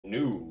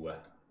New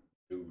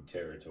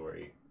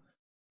territory.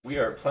 We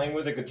are playing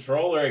with a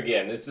controller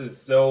again. This is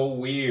so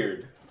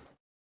weird.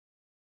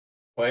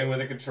 Playing with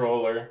a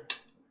controller.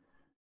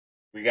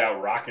 We got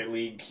Rocket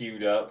League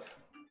queued up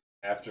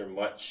after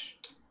much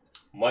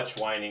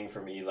whining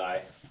from Eli.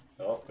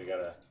 Oh, we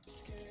gotta.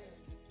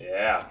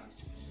 Yeah.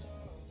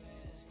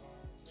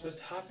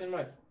 Just hop in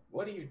my.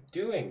 What are you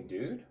doing,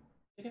 dude?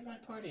 Get in my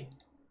party.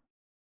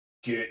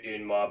 Get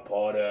in my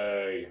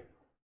party.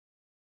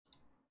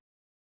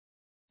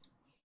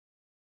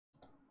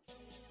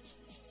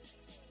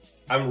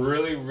 I'm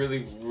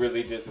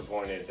really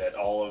disappointed that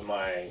all of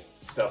my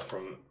stuff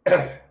from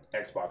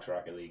Xbox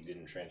Rocket League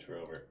didn't transfer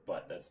over,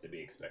 but that's to be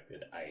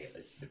expected, I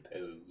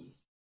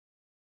suppose.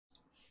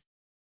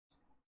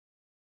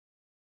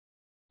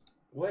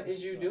 What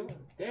is you doing?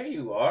 There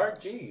you are,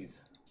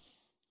 jeez.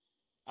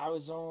 I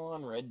was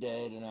on Red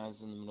Dead and I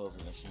was in the middle of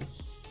a mission.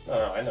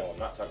 No, I know, I'm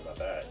not talking about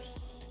that.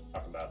 I'm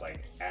talking about,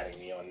 like, adding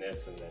me on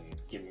this and then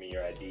giving me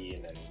your ID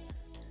and then...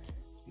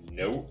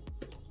 Nope.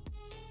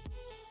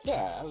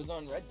 Yeah, I was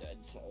on Red Dead,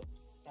 so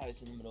I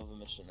was in the middle of a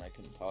mission. I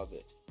couldn't pause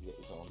it because it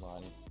was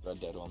online, Red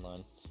Dead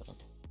Online. So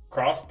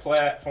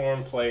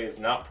Cross-platform play is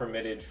not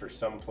permitted for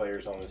some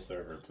players on the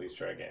server. Please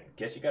try again.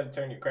 Guess you gotta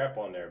turn your crap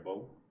on there,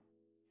 Bo.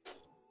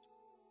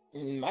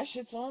 my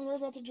shit's on. We're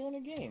about to join a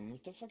game.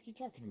 What the fuck are you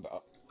talking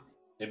about?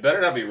 It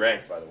better not be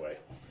ranked, by the way.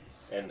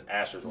 And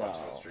Asher's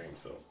watching the No. stream,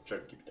 so try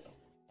to keep it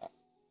down.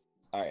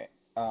 Alright.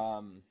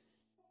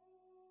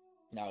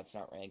 No, it's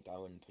not ranked. I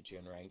wouldn't put you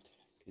in ranked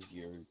because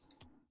you're.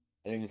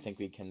 I don't even think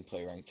we can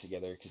play ranked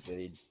together because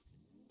they.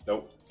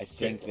 Nope. I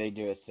think they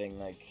do a thing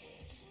like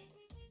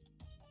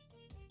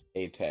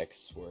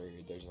Apex where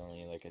there's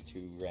only like a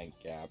 2 rank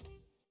gap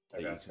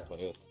that you can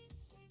play with.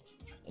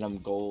 And I'm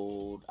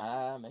gold.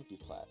 I might be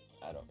plat.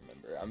 I don't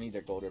remember. I'm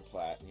either gold or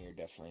plat, and you're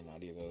definitely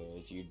not either of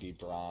those. You'd be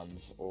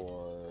bronze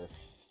or.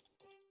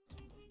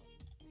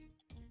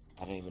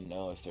 I don't even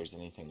know if there's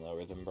anything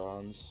lower than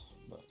bronze.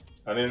 But...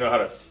 I don't even know how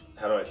to.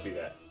 How do I see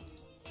that?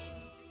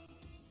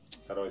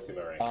 How do I see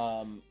my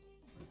rank?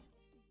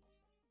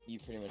 You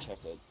pretty much have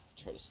to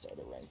try to start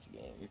a ranked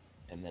game,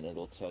 and then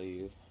it'll tell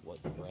you what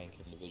rank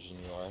and division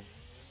you are,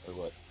 or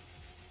what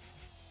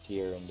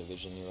tier and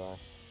division you are.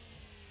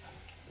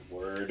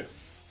 Word.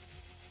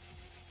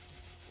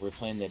 We're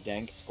playing the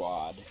Dank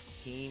Squad.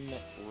 Team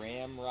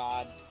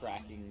Ramrod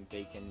Cracking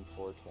Bacon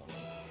 420.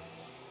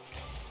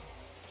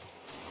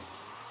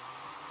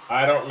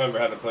 I don't remember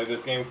how to play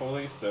this game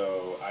fully,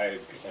 so I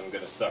am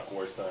gonna suck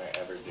worse than I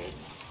ever did.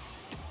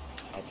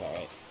 That's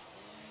alright.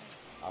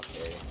 I'll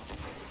carry.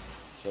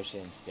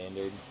 Especially in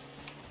standard.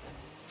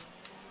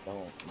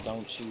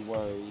 Don't you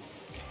worry.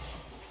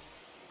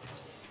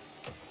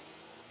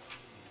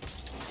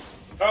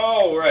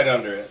 Oh, right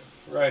under it.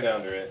 Right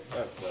under it.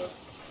 That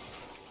sucks.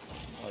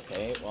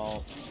 Okay,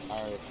 well,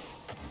 our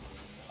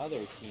other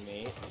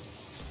teammate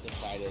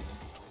decided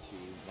to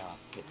not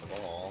hit the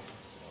ball,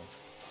 so...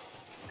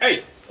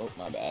 Hey! Oh,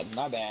 my bad.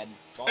 My bad.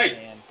 Ball Hey!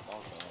 can.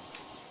 Ball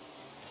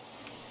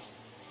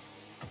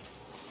can.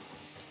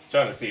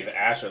 Trying to see if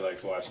Asher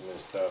likes watching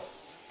this stuff.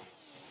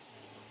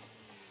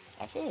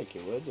 I feel like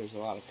it would. There's a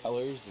lot of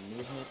colors and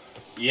movement.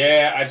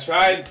 Yeah, I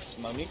tried.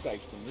 Monique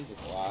likes the music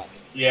a lot.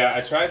 Yeah,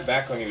 I tried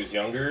back when he was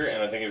younger,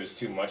 and I think it was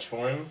too much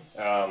for him.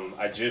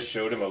 I just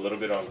showed him a little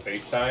bit on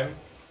FaceTime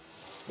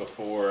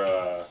before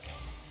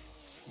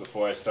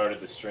I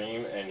started the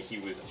stream, and he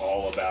was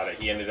all about it.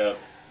 He ended up,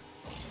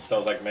 so I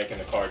was like making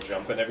the car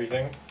jump and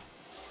everything,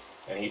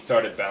 and he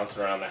started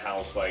bouncing around the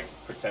house like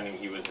pretending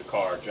he was the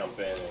car,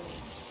 jumping, and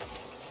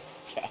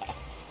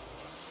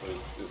it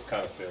was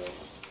kind of silly.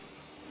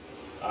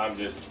 I'm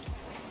just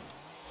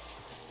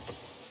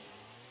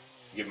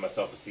giving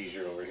myself a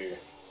seizure over here.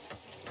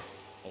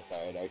 It's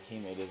alright, our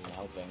teammate isn't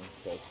helping,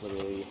 so it's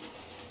literally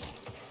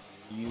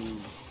you,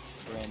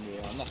 brand new.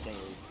 I'm not saying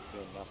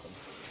you're doing nothing,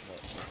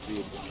 but this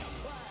dude,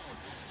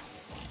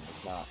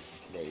 it's not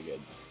very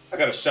good. I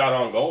got a shot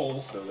on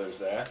goal, so there's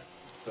that.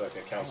 I feel like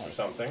it counts for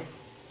something.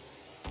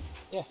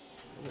 Yeah,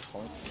 good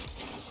points.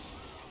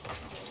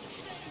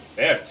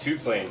 They have 2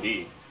 playing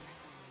D.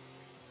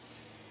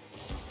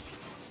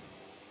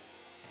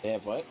 They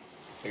have what?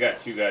 They got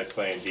 2 guys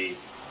playing D.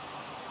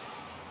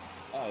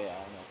 Oh yeah,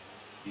 I know.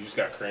 You just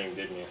got creamed,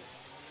 didn't you?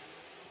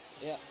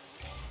 Yeah.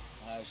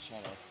 I was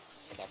trying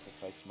to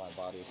sacrifice my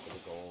body for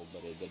the goal,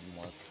 but it didn't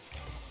work.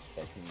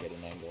 I couldn't get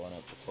an angle on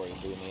it before he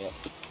blew me up.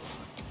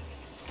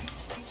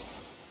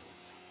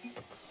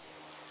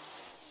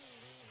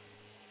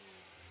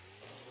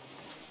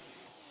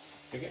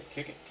 Kick it,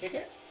 kick it, kick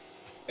it.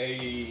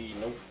 Hey,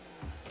 nope.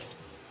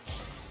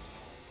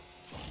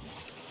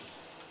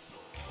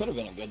 Could have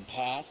been a good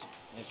pass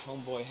if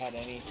Homeboy had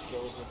any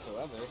skills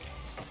whatsoever.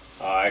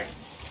 I.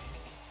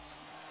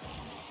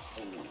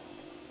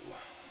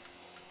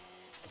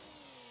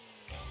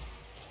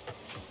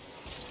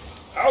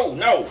 Oh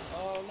no!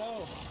 Oh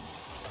no!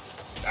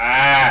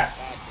 Ah!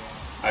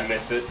 I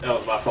missed it. That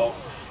was my fault.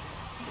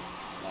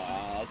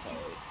 That's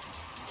alright.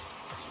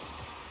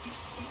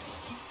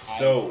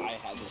 So I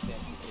had the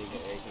chance to save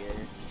it right here,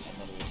 and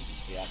then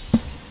yeah,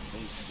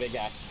 he's big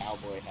ass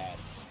cowboy hat.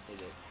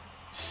 Hit it.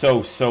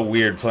 So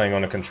weird playing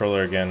on a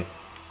controller again.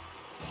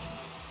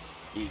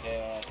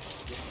 Yeah,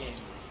 this game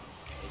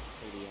is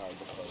pretty hard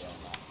to play on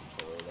that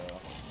controller though.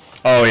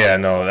 Oh yeah,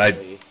 no,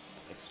 I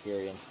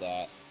experienced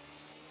that.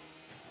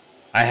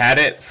 I had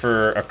it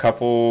for a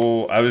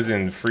couple. I was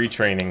in free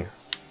training.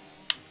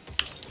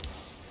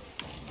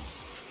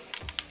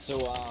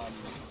 So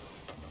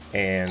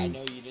and I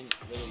know you didn't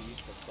really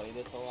used to play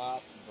this a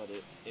lot, but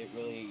it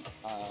really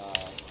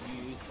do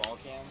you use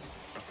Volcam?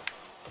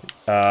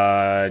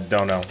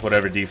 Don't know.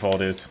 Whatever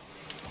default is.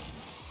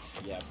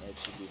 Yeah, it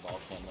should be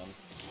Volcam then.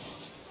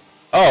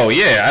 Oh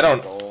yeah, I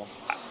don't.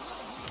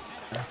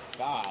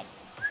 God,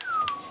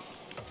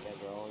 these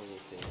guys are all over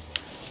the place.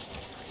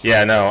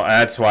 Yeah, no,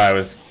 that's why I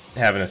was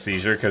having a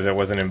seizure because it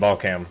wasn't in ball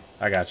cam.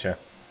 I gotcha.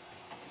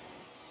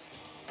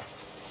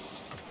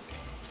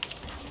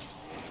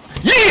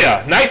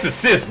 Yeah, nice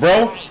assist,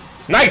 bro.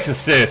 Nice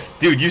assist,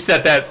 dude. You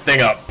set that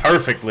thing up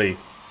perfectly.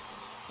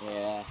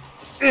 Yeah.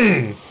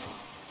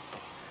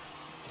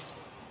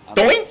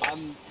 Doink.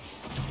 I'm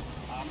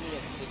the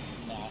assist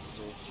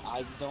master.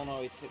 I don't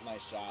always hit my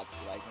shots,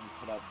 but I can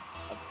put up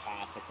a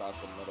pass across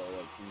the middle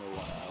like no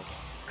one else.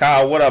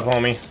 Kyle, what up,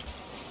 homie?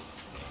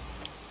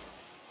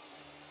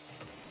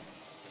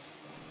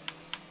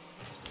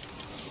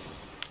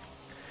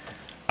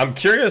 I'm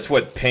curious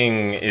what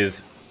ping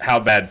is, how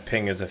bad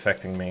ping is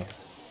affecting me.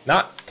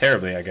 Not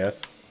terribly, I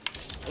guess.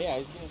 Yeah, I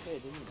was gonna say,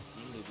 it doesn't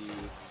seem to be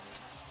even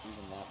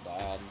that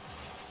bad.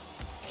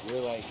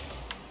 You're like,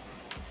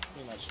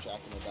 pretty much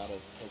tracking about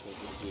as quick as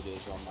this dude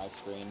is on my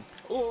screen.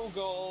 Ooh,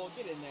 goal,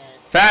 get in there.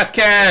 Fast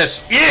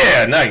Cash,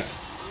 yeah,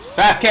 nice.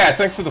 Fast Cash,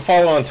 thanks for the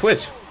follow on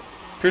Twitch.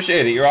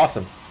 Appreciate it, you're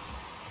awesome.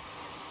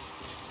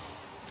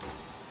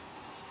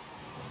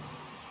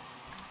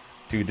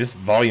 Dude, this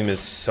volume is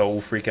so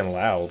freaking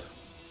loud.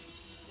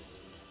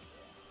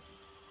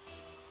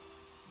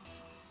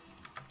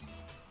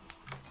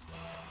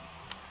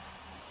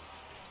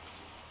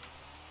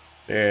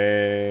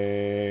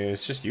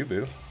 It's just you,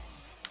 boo.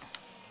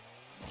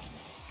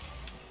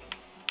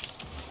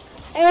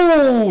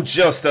 Oh,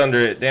 just under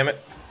it, damn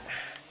it.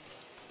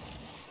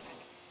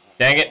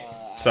 Dang it.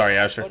 Sorry,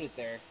 Asher. Put it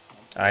there.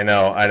 I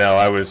know.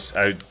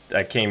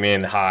 I came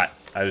in hot.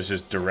 I was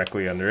just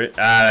directly under it.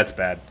 Ah, that's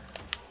bad.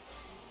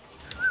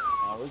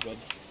 No, we're good.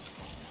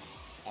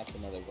 That's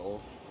another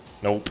goal.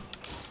 Nope.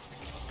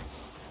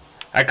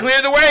 I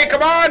cleared the way,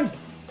 come on!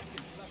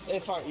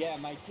 If our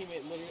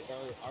teammate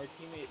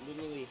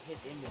literally hit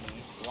into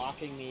me,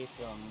 blocking me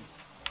from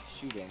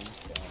shooting.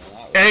 So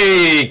that was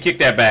Hey, kick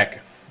that back.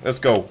 Let's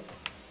go.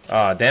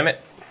 Ah, damn it.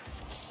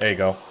 There you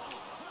go.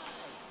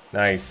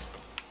 Nice.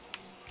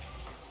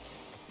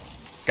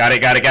 Got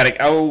it.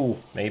 Oh,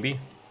 maybe.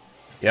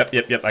 Yep.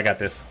 I got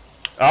this.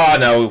 Oh,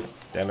 no.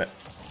 Damn it.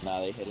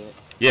 Nah, they hit it.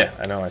 Yeah,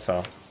 I know. I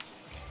saw.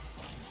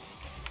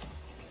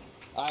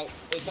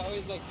 It's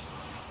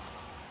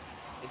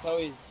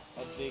always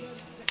a big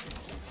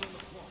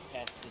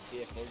test to see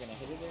if they're gonna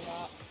hit it or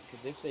not.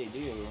 Because if they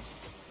do,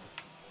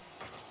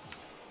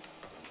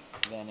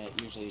 then it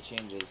usually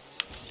changes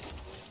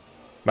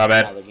My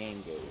bad. how the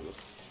game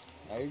goes.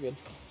 No, you're good.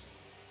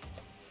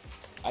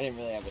 I didn't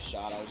really have a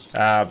shot. I was just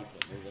keeping it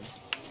moving.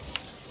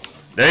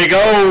 There you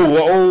go.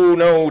 Oh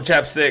no,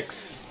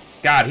 chapsticks.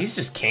 God, he's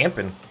just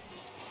camping.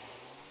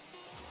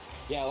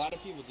 Yeah, a lot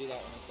of people do that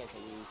when they start to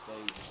lose. They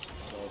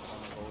go from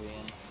the goalie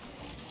in.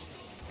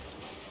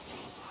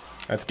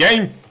 That's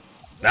game.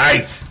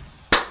 Nice.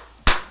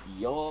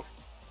 Yup.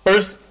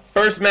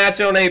 First match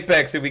on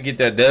Apex if we get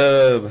that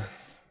dub.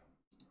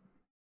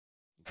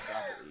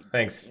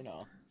 Thanks. You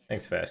know.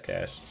 Thanks, Fast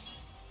Cash.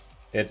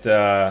 It's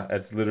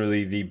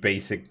literally the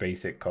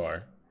basic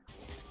car.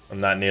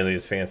 I'm not nearly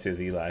as fancy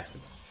as Eli.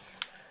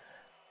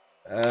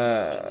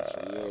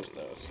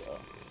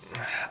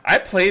 I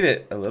played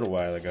it a little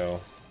while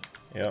ago.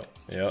 Yep.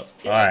 Yeah,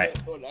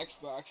 Alright. on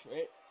Xbox,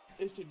 right?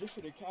 It's a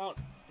different account,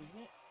 isn't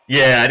it?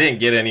 Yeah, I didn't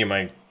get any of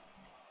my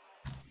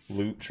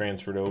loot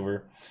transferred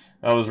over.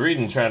 I was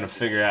reading trying to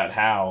figure out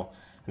how.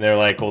 And they're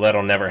like, well,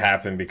 that'll never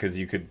happen because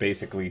you could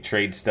basically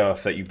trade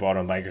stuff that you bought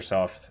on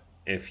Microsoft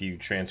if you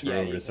transfer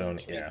over to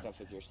Sony. Yeah, stuff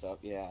with your stuff.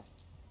 Yeah.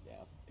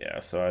 Yeah,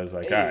 so I was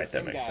like, alright,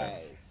 that makes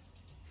sense.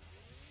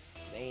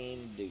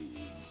 Same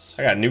dudes.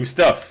 I got new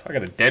stuff. I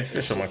got a dead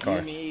fish on my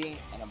car. Me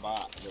and a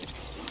bot versus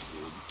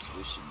these dudes.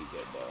 We should be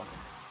good though.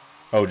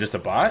 Oh, just a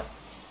bot?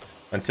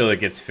 Until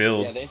it gets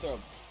filled. Yeah, they throw.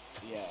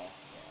 Yeah.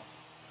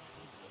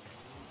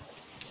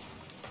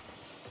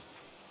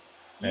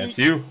 That's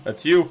you.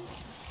 That's you.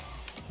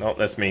 No,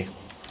 that's me.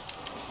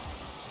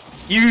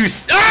 You.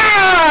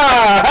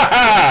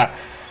 Ah!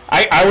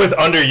 I was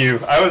under you.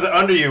 I was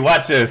under you.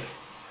 Watch this.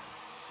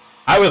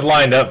 I was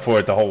lined up for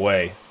it the whole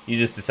way. You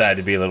just decided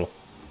to be a little.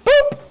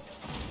 Boop.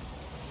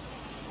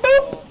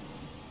 Boop. Well,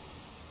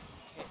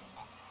 hey,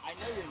 I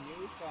know you're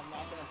new, so I'm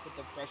not gonna put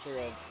the pressure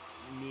of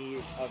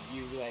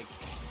you like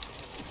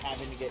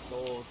having to get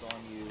goals on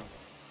you.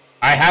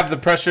 I have the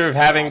pressure of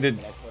having to.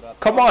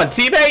 Come on,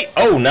 teammate.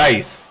 Oh,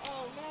 nice.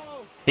 Oh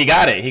no. He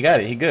got it. He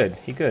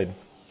good.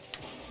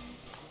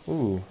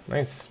 Ooh,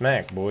 nice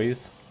smack,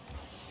 boys.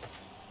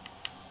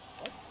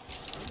 What?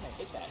 How did I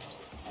hit that?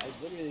 I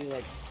was literally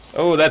like...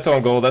 Oh, that's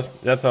on goal.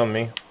 That's on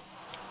me.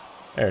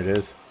 There it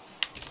is.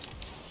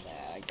 Nah,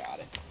 I got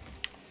it.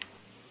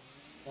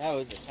 That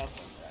was a tough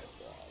one, but I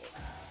still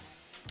had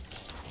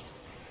it.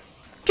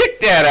 Kick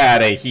that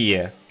out of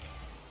here.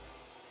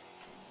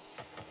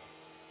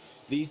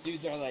 These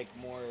dudes are like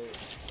more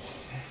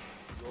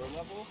your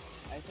level,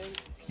 I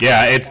think.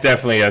 Yeah, it's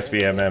definitely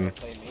SBMM.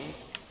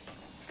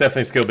 It's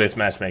definitely skill-based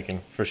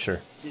matchmaking, for sure.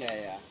 Yeah,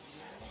 yeah.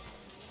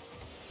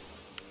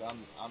 So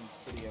I'm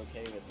pretty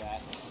okay with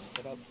that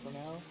setup for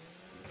now,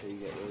 until you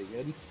get really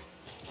good.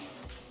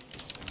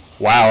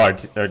 Wow,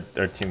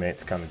 our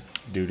teammates kind of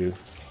doo-doo.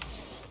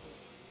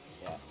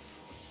 Yeah.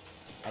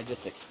 I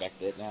just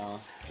expect it now,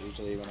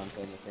 usually when I'm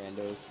playing with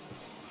randos.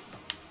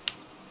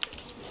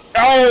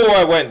 Oh,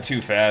 I went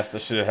too fast. I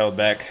should have held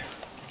back.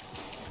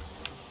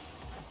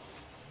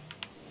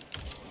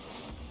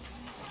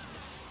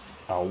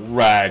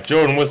 Alright,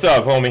 Jordan, what's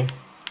up, homie?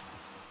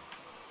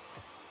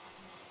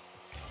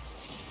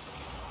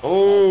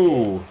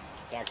 Oh!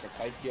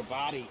 Sacrifice your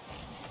body.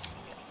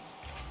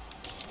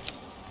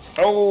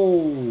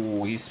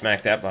 Oh! He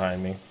smacked that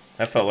behind me.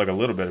 That felt like a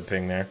little bit of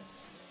ping there.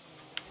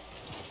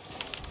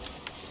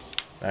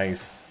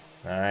 Nice.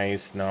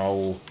 Nice,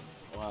 no.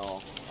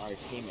 Well, our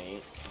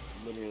teammate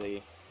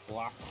literally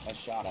blocked a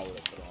shot I would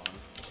have put on.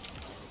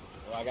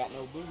 Well, I got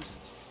no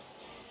boost.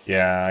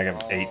 Yeah, I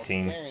got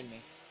 18. Scaring me.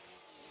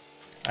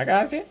 I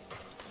got you.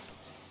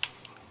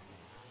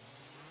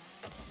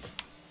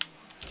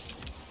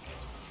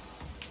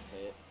 That's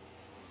it.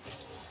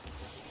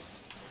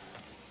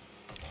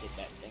 Get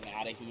that thing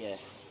out of here.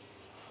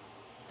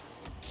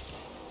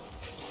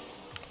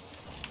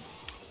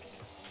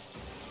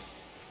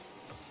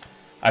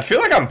 I feel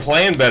like I'm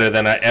playing better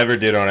than I ever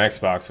did on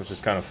Xbox, which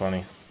is kind of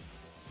funny.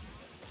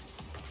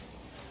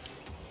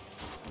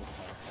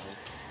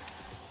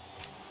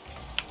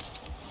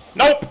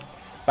 Nope!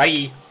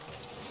 Bye!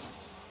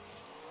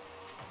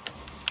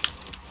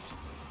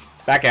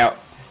 Back out.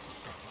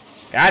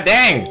 God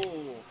dang!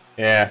 Oh,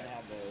 Yeah.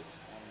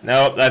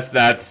 Nope, that's...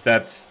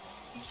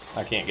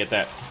 I can't get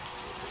that.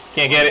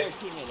 Can't get it.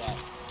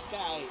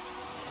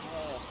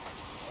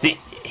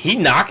 He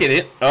knocked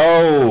it.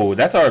 Oh,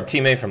 that's our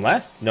teammate from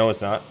last... No,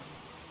 it's not.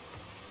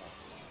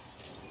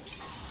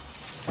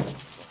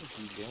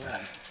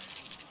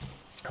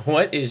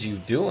 What is you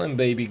doing,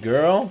 baby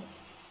girl?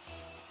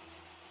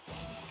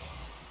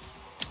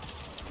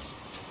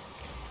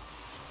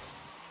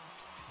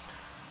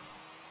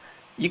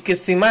 You can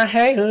see my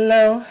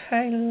halo,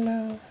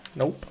 halo.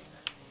 Nope.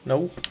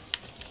 Nope.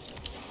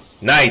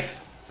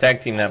 Nice.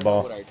 Tag team that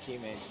ball. What our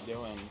teammates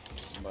doing,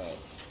 but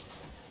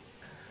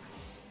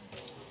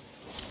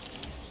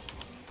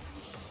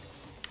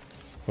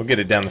we'll get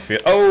it down the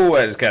field. Oh,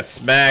 I just got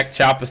smacked.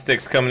 Chopper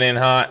sticks coming in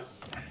hot.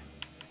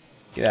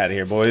 Get out of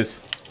here, boys.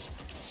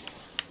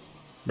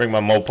 Bring my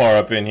Mopar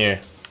up in here.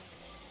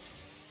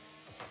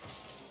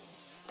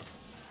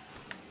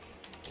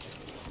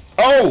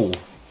 Oh!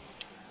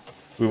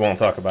 We won't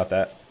talk about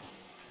that.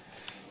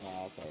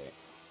 nah, that's alright.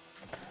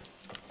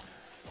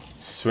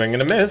 Swing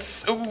and a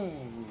miss. Ooh.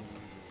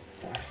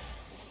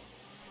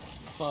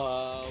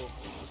 Oh,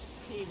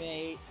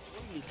 teammate,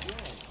 what are you doing?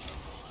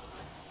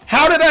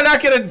 How did I not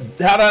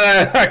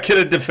get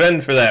a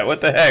defend for that?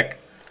 What the heck?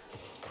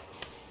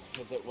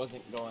 Because it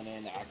wasn't going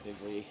in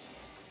actively.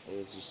 It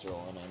was just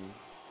rolling in.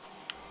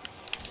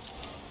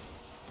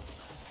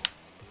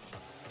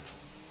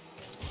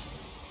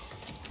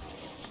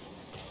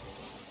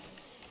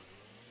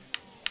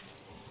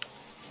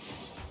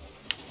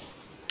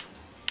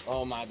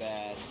 Oh, my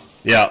bad.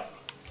 Yeah.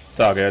 It's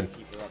all good.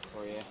 Keep her up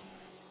for you. I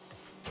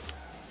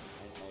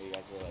didn't know you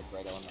guys were like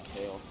right on the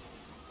tail.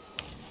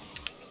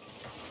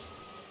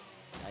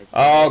 Nice.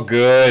 All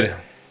good.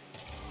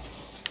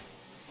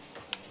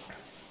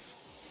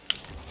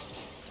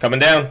 Coming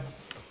down.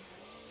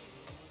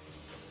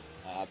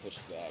 I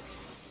pushed back.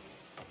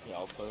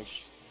 Y'all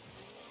push.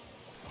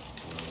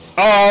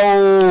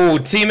 Oh,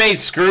 teammate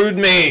screwed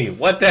me.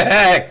 What the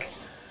heck?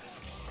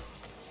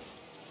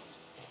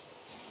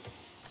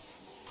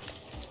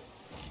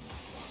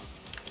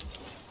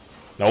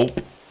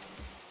 Nope.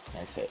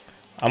 Nice hit.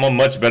 I'm a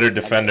much better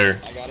defender.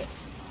 I got it.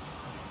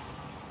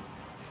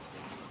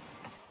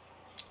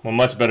 I'm a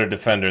much better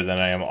defender than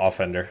I am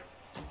offender.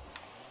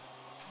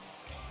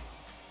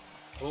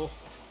 Oh.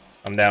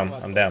 I'm down.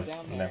 I'm down.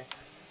 I'm down.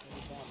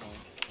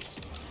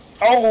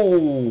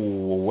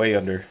 Oh, way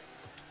under.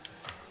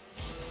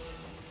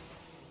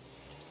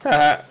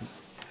 Haha.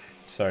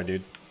 Sorry,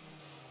 dude.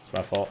 It's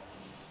my fault.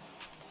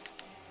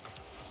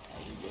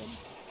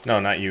 No,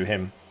 not you.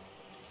 Him.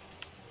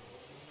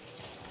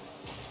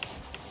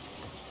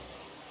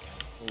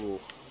 Ooh,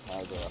 that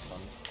was a rough one.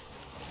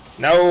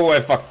 No, I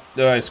fucked.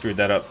 Oh, I screwed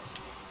that up.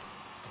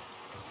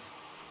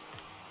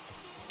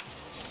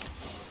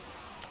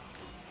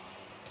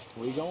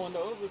 We going to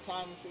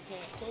overtime if we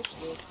can't push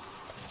this.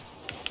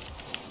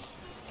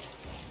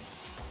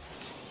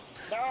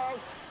 No!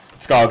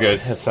 It's all good.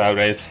 That's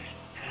sideways.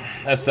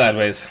 That's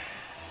sideways.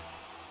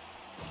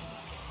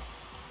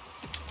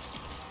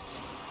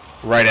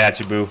 Right at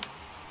you, boo.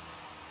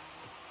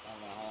 I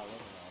don't know how that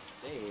wasn't a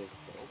save,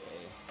 but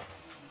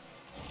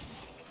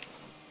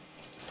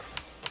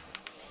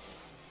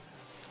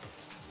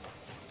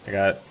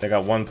okay. They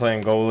got one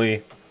playing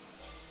goalie.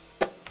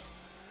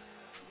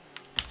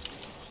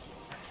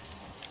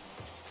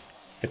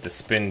 Hit the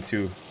spin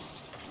too.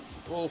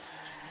 Oof.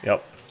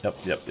 Yep.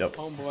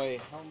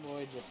 Homeboy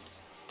just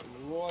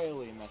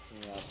royally messed me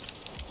up.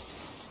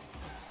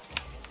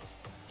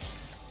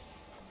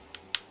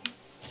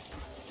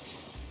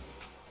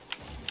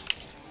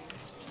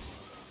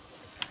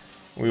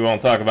 We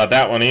won't talk about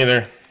that one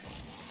either.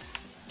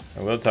 I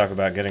will talk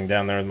about getting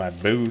down there with my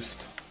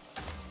boost.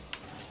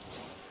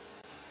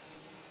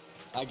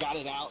 I got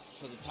it out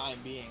for the time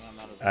being. I'm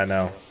out of. I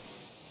know. Stuff.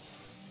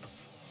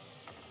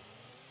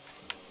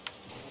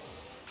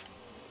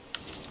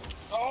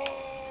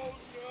 Oh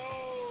no!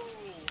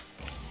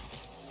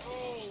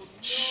 Oh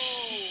no!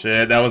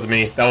 Shit, that was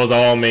me. That was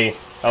all me.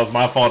 That was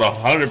my fault 100%.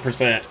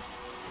 That was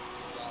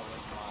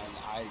mine.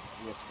 I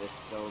whiffed this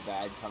so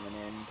bad coming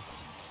in.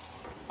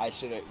 I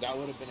should have. That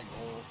would have been a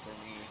goal for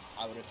me.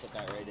 I would have put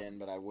that right in,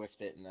 but I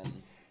whiffed it, and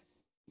then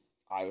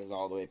I was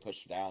all the way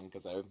pushed down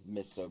because I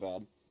missed so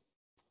bad.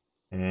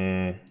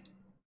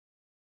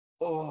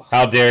 Oh,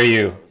 how dare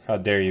you? How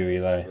dare you,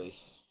 Eli? Ugly.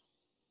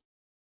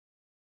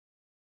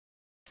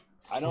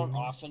 I don't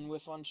often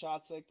whiff on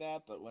shots like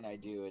that, but when I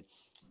do, it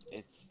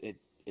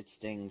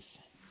stings.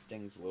 It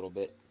stings a little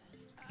bit.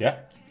 Yeah.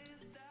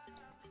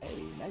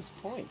 Hey, nice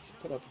points.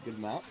 Put up a good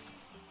amount.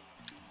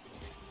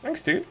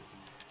 Thanks, dude.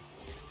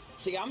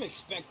 See, I'm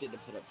expected to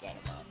put up that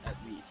amount at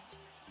least.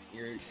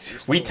 You're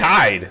we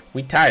tied.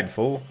 We tied,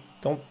 fool.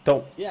 Don't.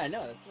 Yeah, I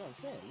know. That's what I'm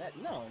saying.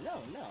 No.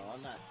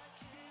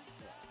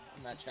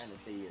 I'm not trying to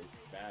say you're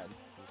bad.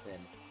 I'm saying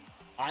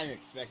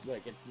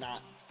Look, it's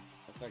not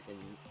a fucking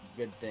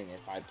good thing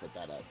if I put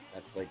that up.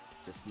 That's like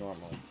just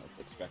normal. That's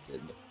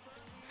expected.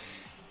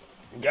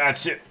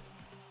 Gotcha.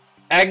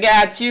 I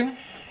got you.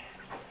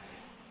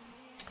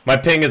 My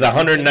ping is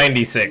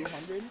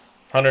 196.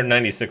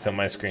 196 on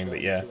my screen, but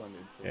yeah.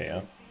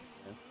 Yeah.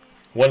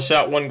 One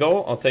shot, one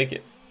goal. I'll take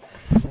it.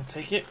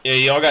 Yeah,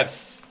 y'all got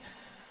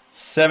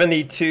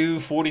 72,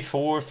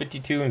 44,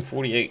 52, and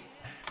 48.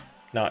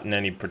 Not in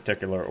any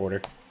particular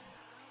order.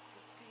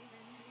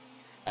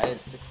 I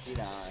had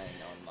 69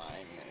 on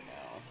mine right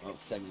now. Oh,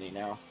 70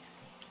 now.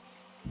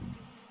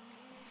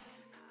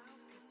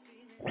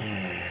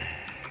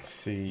 Let's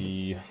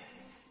see.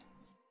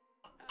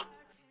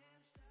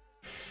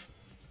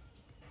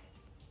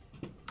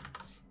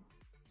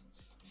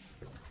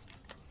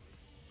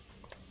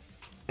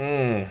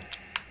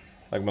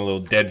 Like my little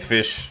dead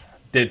fish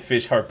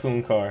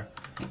harpoon car.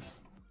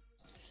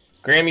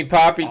 Grammy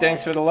Poppy,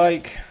 thanks for the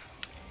like.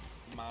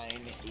 Mine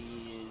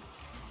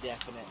is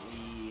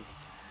definitely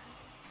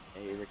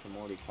a Rick and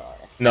Morty car.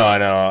 No, I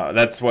know.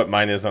 That's what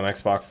mine is on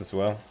Xbox as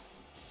well.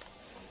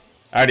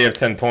 I already have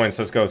 10 points.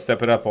 Let's go.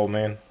 Step it up, old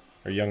man.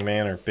 Or young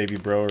man, or baby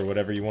bro, or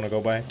whatever you want to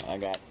go by. I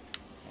got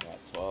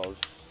 12,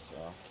 so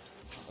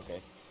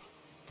okay.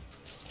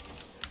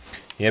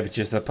 Yeah, but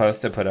you're supposed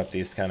to put up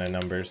these kind of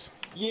numbers.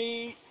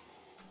 Yeet!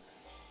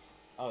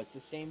 Oh, it's the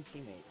same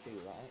teammate too,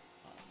 right?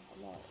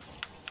 I'm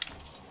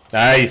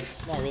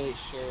Nice! not really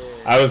sure.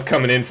 I was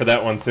coming in for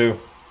that one too.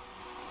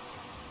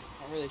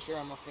 Not really sure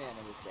I'm a fan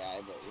of this guy,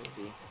 but we'll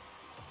see.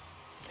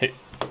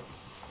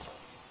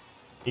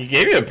 He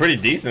gave you a pretty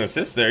decent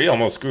assist there. He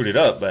almost screwed it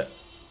up, but...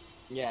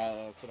 Yeah,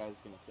 that's what I was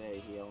going to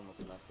say. He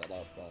almost messed that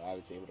up, but I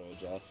was able to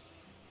adjust.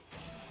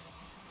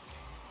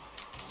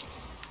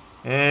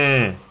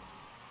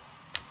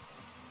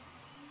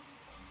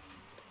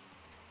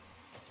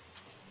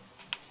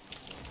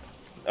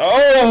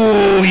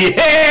 Oh,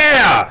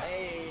 yeah!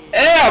 Hey.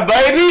 Yeah,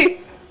 baby!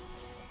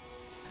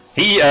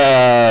 He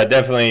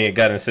definitely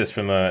got an assist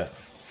from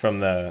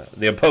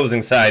the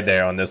opposing side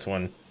there on this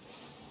one.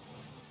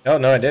 Oh,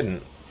 no, I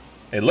didn't.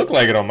 It looked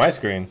like it on my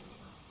screen.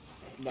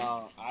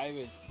 No, I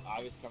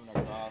was coming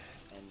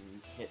across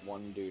and hit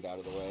one dude out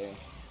of the way.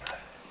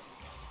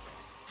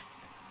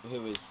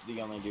 Who was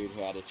the only dude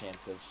who had a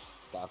chance of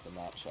stopping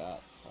that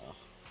shot, so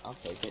I'll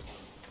take it.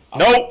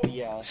 Nope!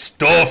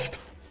 Stuffed!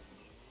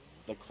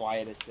 The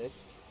quiet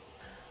assist.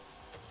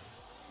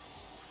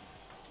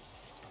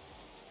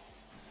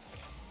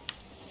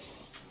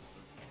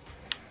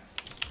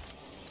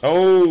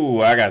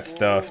 Oh, I got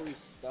stuffed. Ooh,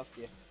 stuffed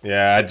you.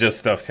 Yeah, I just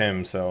stuffed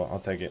him, so I'll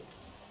take it.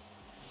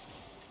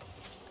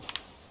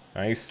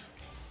 Nice.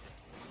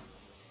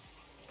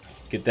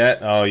 Get that?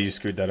 Oh, you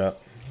screwed that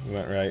up. You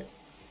went right.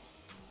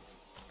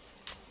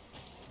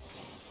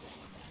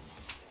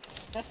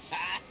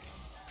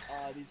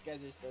 Oh, these guys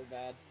are so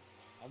bad.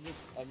 I'm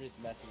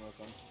just messing with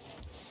them.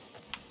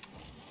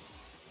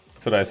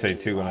 That's what I say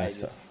too when I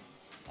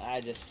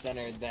just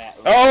centered that.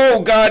 Right.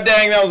 Oh, god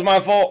dang, that was my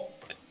fault.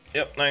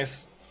 Yep,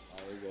 nice. Oh,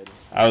 you're good.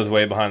 I was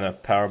way behind the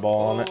power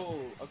ball on it. Oh,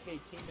 okay,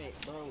 teammate,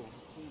 bro,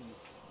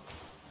 please.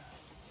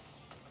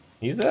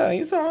 He's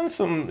on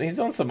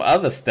some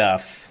other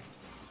stuffs.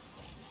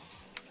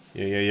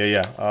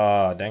 Yeah.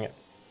 Oh, dang it.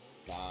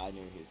 Nah, I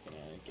knew he was gonna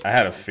get I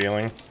had a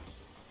feeling.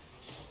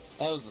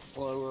 That was a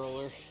slow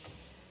roller.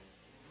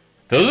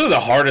 Those are the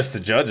hardest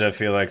to judge, I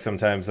feel like,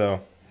 sometimes,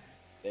 though.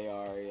 They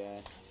are, yeah.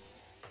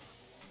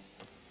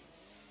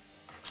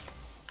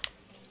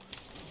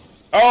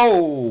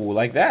 Oh,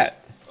 like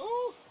that.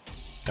 Ooh.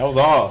 That was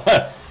all.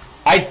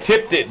 I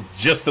tipped it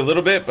just a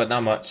little bit, but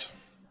not much.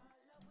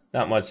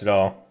 Not much at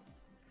all.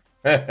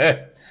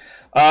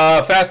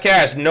 Fast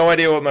Cash, no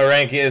idea what my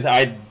rank is.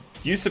 I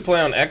used to play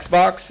on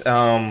Xbox.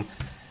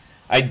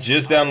 I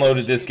just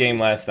downloaded this game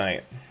last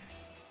night.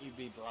 You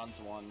beat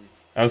Bronze 1.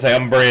 I was like,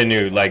 I'm brand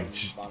new, like,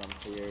 Bottom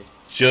tier.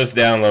 just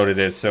downloaded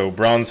it. So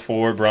Bronze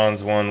 4,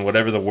 Bronze 1,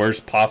 whatever the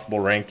worst possible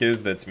rank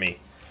is, that's me.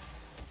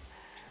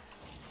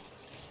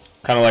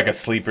 Kind of like a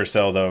sleeper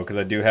cell, though, because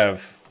I do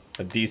have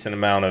a decent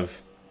amount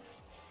of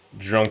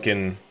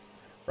drunken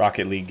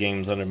Rocket League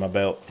games under my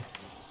belt.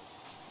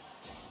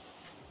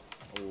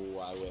 Oh,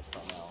 I whiffed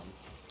on that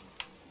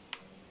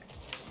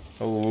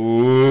one.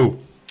 Ooh,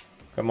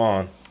 come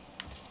on.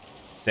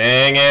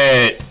 Dang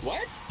it.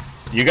 What?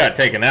 You got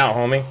taken out,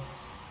 homie.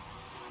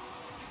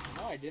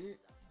 No, I didn't.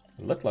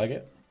 It looked like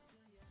it.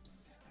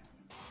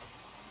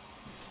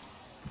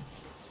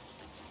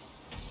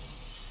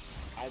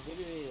 I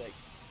literally, like,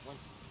 went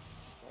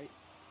right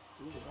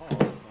through the wall,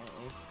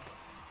 apparently.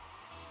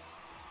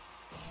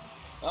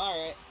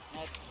 Alright,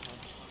 that's fine.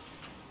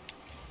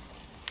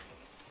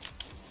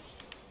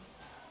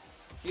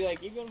 See,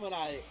 like, even when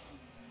either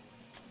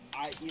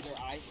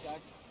I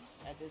suck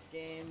at this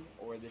game,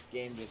 or this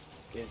game just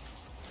is...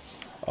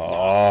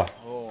 Oh,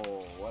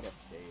 Oh, what a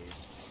save.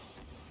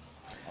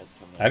 That's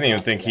coming I didn't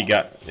even think he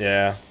got...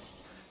 Yeah.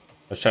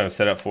 I was trying to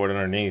set up for it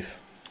underneath.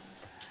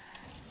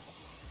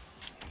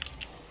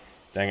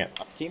 Dang it.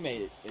 Our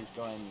teammate is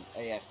going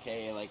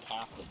AFK like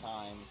half the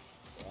time,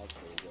 so that's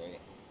pretty great.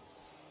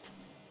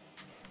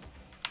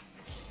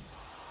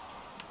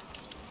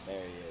 There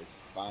he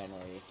is,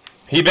 finally.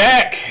 He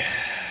back!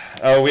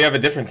 Oh, we have a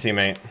different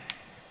teammate.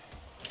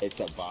 It's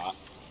a bot.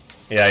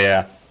 Yeah,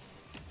 yeah.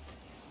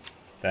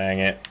 Dang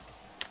it.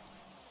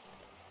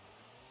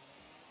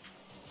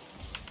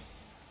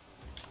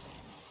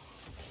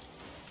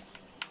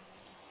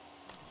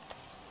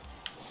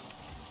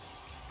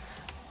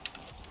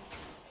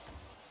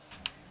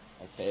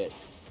 Nice hit.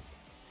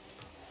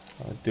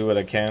 I'll do what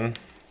I can.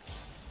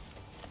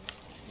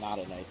 Not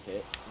a nice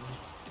hit.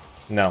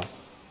 No.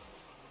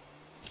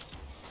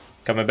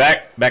 Coming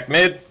back. Back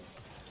mid.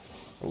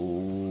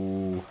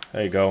 Ooh.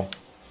 There you go.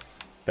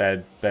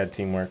 Bad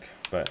teamwork.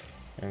 But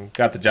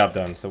got the job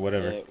done, so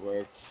whatever. It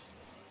worked.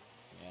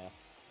 Yeah.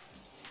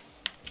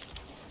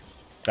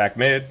 Back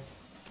mid.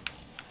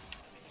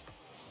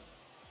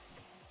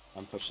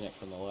 I'm pushing it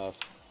from the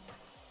left.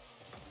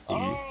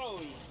 Oh,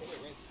 he hit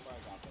it right before I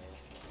got there.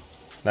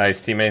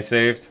 Nice, teammate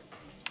saved.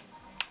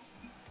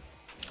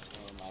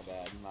 Oh, my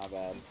bad, my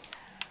bad.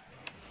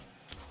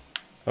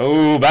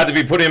 Oh, about to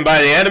be put in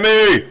by the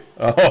enemy!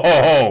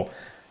 Oh,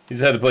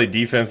 he's had to play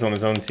defense on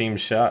his own team's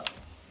shot.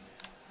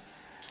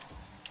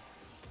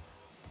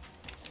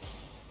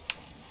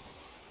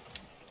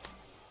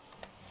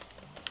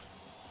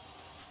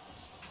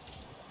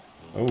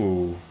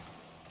 Oh.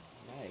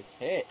 Nice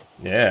hit.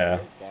 Yeah.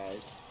 Those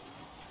guys.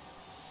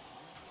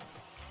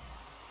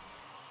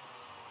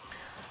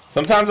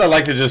 Sometimes I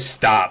like to just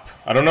stop.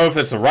 I don't know if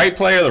it's the right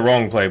play or the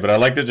wrong play, but I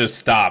like to just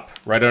stop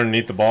right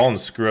underneath the ball and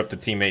screw up the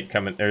teammate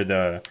coming, or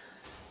the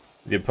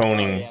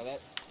opponent. Oh, yeah, that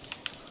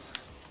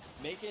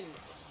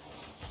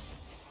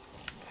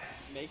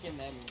making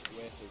them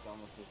whiff is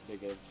almost as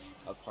big of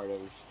a part of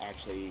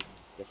actually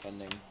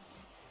defending.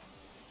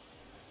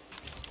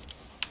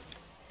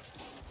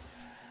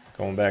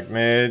 Going back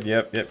mid.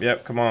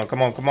 Yep. Come on.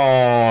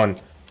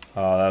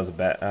 Oh, that was a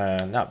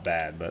bad. Not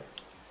bad, but.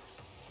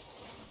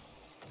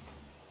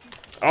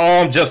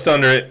 Oh, I'm just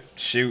under it.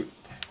 Shoot.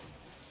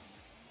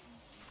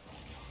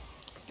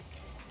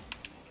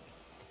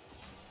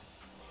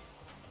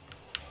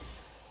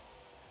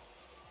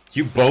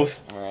 You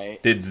both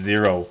did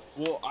 0.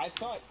 Well, I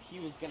thought he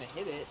was gonna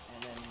hit it,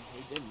 and then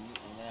he didn't,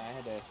 and then I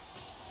had to.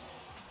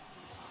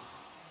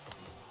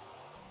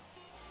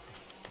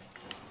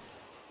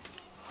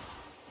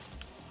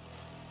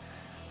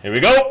 Here we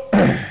go.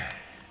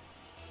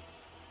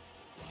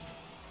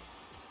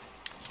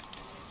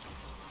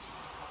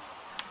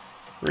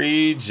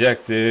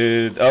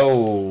 Rejected.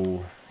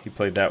 Oh, he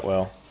played that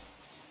well.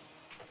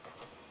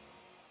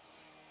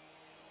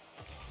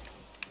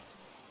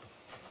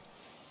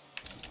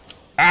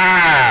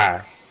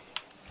 Ah!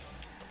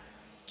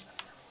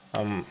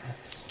 Oh, again,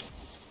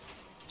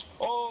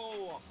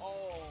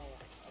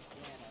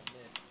 I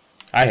missed.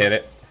 I hit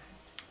it.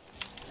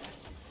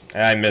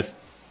 And I missed.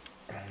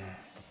 A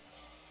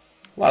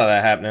lot of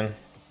that happening.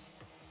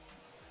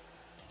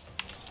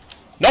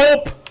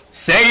 Nope!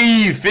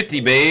 Save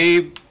 50,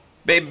 babe.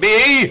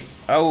 Baby!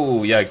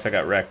 Oh, yikes, I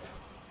got wrecked.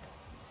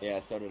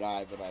 Yeah, so did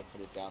I, but I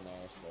put it down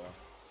there, so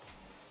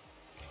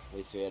at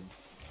least we had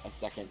a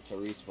second to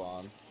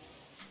respawn.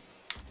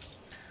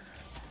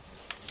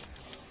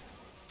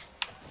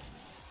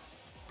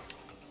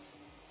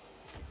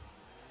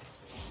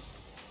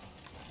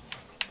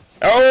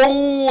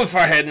 Oh, if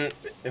I hadn't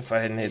if I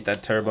hadn't hit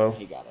that turbo.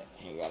 He got it.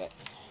 He got it.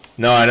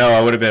 No, I know.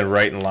 I would have been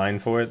right in line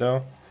for it,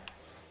 though.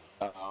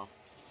 Uh-oh.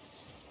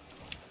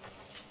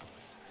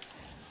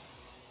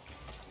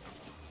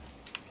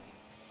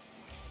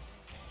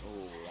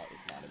 Oh, that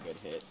was not a good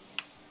hit.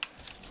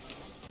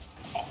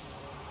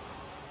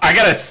 I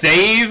got a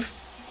save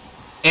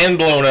and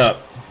blown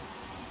up.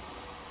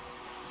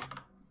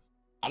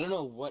 I don't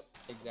know what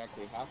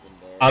exactly happened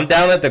there. I'm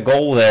down at the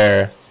goal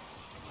there.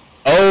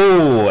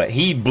 Oh,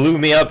 he blew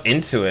me up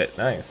into it.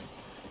 Nice.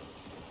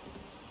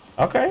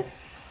 Okay.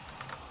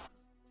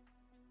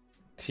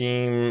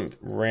 Team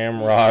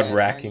Ramrod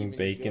Racking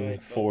Bacon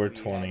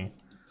 420.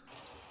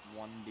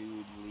 One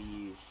dude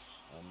leave,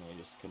 and we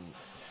just couldn't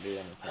do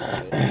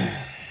anything with it.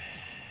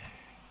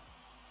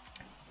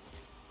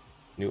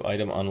 New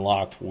item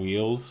unlocked.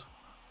 Wheels.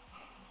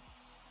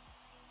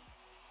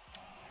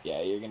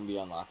 Yeah, you're gonna be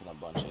unlocking a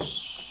bunch of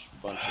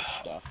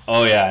stuff.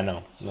 Oh yeah, I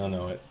know. So.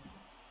 No, it.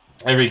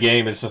 Every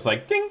game is just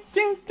like ding,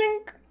 ding,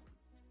 ding.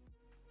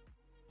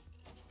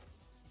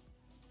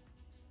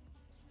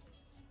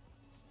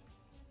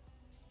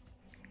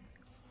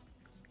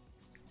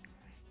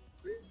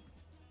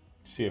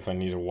 See if I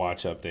need a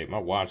watch update. My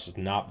watch has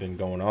not been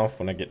going off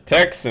when I get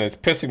texts, and it's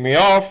pissing me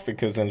off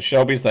because then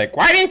Shelby's like,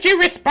 "Why didn't you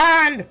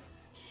respond?"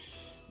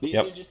 These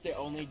are just the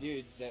only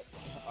dudes that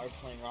are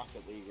playing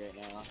Rocket League right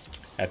now.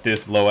 At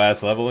this low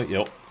ass level,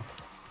 yep.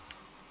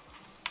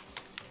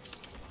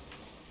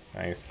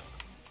 Nice.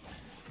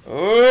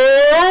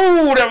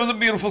 Oh, that was a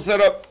beautiful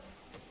setup.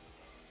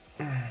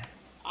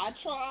 I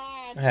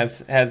tried.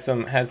 Had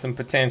some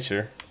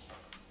potential.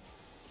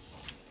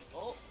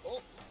 Oh.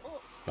 Nope.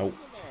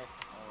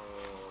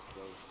 Oh,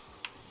 close.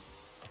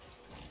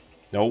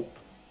 Nope.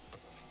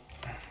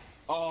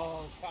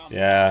 Oh, come on.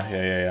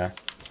 Yeah.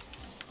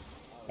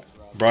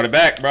 Brought it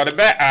back.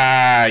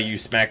 Ah, you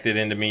smacked it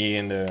into me,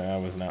 and I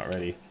was not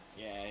ready.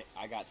 Yeah,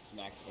 I got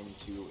smacked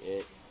into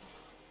it.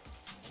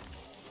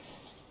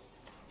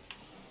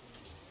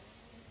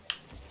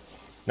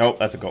 Nope,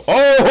 that's a goal.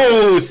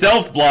 Oh,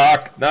 self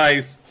block.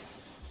 Nice.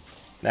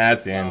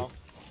 That's in. Well,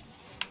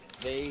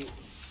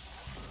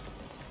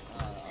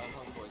 our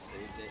homeboy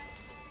saved it.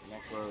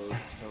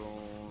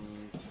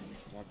 Necrotone.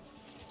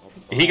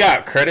 He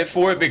got credit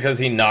for it because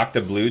he knocked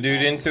the blue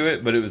dude into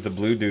it, but it was the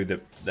blue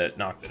dude that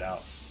knocked it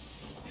out.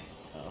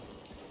 Oh.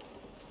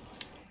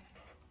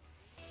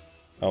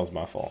 That was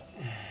my fault.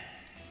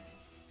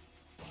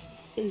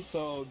 It's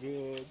all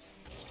good.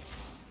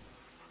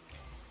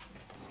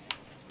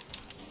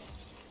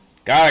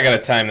 God, I gotta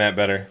time that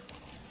better.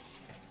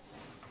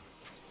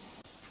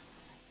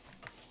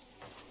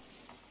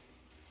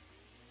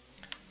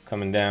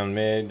 Coming down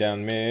mid.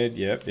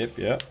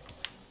 Yep.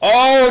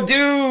 Oh,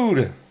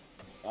 dude!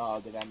 Oh,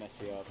 did I mess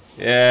you up?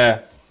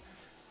 Yeah.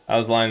 I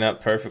was lining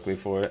up perfectly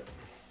for it.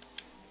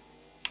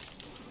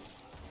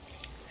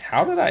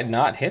 How did I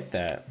not hit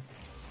that?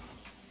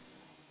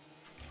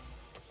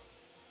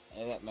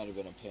 That might have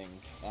been a ping.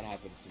 That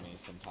happens to me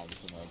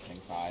sometimes when my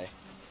ping's high.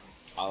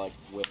 I like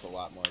whiff a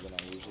lot more than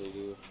I usually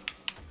do.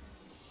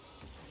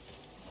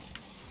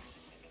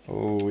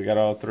 Oh, we got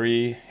all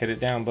three. Hit it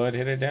down, bud.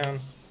 Hit it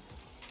down.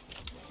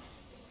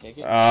 Take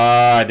it.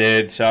 I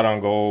did. Shot on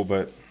goal,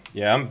 but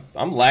yeah,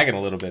 I'm lagging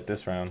a little bit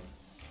this round.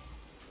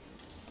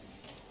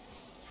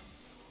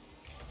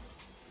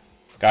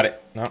 Got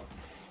it. No.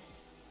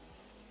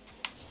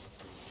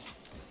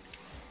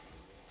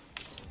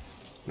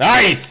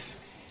 Nice!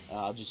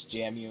 I'll just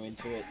jam you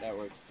into it. That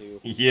works too.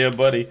 Yeah,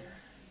 buddy.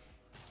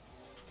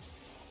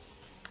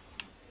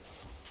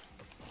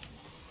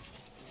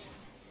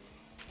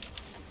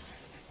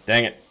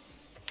 Dang it.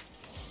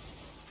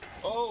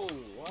 Oh,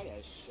 what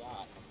a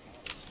shot.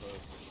 That was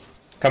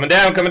close. Coming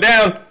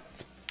down.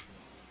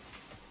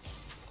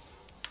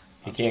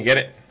 He can't get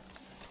it.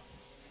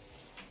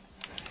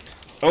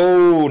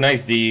 Oh,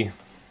 nice D.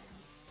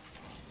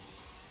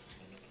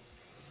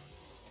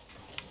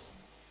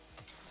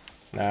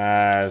 Nah,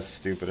 that's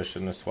stupid. I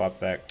shouldn't have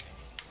swapped back.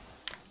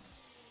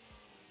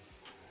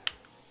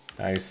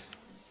 Nice.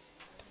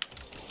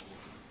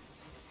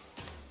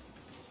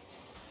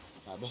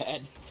 Not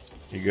bad.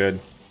 You good?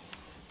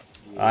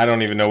 I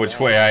don't even know which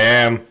way I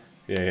am.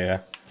 Yeah.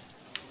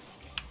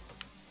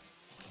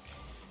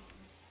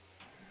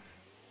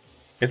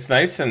 It's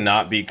nice to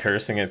not be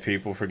cursing at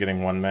people for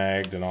getting one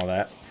magged and all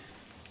that.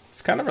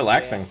 It's kind of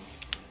relaxing.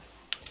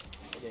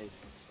 Yeah. It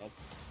is.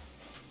 That's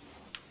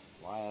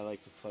why I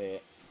like to play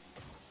it.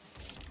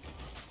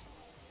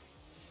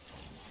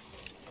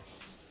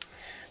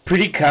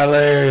 Pretty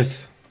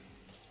colors.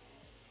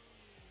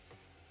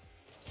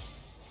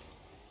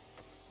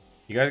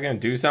 You guys gonna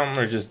do something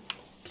or just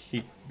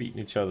keep beating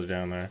each other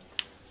down there?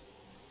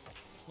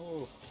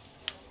 Ooh.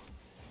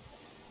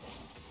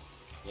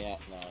 Yeah,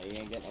 no, you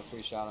ain't getting a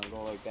free shot on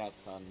goal like that,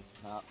 son.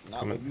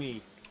 Not with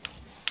me.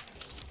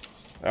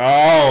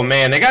 Oh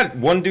man, they got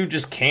one dude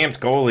just camped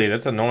goalie.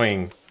 That's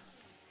annoying.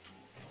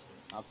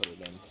 I'll put it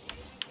in.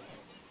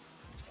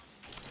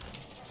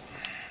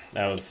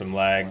 That was some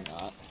lag. Or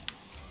not.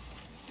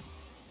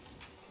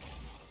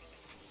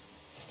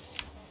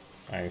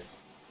 Nice.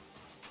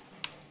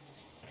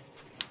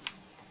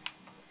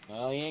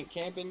 Well, he ain't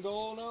camping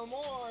goal no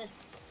more. Oh,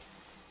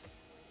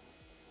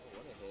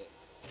 what a hit.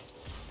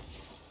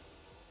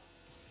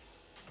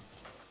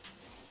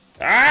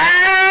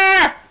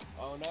 Ah!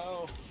 Oh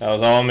no. That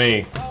was all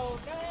me. Oh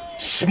no.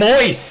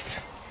 Schmoist!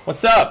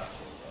 What's up?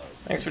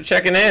 Thanks for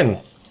checking in.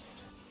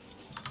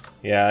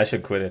 Yeah, I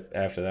should quit it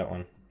after that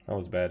one. That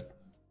was bad.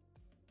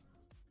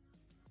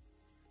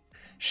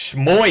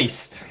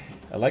 Schmoist!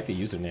 I like the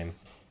username.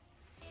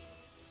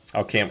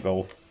 I'll camp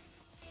goal.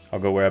 I'll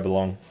go where I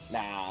belong.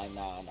 Nah.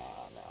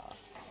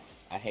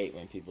 I hate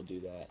when people do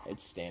that.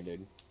 It's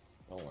standard.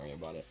 Don't worry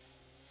about it.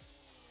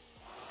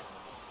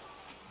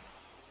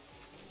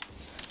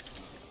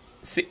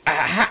 See,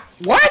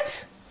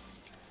 what?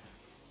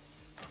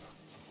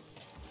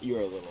 You were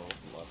a little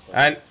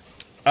left.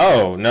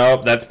 Oh, no,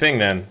 that's ping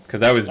then.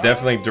 Because I was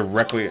definitely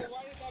directly... No,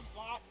 why did that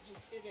bot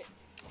just hit it?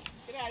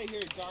 Get out of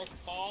here, Darth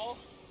Paul.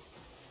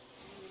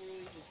 You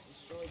literally just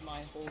destroyed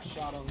my whole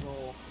shot on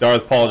goal.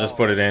 Darth Paul just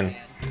put it in. Man,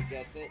 he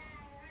gets it.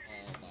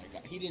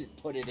 And he didn't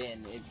put it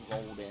in, it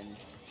rolled in.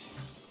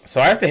 So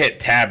I have to hit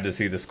tab to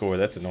see the score.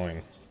 That's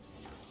annoying.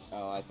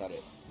 Oh, I thought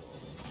it rolled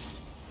in.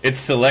 It's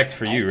select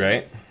for you,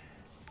 right?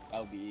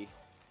 LB.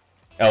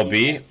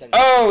 LB?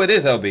 Oh, it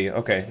is LB.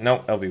 Okay, no,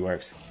 LB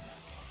works.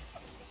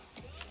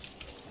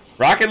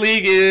 Rocket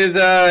League is,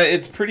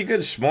 it's pretty good,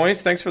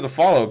 Schmoist. Thanks for the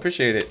follow.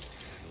 Appreciate it.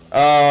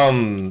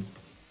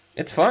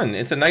 It's fun.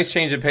 It's a nice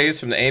change of pace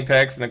from the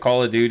Apex and the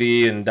Call of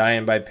Duty and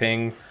Dying by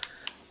Ping.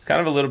 It's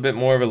kind of a little bit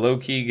more of a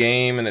low-key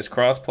game, and it's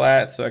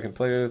cross-plat, so I can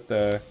play with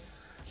the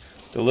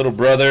little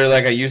brother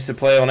like I used to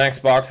play on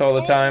Xbox all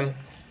the time.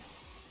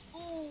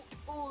 Ooh,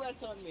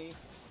 that's on me.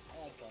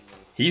 That's on me.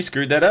 He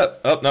screwed that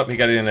up. Oh, nope, he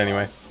got it in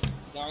anyway.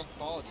 Darth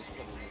Paul just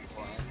put it in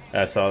for him.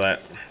 I saw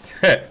that.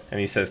 And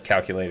he says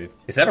calculated.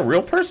 Is that a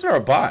real person or a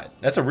bot?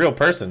 That's a real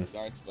person.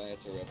 That's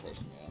a real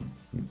person,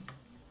 yeah.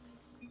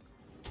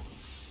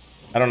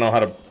 I don't know how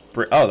to...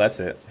 Oh,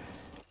 that's it.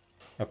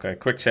 Okay,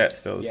 quick chat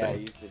still the same. Yeah, I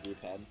used the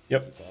D-pad.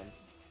 Yep.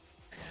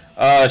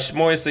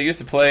 Schmoist, I used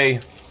to play...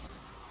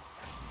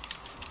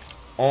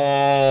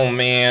 Oh,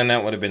 man,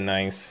 that would have been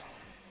nice.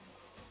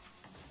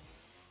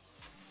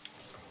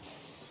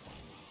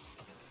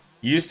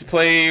 Used to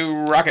play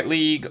Rocket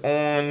League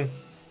on...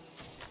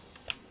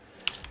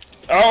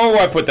 Oh,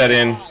 I put that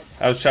in.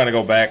 I was trying to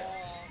go back.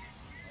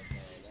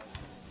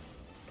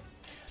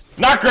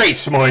 Not great,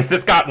 Schmoist.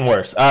 It's gotten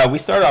worse. We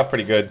started off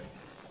pretty good.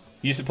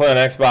 Used to play on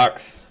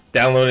Xbox.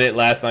 Downloaded it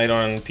last night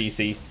on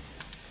PC.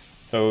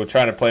 So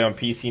trying to play on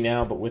PC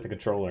now, but with a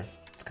controller.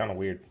 It's kind of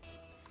weird.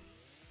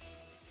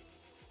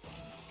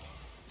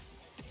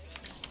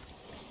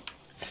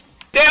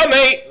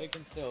 Stalemate! We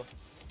can still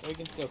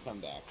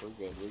come back. We're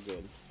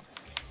good.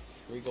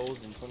 3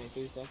 goals in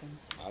 23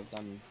 seconds. I've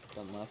done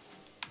less.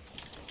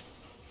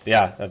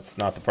 Yeah, that's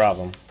not the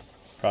problem.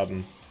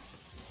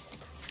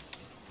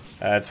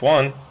 That's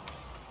one.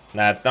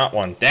 That's not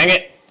one. Dang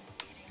it!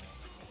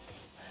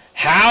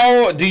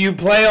 How do you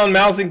play on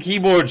mouse and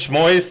keyboard,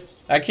 Schmoist?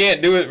 I can't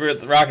do it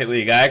with Rocket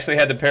League. I actually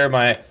had to pair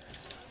my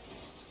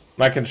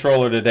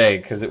controller today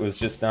because it was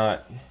just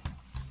not.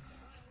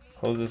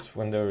 Close this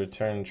window,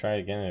 return, and try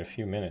again in a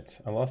few minutes.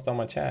 I lost all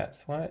my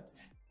chats. What?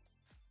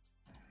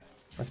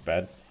 That's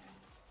bad.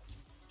 I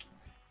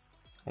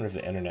wonder if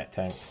the internet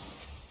tanked.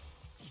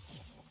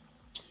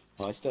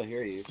 Well, I still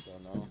hear you, so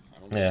no. I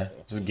don't Yeah,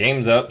 think so. just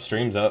game's up,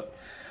 stream's up.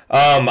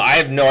 I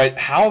have no idea.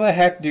 How the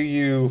heck do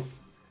you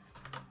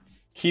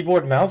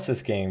keyboard mouse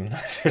this game?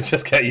 I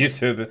just got used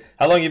to it.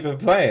 How long you been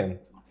playing?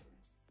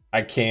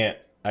 I can't.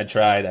 I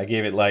tried. I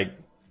gave it like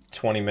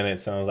 20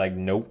 minutes and I was like,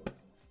 nope.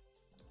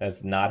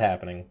 That's not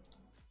happening.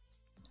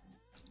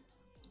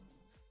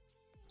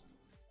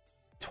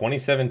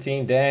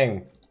 2017,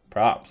 dang.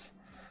 Props.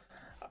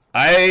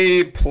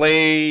 I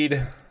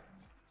played,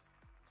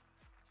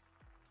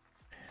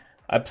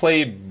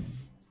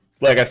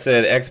 like I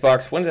said,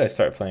 Xbox. When did I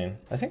start playing?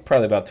 I think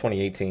probably about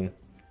 2018.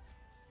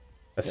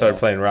 I started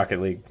playing Rocket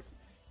League.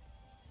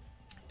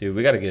 Dude,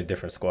 we got to get a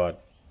different squad.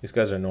 These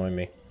guys are annoying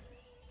me.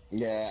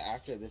 Yeah,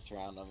 after this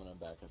round, I'm gonna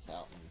back us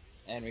out.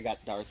 And we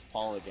got Darth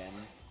Paul again.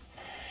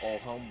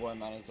 Old homeboy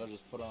might as well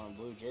just put on a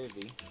blue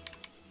jersey.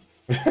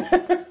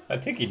 I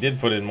think he did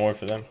put in more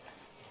for them.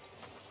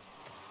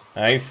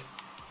 Nice.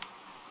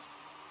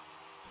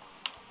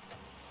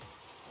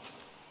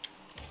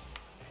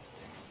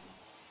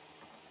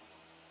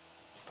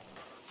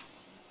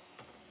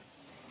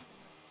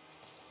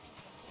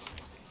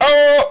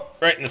 Oh!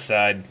 Right in the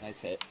side.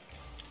 Nice hit.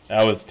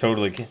 That was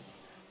totally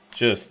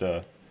just,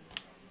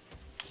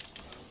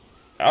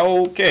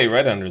 okay,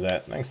 right under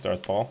that. Thanks,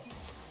 Darth Paul.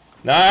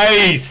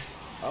 Nice!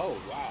 Oh,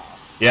 wow.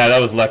 Yeah,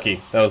 that was lucky.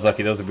 That was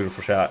lucky. That was a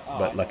beautiful shot,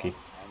 but lucky.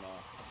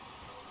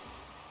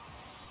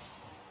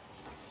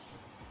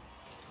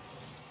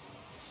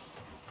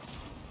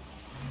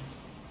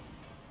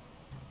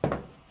 I know.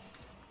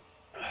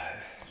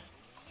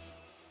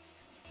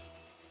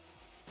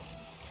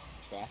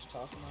 Trash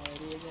talking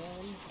already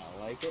again? I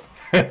like it.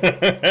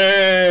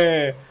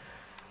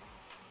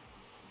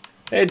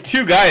 They had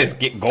 2 guys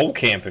get goal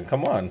camping.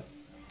 Come on.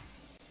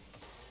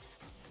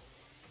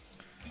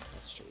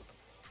 That's true.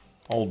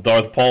 Old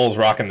Darth Paul's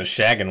rocking the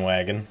shaggin'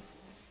 wagon.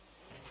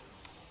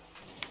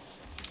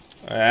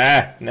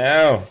 Ah,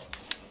 no.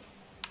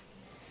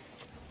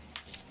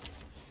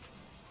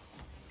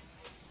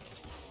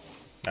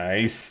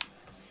 Nice.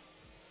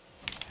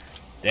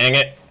 Dang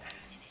it.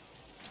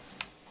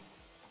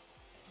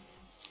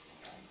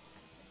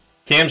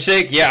 Cam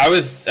Shake? Yeah,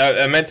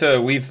 I meant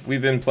to. We've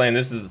been playing.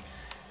 This is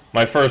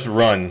my first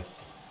run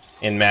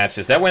in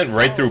matches. That went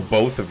right through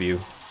both of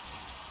you.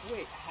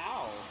 Wait,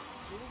 how?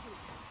 It wasn't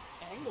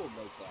angled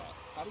like that.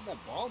 How did that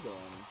ball go in?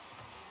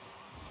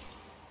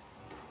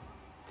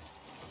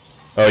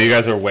 Oh, you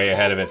guys are way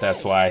ahead of it.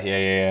 That's why.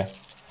 Yeah.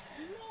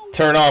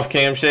 Turn off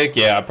Cam Shake?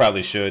 Yeah, I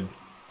probably should.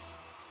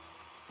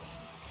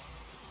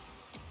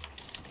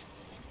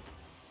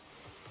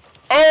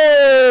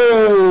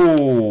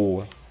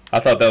 Oh! I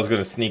thought that was going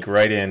to sneak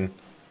right in.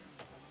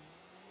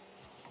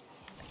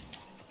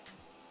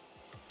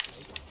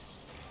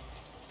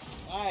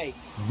 Nice.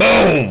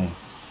 Boom!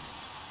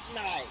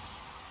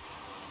 Nice.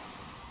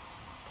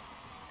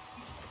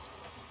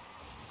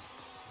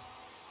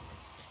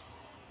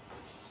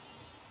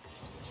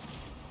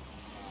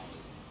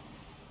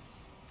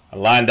 I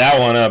lined that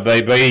one up,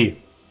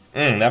 baby.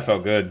 That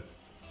felt good.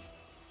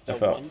 The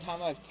one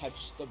time I've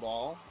touched the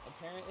ball,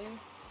 apparently,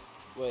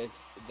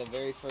 was the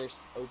very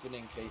first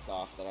opening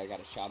face-off that I got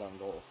a shot on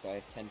goal, so I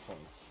have 10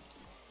 points.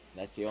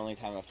 That's the only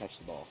time I've touched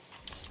the ball.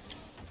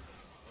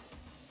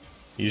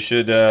 You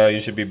should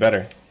be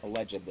better.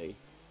 Allegedly.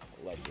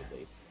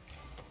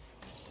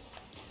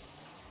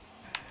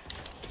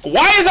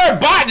 Why is our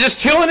bot just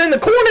chilling in the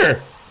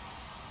corner?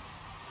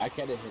 I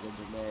could have hit him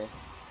in there.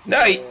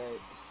 No, yeah,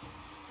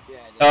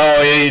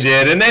 oh yeah, you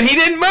did, and then he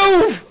didn't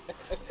move.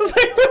 I was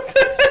like, what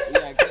the?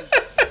 Yeah, because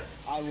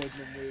I wouldn't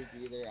have moved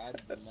either. I'd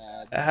have been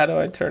mad. How do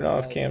I turn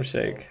off Cam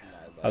Shake?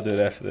 I'll do it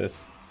after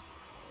this.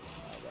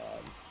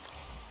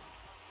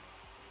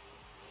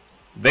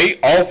 They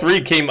all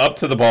three came up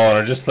to the ball and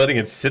are just letting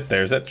it sit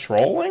there. Is that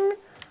trolling?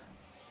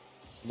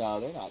 No,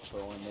 they're not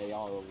trolling. They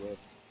all are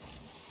whiffed.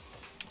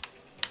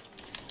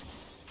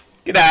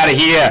 Get out of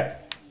here!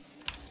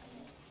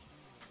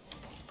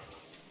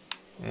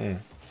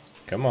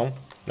 Come on.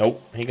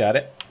 Nope, he got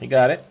it. He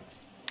got it.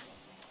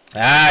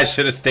 Ah, I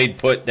should have stayed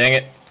put. Dang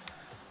it.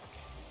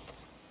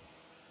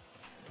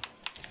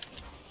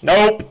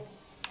 Nope.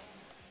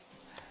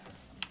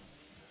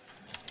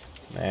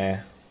 Nah.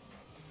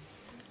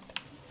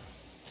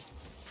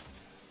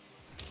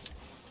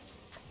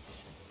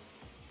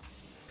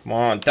 Come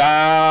on.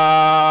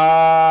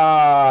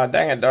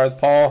 Dang it, Darth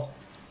Paul.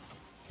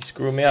 You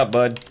screwed me up,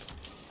 bud.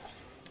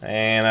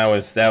 And that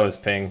was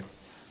ping.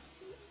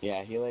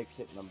 Yeah, he likes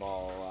hitting the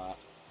ball a lot.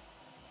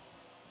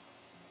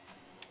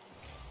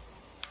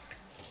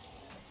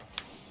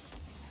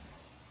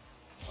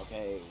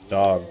 Okay.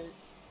 Dog.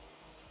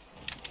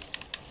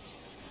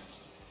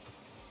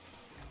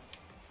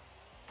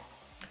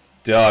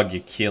 Dog,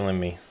 you're killing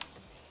me.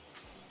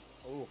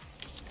 Ooh.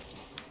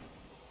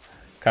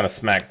 Kind of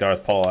smacked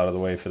Darth Paul out of the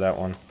way for that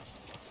one.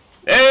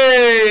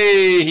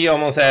 Hey! He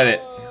almost had it.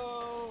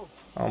 Oh!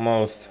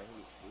 Almost.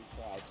 Yeah, he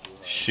tried to.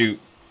 Shoot.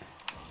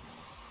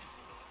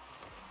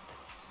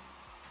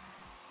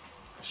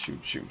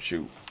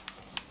 Shoot.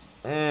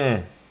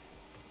 That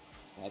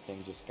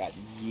thing just got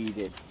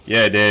yeeted.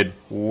 Yeah, it did.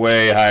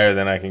 Way higher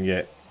than I can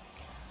get.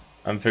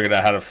 I'm figuring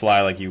out how to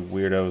fly like you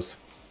weirdos.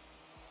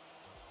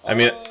 I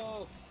mean,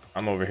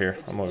 I'm over here.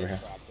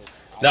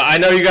 No, I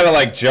know you gotta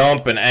like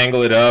jump and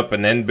angle it up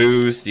and then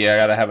boost. Yeah, I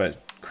gotta have a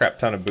crap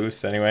ton of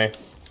boost anyway.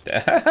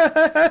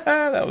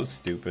 That was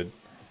stupid.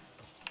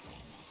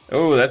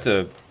 Oh, that's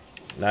a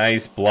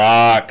nice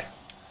block.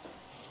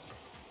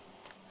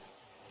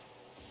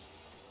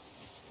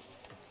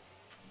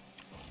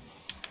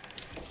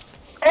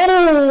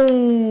 Oh!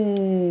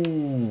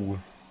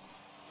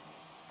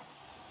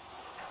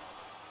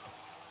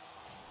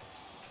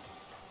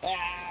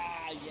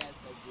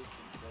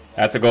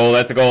 That's a goal,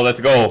 that's a goal, that's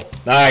a goal.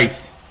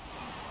 Nice.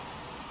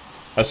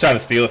 I was trying to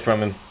steal it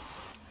from him.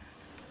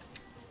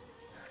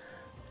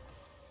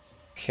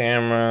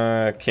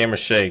 Camera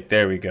shake.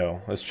 There we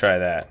go. Let's try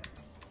that.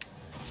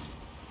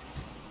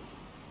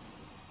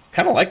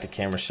 Kind of like the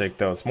camera shake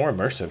though. It's more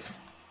immersive.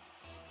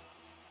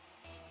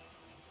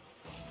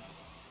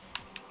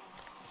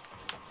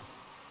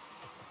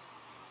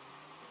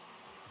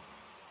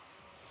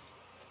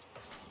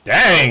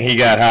 Dang, he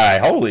got high.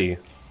 Holy. Yeah,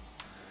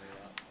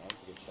 that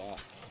was a good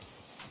shot.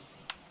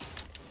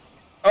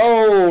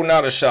 Oh,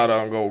 not a shot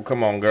on goal.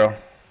 Come on, girl.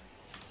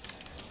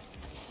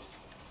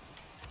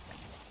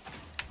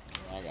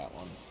 I got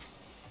one.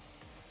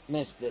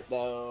 Missed it,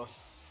 though.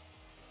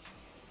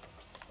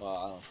 Well,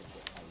 I don't think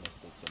I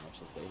missed it so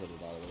much as they hit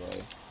it out of the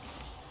way.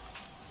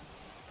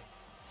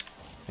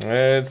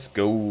 Let's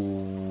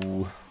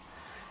go.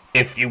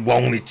 If you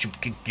want it, you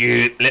can get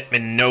it. Let me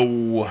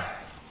know.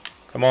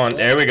 Come on,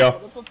 there we go.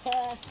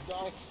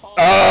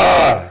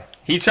 Ah!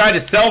 He tried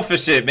to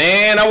selfish it,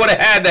 man. I would have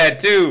had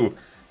that too.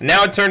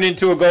 Now it turned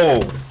into a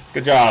goal.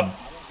 Good job.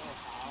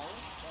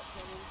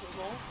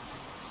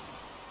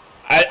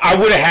 I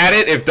would have had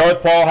it if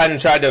Darth Paul hadn't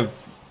tried to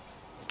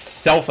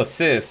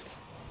self-assist.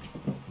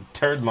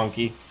 Turd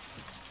monkey.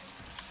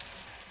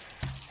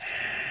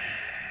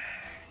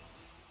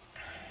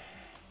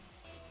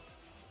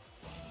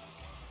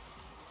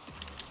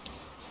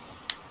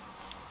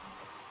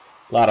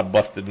 A lot of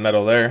busted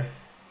metal there.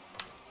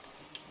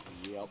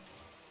 Yep.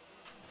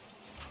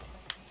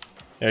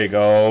 There you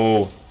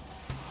go.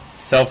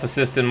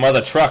 Self-assisting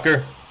mother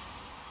trucker.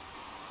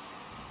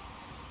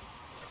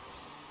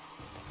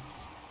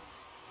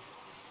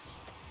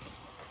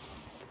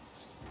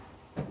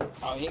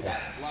 Oh, he got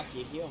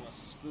lucky. He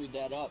almost screwed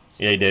that up.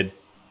 Yeah, he did.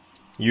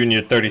 You and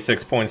your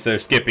 36 points there,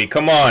 Skippy.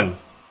 Come on.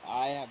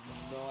 I have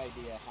no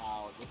idea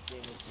how. This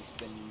game has just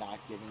been not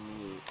giving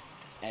me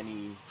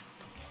any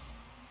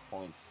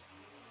points,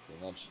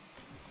 pretty much.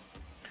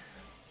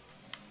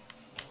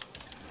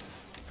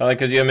 Probably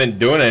because you haven't been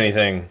doing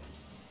anything.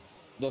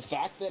 The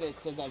fact that it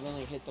says I've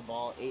only hit the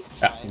ball 8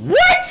 times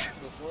what?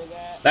 before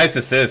that. Nice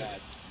assist.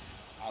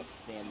 That's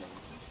outstanding.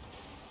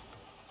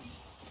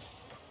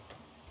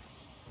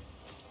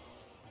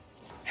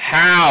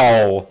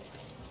 How?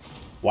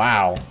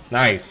 Wow.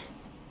 Nice.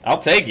 I'll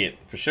take it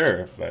for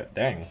sure, but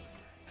dang.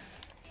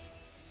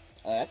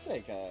 That's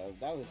like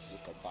that was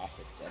just a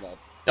classic setup.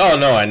 Oh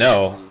no, I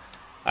know.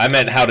 I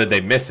meant how did they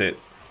miss it?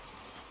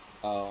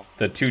 Oh.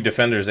 The two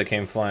defenders that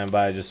came flying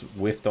by just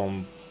whiffed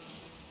them.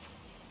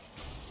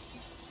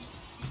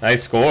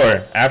 Nice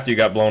score after you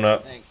got blown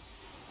up.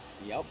 Thanks.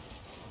 Yep.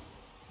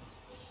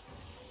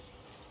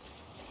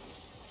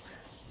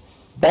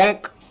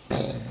 Bonk.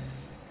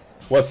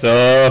 What's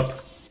up?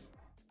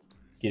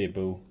 Get it,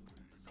 boo.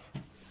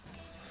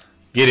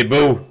 Get it,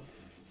 boo.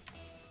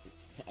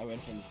 I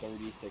went from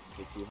 36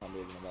 to 200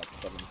 in about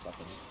 7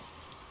 seconds.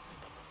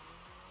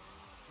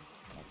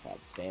 That's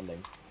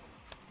outstanding.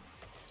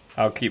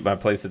 I'll keep my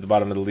place at the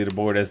bottom of the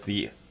leaderboard as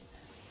the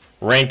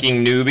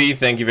ranking newbie.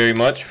 Thank you very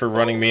much for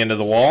running me into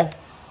the wall.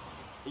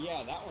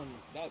 Yeah,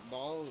 that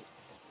ball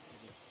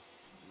just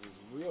was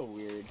real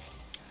weird.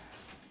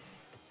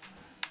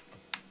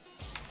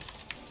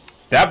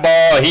 That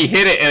ball, he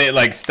hit it and it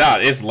like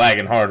stopped. It's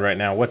lagging hard right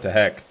now. What the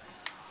heck?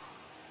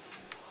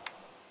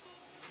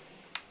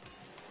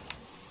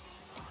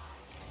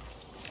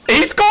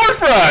 He scored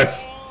for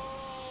us!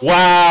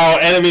 Wow,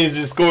 enemies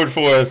just scored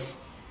for us.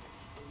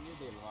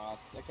 They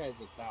lost. That guy's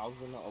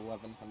 1,000,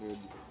 1,100,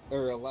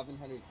 or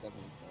 1,107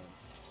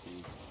 points.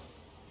 Jeez.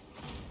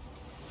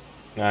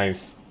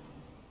 Nice.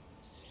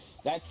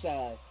 That's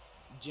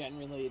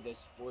generally the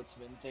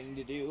sportsman thing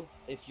to do.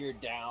 If you're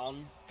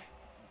down,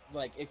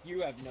 like if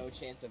you have no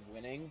chance of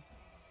winning,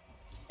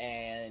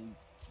 and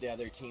the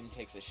other team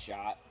takes a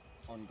shot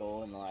on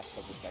goal in the last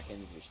couple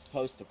seconds, you're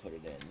supposed to put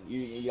it in.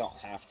 You don't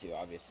have to,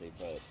 obviously,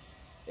 but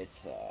it's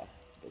the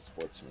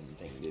sportsman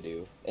thing to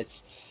do.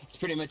 It's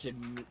pretty much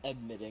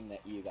admitting that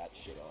you got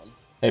shit on.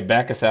 Hey,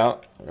 back us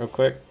out real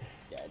quick.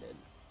 Yeah, I did.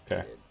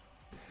 Okay.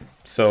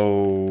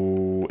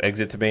 So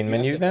exit to main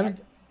menu then?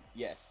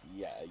 Yes,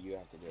 yeah, you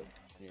have to do it.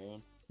 You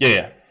know?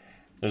 Yeah.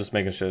 I'm just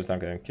making sure it's not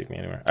gonna kick me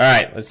anywhere.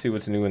 Alright, let's see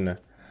what's new in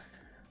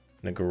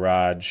the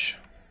garage.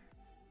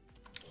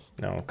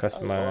 No,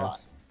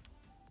 customize.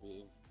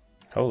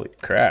 Holy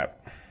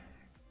crap.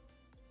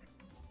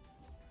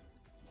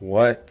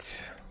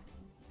 What?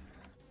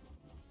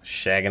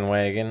 Shaggin'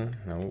 wagon?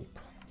 Nope.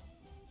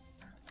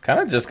 Kind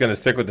of just gonna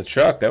stick with the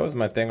truck. That was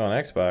my thing on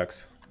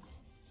Xbox.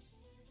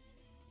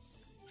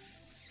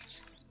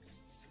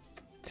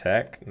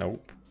 Tech?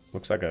 Nope.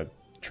 Looks like a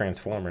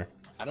transformer.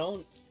 I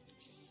don't...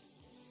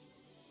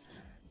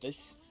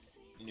 This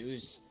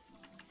news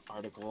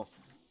article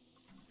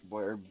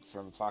blurb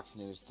from Fox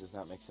News does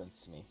not make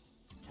sense to me.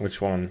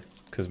 Which one?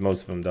 Because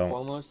most of them don't.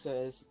 Cuomo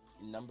says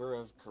number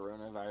of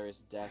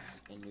coronavirus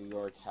deaths in New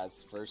York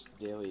has first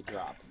daily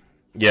drop.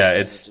 Yeah,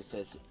 and it's... it just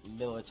says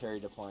military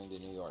deploying to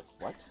New York.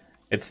 What?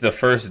 It's the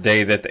first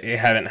day that they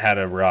haven't had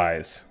a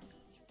rise,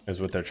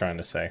 is what they're trying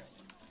to say.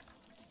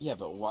 Yeah,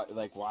 but why?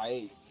 Like,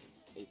 why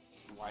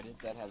does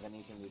that have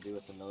anything to do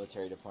with the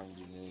military deploying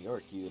to New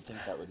York? You would think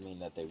that would mean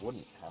that they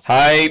wouldn't have.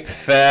 Hype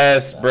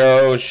fest,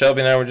 bro.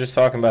 Shelby and I were just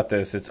talking about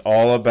this. It's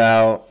all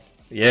about...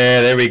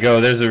 Yeah, there we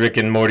go. There's the Rick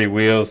and Morty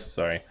wheels.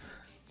 Sorry.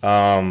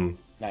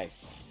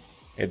 Nice.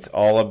 It's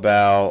all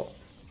about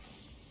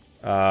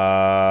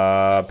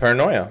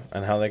paranoia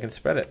and how they can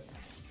spread it.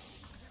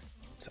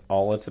 It's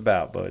all it's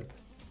about, bud.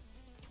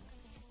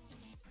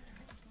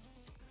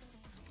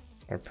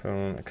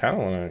 Harpoon. I kind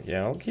of want to...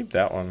 Yeah, I'll keep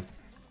that one.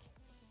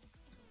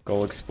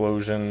 Goal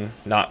explosion.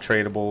 Not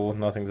tradable.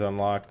 Nothing's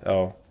unlocked.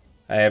 Oh.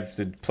 I have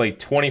to play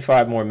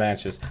 25 more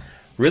matches.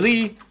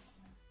 Really?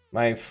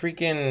 My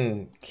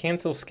freaking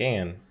cancel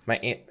scan.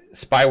 My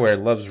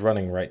spyware loves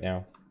running right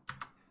now.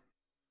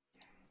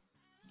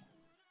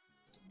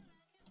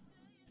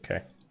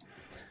 Okay.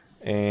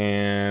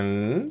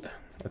 And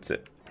that's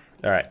it.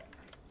 All right.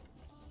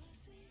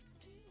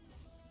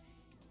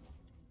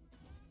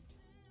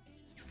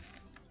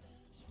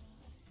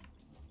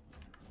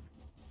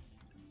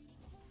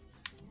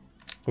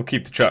 We'll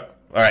keep the truck.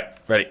 All right,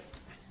 ready.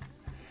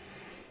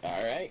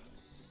 All right.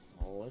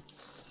 Well,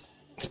 let's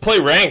play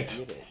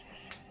ranked.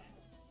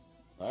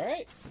 All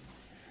right.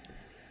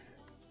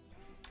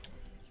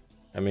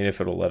 mean, if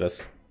it'll let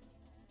us.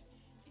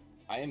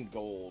 I am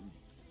gold,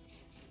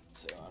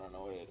 so I don't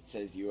know what it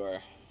says you are.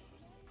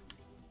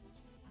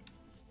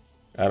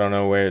 I don't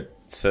know where it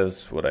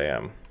says what I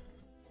am.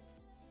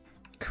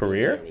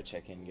 Career? You'll be able to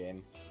check in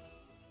game.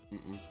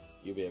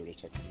 You'll be able to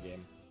check in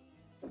game.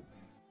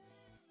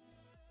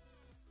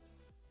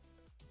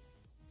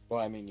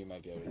 Well, I mean, you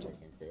might be able to check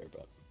in career,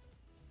 but...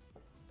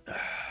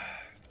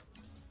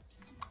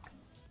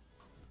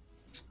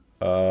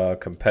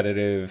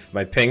 competitive.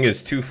 My ping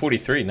is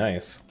 243.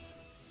 Nice.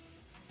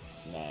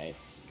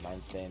 Nice.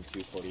 Mine's saying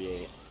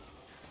 248.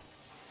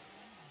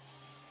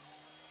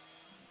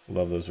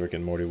 Love those Rick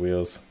and Morty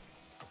wheels.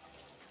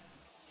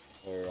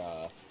 They're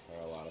a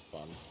lot of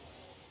fun.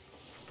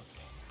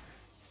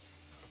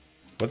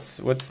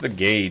 What's the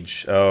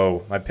gauge?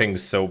 Oh, my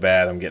ping's so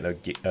bad. I'm getting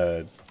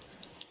a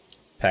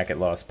packet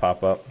loss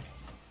pop up.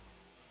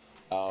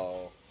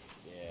 Oh,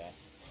 yeah.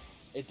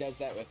 It does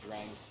that with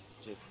ranked,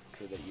 just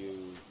so that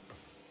you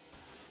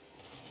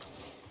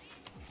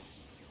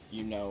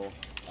know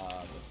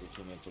if your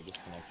teammates are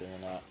disconnecting or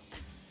not.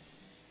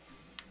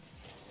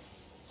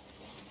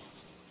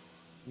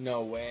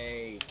 No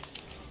way.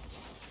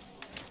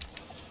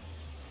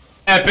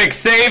 Epic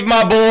save,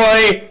 my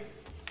boy!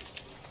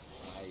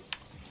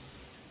 Nice.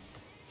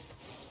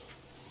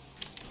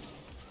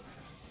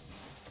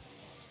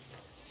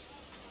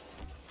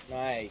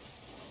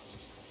 Nice.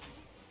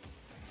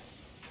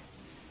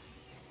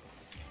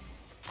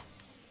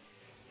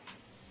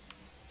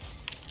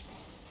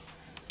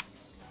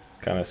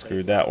 Kind of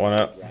screwed that one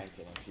up. Ranked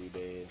in a few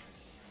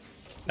days.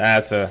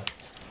 That's a...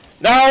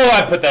 No,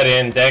 I put that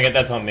in. Dang it,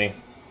 that's on me.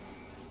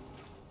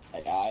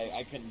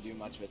 I couldn't do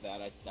much with that.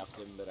 I stuffed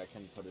him, but I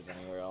couldn't put it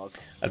anywhere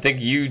else. I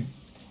think you...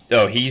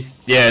 Oh, he's...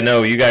 Yeah,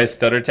 no, you guys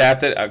stutter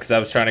tapped it because I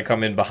was trying to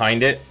come in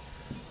behind it.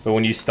 But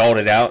when you stalled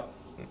it out...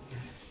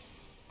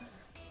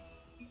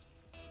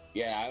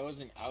 Yeah, I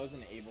wasn't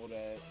able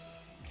to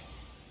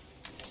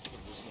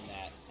position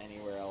that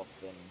anywhere else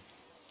than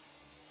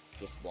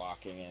just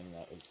blocking him.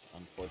 That was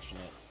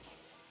unfortunate.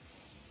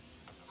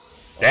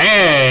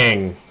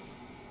 Dang!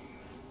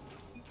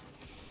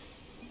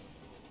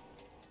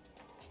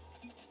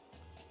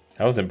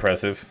 That was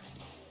impressive.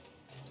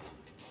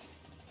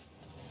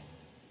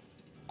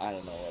 I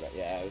don't know what.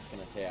 Yeah, I was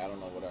gonna say I don't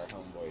know what our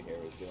homeboy here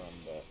was doing,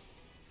 but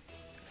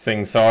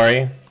Sing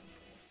sorry.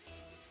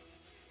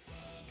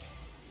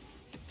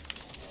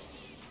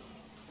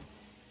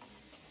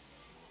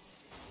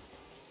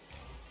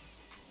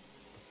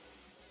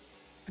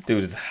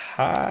 Dude is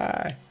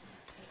high.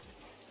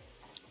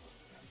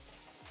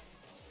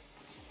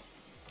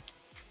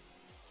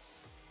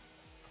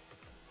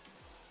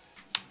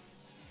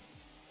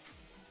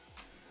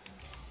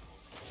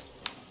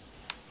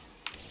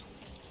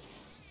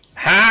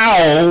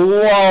 How?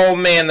 Whoa,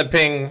 man, the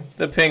ping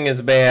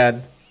is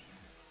bad.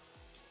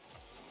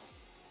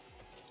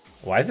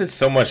 Why is it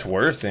so much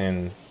worse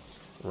in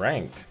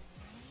ranked?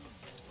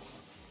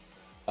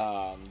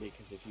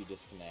 Because if you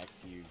disconnect,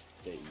 you're.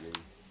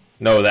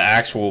 No, the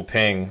actual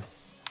ping.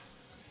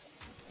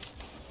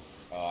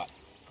 Oh,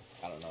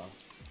 I don't know.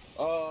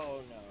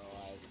 Oh no,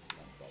 I just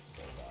messed up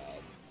so bad.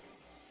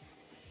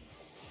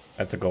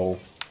 That's a goal.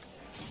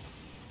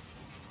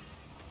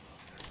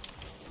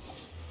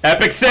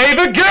 Epic save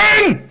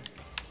again!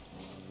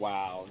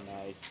 Wow,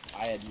 nice.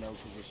 I had no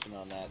position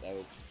on that. That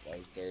was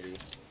dirty.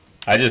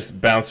 I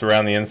just bounced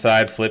around the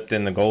inside, flipped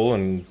in the goal,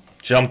 and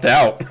jumped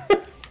out.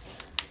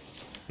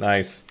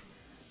 Nice.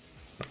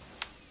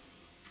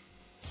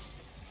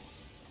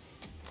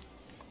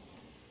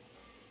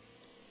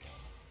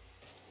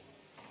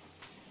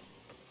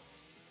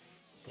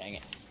 Dang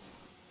it.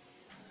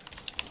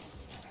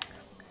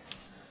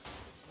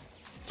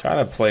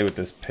 Trying to play with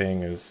this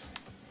ping is...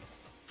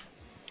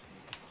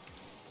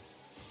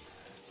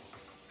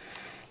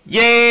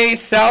 Yay,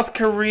 South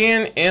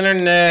Korean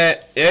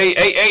internet. Hey,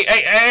 hey, hey,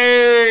 hey,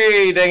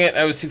 hey! Dang it,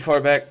 I was too far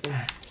back.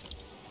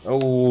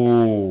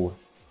 Oh.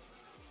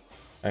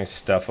 Nice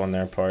stuff on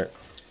their part.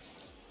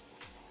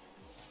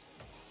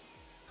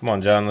 Come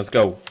on, John, let's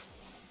go.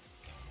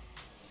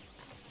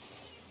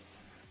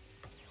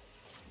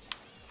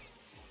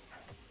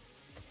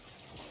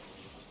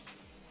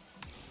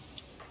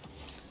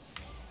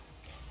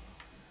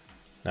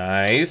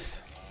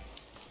 Nice.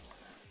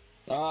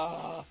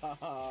 Ah,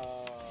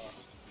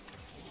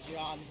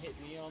 John hit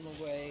me on the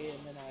way, and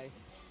then I.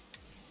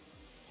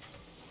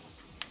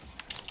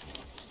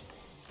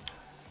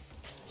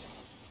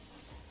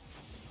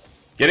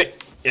 Get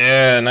it?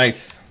 Yeah,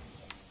 nice.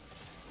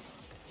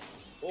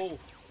 Oh,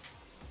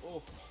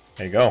 oh.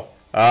 There you go.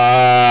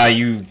 Ah,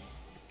 you.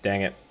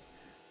 Dang it.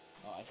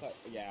 Oh, I thought.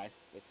 Yeah, I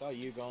saw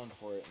you going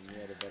for it, and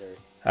you had a better.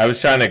 I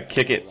was trying to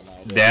kick it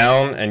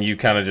down, and you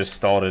kind of just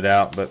stalled it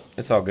out, but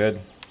it's all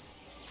good.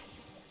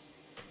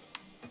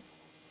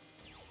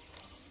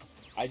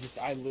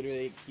 I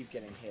literally keep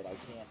getting hit. I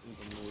can't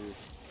even move.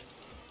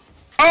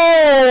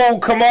 Oh,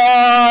 come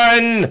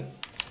on!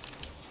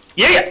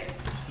 Yeah!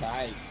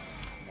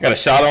 Nice. Got a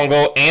shot on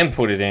goal and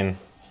put it in.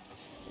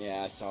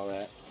 Yeah, I saw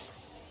that.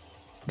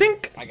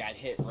 Dink! I got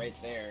hit right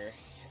there,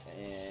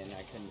 and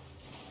I couldn't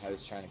I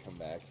was trying to come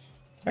back.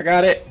 I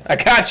got it. I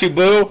got you,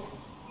 boo.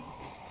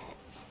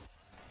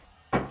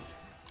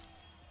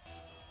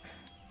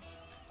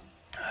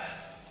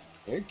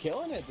 You're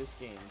killing it this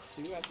game.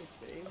 2 epic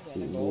saves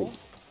and a goal.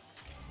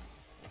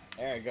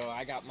 There we go.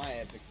 I got my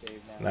epic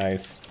save now.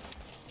 Nice.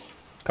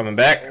 Coming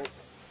back.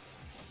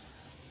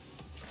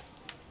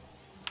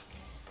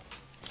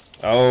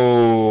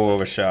 Oh,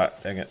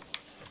 overshot. Dang it.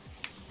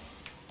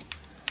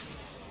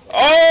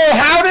 Oh,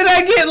 how did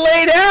I get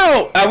laid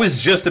out? I was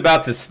just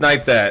about to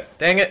snipe that.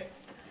 Dang it.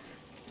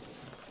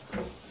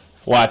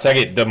 Watch, I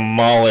get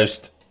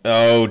demolished.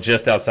 Oh,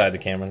 just outside the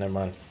camera. Never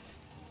mind.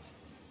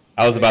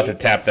 I was about to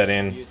tap that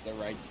in. Use the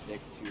right stick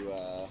to,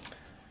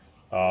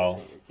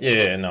 oh,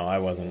 yeah, no, I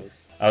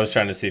wasn't. I was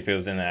trying to see if it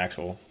was in the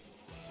actual.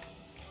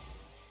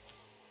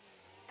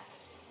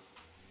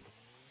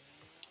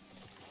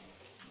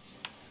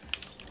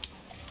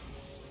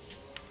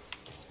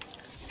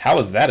 How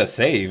was that a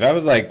save? I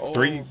was like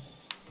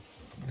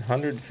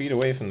 300 feet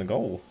away from the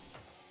goal.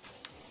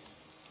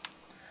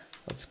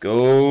 Let's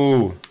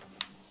go.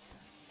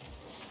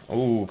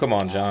 Oh, come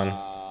on, John.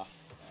 No.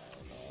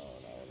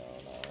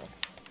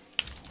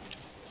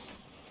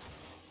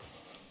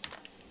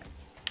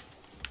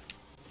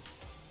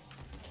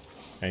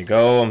 There you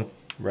go. I'm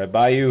right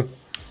by you.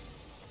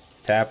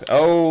 Tap.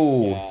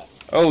 Oh. Yeah.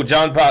 Oh,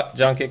 John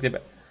kicked it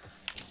back.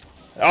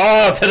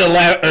 Oh, to the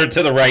left or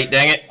to the right.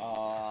 Dang it.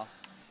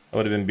 That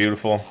would have been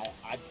beautiful.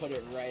 I put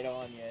it right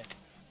on you.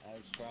 I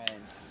was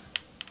trying.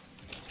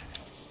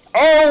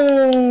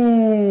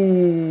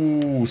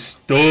 Oh,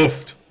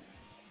 stuffed.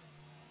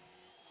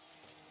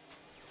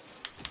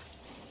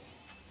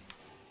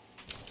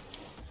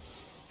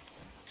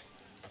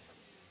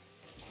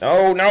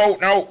 No, no,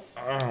 no.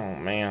 Oh,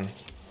 man.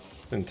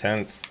 It's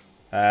intense.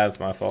 That's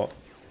my fault.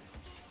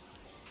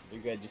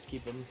 You're good. Just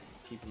keep him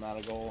out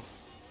of goal.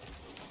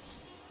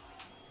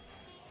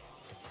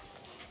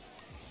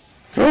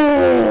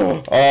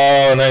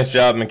 Oh, nice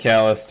job,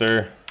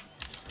 McAllister.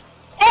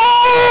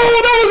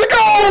 Oh, that was a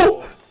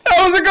goal! That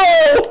was a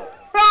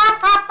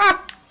goal!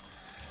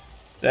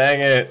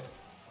 Dang it.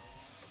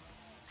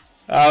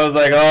 I was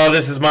like, oh,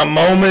 this is my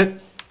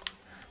moment.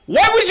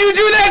 Why would you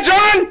do that,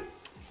 John?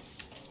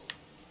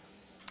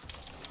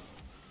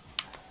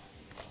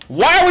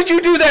 Why would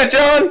you do that,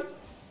 John?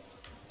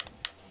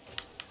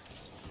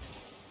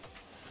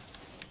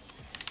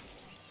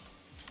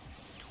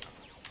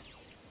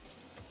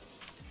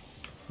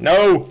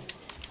 No.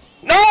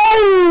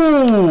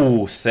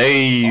 No!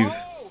 Save.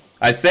 Oh!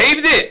 I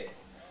saved it.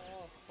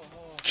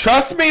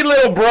 Trust me,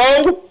 little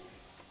bro.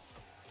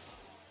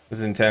 This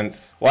is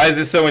intense. Why is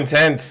this so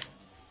intense?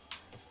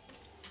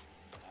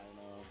 I don't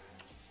know.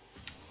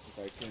 Because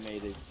our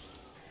teammate is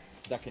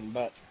sucking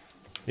butt.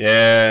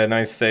 Yeah,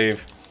 nice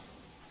save.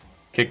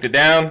 Kicked it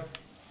down.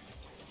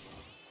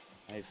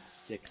 I have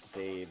 6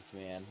 saves,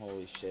 man.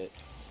 Holy shit.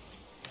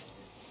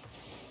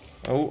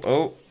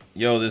 Oh.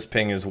 Yo, this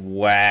ping is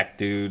whack,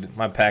 dude.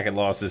 My packet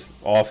loss is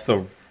off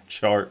the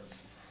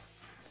charts.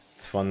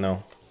 It's fun,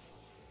 though.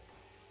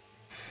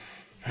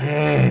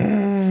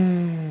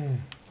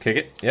 Kick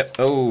it. Yep.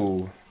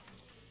 Oh.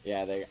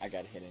 Yeah, I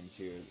got hit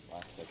into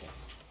last second.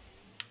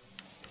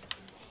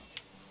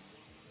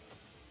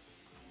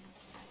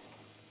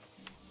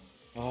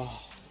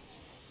 Oh.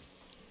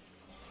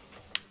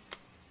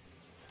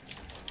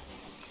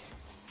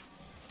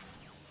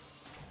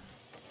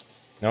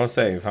 No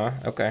save, huh?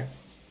 Okay.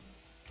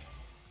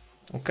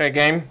 Okay,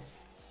 game.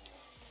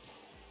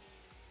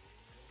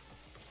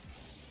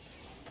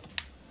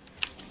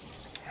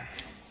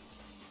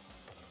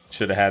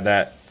 Should have had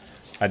that.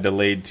 I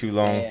delayed too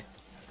long. Yeah.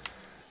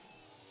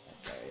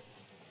 That's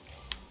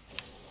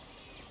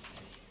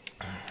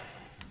alright.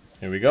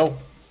 Here we go.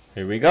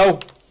 Here we go.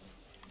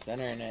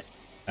 Centering it.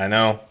 I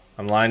know.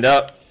 I'm lined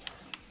up.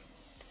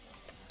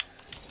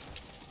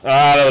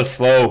 Ah, that was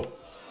slow.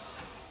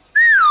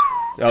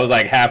 That was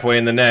like halfway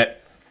in the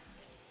net.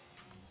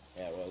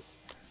 Yeah, it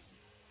was.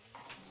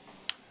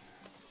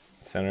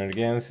 Center it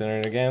again. Center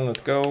it again.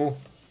 Let's go.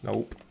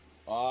 Nope.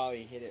 Oh,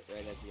 he hit it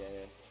right at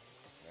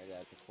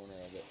the corner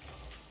of it.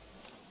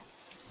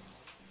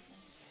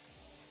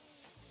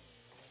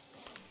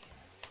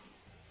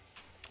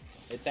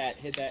 Hit that,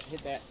 hit that,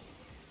 hit that.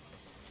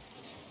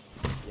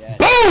 Yeah.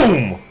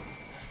 Boom!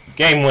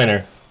 Game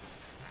winner.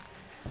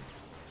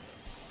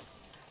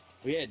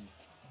 We had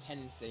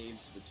 10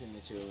 saves between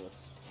the two of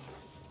us.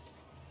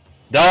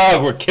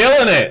 Dog, we're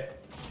killing it!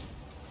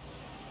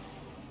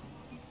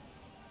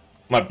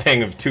 My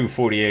ping of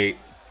 248.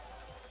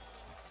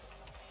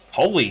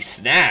 Holy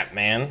snap,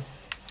 man.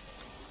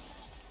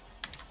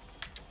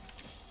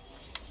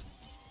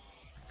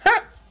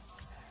 Ha!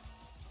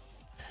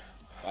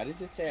 Why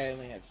does it say I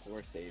only had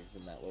 4 saves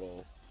in that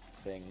little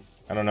thing?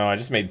 I don't know, I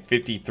just made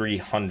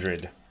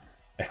 5,300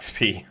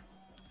 XP.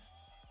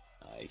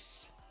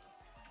 Nice.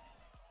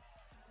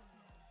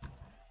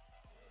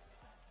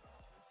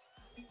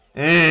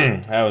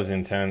 That was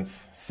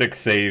intense. 6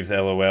 saves,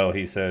 LOL,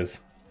 he says.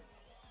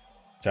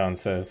 John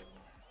says.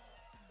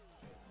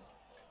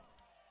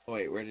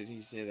 Wait, where did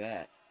he say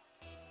that?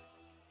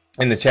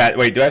 In the chat.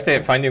 Wait, do I have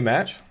to find new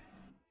match?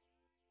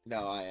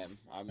 No, I am.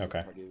 I'm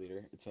okay. Party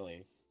leader. It's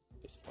only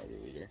this party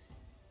leader.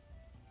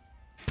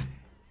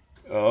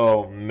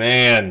 Oh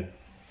man,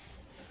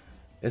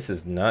 this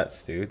is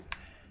nuts, dude.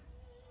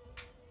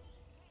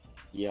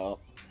 Yup.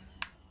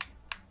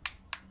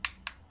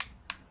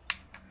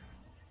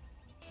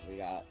 We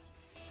got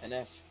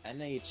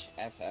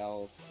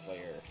NHFL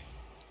Slayer.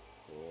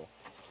 Cool.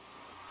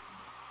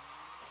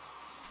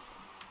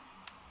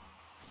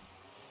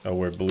 Oh,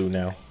 we're blue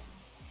now.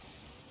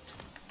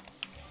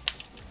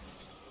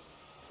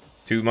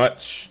 Too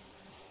much.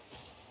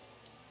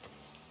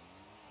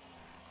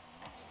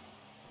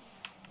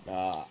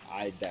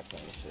 I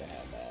definitely should have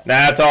had that.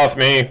 That's off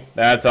me.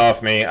 That's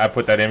off me. I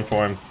put that in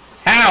for him.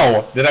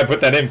 How did I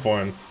put that in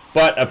for him?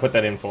 But I put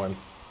that in for him.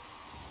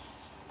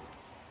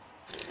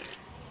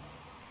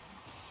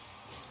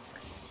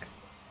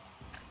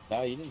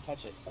 No, you didn't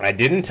touch it. I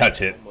didn't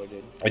touch it. Homeboy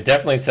did. I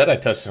definitely said I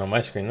touched it on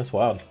my screen. That's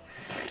wild.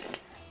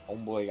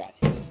 Homeboy got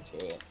hit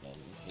into it, and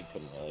he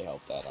couldn't really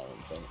help that, I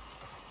don't think.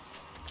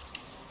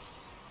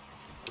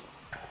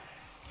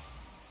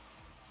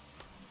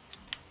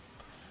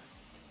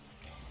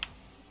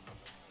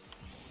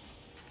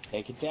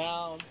 Take it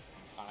down.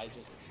 I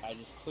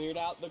just cleared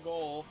out the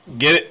goal.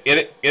 Get it, get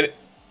it, get it.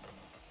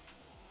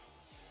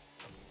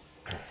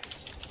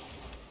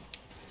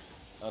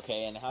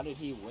 Okay, and how did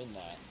he win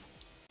that?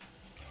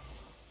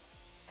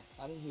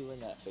 How did he win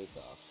that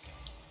face-off?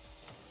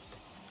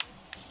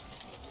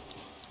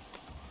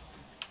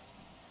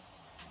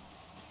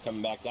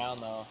 Coming back down,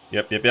 though.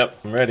 Yep, yep, yep.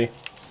 I'm ready.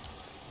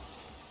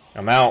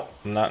 I'm out.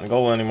 I'm not in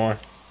goal anymore.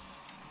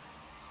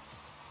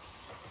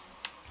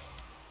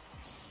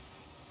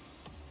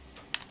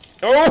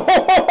 Oh,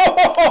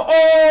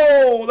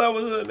 that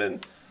would have been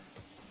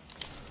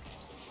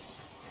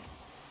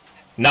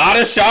not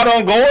a shot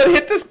on goal. It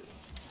hit this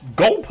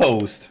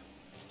goalpost.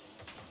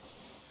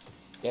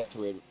 Yeah, it's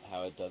weird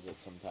how it does it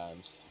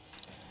sometimes.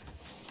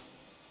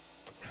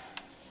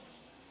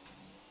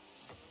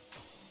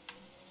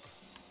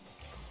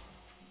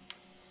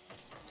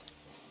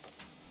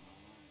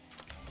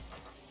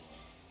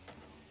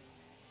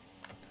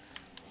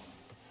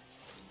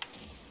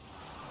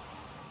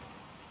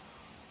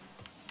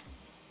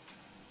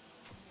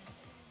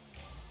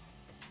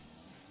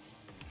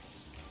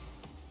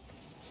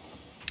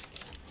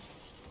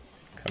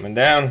 Coming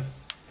down.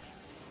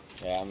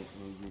 Yeah, I'm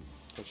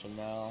pushing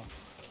now.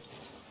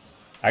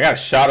 I got a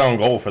shot on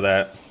goal for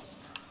that.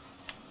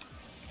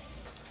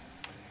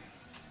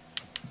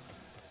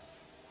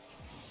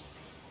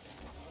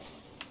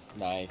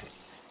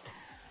 Nice.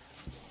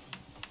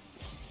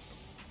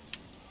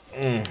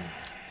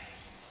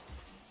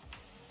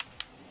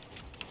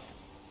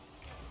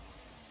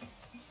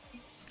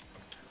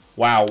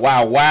 Wow,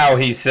 wow, wow,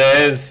 he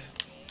says.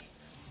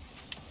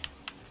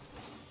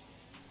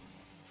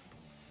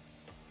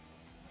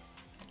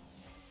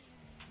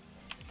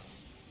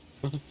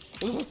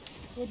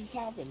 What just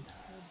happened?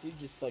 Dude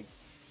just like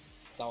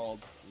stalled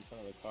in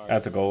front of the car.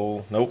 That's a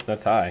goal. Nope,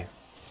 that's high.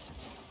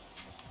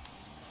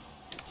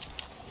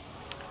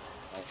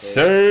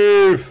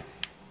 Serve!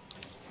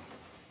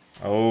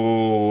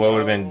 Oh, that would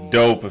have been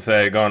dope if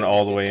that had gone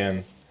all the way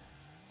in.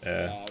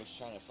 Yeah, I was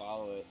trying to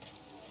follow it.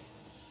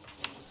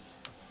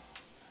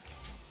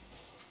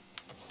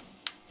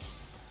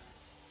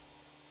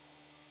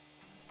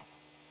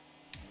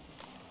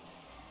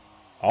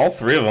 All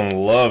three of them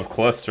love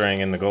clustering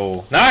in the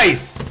goal.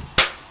 Nice!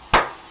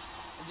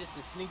 Just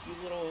a sneaky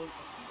little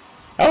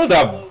That was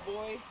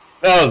boy.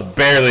 That was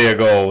barely a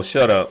goal.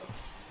 Shut up.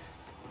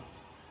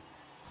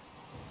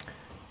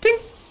 Ding!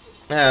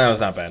 Nah, that was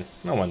not bad.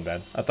 That wasn't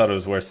bad. I thought it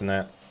was worse than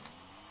that.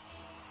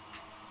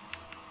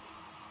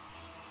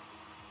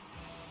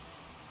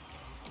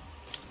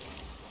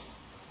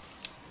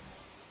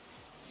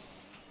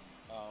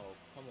 Oh,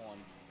 come on.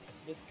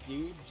 This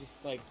dude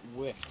just like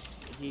whiffed.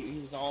 He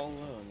was all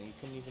alone. He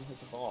couldn't even hit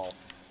the ball.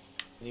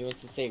 And he wants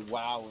to say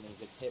wow when he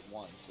gets hit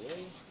once.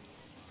 Really?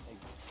 Like,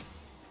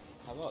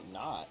 how about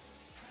not?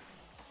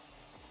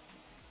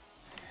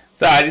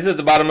 It's alright, he's at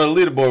the bottom of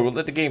the leaderboard. We'll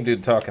let the game do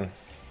the talking.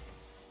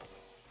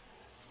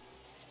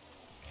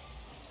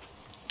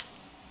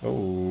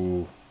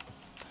 Oh.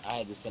 I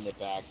had to send it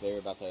back. They were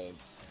about to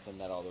send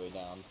that all the way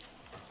down.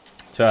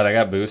 It's alright, I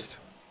got boost.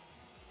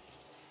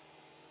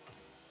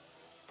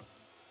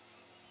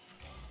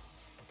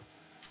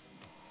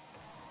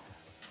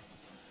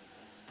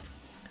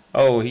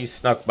 Oh, he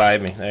snuck by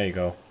me. There you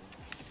go.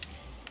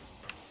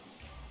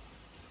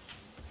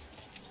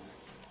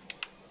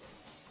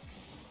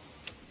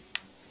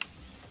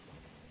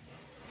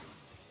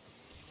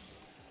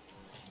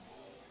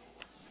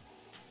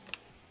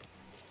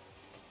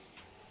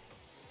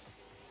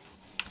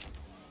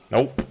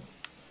 Nope.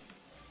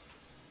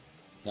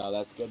 No,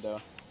 that's good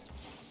though.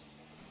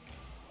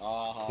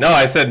 No,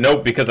 I said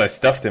nope because I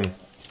stuffed him.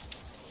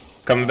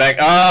 Coming back.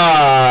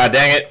 Ah,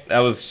 dang it. I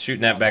was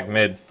shooting that back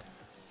mid.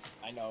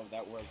 I know,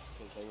 that worked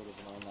because they would have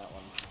been on that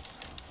one.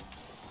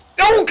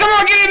 No, come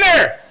on, get in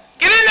there!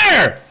 Get in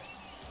there!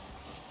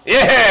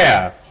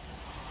 Yeah!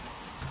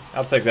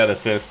 I'll take that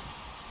assist.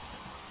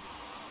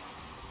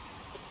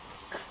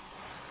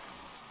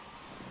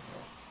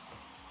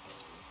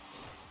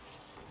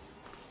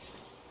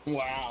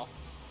 Wow.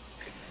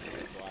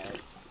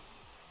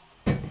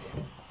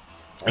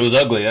 It was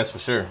ugly, that's for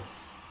sure.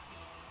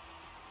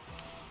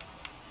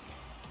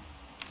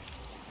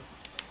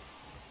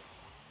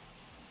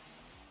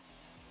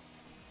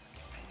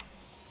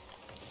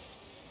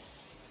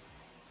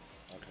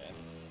 Okay,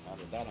 how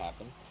did that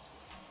happen?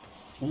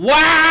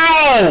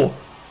 Wow!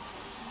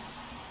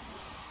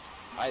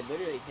 I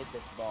literally hit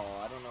this ball.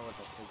 I don't know what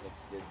the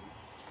physics did.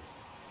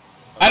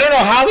 I don't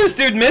know how this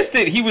dude missed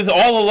it. He was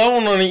all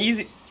alone on an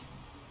easy...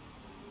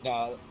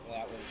 No,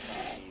 that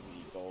was not an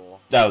easy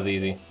goal. That was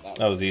easy.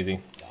 That was easy.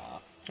 Nah.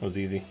 It was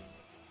easy.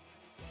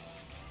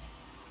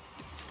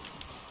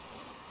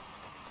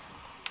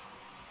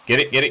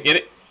 Get it, get it, get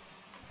it.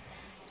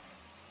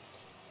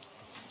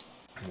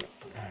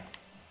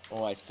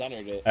 Oh, I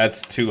centered it.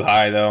 That's too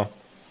high, though.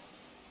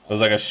 It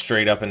was like a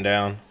straight up and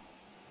down.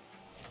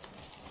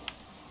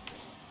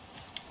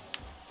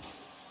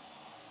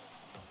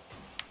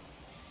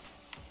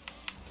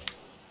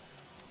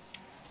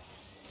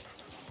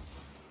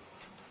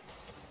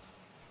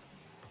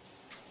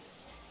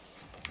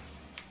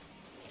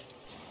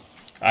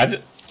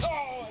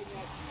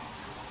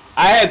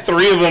 I had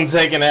 3 of them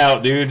taken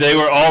out, dude. They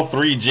were all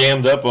 3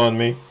 jammed up on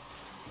me.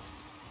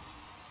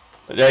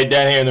 Right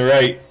down here on the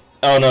right.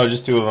 Oh no,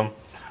 just 2 of them.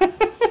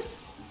 If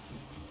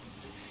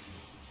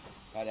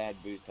I'd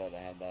had boost, I'd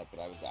have had that,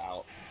 but I was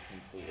out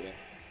completely.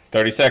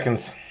 30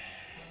 seconds.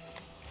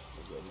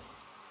 We're good.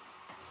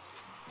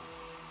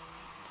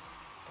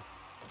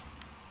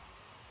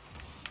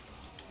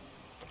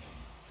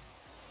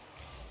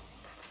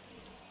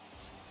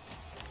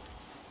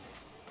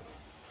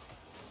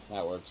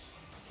 That works.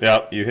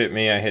 Yep, you hit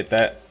me, I hit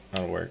that.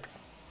 That'll work.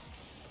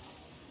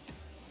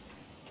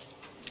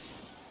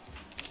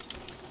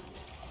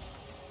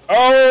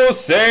 Oh,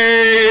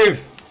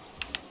 save!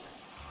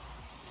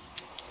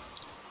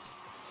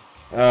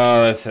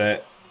 Oh, that's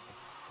it.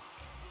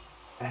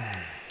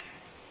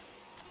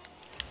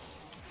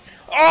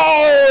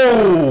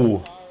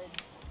 Oh!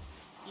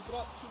 Keep it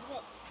up, keep it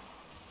up.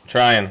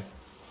 Trying.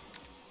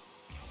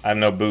 I have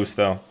no boost,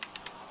 though.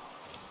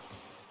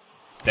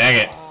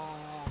 Dang it.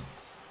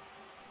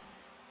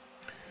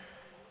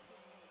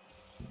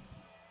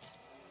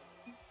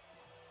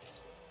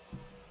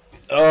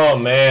 Oh,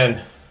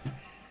 man. It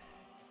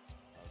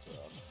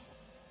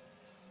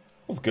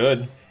was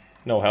good.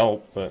 No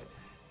help, but...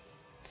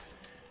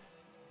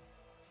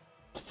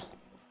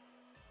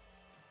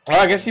 Well,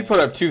 I guess he put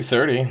up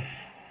 230.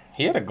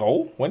 He had a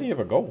goal? When did he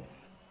have a goal?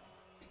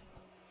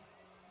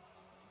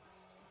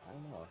 I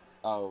don't know.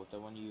 Oh, the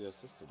one you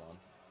assisted on.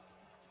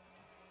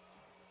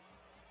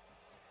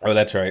 Oh,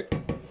 that's right.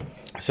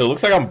 So it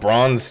looks like I'm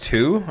bronze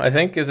 2, I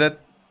think. Is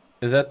that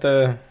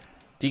the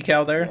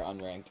decal there? You're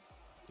unranked.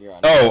 You're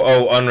unranked.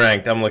 Oh,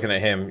 unranked. I'm looking at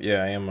him.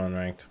 Yeah, I am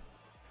unranked.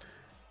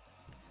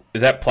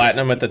 Is that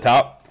platinum at the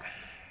top?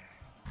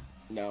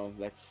 No,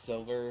 that's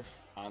silver.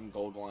 I'm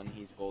gold 1,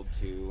 he's gold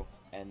 2,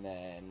 and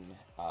then,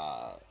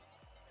 yeah,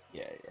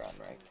 you're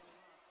unranked.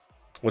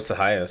 What's the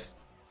highest?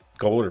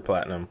 Gold or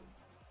platinum?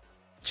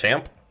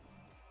 Champ?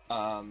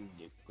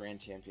 Grand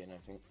champion, I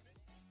think.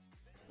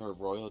 Or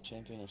royal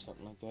champion or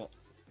something like that.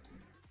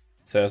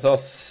 So I saw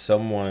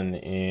someone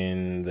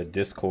in the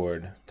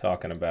Discord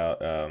talking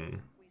about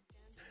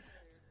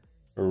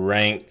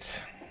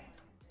ranked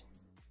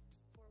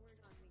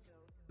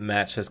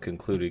match has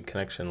concluded,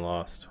 connection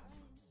lost.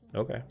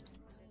 Okay.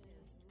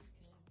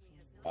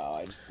 Oh,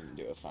 I just didn't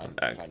do a find.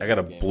 I got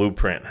a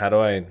blueprint. How do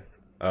I...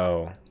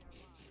 Oh.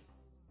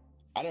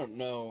 I don't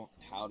know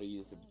how to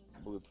use the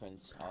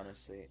blueprints,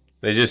 honestly.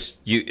 They just...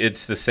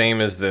 It's the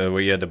same as the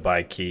where you had to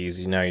buy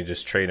keys. Now you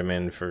just trade them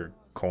in for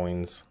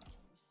coins.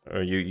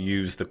 Or you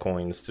use the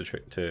coins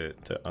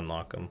to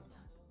unlock them.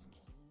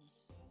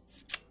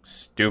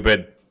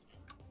 Stupid.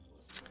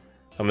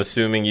 I'm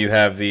assuming you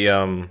have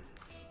the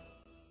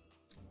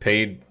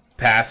paid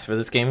pass for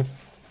this game?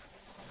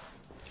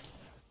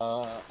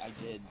 I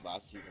did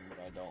last season, but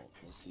I don't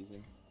this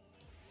season.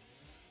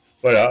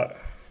 Why not?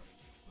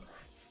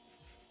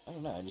 I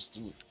don't know, I just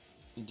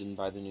didn't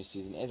buy the new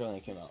season. It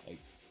only came out like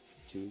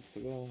 2 weeks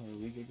ago or a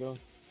week ago.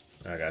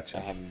 I gotcha.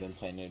 I haven't been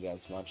playing it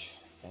as much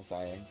as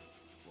I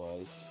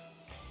was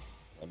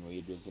when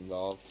weed was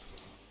involved.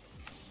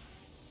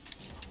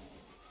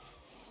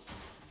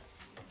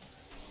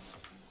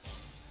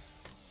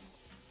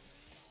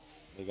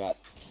 We got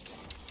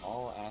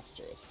all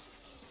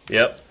asterisks.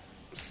 Yep.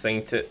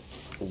 Saint it.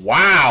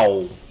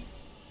 Wow!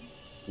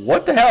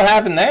 What the hell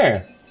happened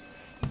there?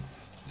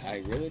 I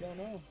really don't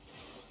know.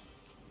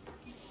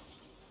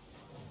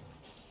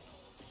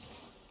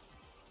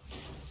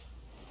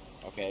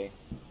 Okay,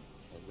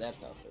 because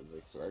that's how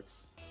physics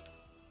works.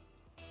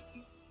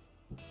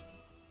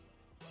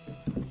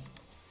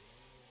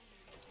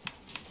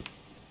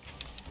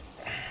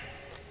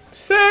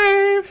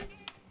 Save!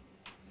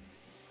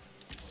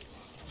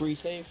 Free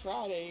save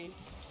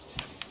Fridays!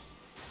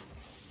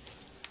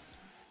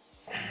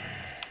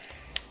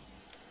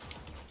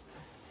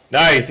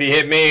 Nice, he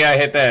hit me, I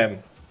hit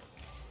them.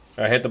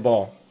 I hit the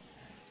ball.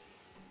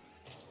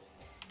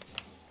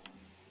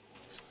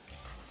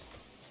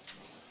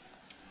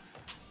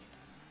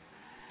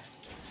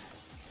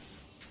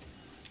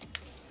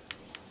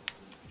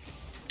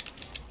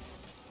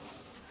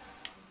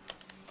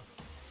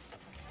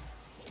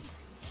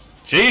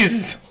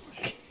 Jesus!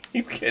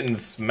 Keep getting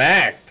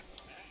smacked.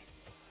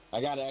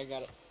 I got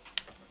it.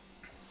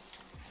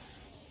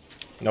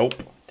 Nope.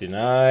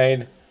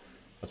 Denied.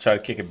 I'll try to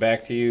kick it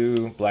back to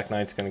you. Black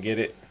Knight's gonna get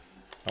it.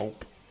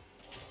 Nope.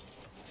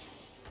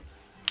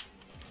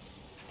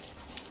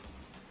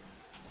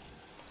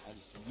 I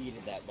just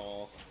yeeted that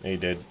ball. You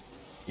did.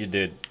 You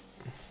did.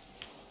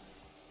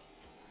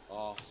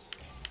 Oh.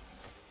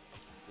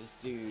 This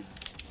dude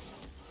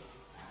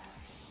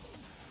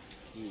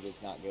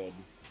is not good.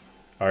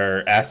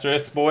 Our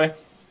asterisk boy?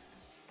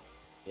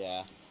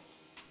 Yeah.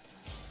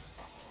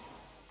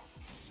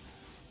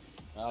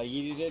 Oh,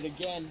 yeeted it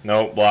again.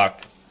 Nope,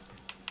 blocked.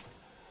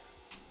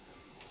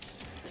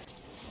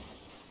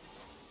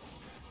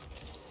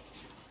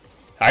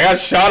 I got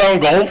shot on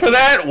goal for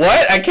that?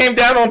 What? I came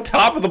down on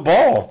top of the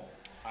ball.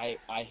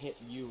 I hit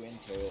you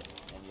into it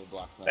and you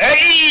blocked me.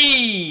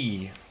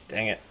 Hey!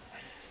 Dang it.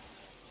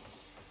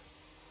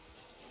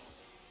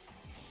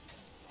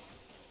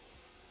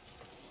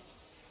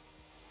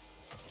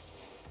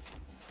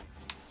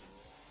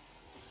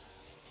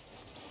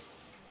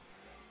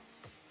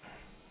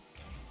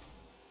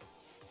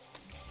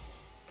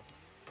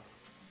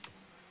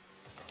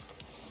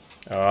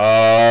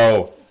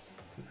 Oh.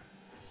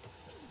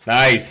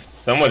 Nice.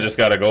 Someone just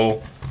got a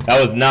goal. That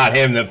was not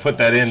him that put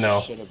that in,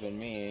 though. Should have been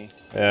me.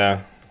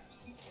 Yeah.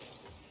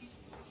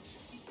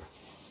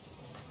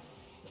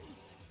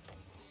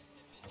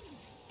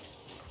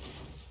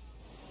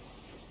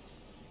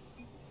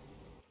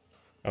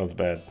 That was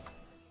bad.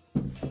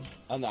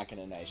 I'm not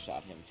gonna nice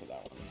shot him for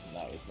that one.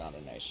 That was not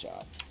a nice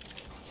shot.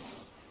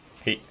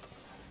 Hey.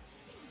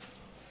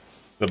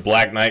 The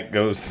Black Knight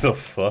goes the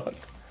fuck.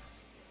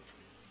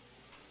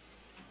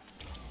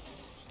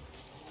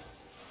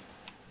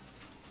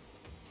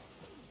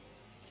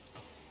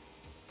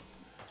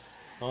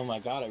 Oh my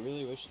god, I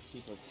really wish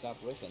people would stop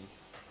whiffing.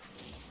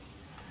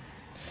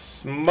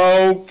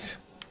 Smoked.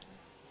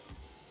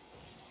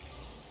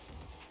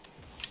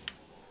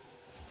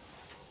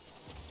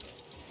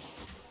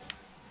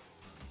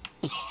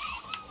 That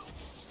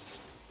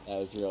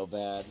was real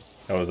bad.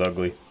 That was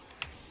ugly.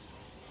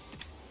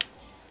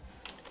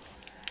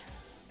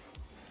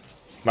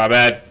 My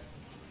bad.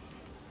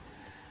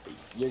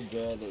 You're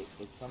good.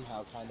 It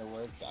somehow kind of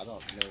worked. I don't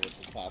know what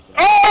just happened.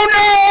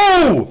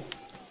 Oh no!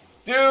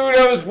 Dude,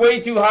 I was way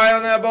too high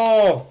on that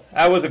ball.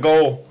 That was a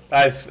goal.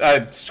 I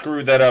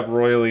screwed that up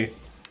royally.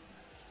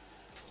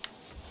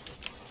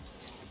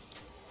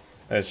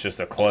 That's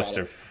just a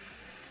cluster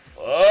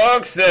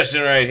fuck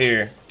session right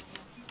here.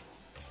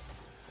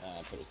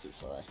 I put it too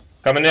far.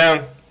 Coming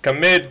down. Come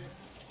mid.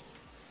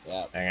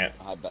 Yeah. Dang it.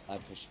 I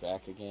pushed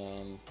back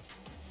again.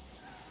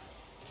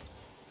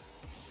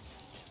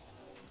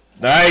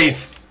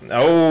 Nice.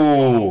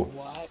 Oh.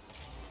 What?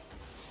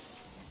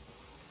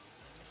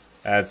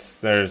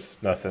 There's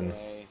nothing.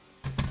 Okay.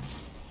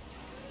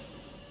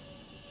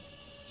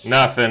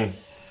 Nothing.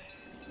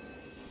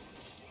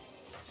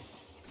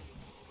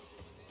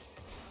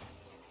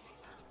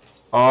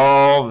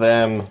 All of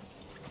them.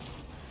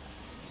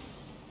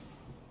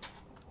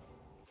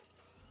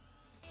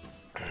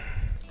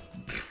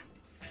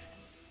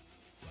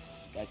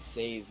 That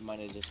save might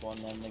have just won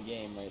them the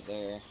game right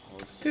there.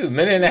 Dude,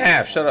 minute and a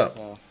half. Shut up.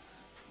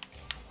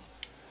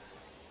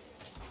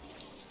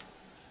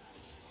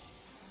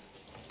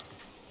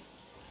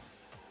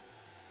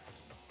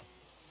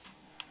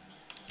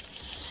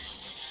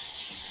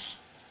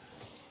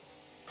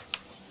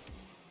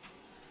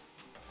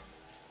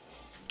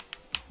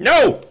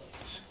 No!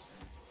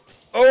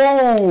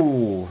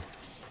 Oh!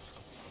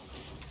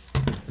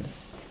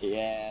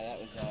 Yeah, that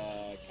was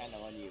kind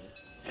of on you.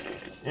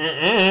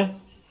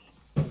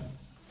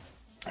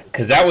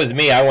 Because that was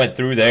me. I went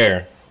through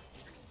there.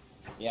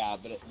 Yeah,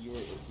 but you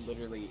were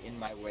literally in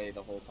my way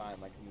the whole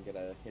time. I couldn't get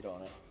a hit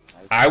on it.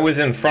 I was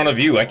in front of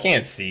you. I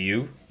can't see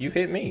you. You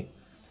hit me.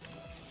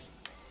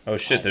 Oh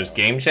shit, there's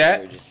game chat?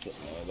 You were just sitting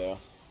there, though.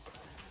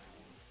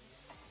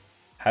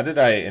 How did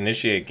I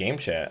initiate game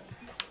chat?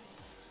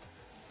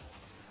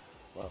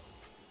 Well,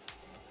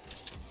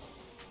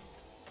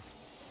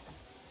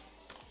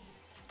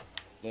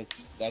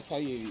 that's how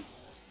you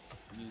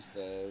use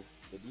the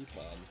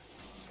D-pad.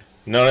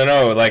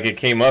 No. Like it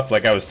came up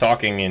like I was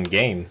talking in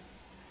game.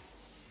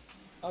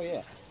 Oh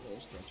yeah,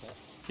 there's game chat.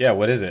 Yeah,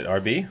 what is it?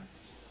 RB?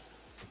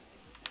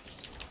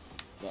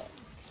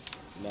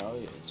 No,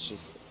 it's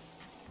just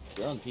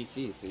you're on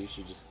PC, so you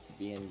should just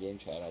be in game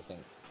chat. I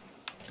think.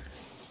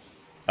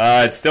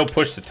 It's still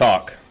push to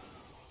talk.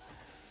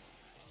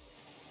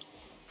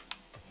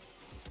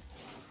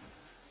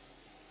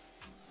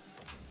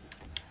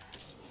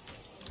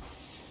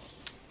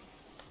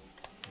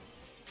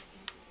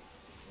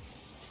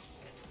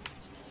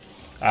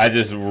 I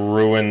just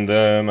ruined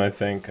them, I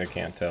think. I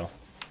can't tell.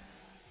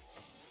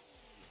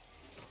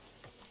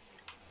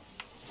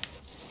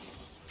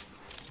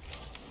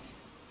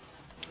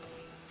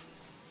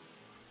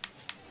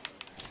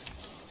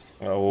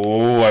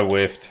 Oh, I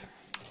whiffed.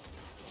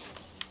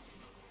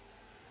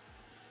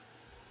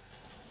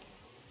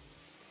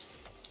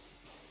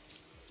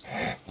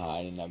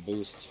 I didn't have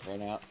boost right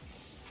now.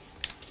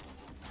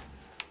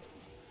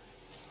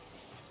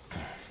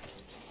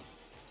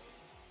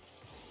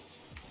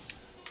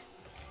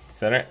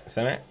 Center,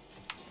 center.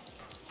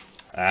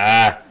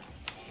 Ah.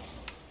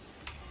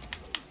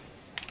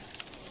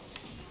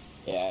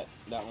 Yeah,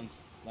 that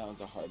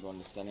one's a hard one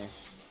to center.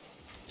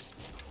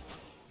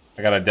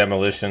 I got a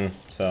demolition,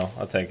 so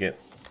I'll take it.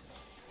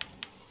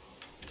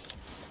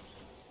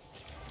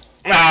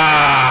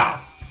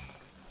 Ah!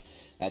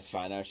 That's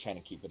fine. I was trying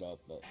to keep it up,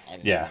 but I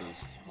didn't Yeah. have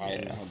boost. I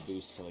didn't have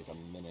boost for like a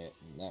minute,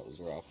 and that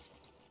was rough.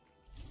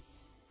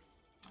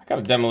 I got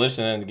a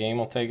demolition in the game.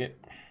 I'll take it.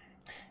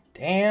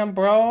 Damn,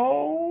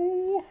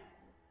 bro.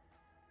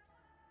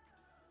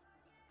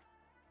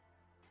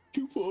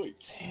 2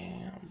 points.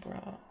 Damn,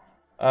 bro.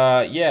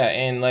 Yeah,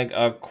 and like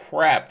a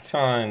crap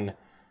ton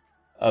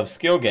of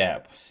skill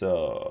gap.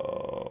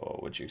 So,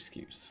 what's your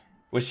excuse?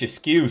 What's your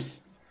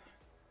excuse?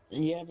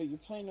 Yeah, but you're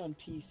playing on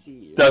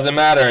PC. Right? Doesn't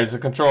matter. It's a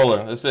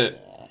controller. That's it.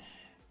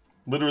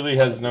 Literally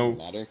has no.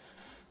 Matter.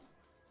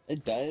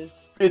 It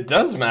does. It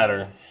does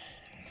matter.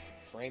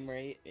 Frame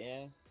rate,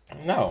 yeah.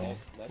 No.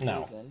 That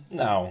No. plays in.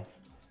 No.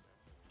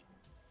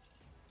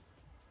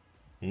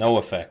 No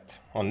effect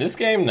on this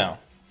game. No.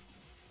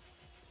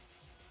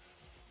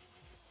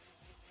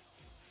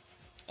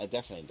 It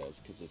definitely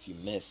does, because if you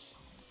miss,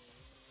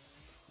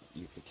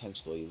 you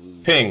potentially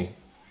lose. Ping.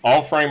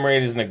 All frame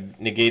rate is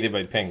negated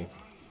by ping.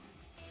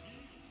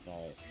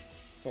 Alright,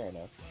 fair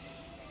enough.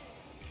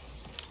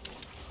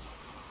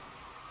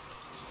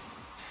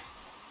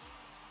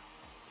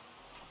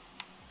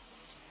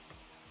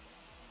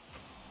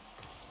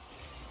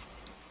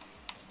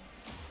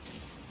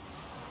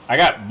 I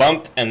got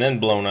bumped and then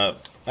blown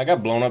up. I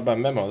got blown up by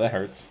Memo. That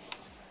hurts.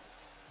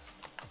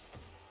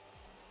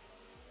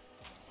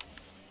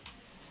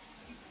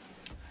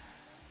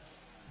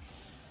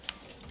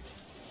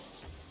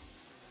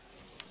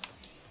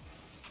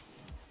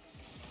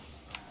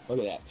 Look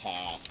at that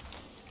pass.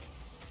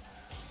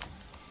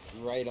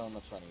 Right on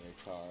the front of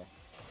your car.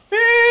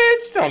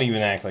 Bitch, don't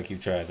even act like you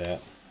tried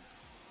that.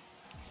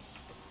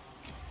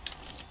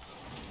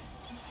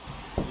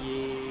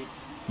 Yeet.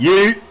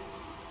 Yeet.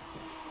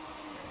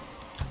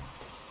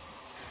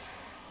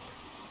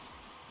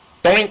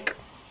 Doink.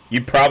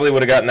 You probably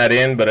would have gotten that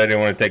in, but I didn't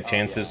want to take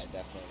chances. Yeah,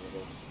 I definitely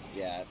would have.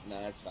 Yeah, no,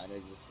 that's fine. It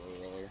was just a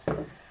little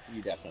earlier.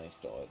 You definitely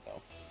stole it,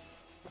 though.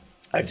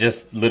 I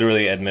just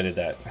literally admitted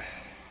that.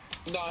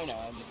 No, I know.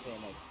 I'm just saying,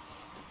 like,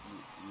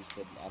 you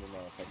said, I don't know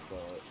if I stole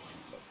it,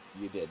 but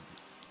you did.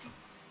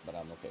 But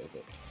I'm okay with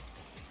it.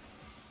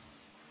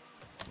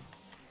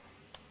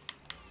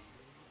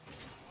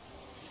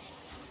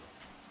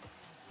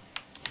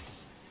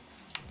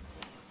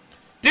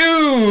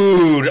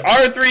 Dude!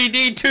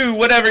 R3D2,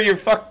 whatever your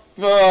fuck.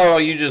 Oh,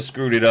 you just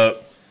screwed it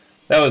up.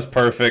 That was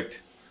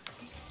perfect.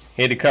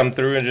 He had to come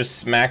through and just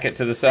smack it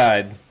to the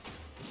side.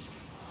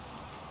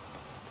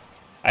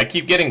 I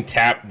keep getting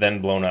tapped, then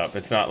blown up.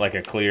 It's not like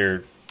a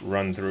clear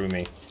run through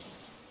me.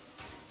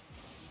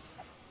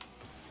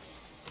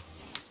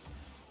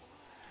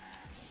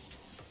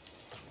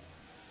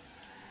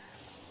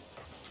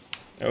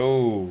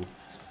 Oh.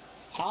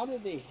 How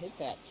did they hit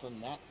that from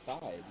that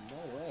side?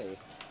 No way.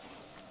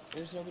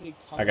 There's nobody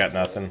coming. I got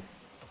nothing.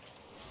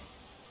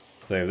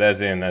 So if that's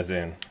in, that's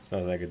in. There's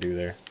nothing I could do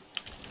there.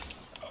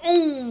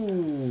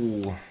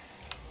 Ooh.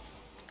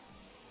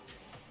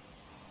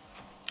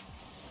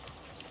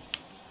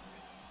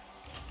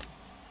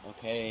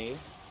 Okay.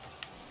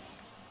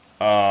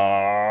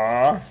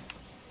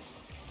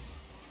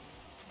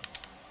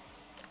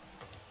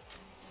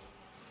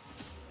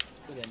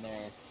 Get in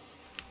there.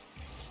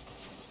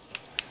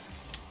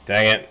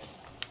 Dang it.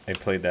 They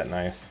played that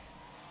nice.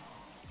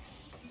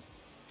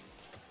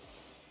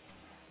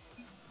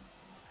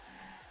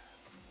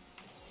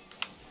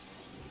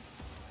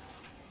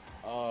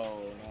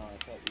 Oh, no, I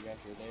thought you guys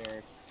were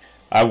there.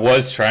 I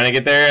was trying to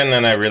get there, and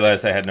then I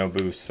realized I had no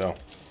boost, so.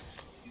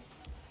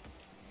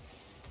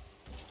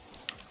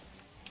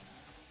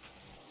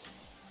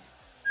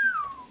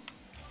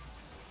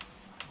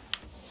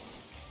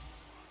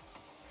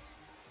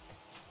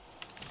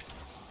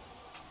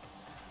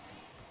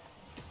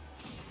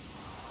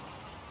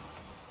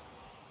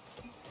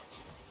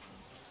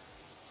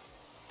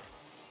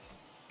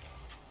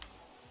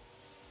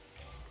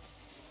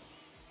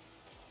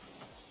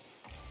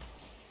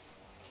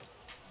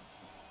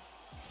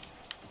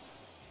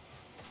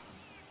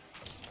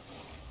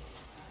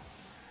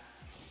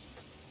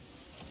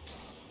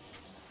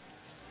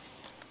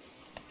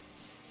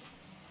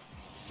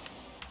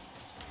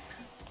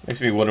 Makes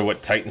me wonder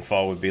what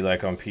Titanfall would be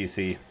like on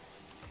PC. Yeah,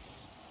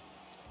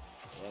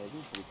 it'd be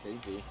pretty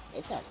crazy.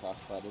 That's not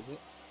classified, is it?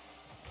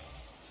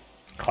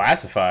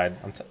 Classified?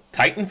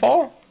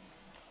 Titanfall?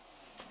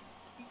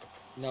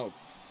 No.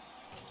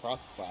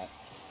 Cross-plat.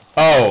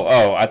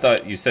 Oh, I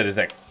thought you said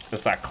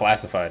that's not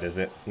classified, is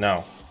it?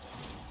 No.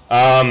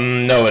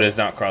 No, it is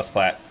not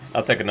cross-plat.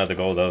 I'll take another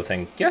goal though,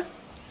 thank ya.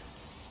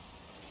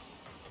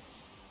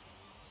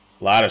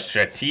 A lot of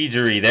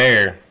strategery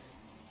there.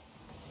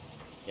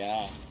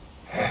 Yeah.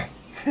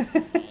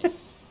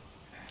 Nice.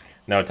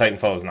 No,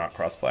 Titanfall is not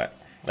cross-plat.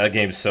 That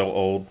game's so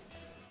old.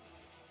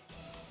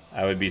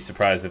 I would be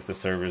surprised if the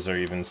servers are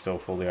even still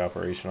fully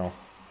operational.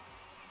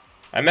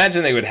 I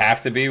imagine they would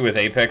have to be with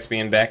Apex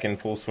being back in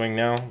full swing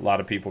now. A lot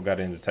of people got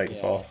into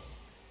Titanfall.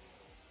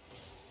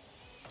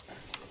 Yeah.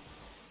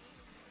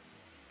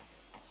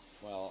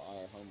 Well,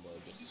 our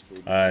homeboy just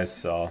screwed me. I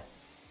saw.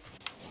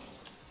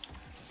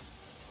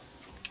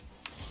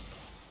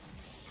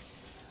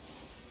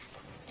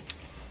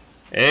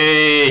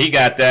 Hey, he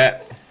got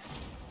that.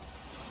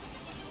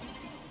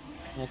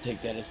 I'll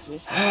take that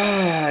assist.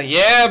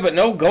 Yeah, but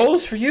no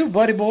goals for you,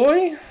 buddy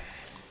boy.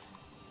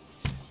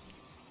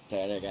 It's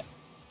alright, I got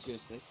 2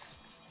 assists.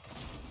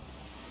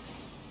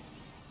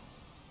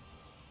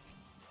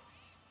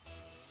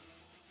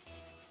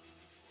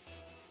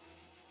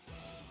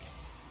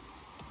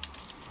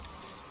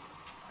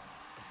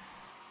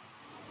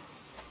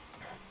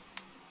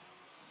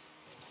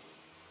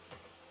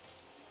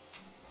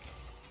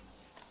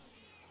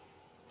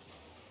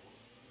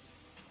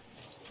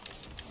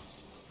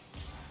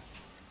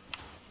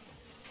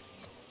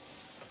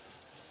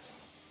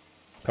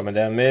 Coming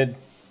down mid.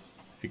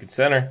 If you could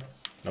center.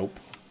 Nope.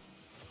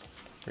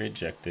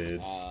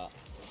 Rejected. Yeah.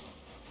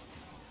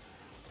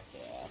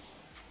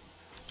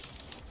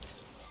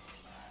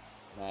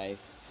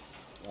 Nice.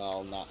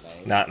 Well, not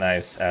nice. Not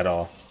nice at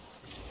all.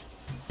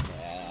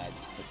 Yeah, I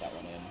just put that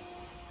one in.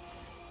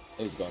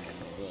 It was going in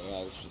there.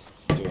 I was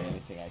just doing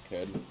anything I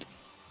could.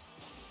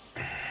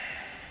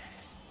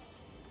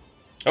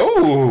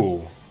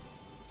 Oh!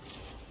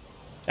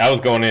 That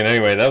was going in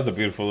anyway. That was a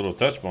beautiful little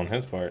touch on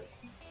his part.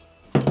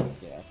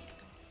 Yeah.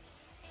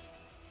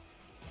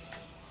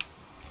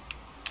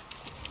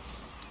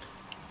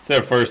 It's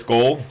their first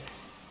goal.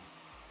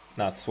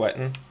 Not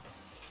sweating.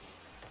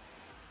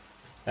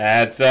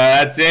 That's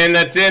in.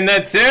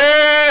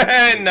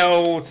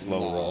 No, slow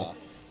roll.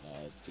 No,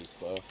 it's too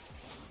slow.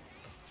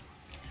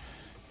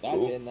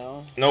 That's in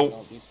though. Nope.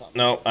 Don't do something.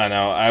 No, I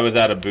know. I was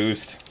out of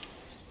boost.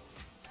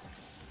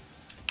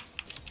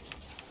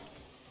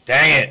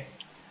 Dang it!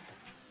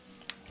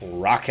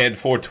 Rockhead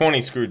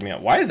 420 screwed me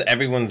up. Why is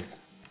everyone's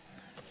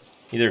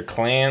either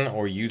clan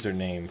or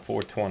username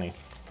 420?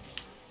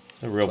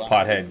 A real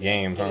pothead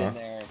game, Get huh? in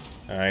there.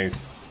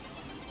 Nice.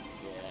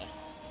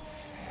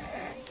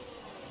 Yeah.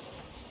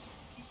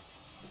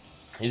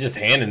 You're just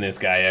handing this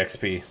guy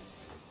XP.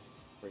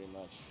 Pretty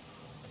much.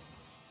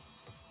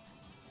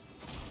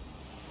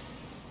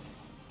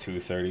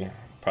 2:30.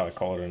 Probably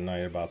call it a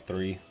night about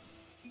 3.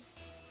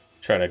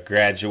 Try to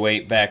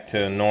graduate back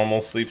to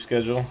normal sleep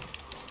schedule.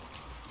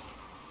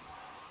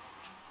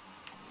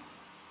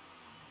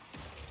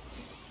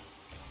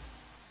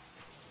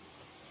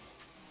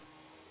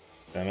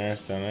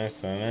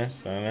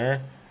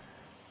 Center.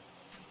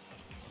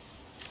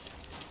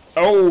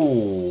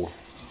 Oh!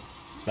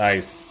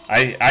 Nice.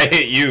 I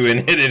hit you and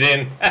hit it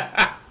in.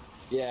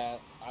 Yeah,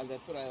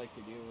 that's what I like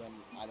to do when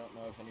I don't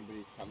know if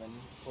anybody's coming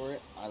for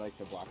it. I like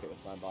to block it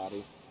with my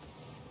body.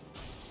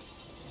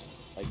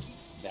 Like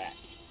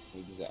that.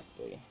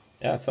 Exactly.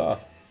 Yeah, I saw.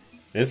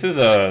 This is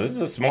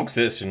a smoke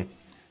session.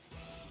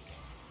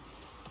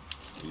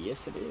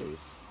 Yes, it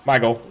is. My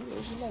goal. Ooh,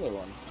 there's another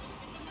one.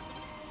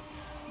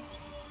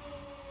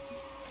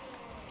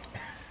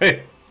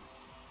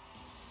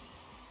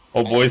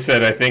 Old boy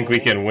said, I think we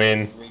can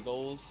win. 3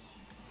 goals.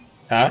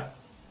 Huh?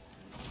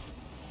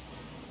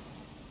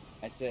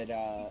 I said,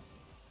 I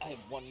have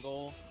 1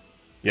 goal.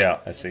 Yeah,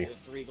 I see. You have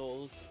 3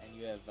 goals, and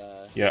you have,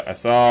 Yeah, I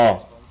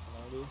saw.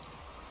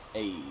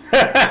 Hey.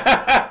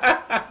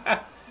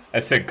 I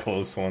said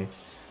close one.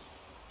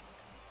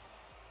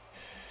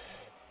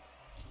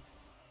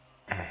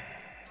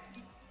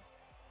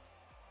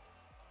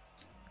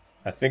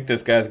 I think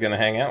this guy's gonna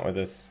hang out with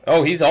us.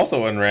 Oh, he's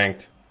also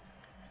unranked.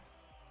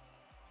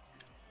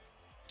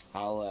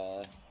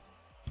 I'll,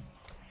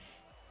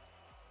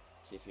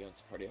 see if he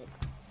wants to party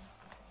up.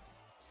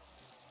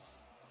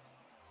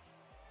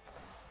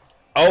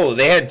 Oh,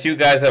 they had 2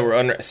 guys that were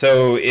unranked.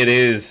 So it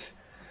is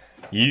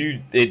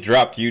you. It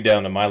dropped you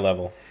down to my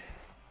level.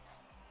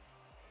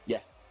 Yeah.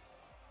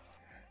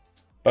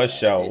 For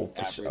sure, It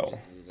for sure.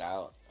 averages it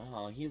out.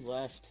 Oh, he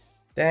left.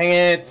 Dang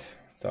it!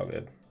 It's all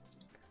good.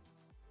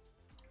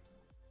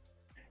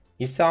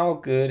 It's all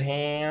good,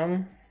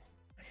 Ham.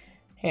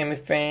 Hammy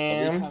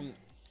fam.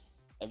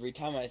 Every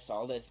time I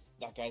saw that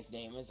guy's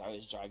name as I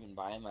was driving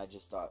by him, I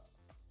just thought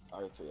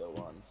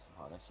R301,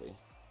 honestly.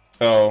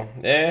 Oh,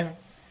 yeah.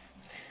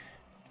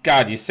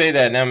 God, you say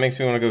that now, it makes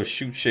me want to go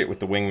shoot shit with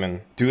the wingman.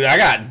 Dude, I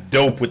got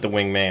dope with the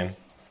wingman.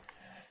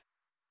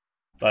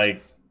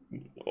 Like,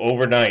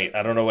 overnight.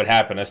 I don't know what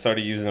happened. I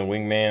started using the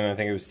wingman, I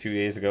think it was 2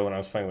 days ago when I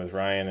was playing with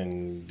Ryan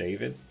and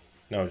David.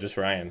 No, just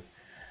Ryan.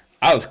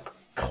 I was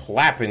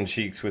clapping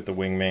cheeks with the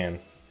wingman.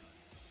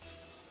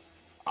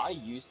 I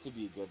used to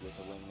be good with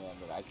the wingman,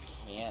 but I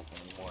can't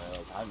anymore.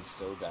 Like, I'm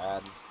so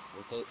bad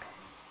with it.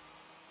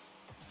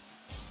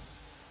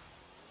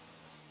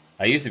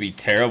 I used to be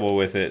terrible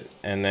with it,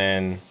 and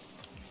then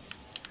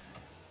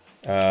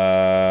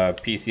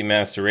PC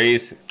Master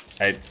Race,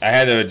 I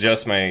had to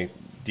adjust my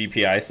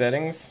DPI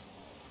settings,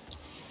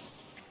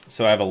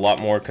 so I have a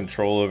lot more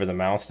control over the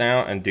mouse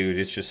now, and dude,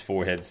 it's just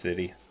forehead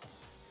city.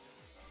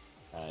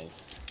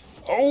 Nice.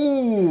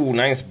 Oh,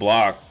 nice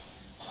block.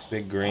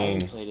 Big I green.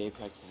 haven't played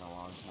Apex in a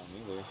long time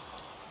either.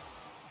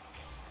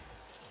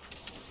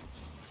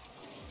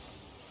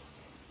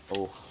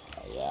 Oh,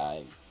 yeah,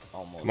 I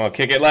almost... Come on,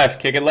 kick it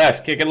left, kick it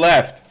left, kick it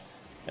left.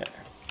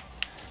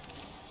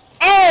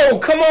 Oh,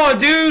 come on,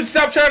 dude.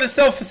 Stop trying to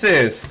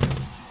self-assist.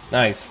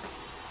 Nice.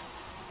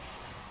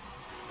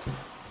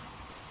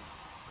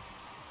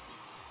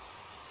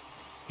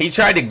 He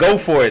tried to go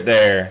for it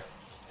there.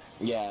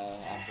 Yeah,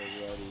 after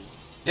he already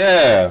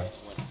Yeah.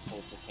 went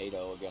full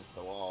potato against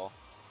the wall.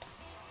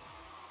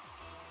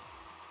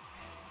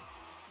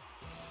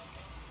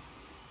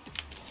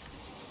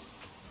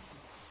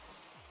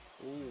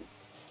 Ooh.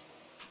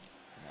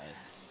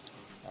 Nice.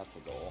 That's a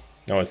goal.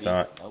 No, it's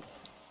not. Nope.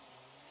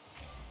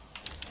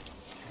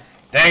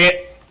 Dang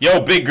it. Yo,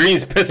 Big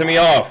Green's pissing me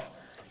off.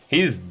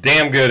 He's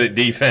damn good at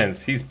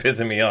defense. He's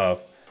pissing me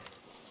off.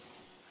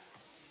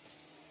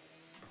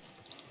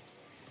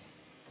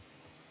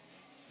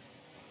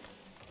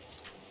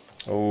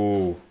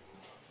 Oh.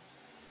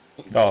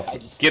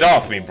 Get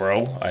off me,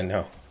 bro. I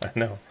know. I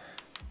know.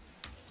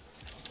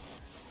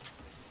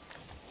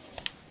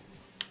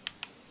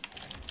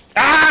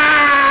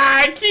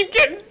 Ah! I keep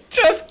getting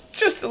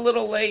just a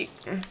little late.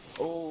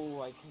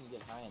 Oh, I couldn't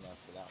get high enough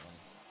for that one.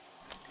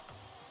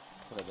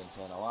 That's what I've been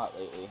saying a lot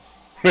lately.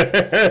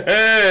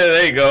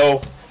 There you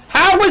go.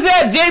 How was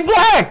that, Jay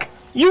Black?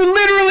 You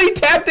literally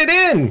tapped it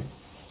in.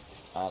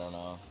 I don't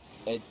know.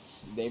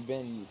 They've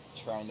been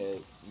trying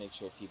to make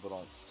sure people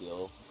don't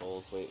steal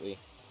goals lately.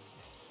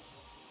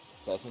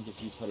 So I think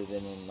if you put it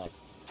in like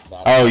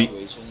that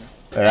situation.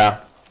 Yeah.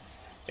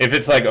 If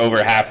it's like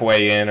over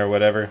halfway in or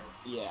whatever.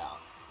 Yeah.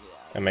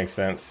 That makes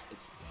sense.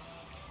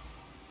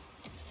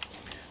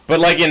 But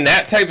like in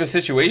that type of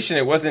situation,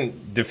 it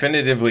wasn't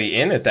definitively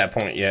in at that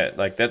point yet.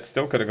 Like that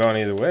still could have gone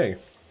either way.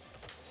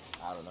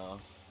 I don't know.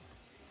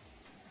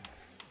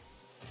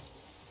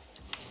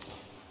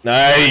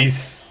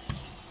 Nice.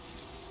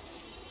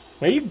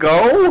 There you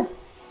go.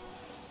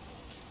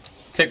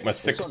 Take my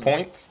 6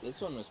 points.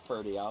 This one was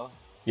pretty, y'all.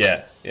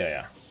 Yeah.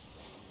 Yeah.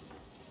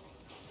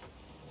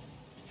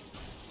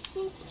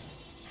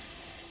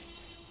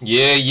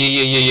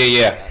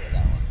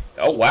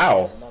 Oh,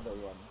 wow.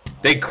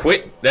 They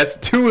quit. That's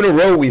 2 in a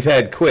row we've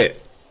had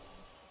quit.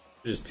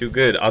 Just too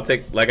good. I'll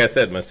take, like I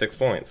said, my 6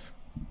 points.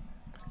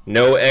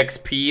 No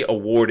XP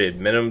awarded.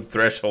 Minimum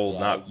threshold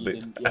not... Yeah, they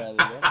have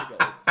to get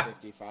like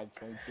 55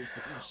 points or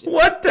some shit.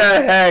 What the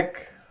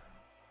heck?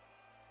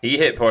 He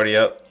hit party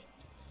up.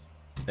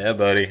 Yeah,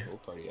 buddy. We'll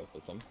party up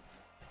with him.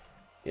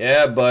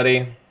 Yeah,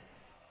 buddy.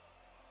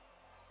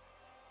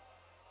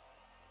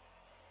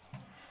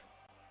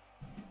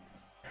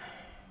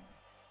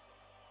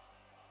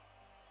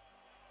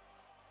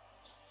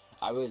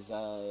 I was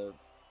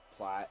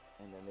plat,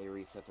 and then they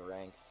reset the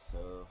ranks,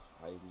 so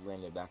I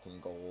landed back in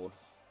gold.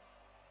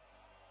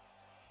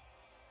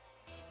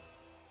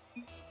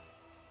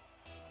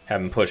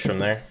 Haven't pushed from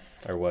there,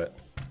 or what?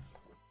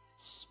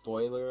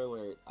 Spoiler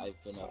alert,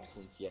 I've been up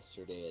since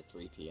yesterday at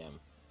 3 p.m.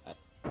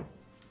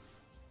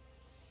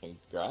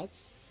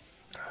 Congrats?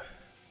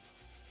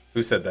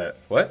 Who said that?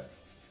 What?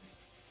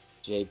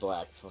 J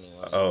Black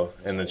 21. Oh,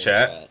 in the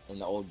chat? In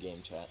the old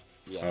game chat.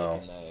 Yeah, Oh.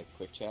 in the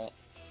quick chat.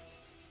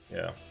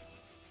 Yeah.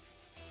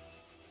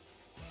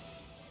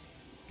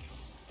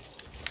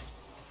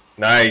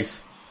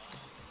 Nice.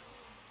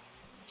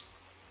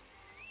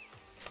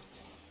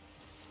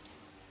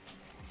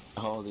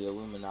 Oh, the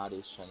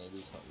Illuminati's trying to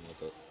do something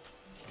with it.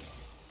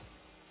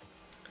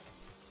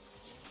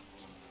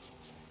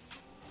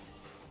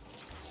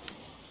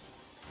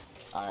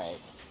 Alright.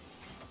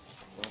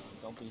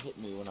 Don't be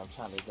hitting me when I'm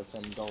trying to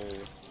defend goal.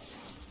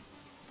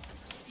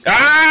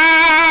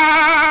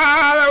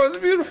 Ah! That was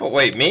beautiful.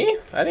 Wait, me?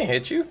 I didn't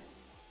hit you.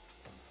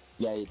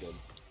 Yeah, you did.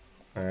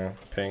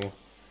 Ping.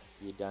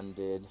 You done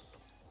did.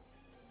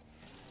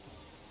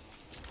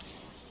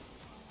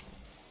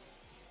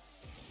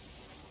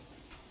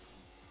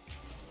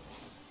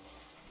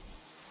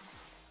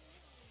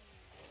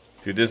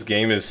 Dude, this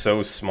game is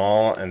so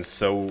small and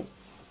so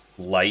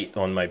light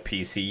on my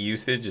PC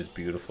usage. It's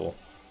beautiful.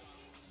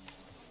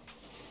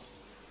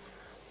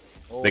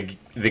 Oh,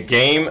 The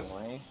game,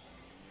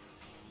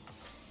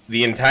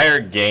 the entire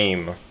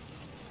game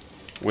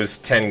was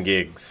 10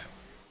 gigs.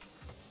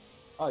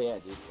 Oh yeah,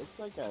 dude. It's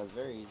like a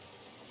very...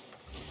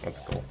 That's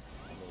cool.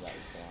 I knew that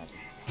was gonna happen.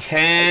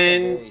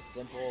 10... It's very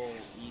simple,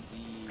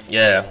 easy...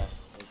 Yeah.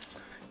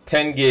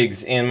 10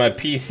 gigs, and my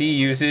PC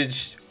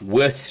usage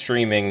with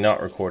streaming,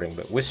 not recording,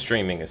 but with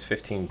streaming is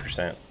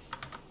 15%.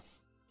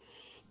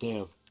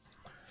 Damn.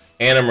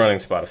 And I'm running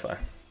Spotify.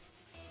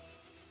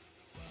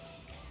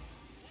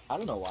 I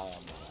don't know why I'm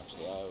not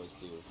actually. I always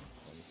do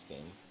in this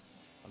game.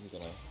 I'm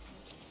gonna...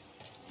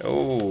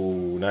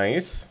 Oh,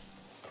 nice.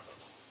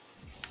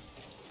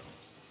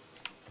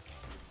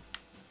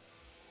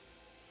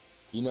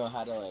 You know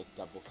how to like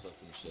double flip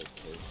and shit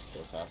to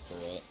go faster,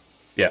 right?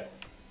 Yeah.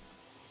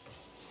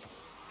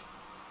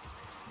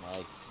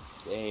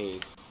 Nice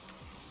save.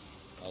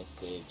 Nice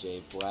save,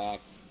 Jay Black.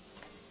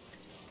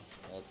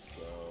 Let's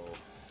go.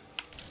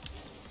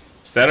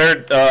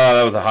 Center?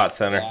 That was a hot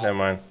center. Yeah. Never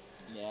mind.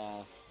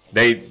 Yeah,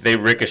 They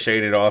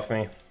ricocheted off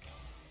me.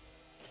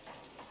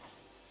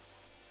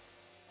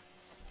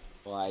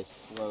 Well, I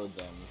slowed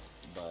them,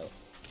 but...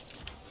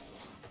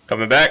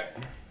 Coming back.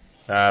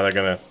 Ah, they're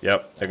gonna...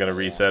 Yep, they're gonna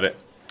reset it.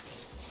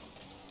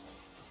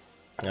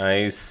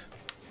 Nice.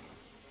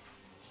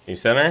 You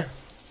center?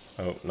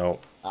 Oh, no.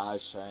 I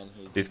was trying.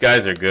 These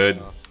guys are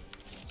good.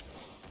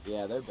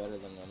 Yeah, they're better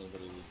than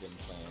anybody we've been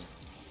playing.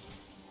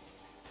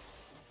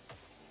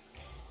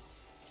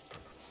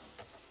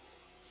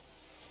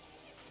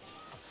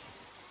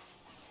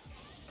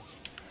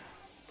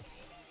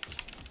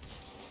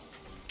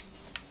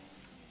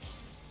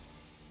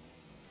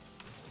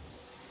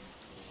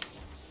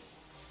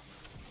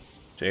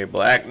 Jay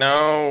Black,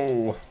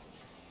 no!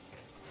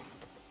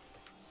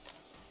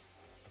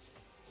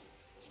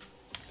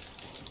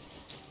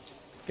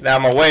 Get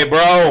out of my way,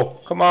 bro!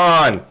 Come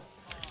on!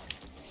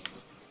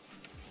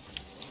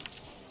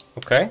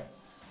 Okay.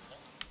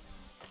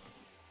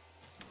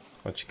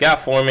 What you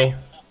got for me?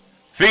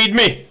 Feed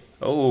me!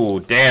 Oh,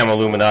 damn,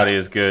 Illuminati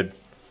is good.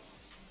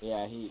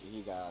 Yeah,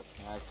 he got...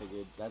 I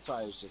figured... That's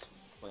why I was just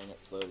playing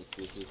it slow to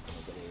see if he's gonna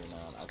get it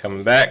or not.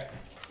 Coming back.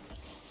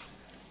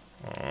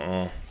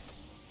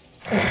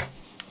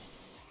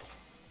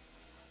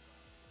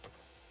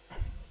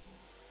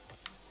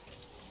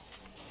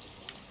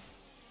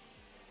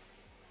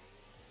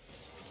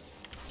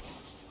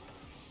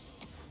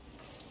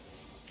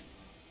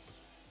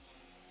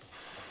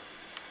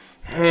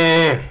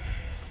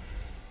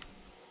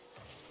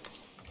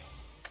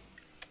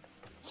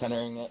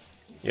 Centering it.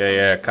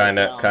 Yeah,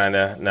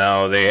 kinda.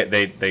 No, they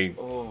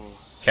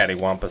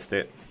cattywampused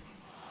it.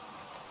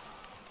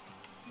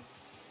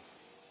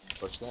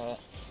 Push that. Nice.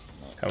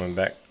 Coming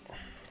back.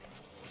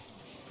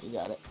 You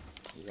got it.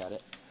 You got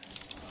it.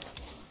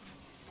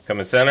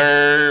 Coming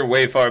center.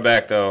 Way far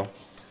back though.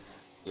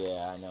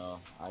 Yeah, I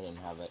know. I didn't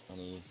have it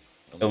any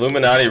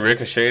Illuminati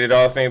ricocheted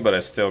off me, but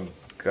I still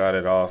got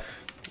it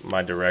off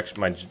my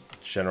direction, my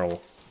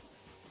general.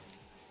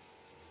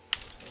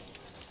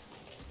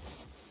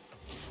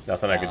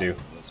 Nothing I could do.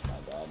 That's my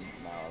bad.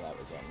 No, that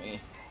was on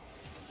me.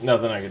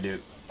 Nothing I could do.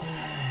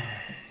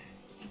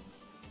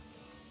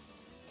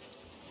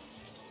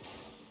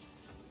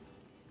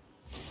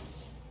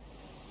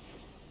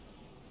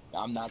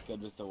 I'm not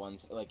good with the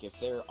ones, like, if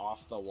they're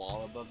off the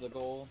wall above the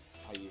goal,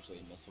 I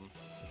usually miss them.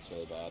 It's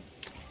really bad.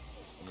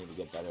 I need to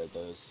get better at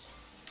those.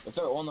 If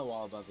they're on the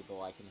wall above the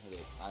goal, I can hit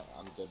it.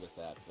 I'm good with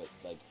that, but,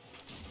 like,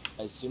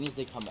 as soon as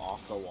they come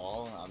off the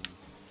wall,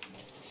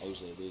 I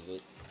usually lose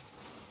it.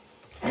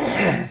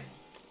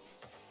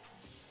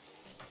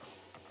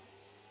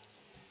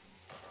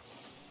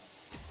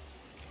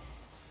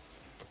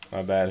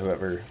 My bad,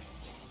 whoever.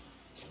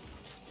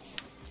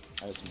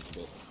 I just moved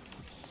it.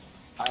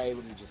 I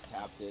would have just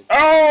tapped it.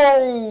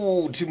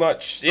 Oh, too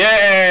much.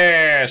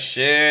 Yeah,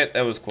 shit,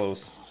 that was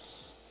close.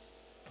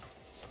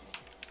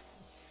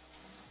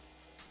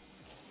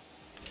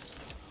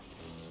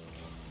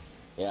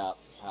 Yeah,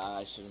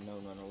 I should have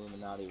known when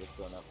Illuminati was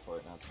going up for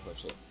it, not to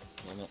push it.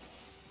 Damn it.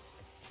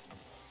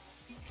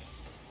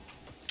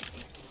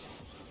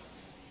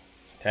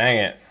 Dang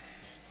it.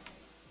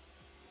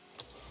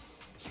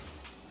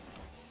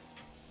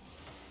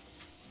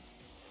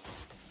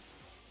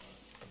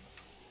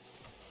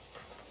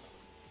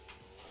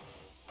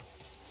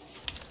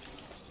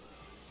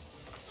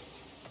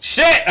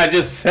 Shit! I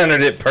just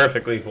centered it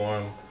perfectly for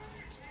him.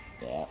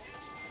 Yeah.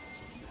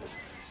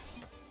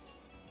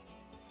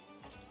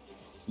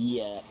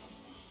 Yeah.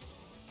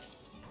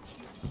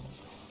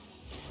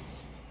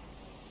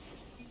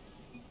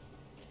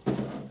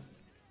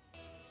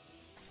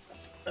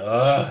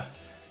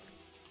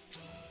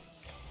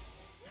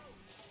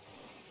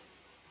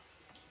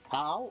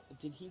 How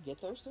did he get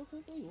there so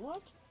quickly?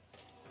 What?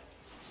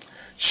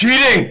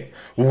 Cheating!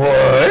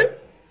 What?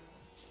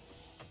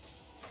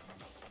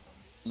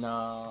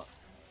 No.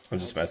 I'm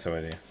just messing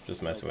with you.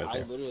 Just messing with you.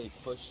 I literally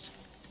pushed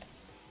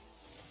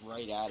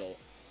right at it.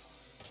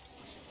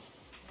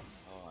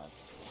 Oh,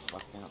 I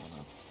fucked that one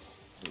up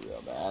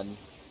real bad.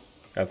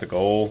 That's a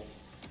goal.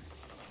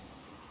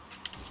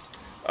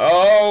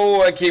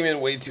 Oh, I came in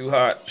way too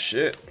hot.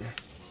 Shit.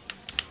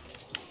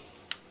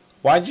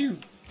 Why'd you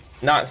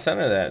not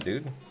center that,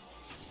 dude?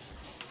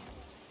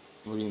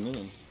 What do you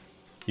mean?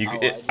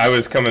 I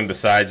was coming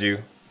beside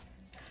you.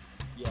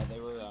 Yeah, they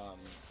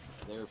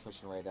were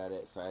pushing right at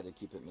it, so I had to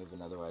keep it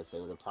moving. Otherwise, they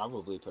would have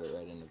probably put it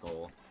right in the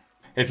goal.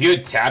 If you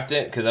had tapped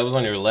it, because I was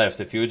on your left,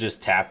 if you had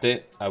just tapped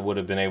it, I would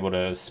have been able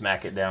to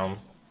smack it down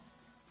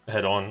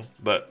head on,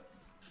 but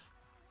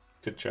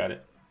could try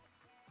it.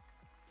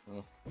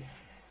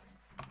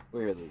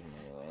 We were losing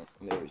anyway.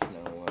 There was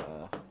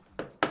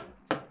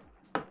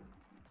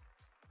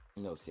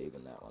no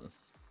saving that one.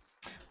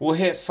 We'll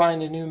hit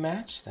find a new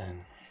match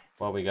then,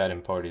 while we got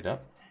him partied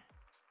up.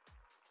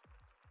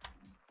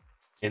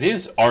 It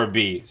is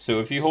RB, so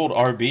if you hold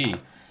RB,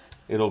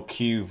 it'll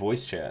cue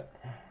voice chat.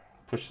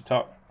 Push the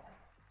top.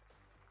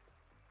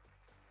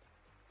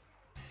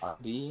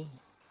 RB?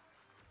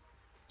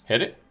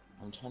 Hit it?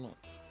 I'm trying to...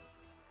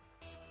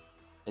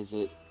 Is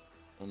it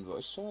in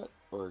voice chat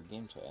or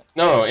game chat?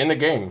 No, in the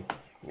game.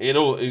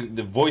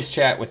 The voice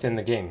chat within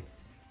the game.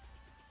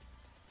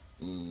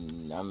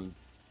 I'm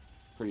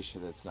pretty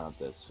sure that's not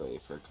this way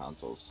for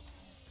consoles.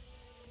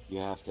 You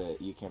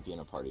can't be in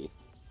a party.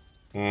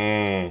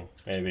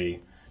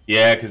 Maybe.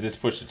 Yeah, because it's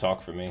push to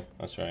talk for me.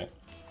 That's right.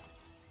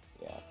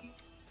 Yeah.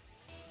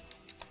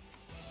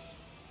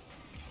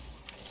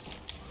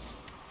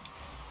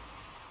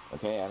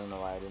 Okay, I don't know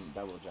why I didn't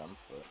double jump,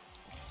 but...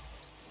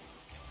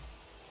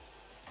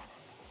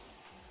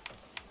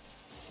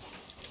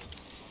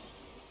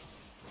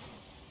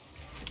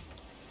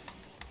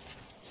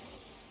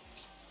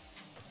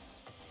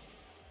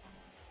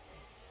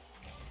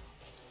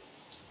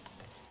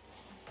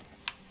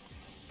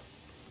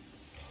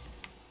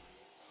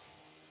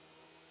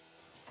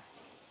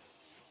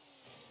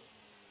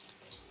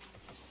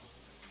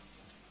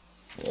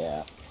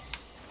 Yeah.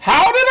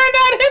 How did I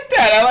not hit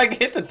that? I like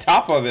hit the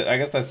top of it. I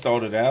guess I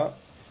stalled it out.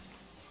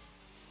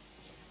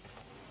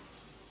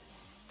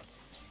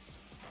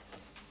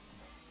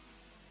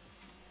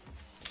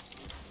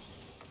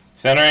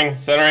 Centering,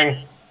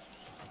 centering.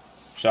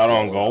 Shot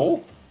on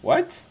goal?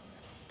 What?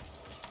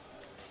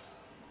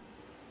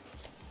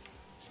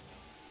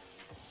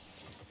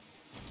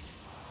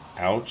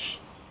 Ouch.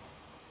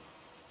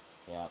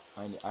 Yeah,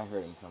 I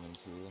heard him coming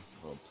too,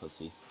 little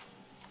pussy.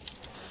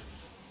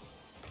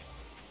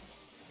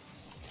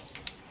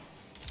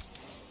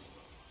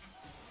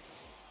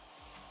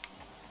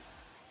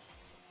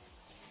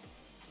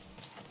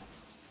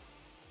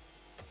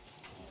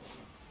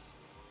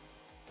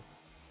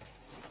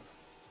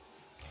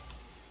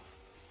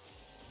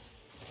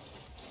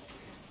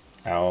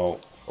 Ow.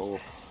 Oh.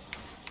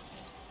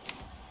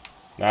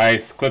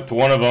 Nice. Clipped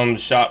one of them,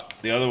 shot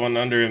the other one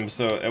under him,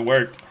 so it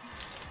worked.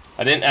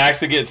 I didn't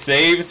actually get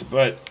saves,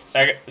 but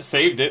I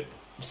saved it,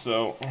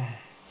 so...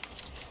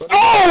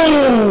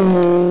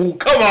 Oh!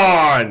 Come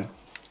on!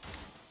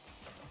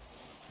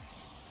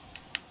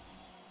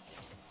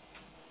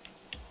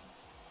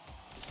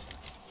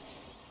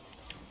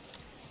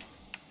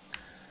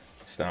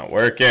 It's not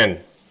working.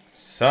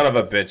 Son of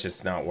a bitch,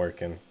 it's not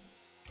working.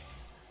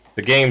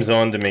 The game's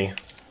on to me.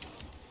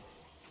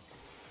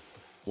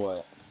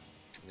 What?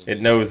 It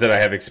knows that I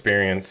have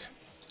experience.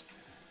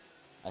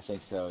 I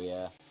think so,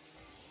 yeah.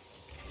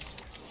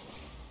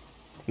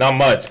 Not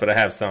much, but I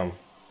have some.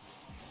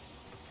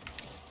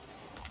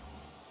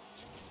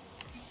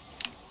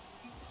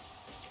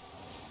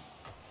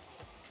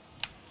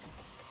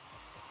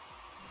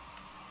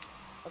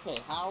 Okay,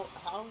 how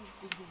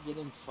did he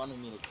get in front of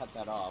me to cut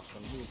that off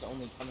when he was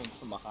only coming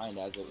from behind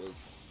as it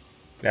was...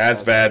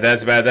 That's bad,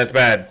 that's bad, that's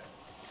bad.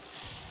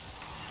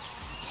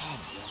 God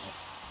damn it.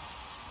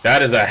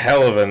 That is a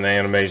hell of an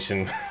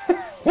animation.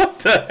 What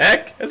the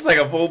heck? It's like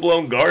a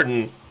full-blown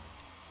garden.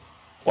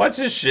 Watch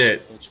this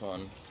shit. Which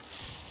one?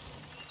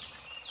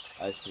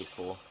 That's pretty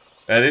cool.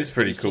 That is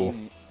pretty cool.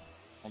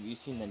 Have you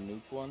seen the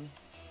nuke one?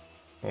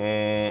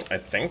 I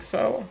think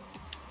so.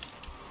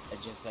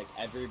 It just like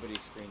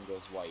everybody's screen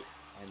goes white,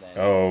 and then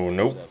Oh,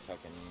 nope. there's a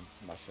fucking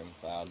mushroom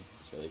cloud.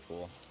 It's really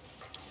cool.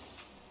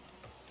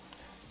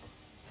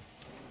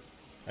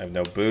 I have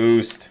no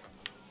boost.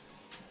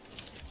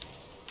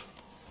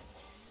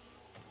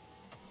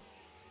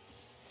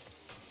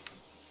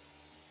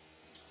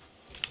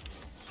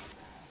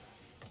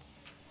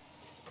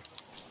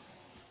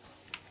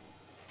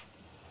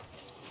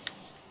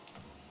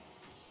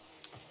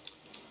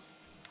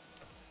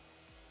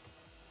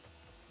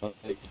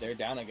 They're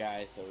down a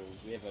guy, so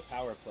we have a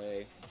power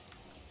play.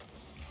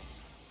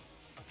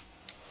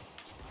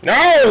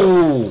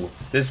 No!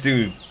 This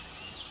dude.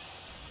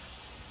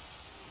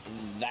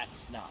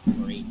 That's not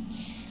great.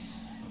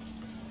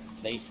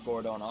 They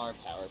scored on our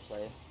power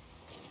play.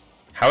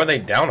 How are they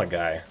down a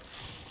guy?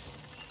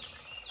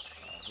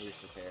 He was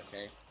just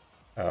AFK.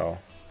 Oh.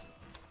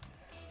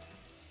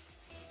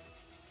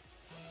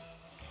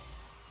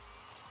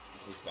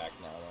 He's back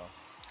now,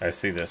 though. I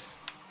see this.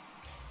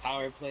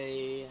 Power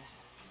play.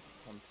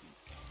 Complete.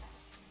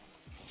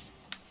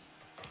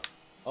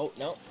 Oh,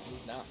 no,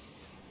 he's not.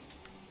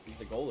 He's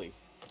the goalie,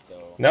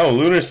 so... No,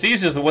 Lunar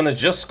Siege is the one that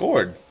just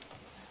scored.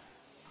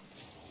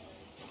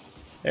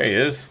 There he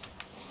is.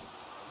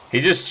 He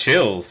just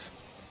chills.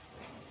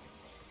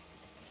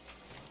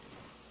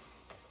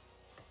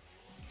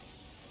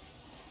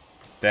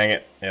 Dang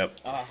it. Yep.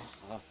 I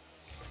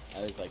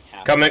was like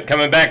half... Coming back,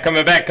 coming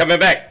back, coming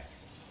back!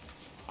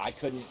 I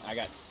couldn't... I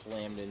got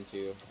slammed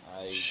into...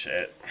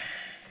 Shit.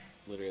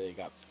 Literally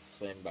got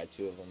slammed by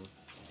two of them.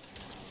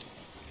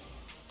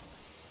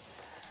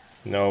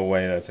 No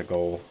way that's a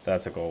goal.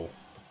 That's a goal.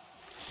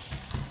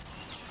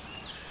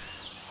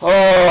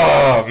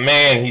 Oh,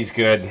 man, he's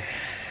good.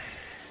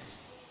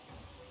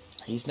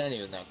 He's not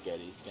even that good.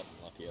 He's getting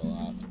lucky a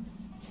lot.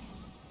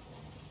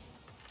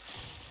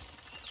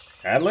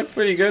 That looked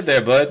pretty good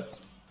there, bud.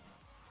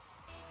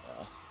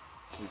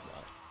 He's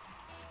not.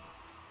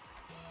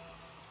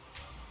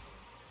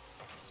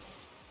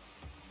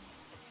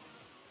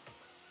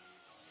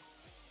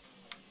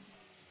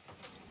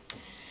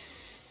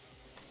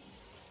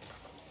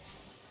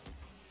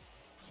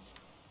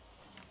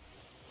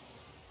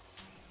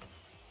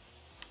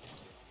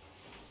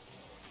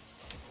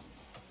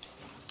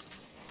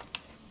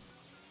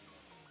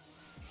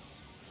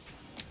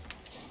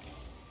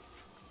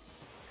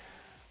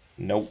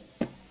 Nope.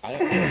 I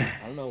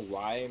don't know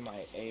why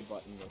my A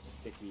button was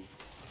sticky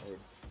or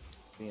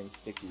being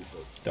sticky,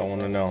 but Don't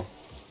want to know.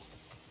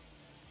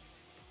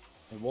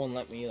 It won't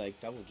let me like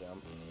double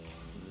jump.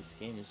 This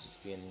game is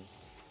just being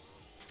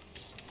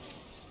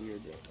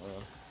weird right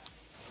now.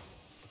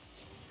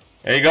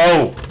 There you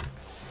go.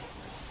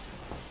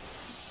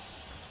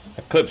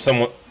 I clipped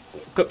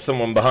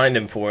someone behind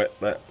him for it,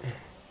 but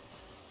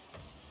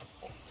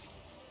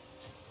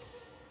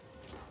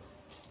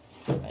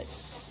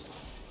nice.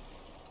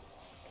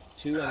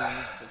 2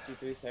 and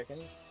 53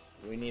 seconds.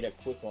 We need a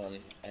quick one,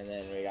 and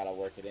then we gotta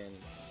work it in.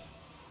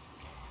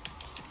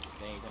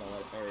 They ain't gonna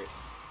let it hurt.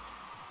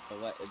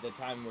 The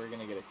time we're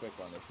gonna get a quick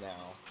one is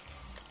now.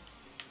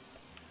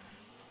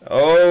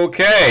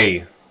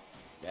 okay.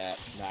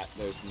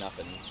 There's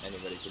nothing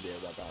anybody could do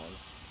about that one.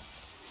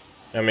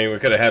 I mean, we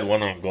could have had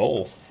one on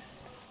goal.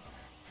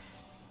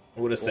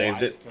 Would have saved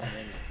I it. was coming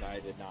in because I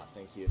did not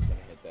think he was gonna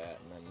hit that,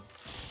 and then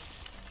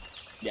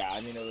yeah,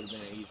 I mean it would have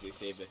been an easy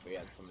save if we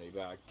had somebody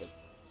back, but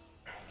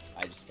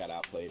I just got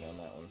outplayed on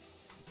that one.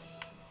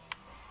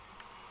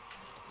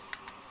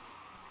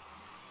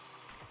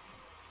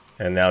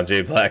 And now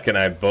Jay Black and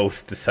I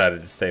both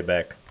decided to stay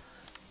back.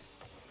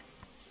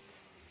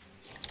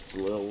 It's a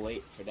little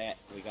late for that.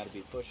 We gotta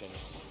be pushing.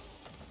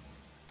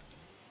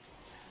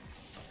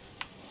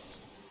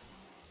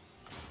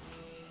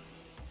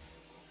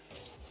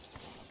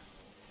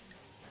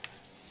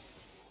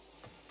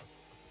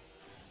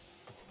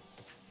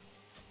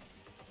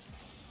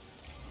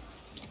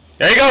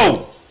 There you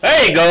go!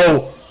 There you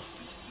go!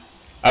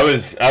 I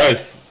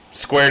was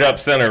squared up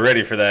center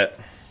ready for that.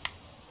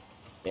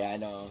 Yeah, I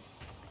know.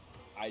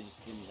 I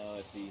just didn't know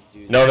if these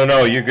dudes...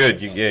 No, you're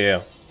good.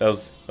 Yeah. That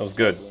was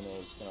good. Bruno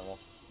was gonna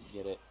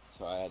get it,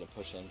 so I had to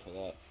push in for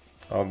that.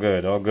 All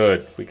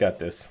good. We got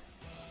this.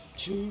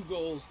 2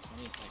 goals,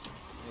 20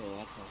 seconds. Yeah,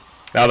 that's a...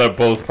 Now they're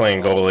both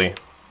playing goalie.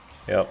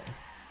 Yep.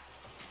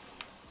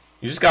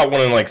 You just got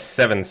one in like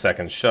 7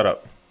 seconds. Shut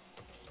up.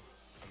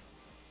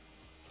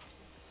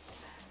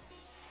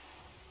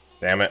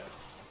 Damn it.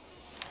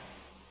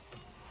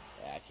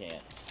 Yeah, I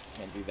can't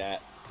do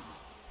that.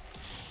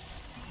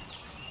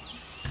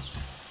 I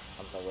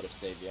don't know what to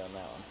save you on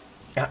that one.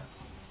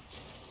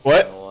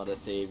 What? I don't know what to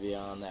save you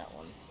on that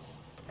one.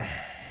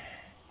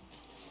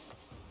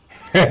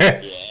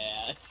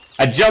 Yeah.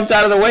 I jumped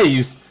out of the way.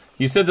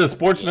 You said the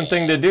sportsman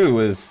thing to do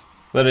was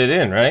let it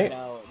in, right?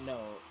 No.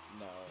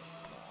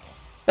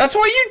 That's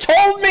what you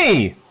told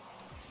me.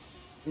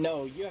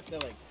 No, you have to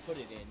like put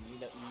it in.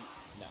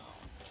 No.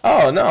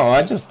 Oh no,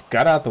 I just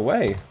got out the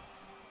way.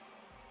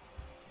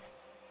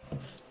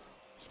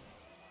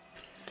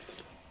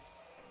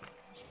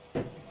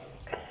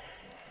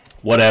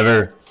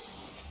 Whatever.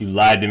 You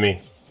lied to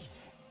me.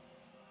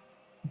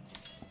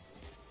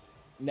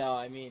 No,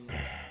 I mean,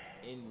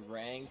 in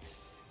ranked,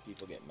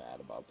 people get mad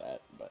about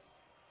that, but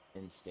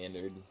in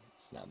standard,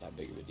 it's not that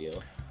big of a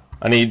deal.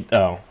 I need.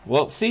 Oh,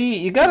 well, see,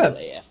 you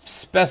gotta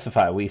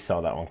specify. We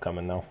saw that one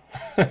coming, though.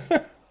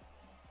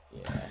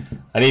 Yeah.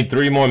 I need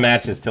 3 more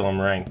matches till I'm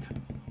ranked.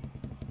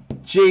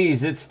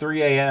 Jeez, it's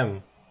 3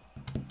 a.m.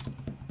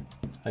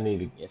 I need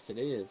to. Yes, it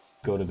is.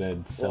 Go to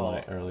bed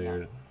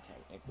earlier.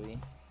 Technically.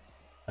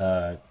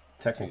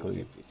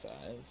 Technically. 2:55.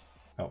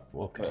 Oh,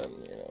 okay.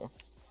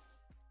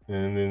 You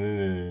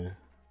know.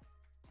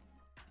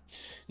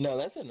 No,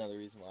 that's another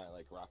reason why I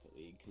like Rocket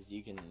League, because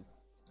you can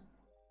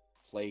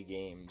play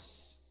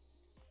games,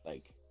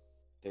 like,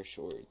 they're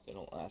short, they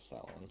don't last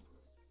that long.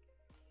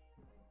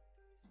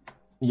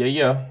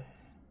 Yeah.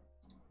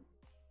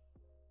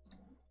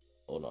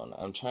 Hold on,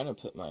 I'm trying to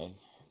put I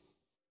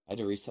had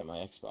to reset my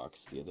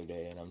Xbox the other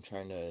day, and I'm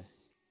trying to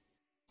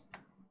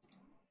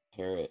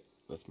pair it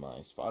with my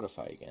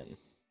Spotify again.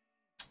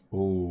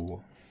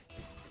 Ooh.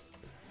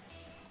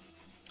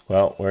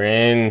 Well, we're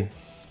in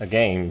a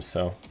game,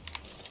 so.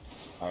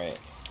 Alright.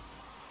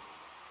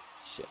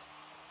 Shit.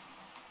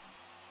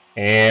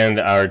 And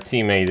our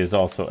teammate is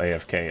also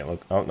AFK.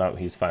 Look, oh no,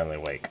 he's finally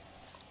awake.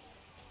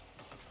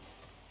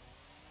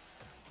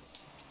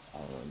 I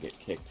don't want to get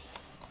kicked.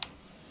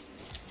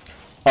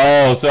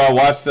 Oh, so I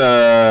watched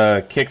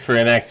Kicks for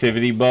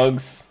Inactivity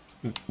Bugs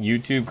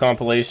YouTube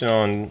compilation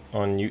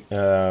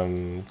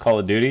on Call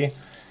of Duty,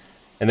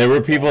 and there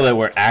were people that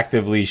were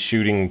actively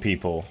shooting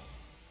people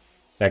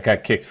that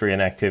got kicked for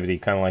inactivity,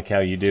 kind of like how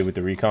you did with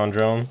the recon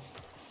drone.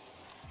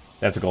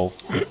 That's a goal.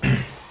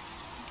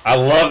 I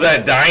love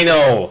that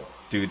dino!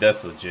 Dude,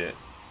 that's legit.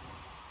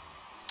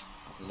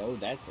 No,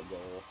 that's a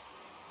goal.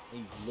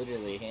 He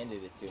literally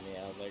handed it to me.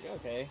 I was like,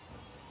 okay.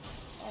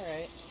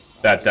 Alright.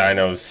 That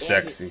dino's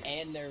sexy.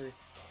 And they're...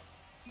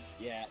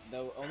 Yeah, the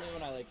only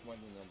one I like more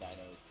than the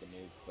dino is the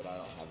nuke, but I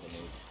don't have the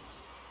nuke.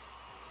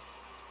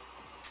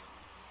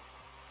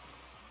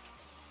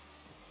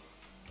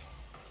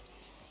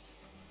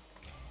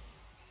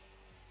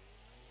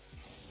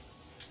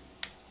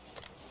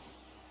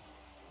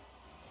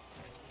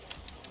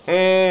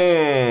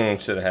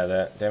 Should have had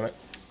that. Damn it.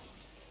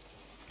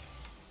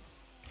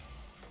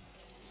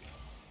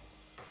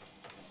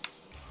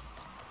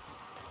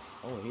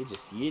 Oh, he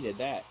just yeeted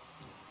that.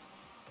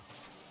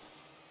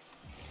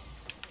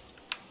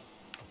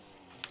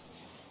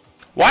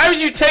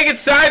 would you take it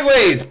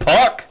sideways,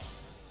 puck?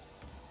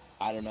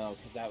 I don't know,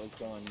 because that was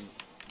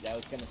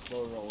gonna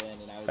slow roll in,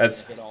 and I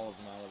was gonna get all of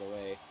them out of the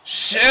way.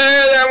 Shit,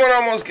 that one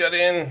almost got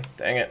in.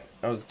 Dang it,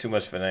 that was too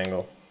much of an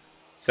angle.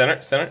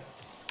 Center, center.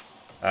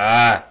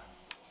 Ah.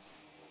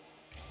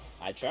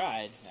 I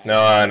tried.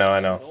 No, I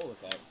know. Goal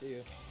with that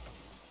too.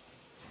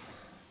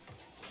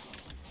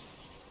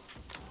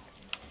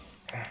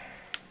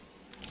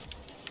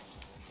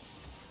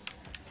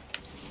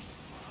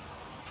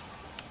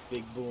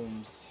 Big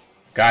booms.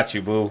 Got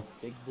you, boo.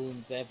 Big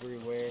booms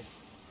everywhere.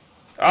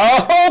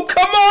 Oh,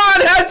 come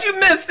on! How'd you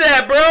miss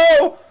that,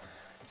 bro?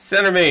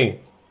 Center me.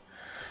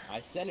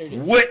 I centered it.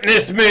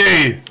 Witness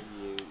me!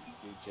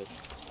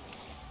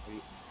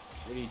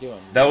 What are you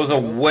doing? That was a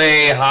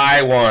way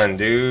high one,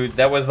 dude.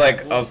 That was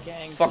like a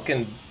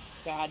fucking...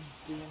 God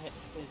damn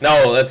it.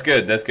 No, that's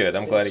good. That's good.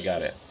 I'm glad he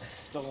got it.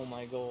 Stole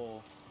my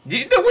goal.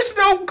 There was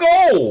no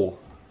goal!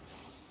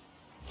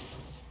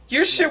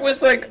 Your shit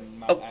was like...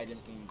 I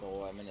didn't mean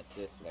goal. I meant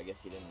assist, but I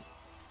guess he didn't.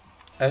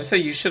 I would say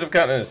you should have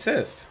gotten an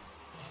assist.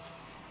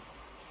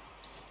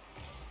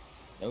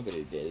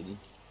 Nobody did.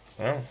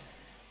 Well,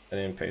 I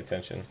didn't pay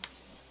attention.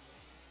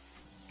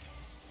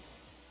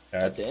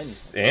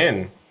 That's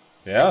in.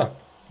 Yeah.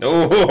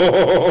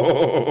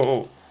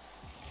 Oh,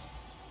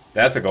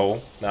 that's a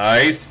goal.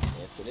 Nice.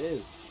 Yes, it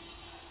is.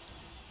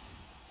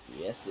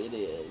 Yes, it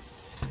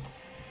is.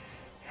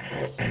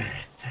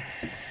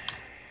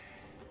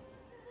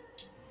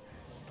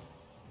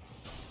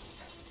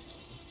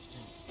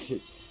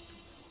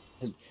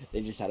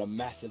 They just had a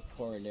massive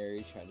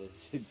coronary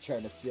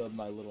trying to field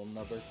my little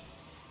nubber.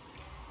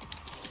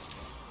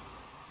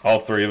 All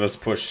three of us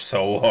pushed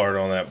so hard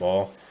on that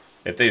ball.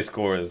 If they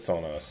score, it's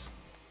on us.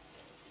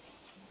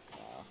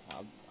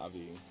 I'll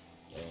be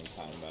there in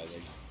time by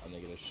I'm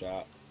gonna get a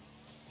shot.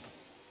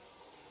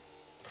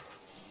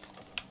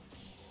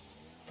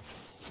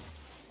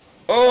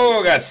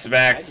 Oh, got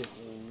smacked. I just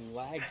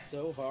lagged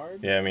so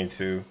hard. Yeah, me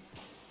too.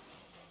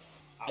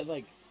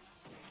 Alright,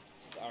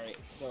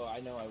 so I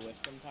know I whiff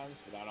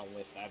sometimes, but I don't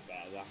whiff that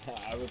bad.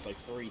 I was like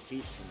 3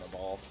 feet from the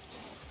ball.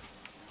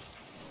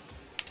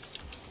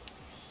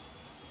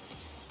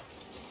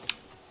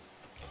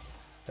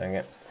 Dang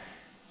it.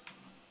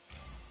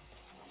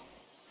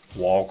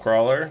 Wall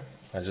crawler.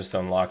 I just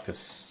unlocked a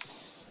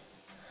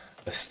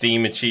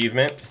Steam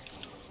achievement.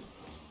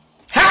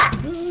 Ha!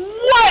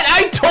 What?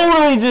 I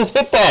totally just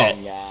hit that!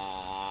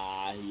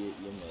 Yeah, you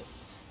missed.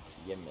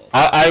 You missed.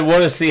 I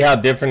want to see how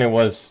different it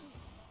was.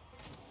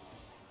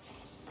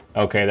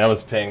 Okay, that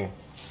was ping.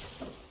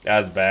 That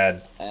was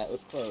bad. That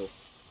was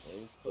close. It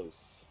was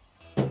close.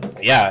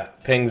 Yeah,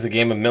 ping's a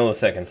game of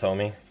milliseconds,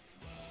 homie.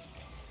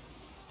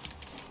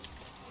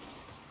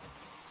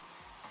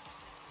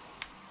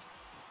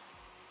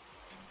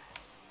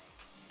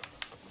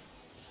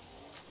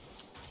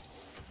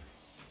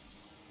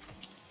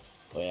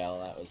 Well,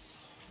 that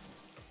was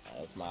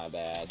my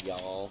bad,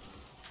 y'all.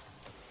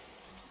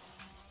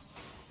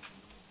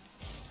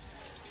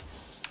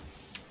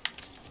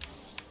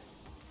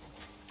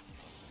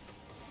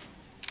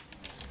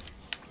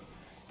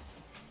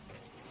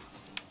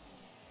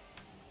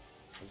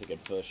 That was a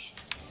good push.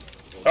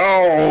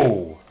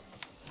 Oh!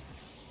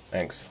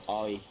 Thanks.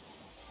 Ollie.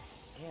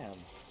 Damn.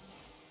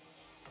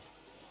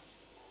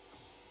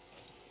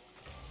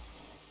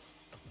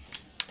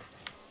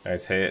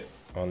 Nice hit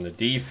on the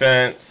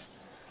defense.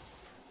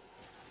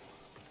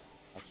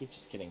 I keep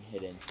just getting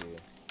hit into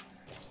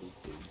these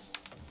dudes.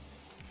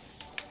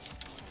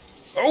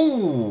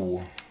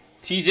 Oh!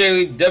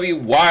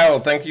 TJW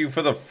Wild, thank you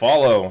for the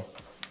follow.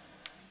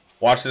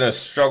 Watching us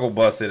struggle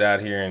bust it out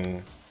here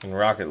in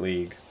Rocket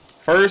League.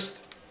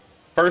 First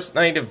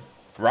night of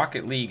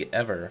Rocket League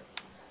ever.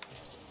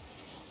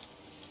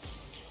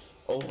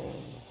 Oh,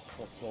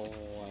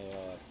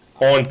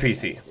 on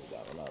PC.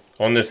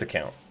 On this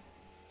account.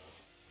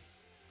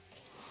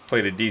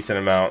 Played a decent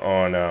amount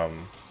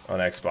on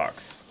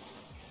Xbox.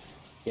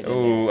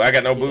 Oh, I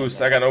got no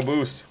boost. I got no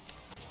boost.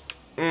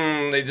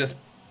 They just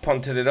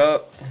punted it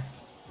up.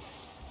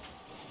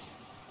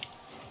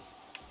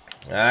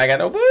 I got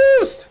no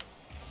boost.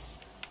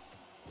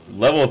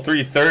 Level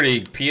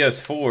 330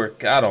 PS4.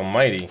 God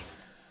almighty.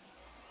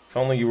 If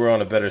only you were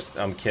on a better...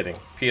 I'm kidding.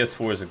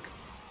 PS4 is a...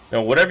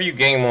 No, whatever you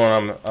game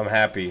on, I'm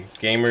happy.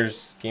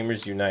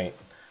 Gamers unite.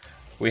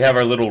 We have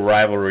our little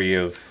rivalry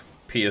of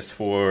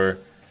PS4,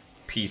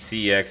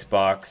 PC,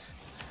 Xbox.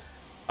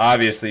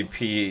 Obviously,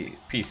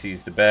 PC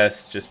is the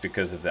best just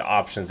because of the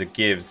options it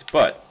gives.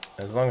 But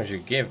as long as you're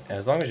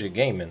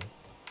gaming,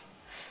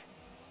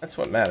 that's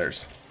what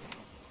matters.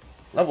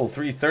 Level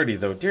 330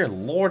 though. Dear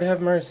Lord,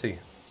 have mercy.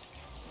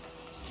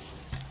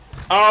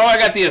 Oh, I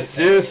got the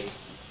assist.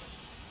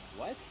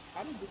 What?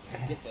 How did this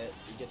kid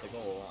get the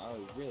goal? I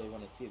really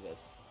want to see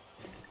this.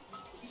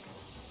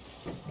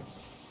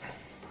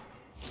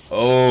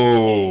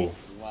 Oh.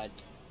 What?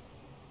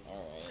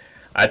 Alright.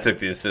 I took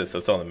the assist.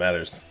 That's all that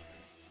matters.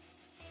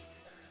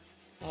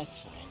 That's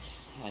fine.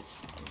 That's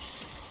fine.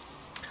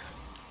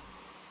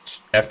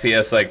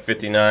 FPS like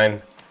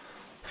 59.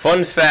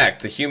 Fun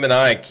fact, the human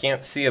eye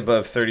can't see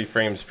above 30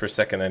 frames per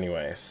second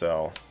anyway,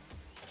 so...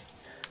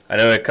 I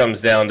know it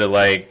comes down to,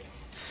 like,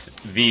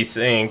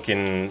 VSync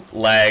and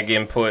lag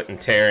input and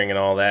tearing and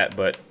all that,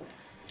 but...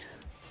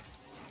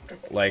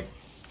 Like...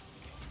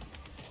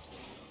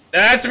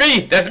 That's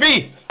me! That's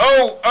me!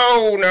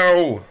 Oh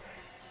no!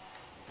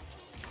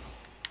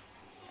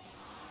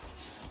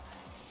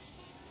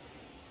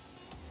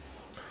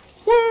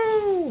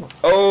 Woo!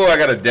 Oh, I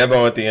got a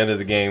demo at the end of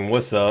the game.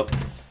 What's up?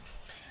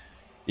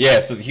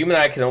 Yeah, so the human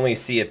eye can only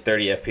see at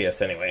 30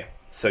 FPS anyway.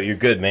 So you're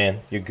good,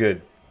 man. You're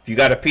good. If you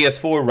got a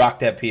PS4, rock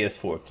that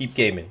PS4. Keep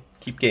gaming.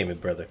 Keep gaming,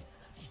 brother.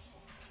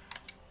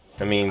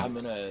 I mean... I'm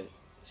gonna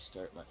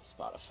start my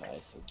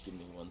Spotify, so give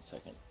me 1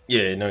 second.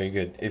 Yeah, no, you're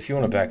good. If you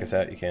want to back us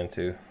out, you can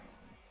too.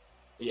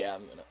 Yeah,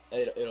 I'm gonna...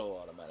 It'll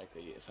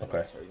automatically, if I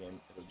don't start a game,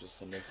 it'll just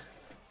send this.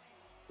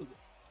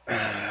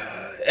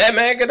 Hey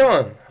man, get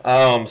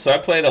on. So I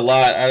played a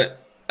lot.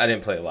 I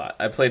didn't play a lot.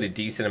 I played a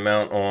decent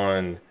amount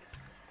on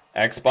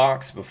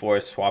Xbox before I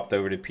swapped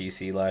over to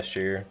PC last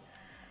year.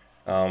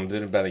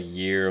 Did about a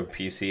year of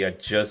PC. I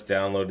just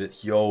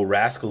downloaded. Yo,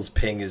 Rascal's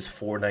ping is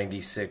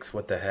 496.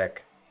 What the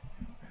heck?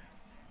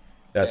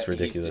 That's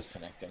ridiculous.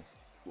 He's disconnecting.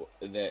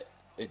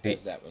 It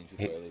does that when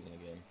people are leaving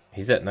the game.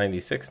 He's at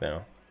 96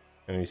 now,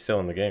 and he's still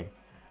in the game.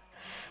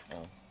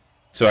 Oh.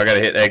 So I gotta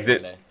hit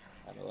exit. I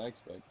don't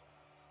expect.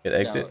 Hit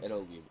exit. No,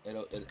 it'll leave.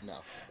 It'll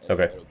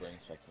okay. It'll bring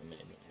us back to the main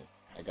menu.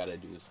 I gotta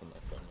do this on my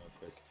phone real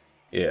quick.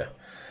 Yeah.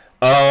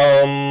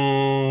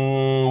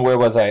 Where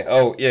was I?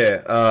 Oh,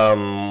 yeah.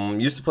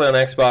 Used to play on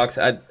Xbox.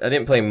 I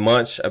didn't play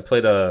much. I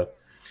played a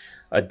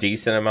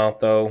decent amount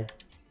though.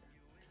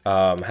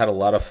 Had a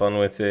lot of fun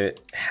with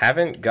it.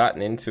 Haven't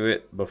gotten into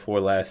it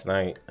before last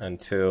night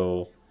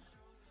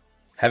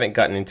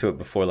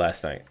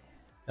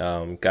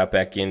Got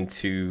back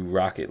into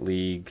Rocket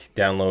League,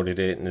 downloaded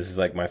it, and this is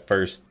like my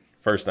first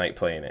night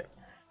playing it.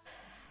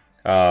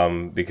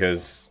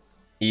 Because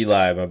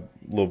Eli, my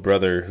little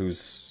brother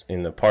who's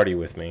in the party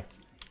with me,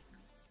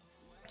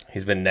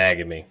 he's been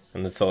nagging me,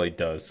 and that's all he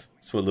does.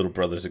 That's what little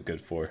brothers are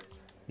good for.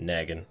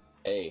 Nagging.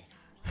 Hey.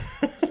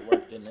 It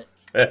worked, didn't it?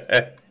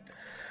 It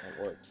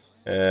worked.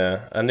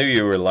 Yeah, I knew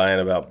you were lying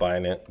about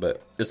buying it,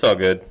 but it's all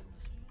good.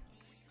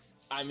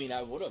 I mean,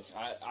 I would have.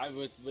 I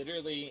was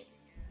literally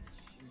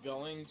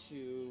going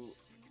to...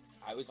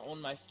 I was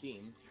on my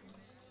Steam,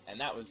 and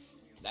that was...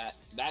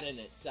 That in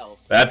itself...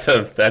 That's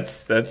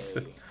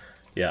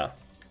yeah.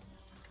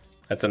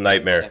 That's a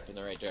nightmare. Step in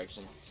the right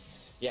direction.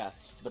 Yeah,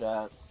 but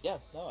yeah,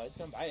 no, I was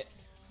gonna buy it,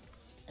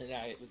 and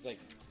I was like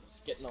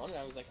getting on, and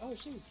I was like, oh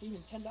shit, it's even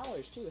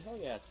 $10 too, hell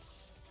yeah.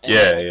 And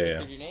yeah, I yeah.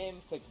 clicked your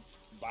name, clicked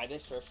buy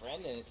this for a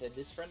friend, and it said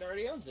this friend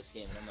already owns this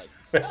game, and I'm like,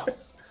 oh.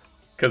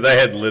 Because I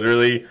had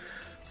literally,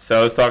 so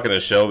I was talking to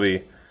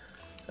Shelby,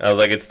 I was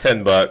like, it's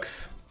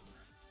 $10.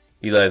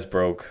 Eli's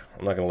broke.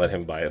 I'm not gonna let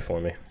him buy it for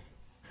me.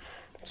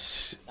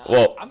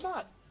 Well, I'm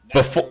not.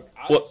 Before,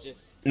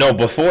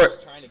 before. I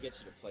was trying to get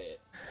you to play it.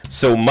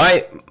 So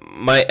my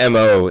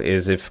MO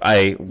is if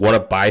I want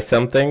to buy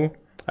something,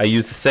 I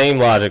use the same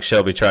logic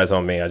Shelby tries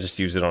on me. I just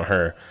use it on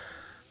her.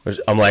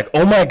 I'm like,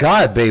 oh my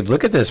god, babe,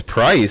 look at this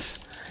price.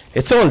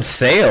 It's on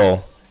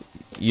sale.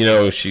 You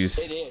know, she's...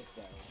 It is,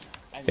 though.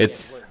 I mean,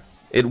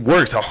 it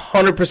works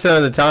 100%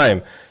 of the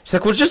time. She's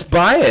like, well, just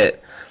buy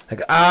it.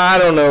 Like, I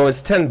don't know,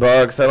 it's $10.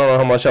 I don't know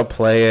how much I'll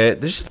play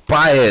it. Just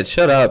buy it.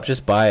 Shut up.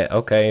 Just buy it.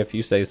 Okay, if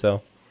you say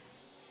so.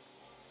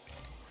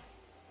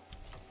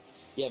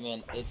 Yeah,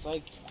 man, it's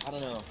like, I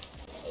don't know.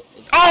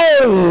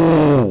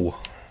 Oh!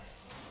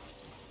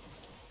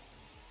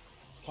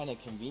 It's kind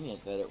of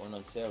convenient that it went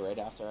on sale right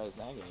after I was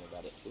nagging you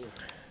about it, too.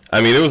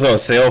 I mean, it was on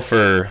sale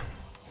for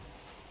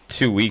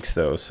 2 weeks,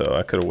 though, so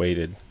I could have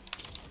waited.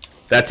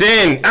 That's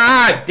in!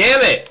 Ah,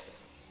 damn it!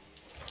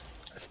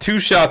 It's 2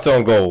 shots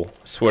on goal.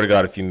 I swear to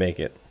God, if you make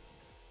it.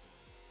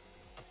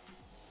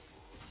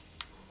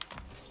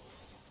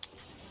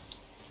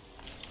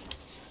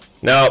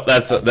 No,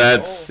 that's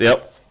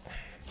yep.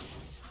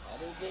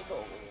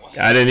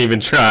 I didn't even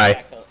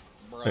try.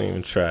 I didn't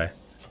even try.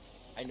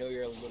 I know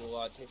you're a little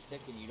autistic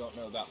and you don't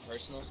know about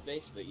personal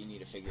space, but you need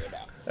to figure it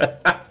out.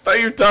 I thought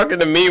you were talking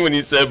to me when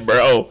you said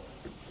bro.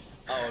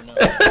 Oh, no.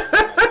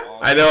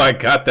 I know, I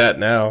got that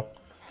now.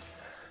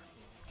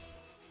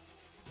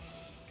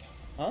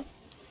 Huh?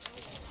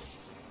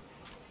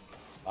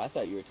 I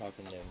thought you were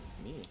talking to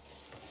me.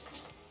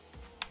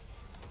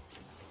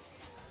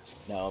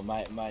 No,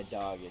 my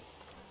dog is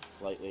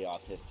slightly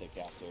autistic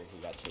after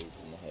he got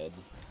tased in the head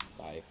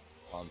by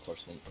law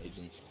enforcement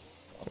agents.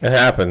 So. It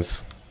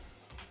happens.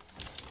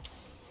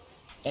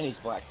 And he's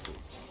black too.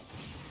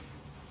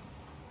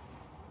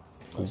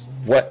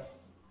 What?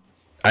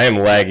 I am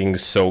lagging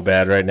so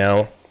bad right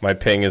now. My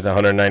ping is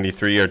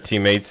 193. Our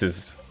teammates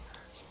is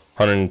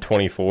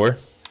 124.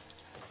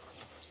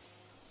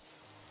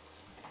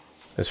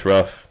 It's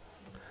rough.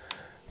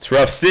 It's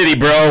rough city,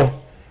 bro.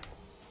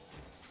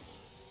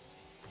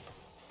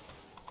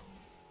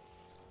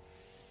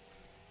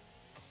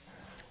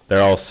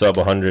 They're all sub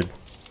 100.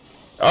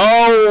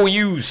 Oh,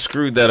 you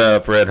screwed that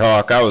up, Red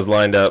Hawk. I was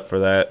lined up for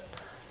that.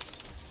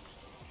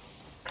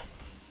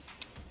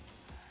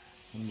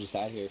 I'm just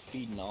out here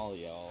feeding all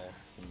y'all.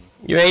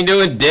 You ain't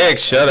doing dick.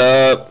 Shut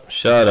up.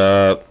 Shut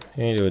up.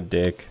 You ain't doing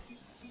dick.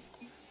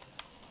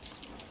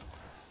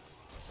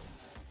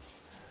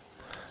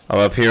 I'm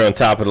up here on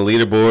top of the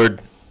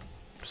leaderboard.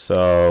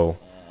 So.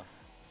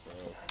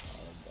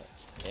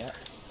 Yeah.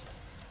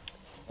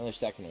 Another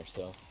second or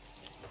so.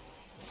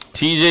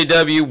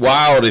 TJW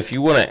Wild, if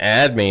you want to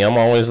add me, I'm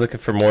always looking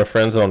for more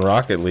friends on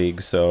Rocket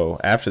League. So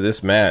after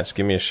this match,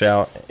 give me a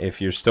shout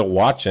if you're still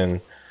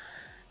watching.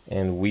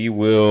 And we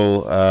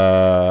will,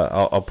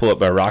 I'll pull up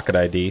my Rocket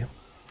ID.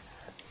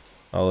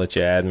 I'll let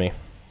you add me.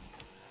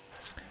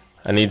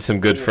 I need some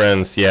good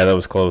friends. Yeah, that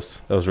was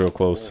close. That was real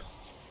close.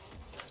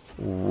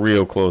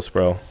 Real close,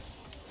 bro.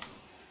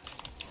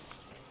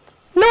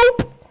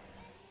 Nope.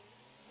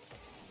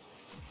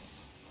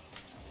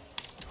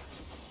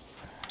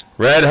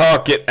 Red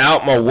Hawk, get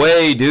out my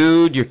way,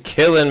 dude. You're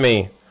killing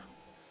me.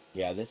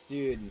 Yeah, this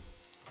dude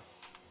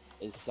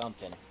is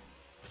something.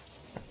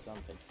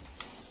 Something.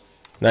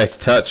 Nice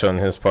touch on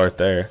his part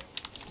there.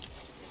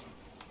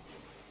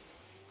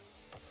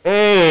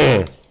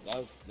 That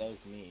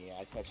was me.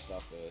 I touched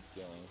off the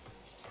ceiling.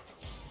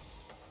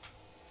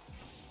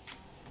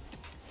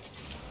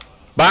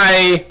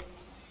 Bye.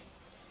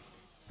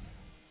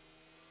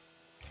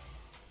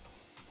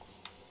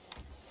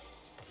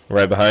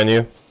 Right behind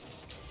you.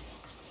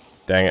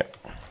 Dang it.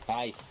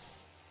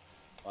 Nice.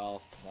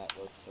 Well, that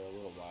worked for a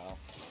little while.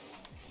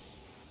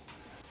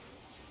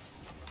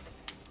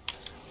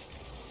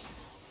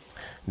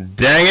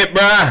 Dang it,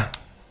 bruh.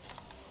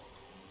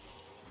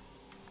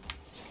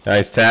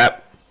 Nice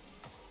tap.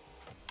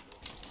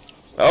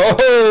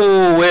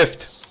 Oh,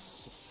 whiffed.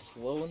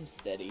 Slow and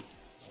steady.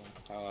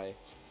 That's how I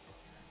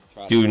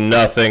try. Do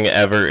nothing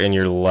ever in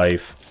your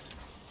life.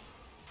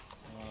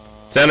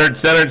 Centered,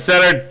 centered,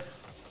 centered.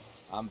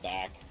 I'm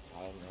back.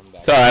 I'm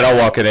back. It's alright, I'll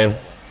walk it in.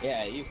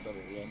 Yeah, you put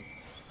it in.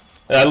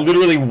 I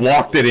literally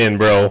walked it in,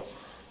 bro.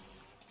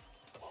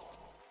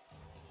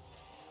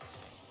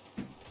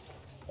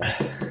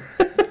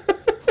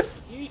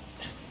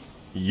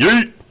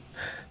 Yeet.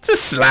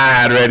 Just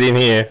slide right in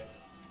here.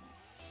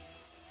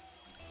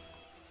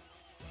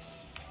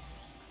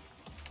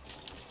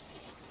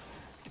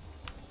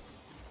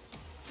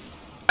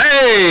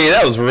 Hey,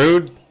 that was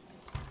rude.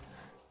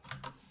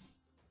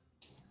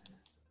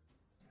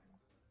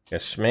 Yeah,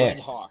 schmack. Red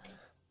Hawk.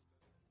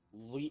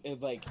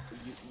 Like,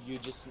 you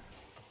just...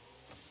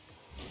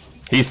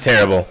 He's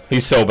terrible.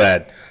 He's so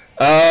bad.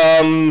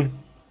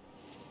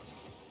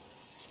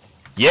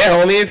 Yeah,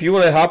 homie, if you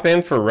want to hop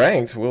in for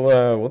ranked,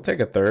 we'll take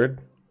a third.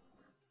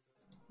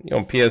 You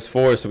on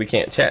PS4, so we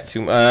can't chat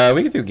too much.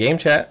 We can do game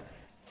chat.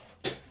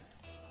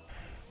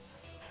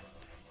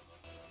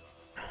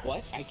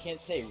 What? I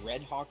can't say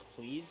Red Hawk,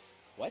 please?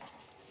 What?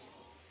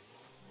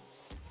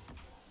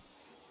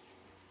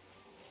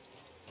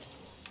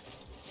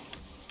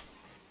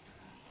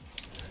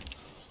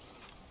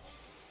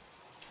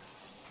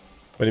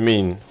 What do you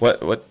mean?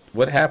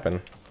 What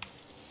happened?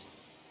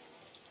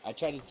 I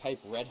tried to type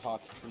Red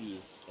Hawk,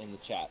 please, in the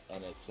chat,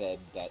 and it said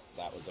that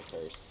was a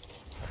curse.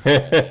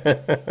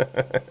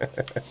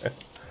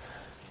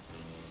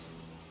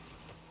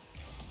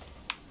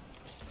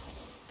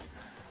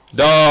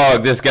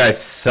 Dog, this guy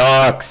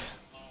sucks.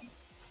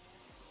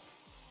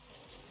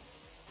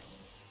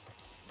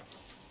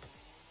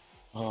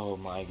 Oh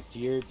my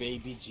dear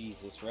baby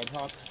Jesus. Red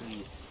Hawk,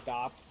 please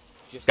stop.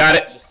 Got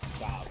it. Just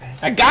stop.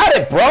 I got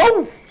it,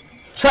 bro.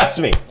 Trust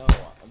me. No,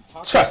 I'm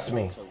talking Trust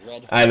me. to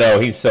Red Hawk. I know,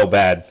 he's so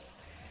bad.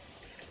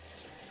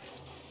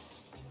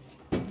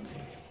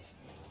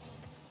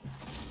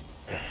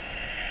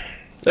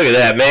 Look at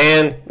that,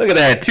 man. Look at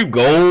that. 2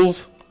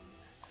 goals.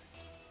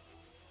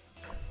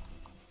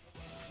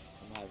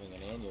 I'm having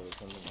an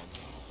aneurysm and I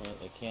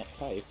apparently can't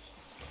type.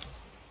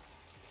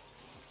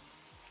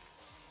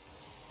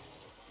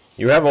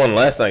 You had one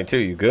last night, too.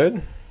 You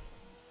good?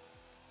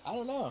 I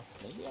don't know.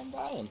 Maybe I'm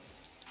dying.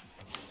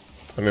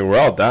 I mean, we're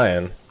all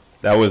dying.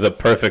 That was a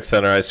perfect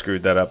center. I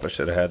screwed that up. I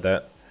should have had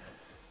that.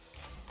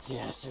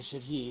 Yeah, so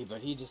should he, but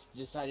he just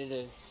decided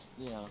to,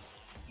 you know,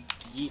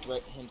 yeet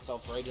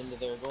himself right into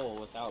their goal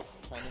without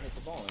trying to hit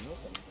the ball in with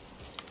him.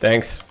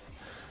 Thanks.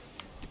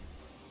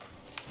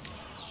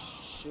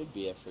 Should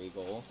be a free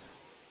goal.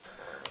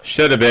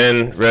 Should have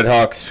been. Red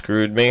Hawk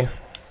screwed me.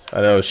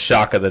 I know,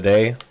 shock of the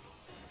day.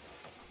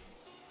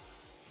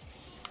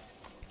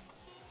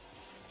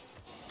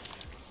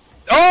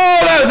 Oh,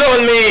 that was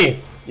on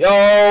me!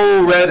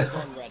 Yo, Red. It was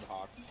on Red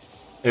Hawk.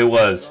 It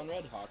was. On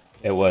Red Hawk.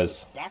 It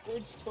was.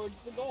 Backwards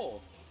towards the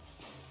goal.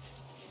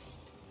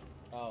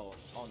 Oh,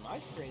 on my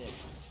screen it...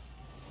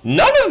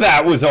 None of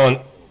that was on...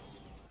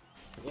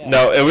 Yeah.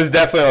 No, it was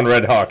definitely on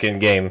Red Hawk in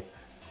game.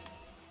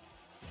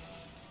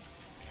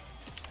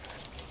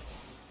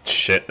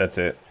 Shit, that's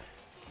it.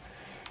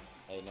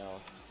 Hey, no.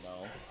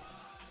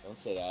 Don't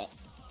say that.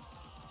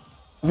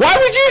 Why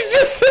would you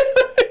just say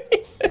that?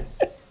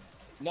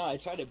 No, I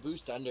tried to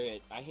boost under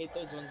it. I hate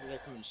those ones that are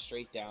coming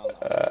straight down.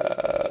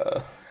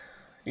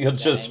 You'll that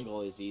just...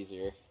 angle is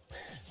easier.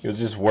 You'll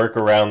just work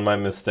around my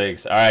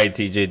mistakes. Alright,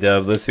 TJ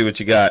Dub, let's see what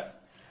you got.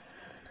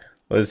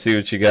 Let's see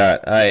what you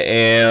got. I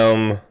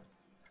am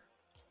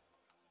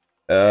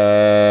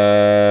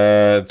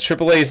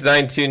Triple Ace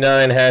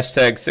 929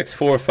 hashtag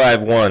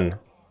 6451.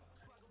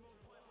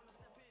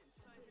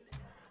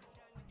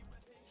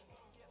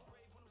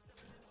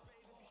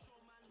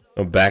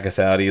 Don't back us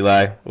out,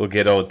 Eli. We'll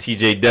get old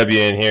TJW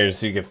in here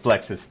so you can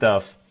flex his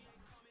stuff.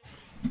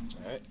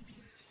 Alright.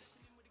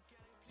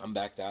 I'm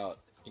backed out.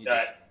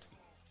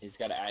 He's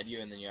got to add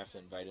you, and then you have to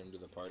invite him to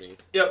the party.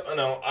 Yep, I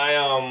know.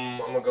 I'm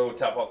gonna go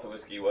top off the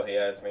whiskey while he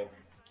adds me.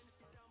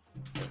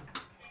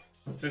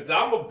 Since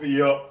I'm gonna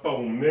be up for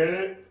a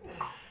minute.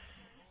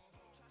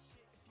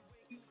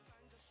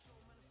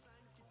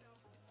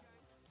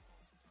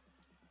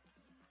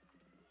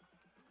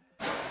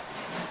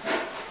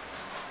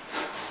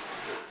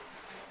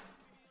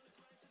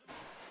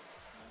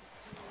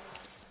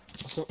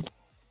 So,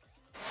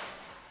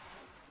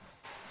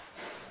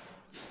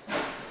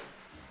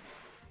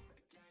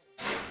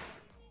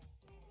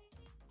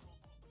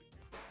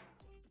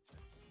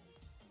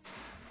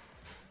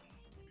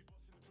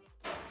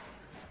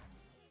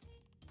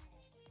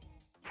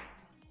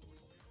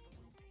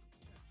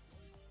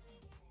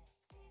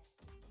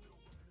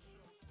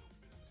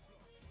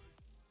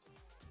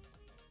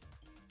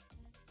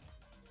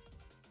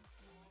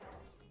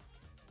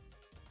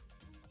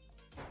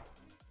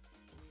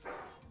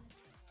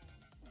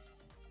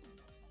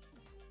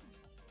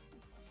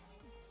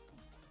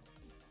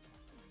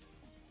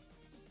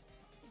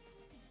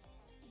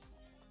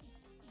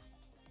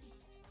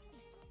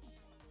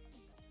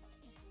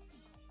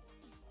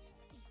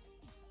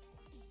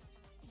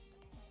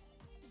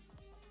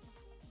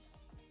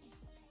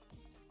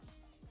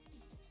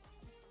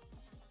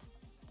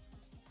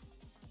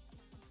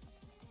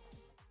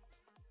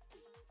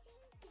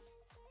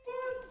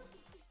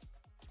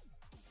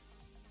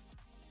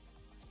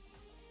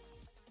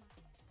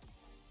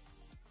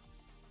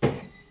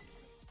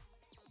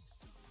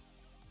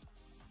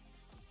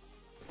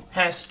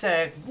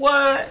 Hashtag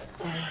what?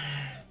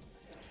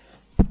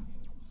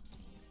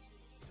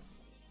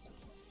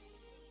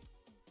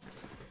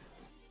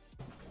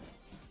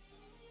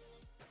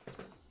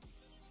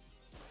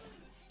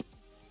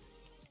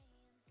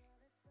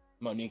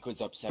 Monique was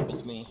upset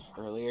with me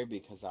earlier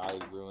because I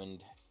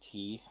ruined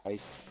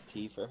iced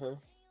tea for her.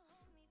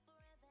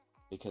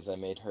 Because I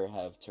made her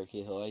have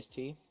Turkey Hill iced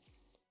tea.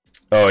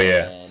 Oh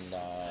yeah. And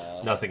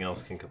nothing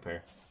else can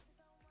compare.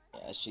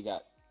 Yeah, she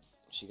got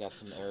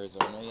some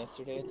Arizona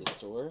yesterday at the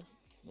store,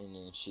 and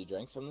then she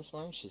drank some this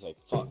morning. She's like,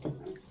 "Fuck,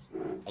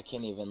 I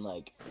can't even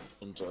like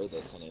enjoy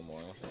this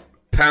anymore."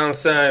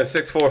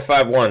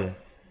 #6451.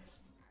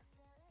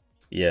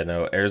 Yeah,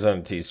 no,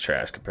 Arizona tea's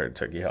trash compared to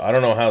Turkey Hill. I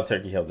don't know how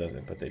Turkey Hill does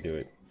it, but they do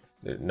it.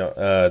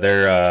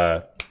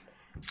 Their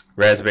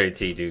raspberry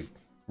tea, dude.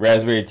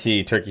 Raspberry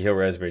tea, Turkey Hill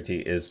raspberry tea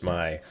is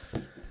my.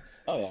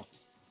 Oh yeah.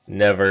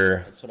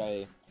 Never. That's what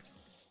I.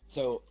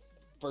 So,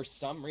 for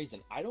some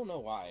reason, I don't know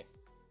why,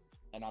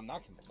 and I'm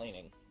not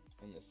complaining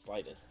in the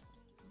slightest,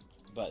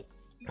 but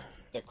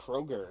the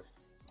Kroger,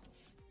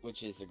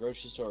 which is the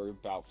grocery store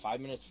about 5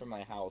 minutes from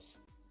my house,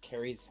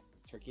 carries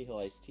Turkey Hill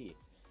iced tea.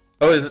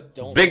 Oh, is it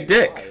Big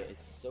Dick?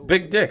 It's so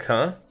Big weird. Dick,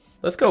 huh?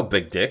 Let's go,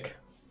 Big Dick.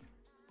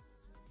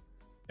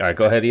 All right,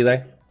 go ahead,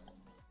 Eli.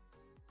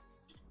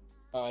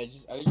 I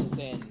was just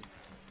saying,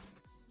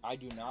 I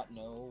do not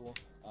know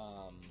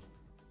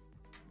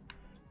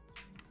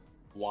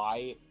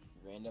why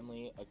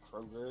randomly a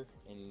Kroger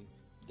in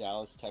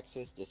Dallas,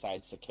 Texas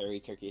decides to carry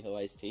Turkey Hill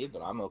iced tea,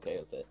 but I'm okay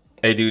with it.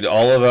 Hey, dude,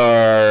 all of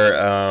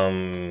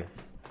our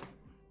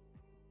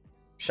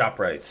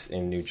ShopRites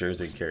in New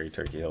Jersey carry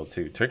Turkey Hill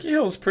too. Turkey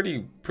Hill is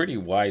pretty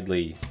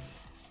widely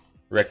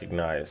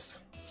recognized.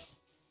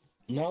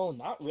 No,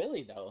 not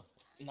really though.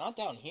 Not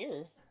down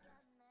here.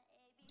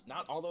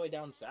 Not all the way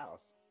down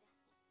south.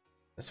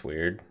 That's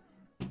weird.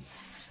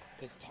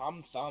 Because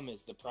Tom Thumb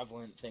is the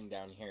prevalent thing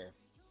down here.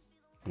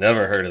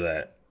 Never heard of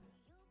that.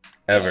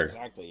 Ever. Yeah,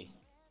 exactly.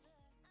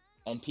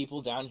 And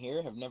people down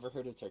here have never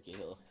heard of Turkey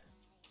Hill.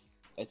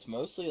 It's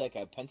mostly like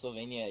a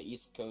Pennsylvania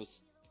East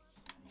Coast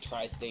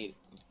tri-state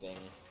thing.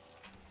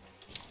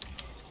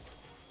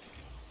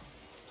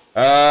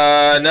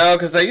 No,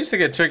 because I used to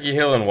get Turkey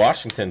Hill in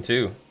Washington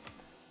too.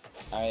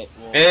 Alright,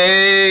 well...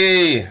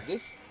 Hey!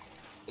 Is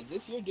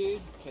this your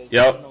dude? Because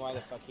Yep. I don't know why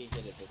the fuck he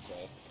did it this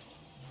way.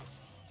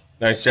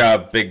 Nice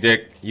job, Big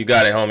Dick. You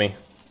got it, homie.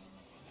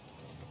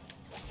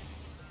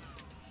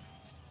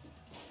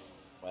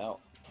 Well,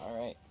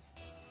 alright.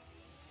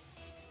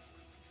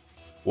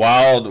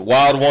 Wild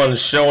one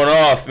showing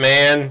off,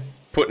 man.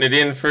 Putting it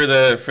in for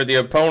the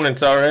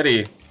opponents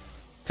already.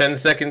 10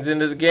 seconds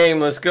into the game,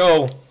 let's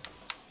go.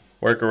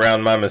 Work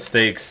around my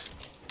mistakes.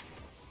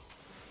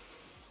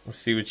 Let's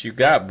see what you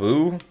got,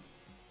 boo.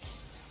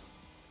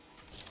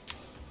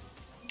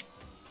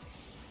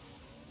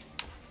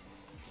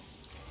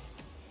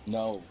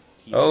 No.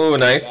 Oh,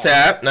 nice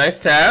tap, nice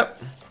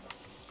tap.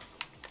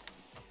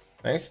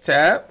 Nice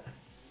tap.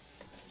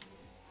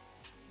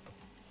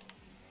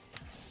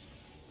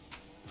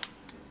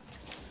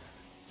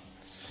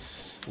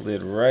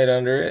 Slid right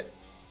under it.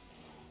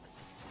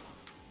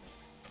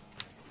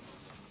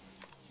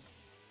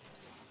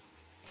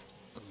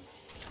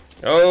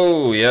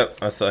 Oh, yep.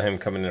 I saw him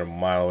coming in a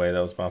mile away. That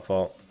was my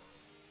fault.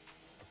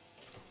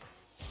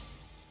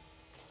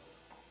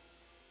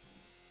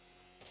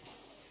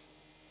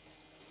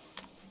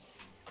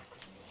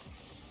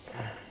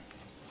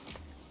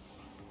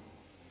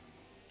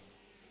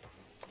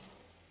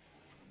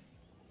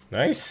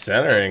 Nice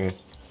centering.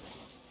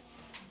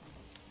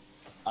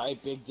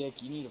 Alright, Big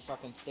Dick, you need to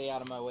fucking stay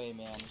out of my way,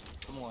 man.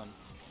 Come on.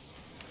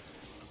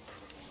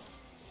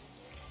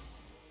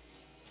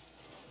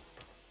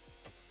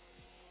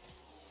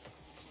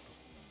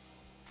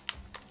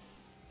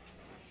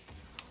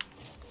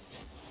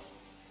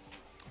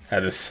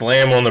 Had to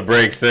slam on the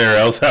brakes there,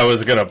 else I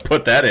was gonna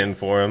put that in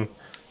for him.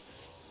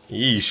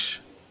 Yeesh.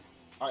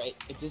 Alright,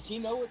 does he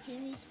know what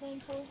team he's playing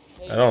for?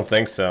 Hey, I don't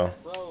think so.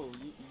 Bro,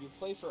 you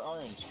play for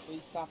orange.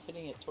 Please stop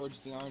hitting it towards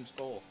the orange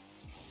goal.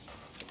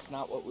 It's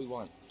not what we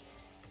want.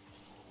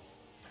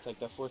 It's like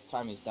the 4th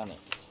time he's done it.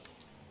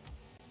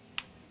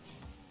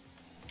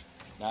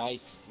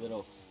 Nice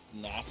little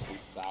nasty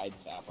side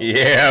tap.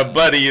 Yeah,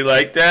 buddy, you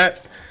like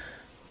that?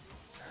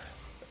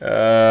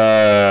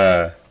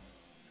 There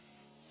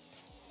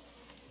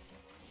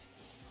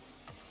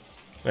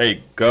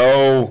you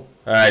go.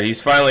 Alright,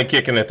 he's finally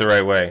kicking it the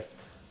right way.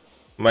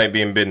 Might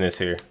be in business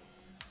here.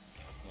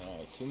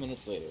 Alright, 2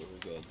 minutes later,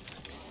 we're good.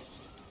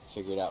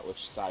 Figured out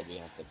which side we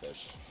have to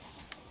push.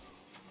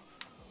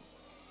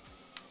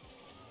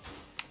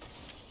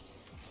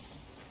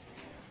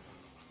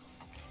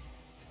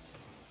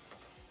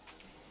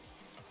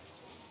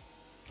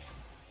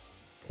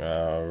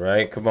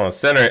 Alright, come on,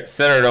 center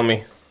it on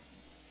me.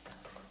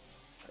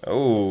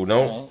 Oh,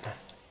 no. Right.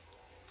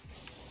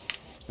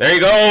 There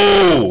you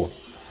go!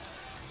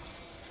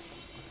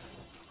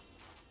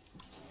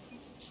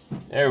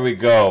 There we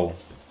go.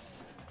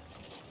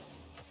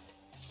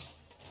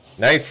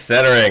 Nice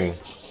centering.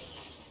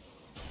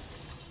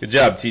 Good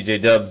job,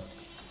 TJ Dub.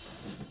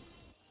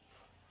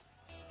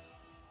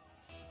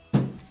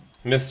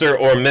 Mr.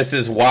 or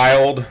Mrs.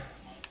 Wild.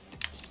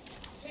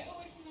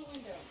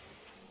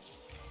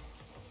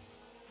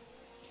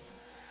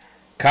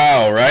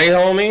 Kyle, right,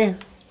 homie?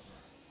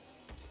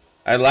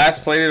 I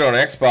last played it on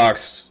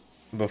Xbox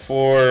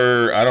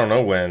before, I don't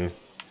know when.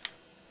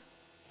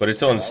 But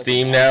it's on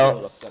Steam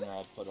now.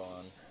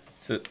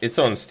 It's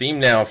on Steam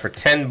now for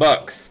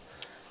 $10.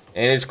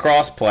 And it's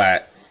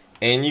cross-plat.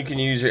 And you can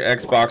use your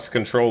Xbox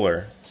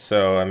controller.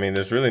 So, I mean,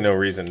 there's really no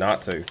reason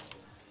not to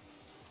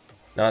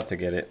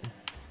get it.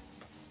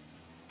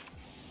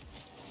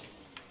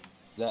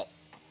 Is that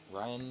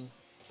Ryan?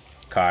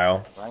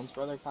 Kyle. Ryan's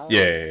brother, Kyle?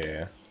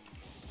 Yeah.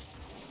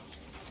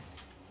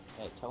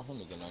 Hey, tell him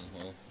to get on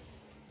here.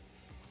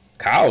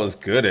 Kyle is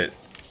good at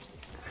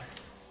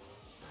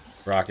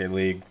Rocket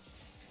League.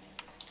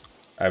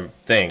 I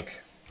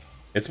think.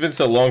 It's been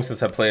so long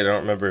since I played, I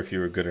don't remember if you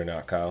were good or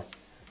not, Kyle.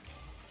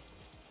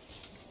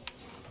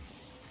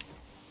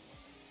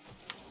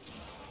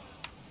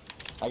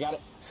 I got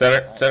it.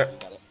 Center.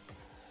 Got it.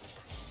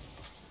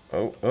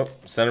 Oh,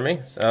 center me.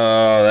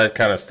 Oh, that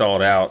kind of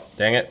stalled out.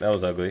 Dang it, that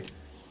was ugly.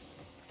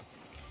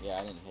 Yeah,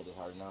 I didn't hit it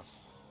hard enough.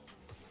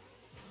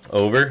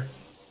 Over.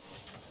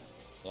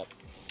 Yep.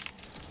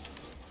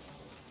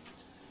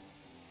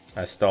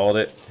 I stalled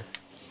it.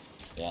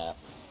 Yeah.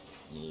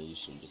 You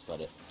should just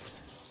let it.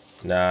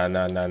 Nah.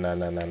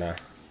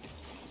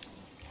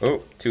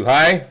 Oh, too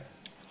high?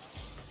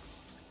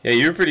 Yeah,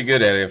 you were pretty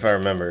good at it if I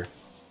remember.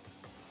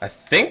 I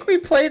think we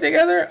played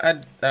together?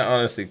 I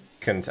honestly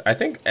couldn't. I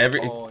think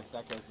Oh, if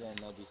that goes in,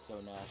 that'd be so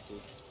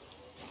nasty.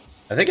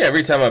 I think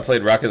every time I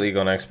played Rocket League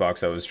on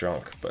Xbox, I was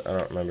drunk, but I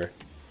don't remember.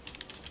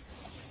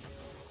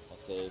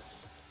 That's safe.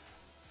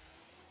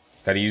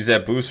 Gotta use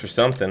that boost for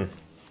something.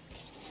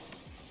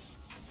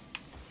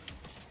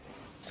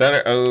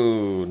 Center.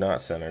 Oh,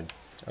 not centered.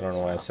 I don't know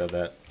why I said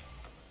that.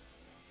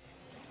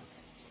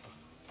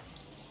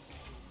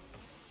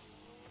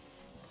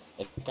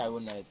 I think I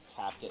wouldn't have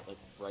tapped it like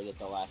right at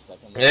the last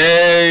second.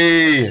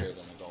 Hey!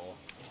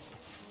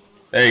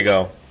 There you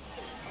go.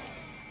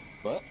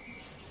 What?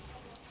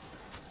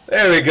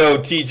 There we go,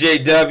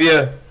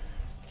 TJW.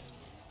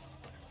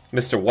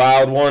 Mr.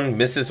 Wild One,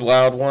 Mrs.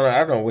 Wild One. I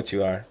don't know what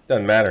you are.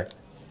 Doesn't matter.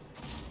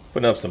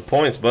 Putting up some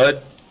points,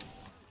 bud.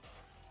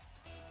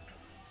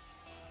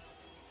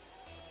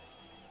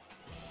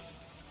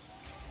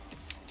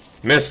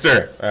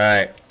 Mister.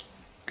 Alright.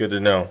 Good to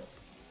know.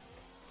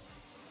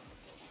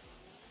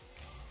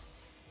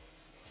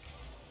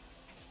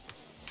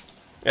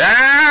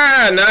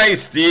 Ah,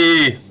 nice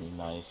D.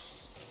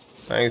 Nice.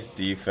 Nice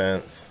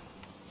defense.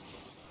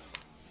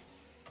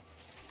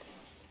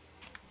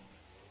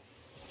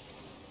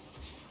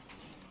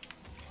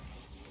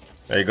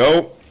 There you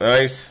go.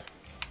 Nice.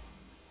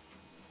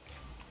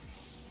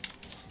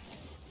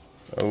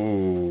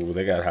 Oh,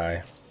 they got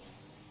high.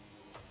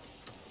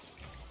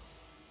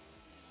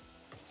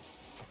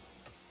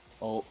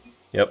 Oh.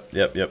 Yep.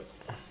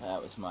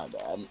 That was my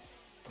bad.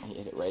 He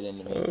hit it right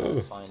into me, so I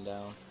was flying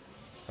down.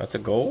 That's a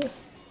goal?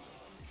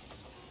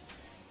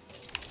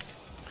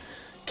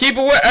 Keep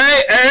away!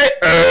 Hey!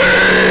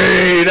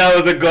 That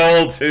was a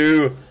goal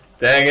too.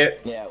 Dang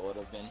it. Yeah, it would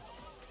have been.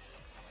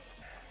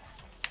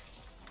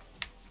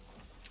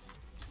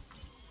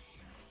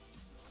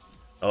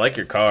 I like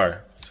your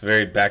car. It's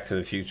very Back to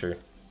the Future.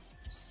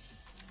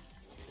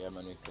 Yeah,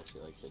 my niece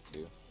actually liked it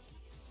too.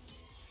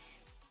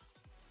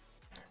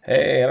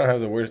 Hey, I don't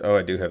have the worst. Oh,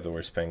 I do have the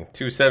worst ping.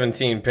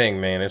 217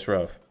 ping, man. It's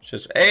rough. It's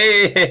just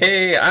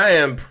hey,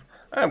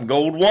 I'm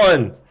gold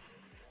 1.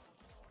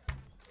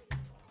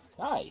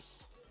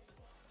 Nice.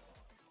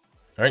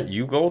 Aren't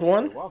you gold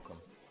 1? You're welcome.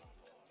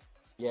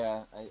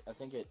 Yeah, I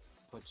think it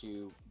puts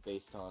you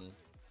based on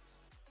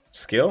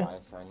Skill? my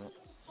assignment.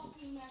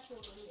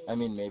 I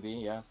mean, maybe,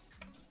 yeah.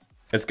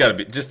 It's gotta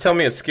be. Just tell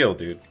me a skill,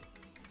 dude.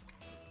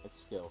 It's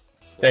skill.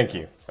 Thank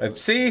you.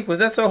 See, was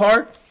that so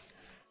hard?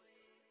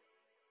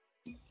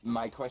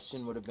 My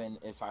question would have been,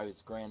 if I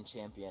was grand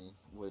champion,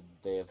 would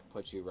they have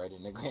put you right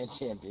into grand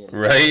champion?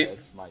 Right.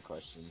 That's my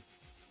question.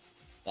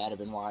 That'd have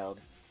been wild.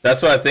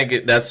 That's why I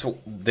think that's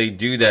they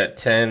do that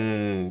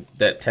 10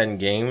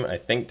 game, I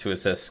think, to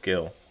assess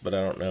skill, but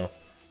I don't know.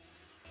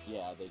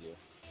 Yeah, they do.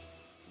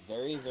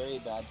 Very, very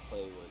bad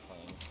play we're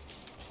playing.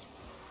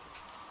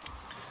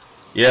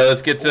 Yeah,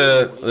 let's get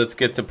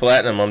to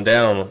platinum. I'm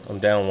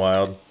down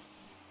wild.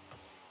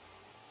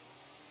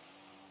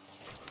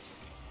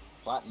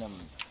 Platinum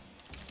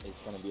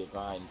is gonna be a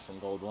grind from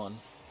gold 1.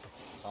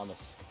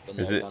 Promise. Been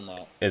Is there, it done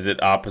that. is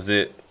it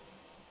opposite?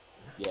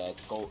 Yeah,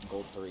 it's gold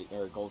 3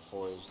 or gold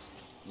 4 is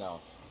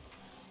no.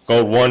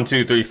 Gold 1,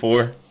 2, 3,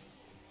 4.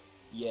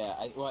 Yeah,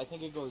 I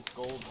think it goes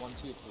gold 1,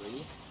 2,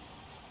 3,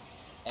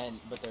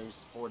 but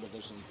there's 4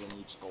 divisions in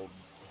each gold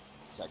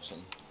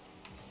section.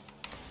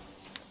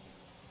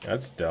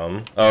 That's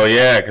dumb. Oh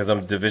yeah, because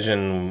I'm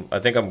division. I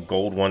think I'm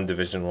gold 1,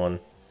 division 1.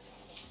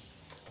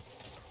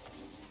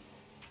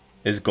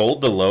 Is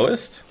gold the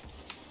lowest?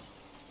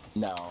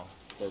 No,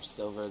 there's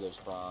silver, there's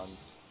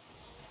bronze.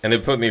 And they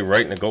put me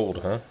right in the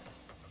gold, huh?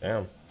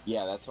 Damn.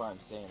 Yeah, that's why I'm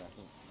saying I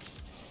think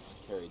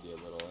I carried you a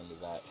little into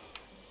that.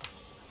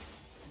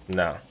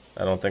 No,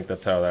 I don't think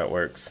that's how that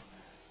works.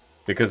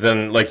 Because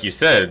then, like you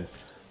said,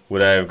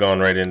 would I have gone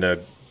right into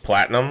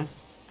platinum?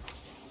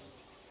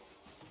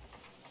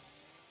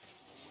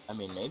 I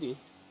mean, maybe.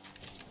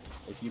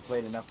 If you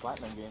played enough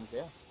platinum games,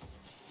 yeah.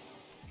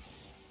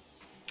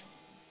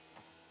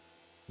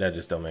 That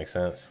just don't make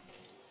sense.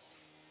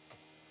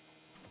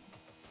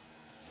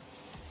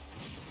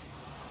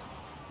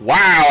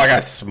 Wow, I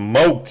got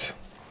smoked.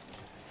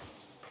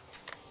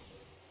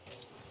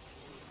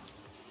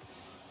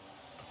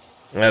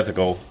 That's a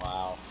goal.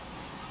 Wow.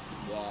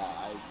 Yeah,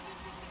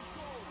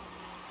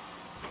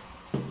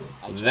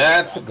 I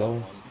That's a tried goal.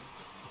 that one.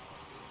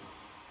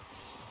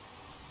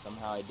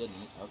 Somehow I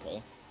didn't.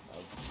 Okay.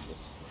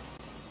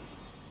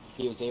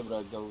 He was able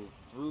to go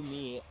through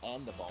me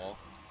and the ball.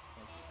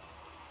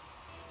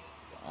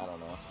 I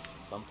don't know.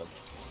 Something.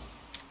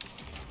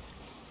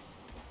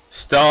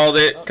 Stalled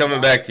it.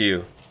 Coming back to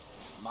you.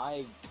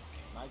 My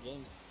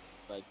game's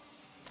like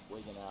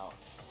wigging out.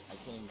 I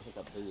can't even pick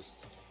up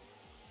boost.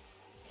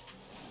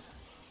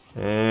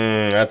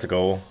 That's a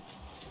goal.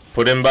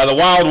 Put in by the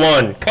wild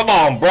one. Come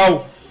on,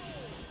 bro.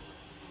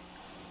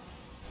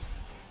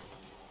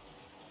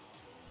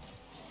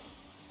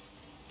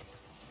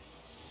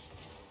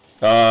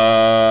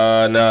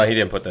 No, he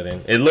didn't put that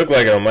in. It looked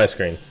like it on my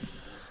screen.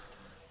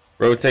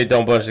 Rotate,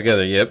 don't bunch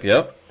together. Yep.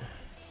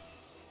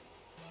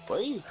 Where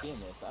are you seeing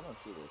this? I don't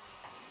see this.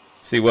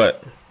 See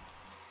what?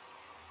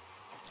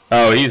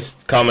 Oh, he's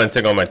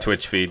commenting on my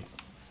Twitch feed.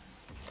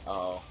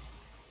 Oh.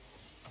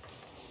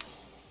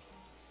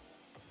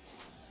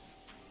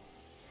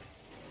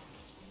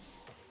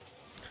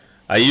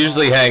 I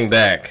usually hang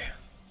back.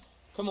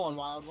 Come on,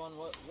 Wild One.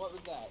 What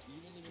was that? You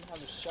didn't even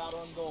have a shot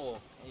on goal,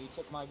 and you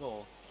took my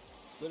goal.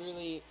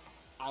 Literally,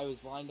 I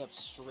was lined up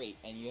straight,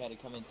 and you had to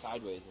come in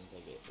sideways and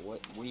take it.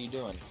 What are you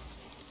doing?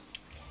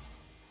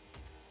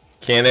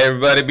 Can't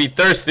everybody be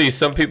thirsty?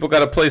 Some people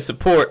gotta play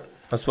support.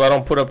 That's why I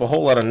don't put up a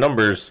whole lot of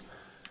numbers.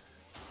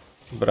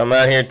 But I'm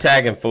out here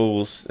tagging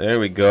fools. There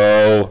we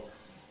go.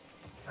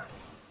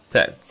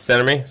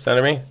 Center me.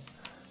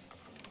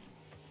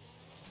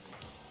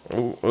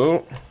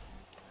 Ooh.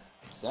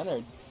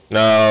 Centered.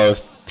 No,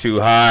 it's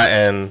too high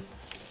and...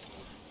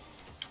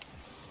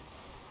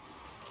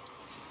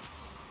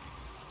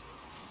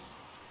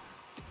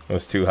 It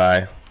was too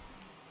high.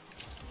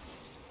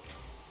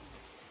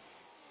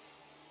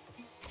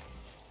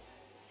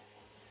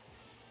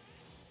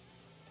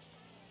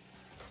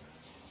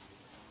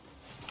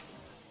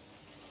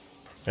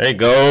 There you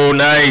go.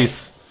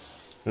 Nice.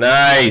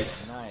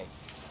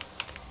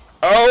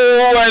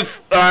 Oh,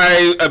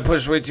 I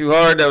pushed way too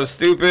hard. That was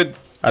stupid.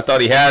 I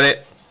thought he had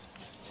it.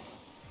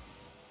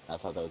 I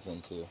thought that was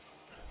in too.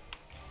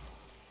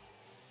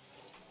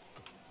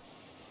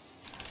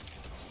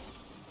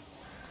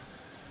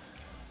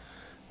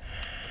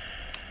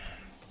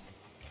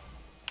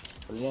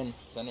 Put it in.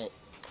 Center it.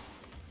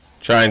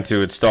 Trying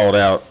to. It stalled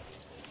out.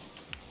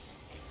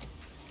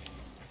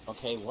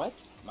 Okay, what?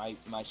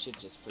 My shit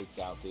just freaked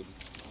out, dude.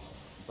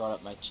 Brought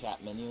up my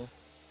chat menu.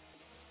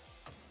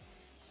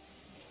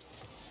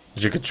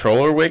 Is your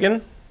controller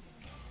wigging?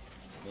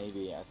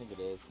 Maybe, I think it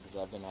is, because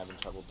I've been having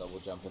trouble double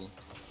jumping.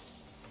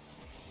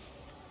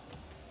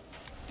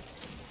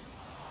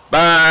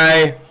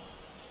 Bye!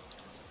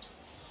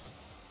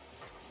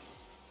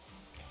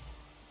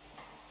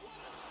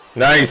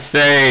 Nice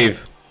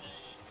save.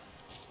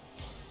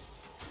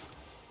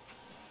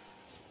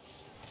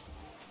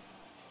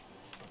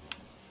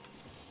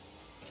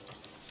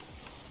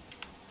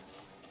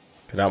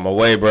 Get out my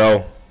way,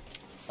 bro.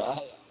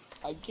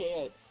 I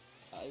can't.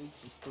 I was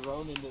just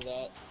thrown into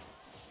that.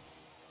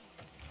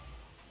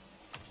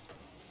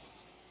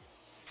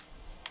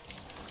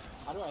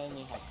 How do I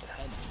only have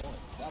 10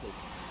 points? That is...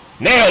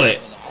 Nailed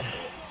it!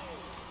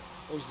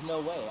 There's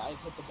no way. I've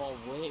hit the ball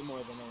way more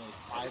than only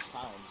 5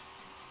 times.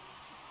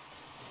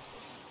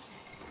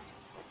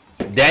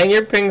 Dang,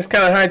 your ping's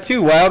kind of high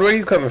too. Wild, where are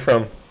you coming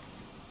from?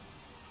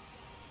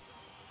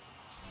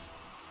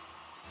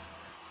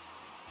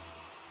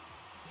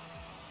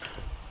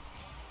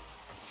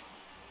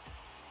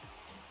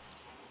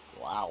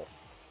 Wow.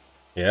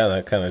 Yeah,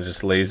 that kind of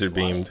just laser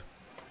beamed.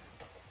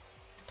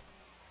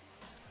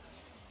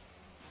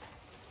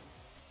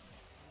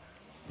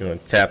 You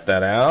want to tap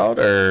that out,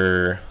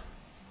 or?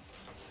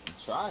 I'm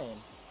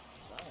trying.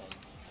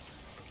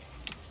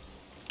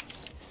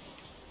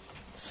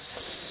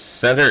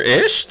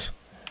 Center-ished?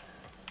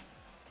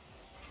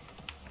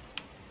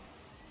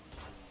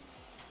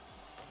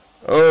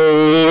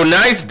 Oh,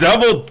 nice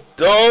double.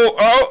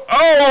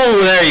 Oh,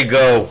 there you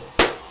go.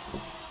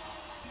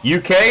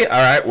 UK?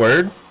 Alright,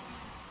 word.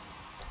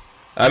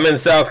 I'm in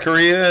South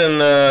Korea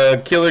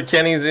and Killer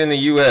Kenny's in the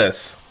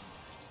US.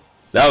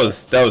 That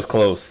was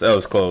close. That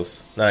was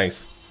close.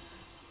 Nice.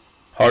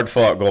 Hard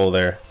fought goal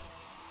there.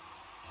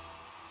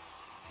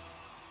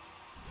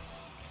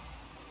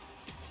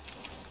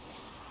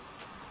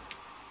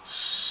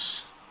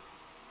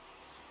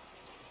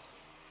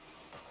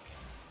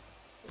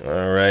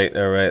 All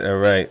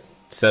right.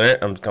 Center,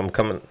 I'm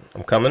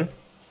coming.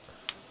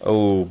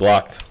 Oh,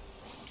 blocked.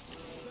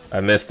 I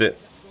missed it.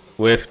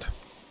 Whiffed.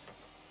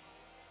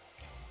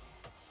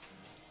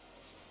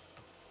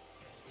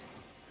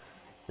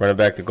 Running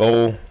back to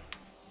goal.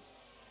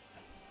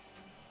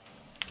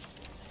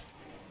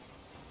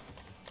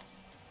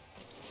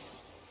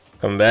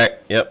 Coming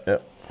back. Yep. Yeah,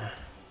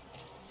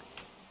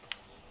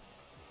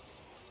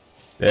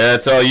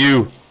 that's all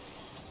you.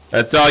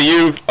 That's all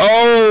you.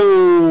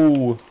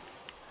 Oh!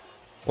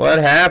 What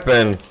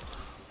happened?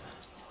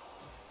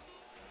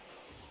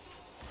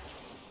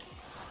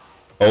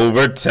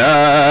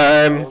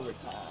 Overtime.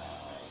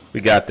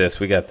 We got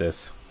this.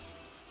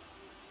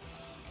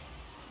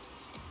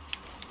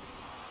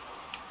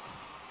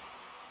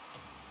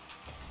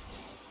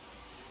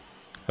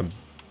 I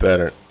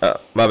better.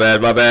 My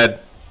bad.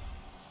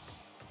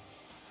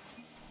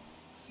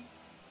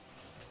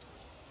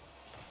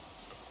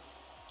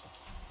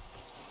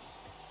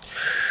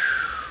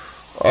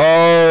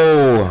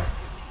 Oh.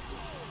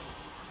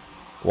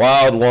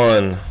 Wild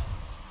one.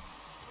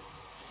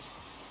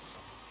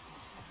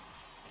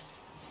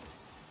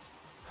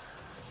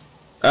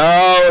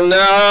 Oh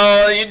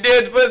no, you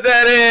did put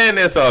that in.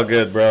 It's all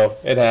good, bro.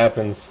 It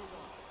happens.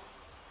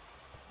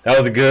 That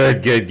was a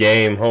good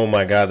game. Oh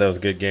my god, that was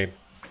a good game.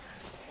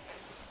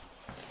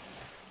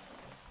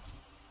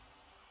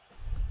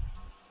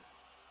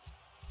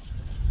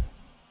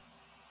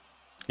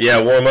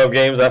 Yeah, warm-up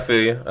games, I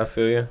feel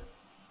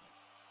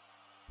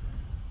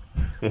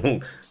you.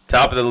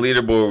 Top of the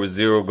leaderboard with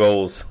 0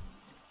 goals.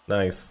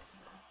 Nice.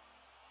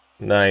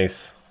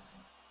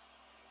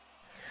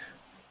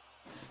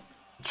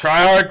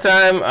 Try hard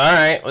time. All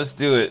right, let's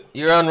do it.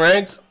 You're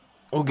unranked.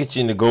 We'll get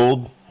you into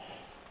gold.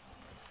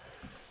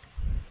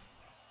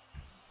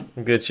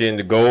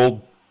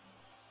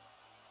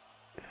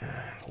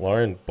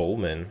 Lauren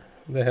Bowman.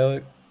 Who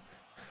the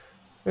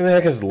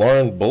heck is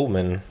Lauren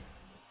Bowman?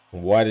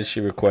 Why did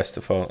she request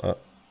to follow?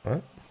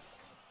 What?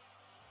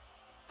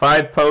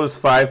 5 posts,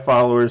 5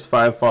 followers,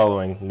 5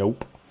 following.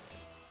 Nope.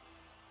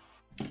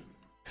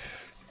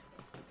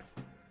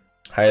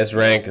 Highest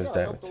rank is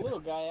Help the little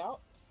guy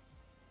out.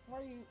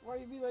 Why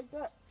you be like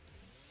that?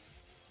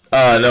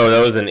 No,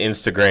 that was an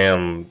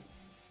Instagram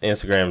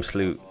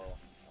salute.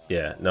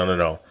 Yeah,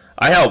 no.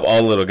 I help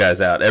all little guys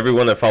out.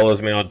 Everyone that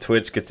follows me on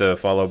Twitch gets a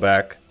follow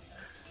back.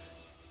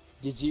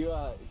 Did you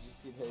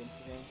see the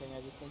Instagram thing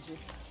I just sent you?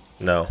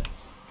 No.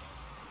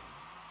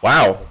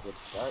 Wow. That's a good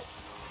start.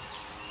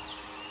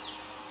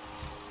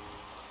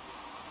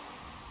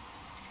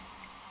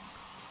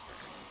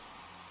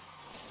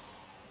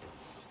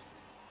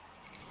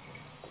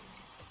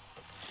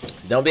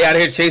 Don't be out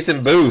here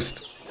chasing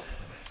boost.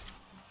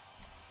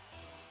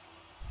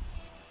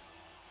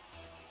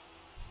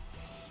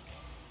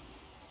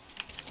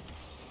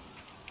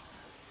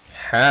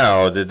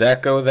 How did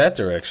that go that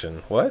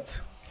direction?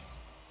 What?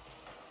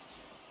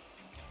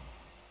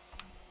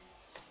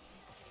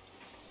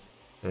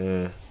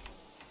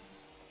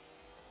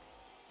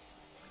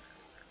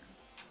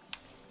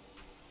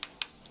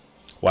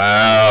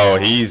 Wow,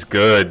 he's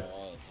good.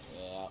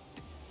 Yeah.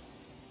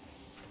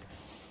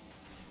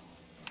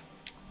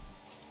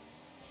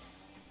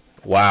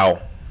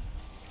 Wow.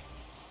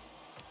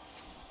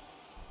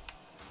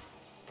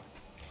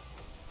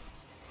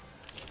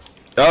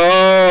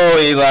 Oh,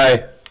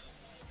 Eli.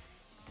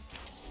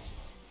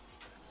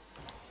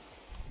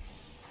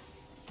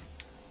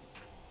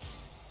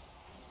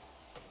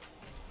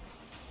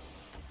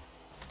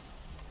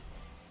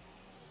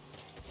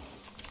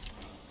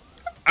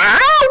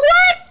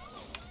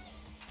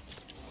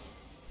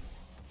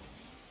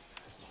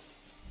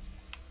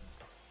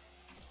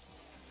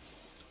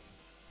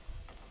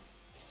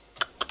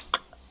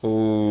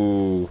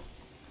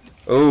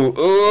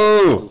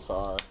 Oh! Too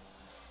far.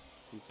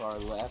 Too far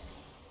left.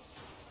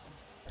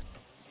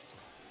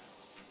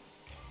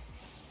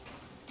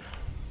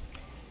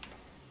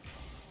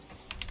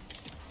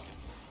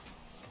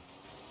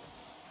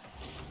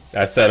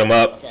 I set him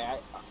up. Okay,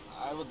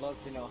 I would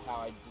love to know how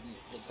I didn't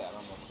hit that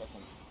on the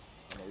second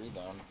on the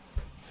rebound.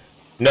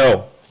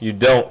 No, you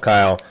don't,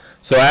 Kyle.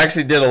 So I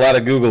actually did a lot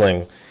of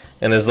Googling.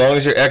 And as long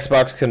as your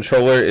Xbox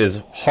controller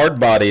is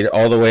hard-bodied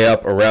all the way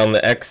up around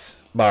the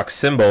Xbox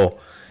symbol,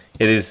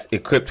 it is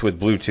equipped with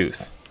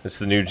Bluetooth. It's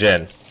the new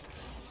gen.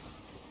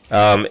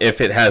 If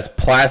it has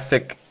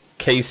plastic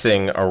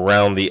casing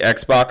around the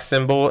Xbox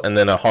symbol and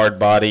then a hard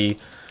body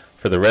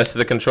for the rest of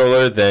the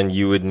controller, then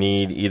you would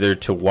need either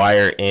to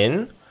wire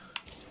in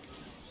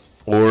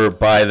or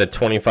buy the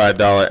 $25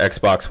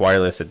 Xbox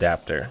wireless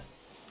adapter.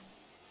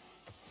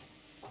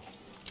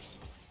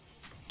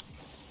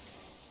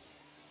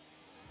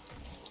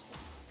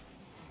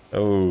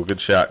 Oh, good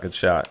shot, good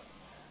shot.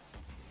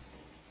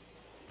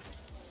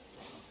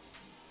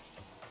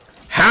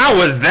 How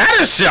was that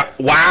a shot?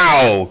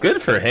 Wow,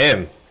 good for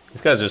him.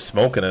 These guys are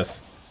smoking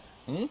us.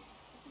 Hmm?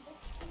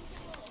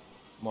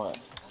 What?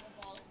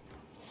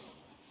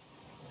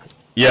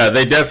 Yeah,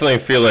 they definitely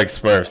feel like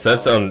Smurfs.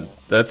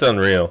 That's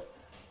unreal.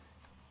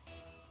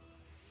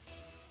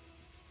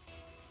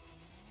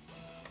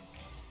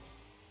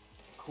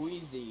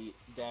 Queasy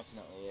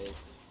definitely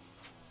is.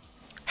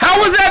 How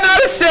was that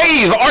not a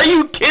save? Are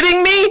you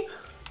kidding me?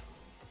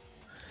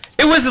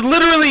 It was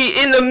literally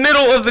in the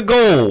middle of the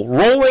goal,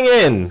 rolling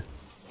in.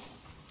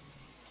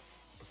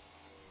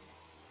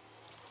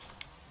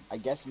 I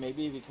guess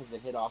maybe because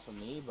it hit off of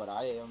me, but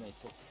I only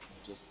took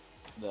just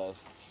the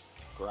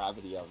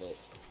gravity of it.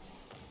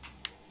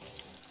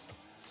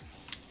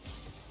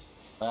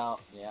 Well,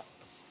 yeah.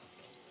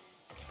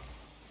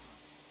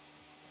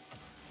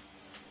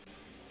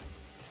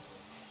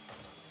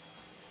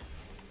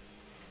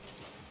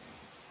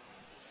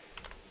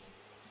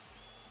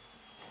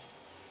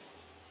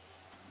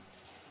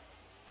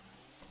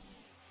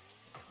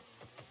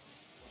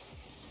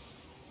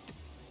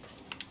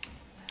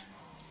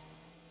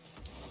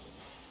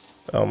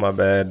 Oh, my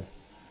bad.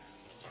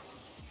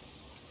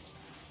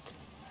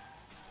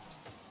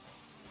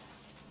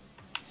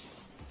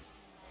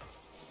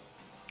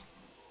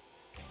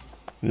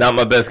 Not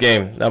my best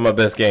game. Not my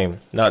best game.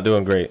 Not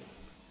doing great.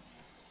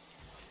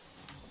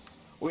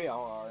 We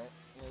all are.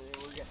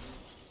 We're getting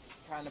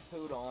kind of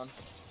pooed on.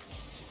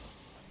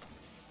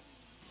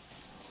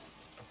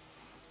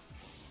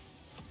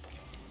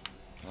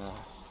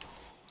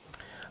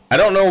 I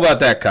don't know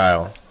about that,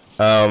 Kyle.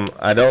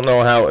 I don't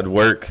know how it would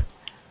work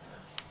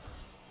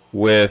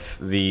with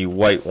the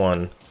white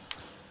one.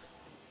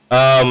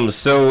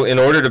 So in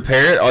order to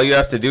pair it, all you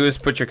have to do is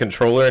put your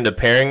controller into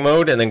pairing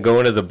mode and then go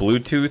into the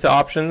Bluetooth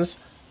options.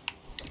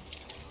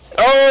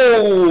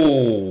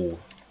 Oh!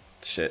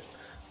 Shit.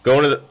 Go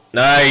into the...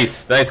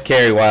 Nice! Nice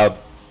carry, Wild.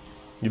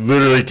 You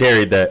literally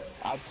carried that.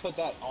 I put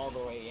that all the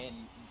way in,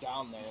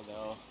 down there,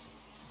 though.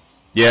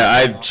 Yeah,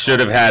 I should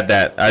have had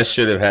that. I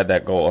should have had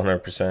that goal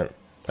 100%.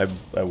 I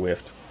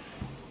whiffed.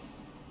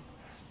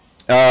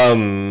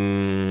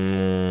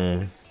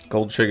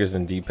 Gold triggers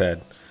and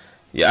D-pad.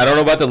 Yeah, I don't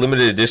know about the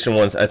limited edition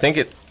ones. I think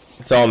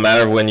it's all a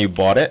matter of when you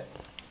bought it,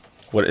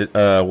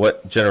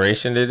 what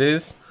generation it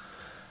is.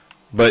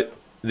 But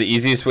the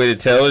easiest way to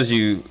tell is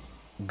you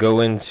go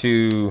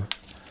into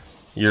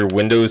your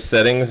Windows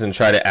settings and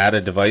try to add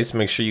a device.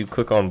 Make sure you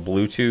click on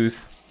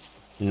Bluetooth,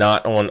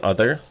 not on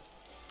other.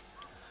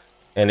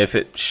 And if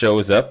it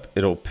shows up,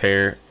 it'll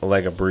pair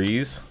like a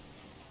breeze.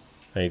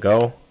 There you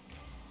go.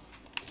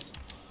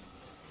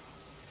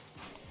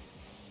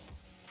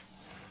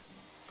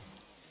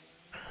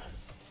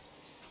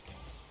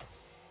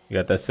 You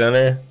got that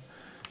center?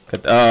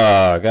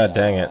 Oh, god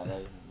dang it.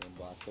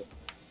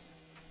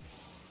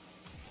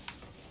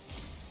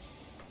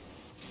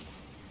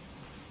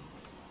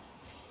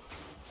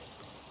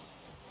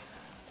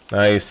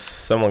 Nice.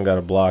 Someone got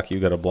a block. You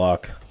got a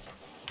block.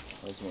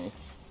 That's me.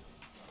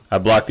 I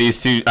blocked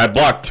these two. I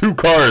blocked two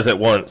cars at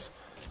once.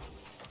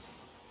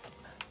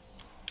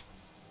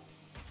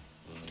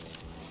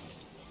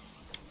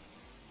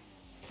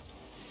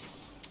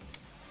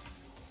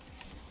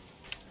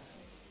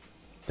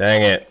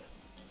 Dang it.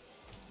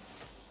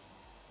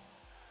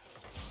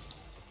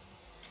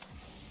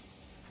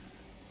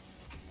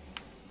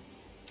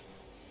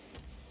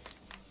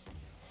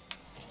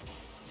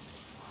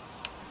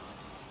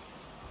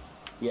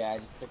 Yeah, I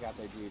just took out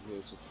their dude who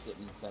was just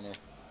sitting in the center.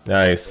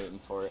 Nice. Waiting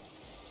for it.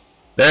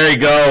 There you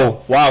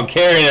go. Wow,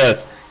 carry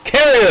us.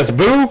 Carry us,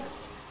 boo.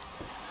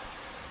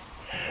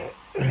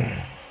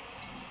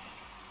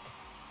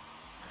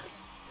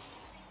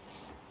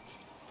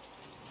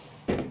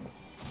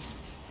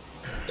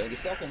 30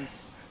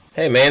 seconds.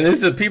 Hey, man,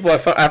 these are the people I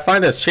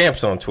find as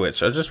champs on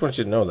Twitch. I just want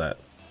you to know that.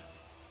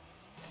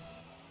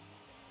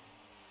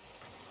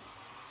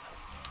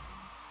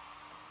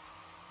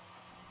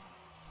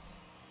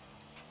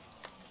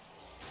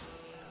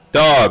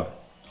 Dog.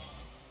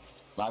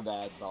 My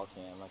bad, ball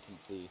cam. I can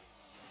see.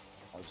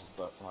 I was just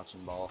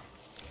watching ball.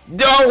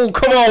 Oh,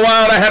 come on,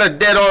 Wild. I had a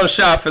dead-on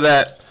shot for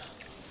that.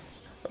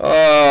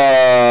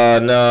 Oh,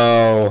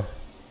 no.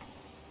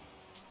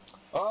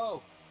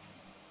 Oh.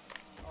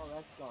 Oh,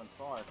 that's going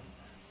far.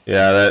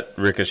 Yeah, that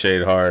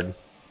ricocheted hard.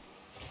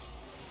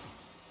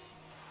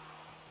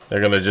 They're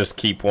going to just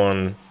keep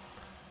one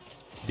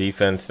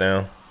defense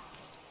now.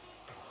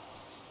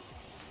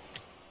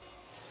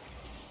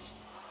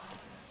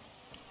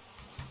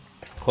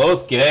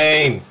 Close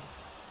game.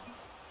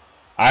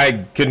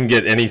 I couldn't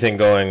get anything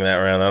going that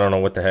round. I don't know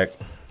what the heck.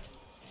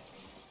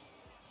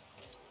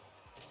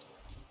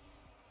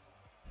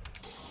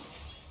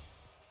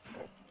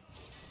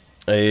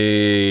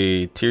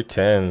 Hey, tier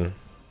 10.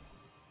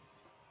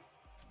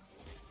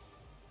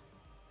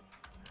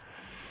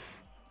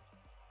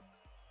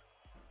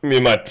 Me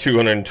and my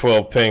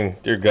 212 ping.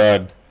 Dear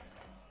God.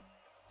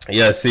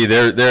 Yeah, see,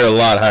 they're a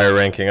lot higher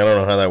ranking. I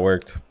don't know how that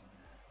worked.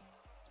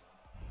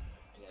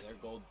 Yeah, they're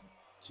gold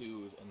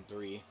 2 and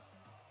 3.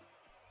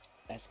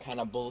 That's kind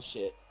of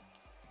bullshit.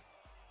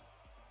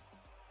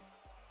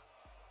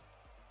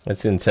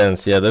 That's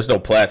intense. Yeah, there's no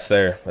plats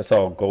there. That's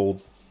all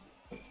gold.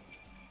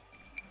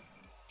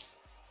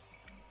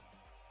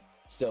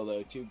 Still,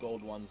 though, 2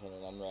 gold 1s and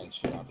an unranked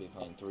should not be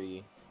playing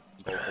 3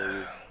 gold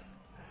 3s.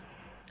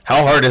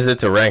 How hard is it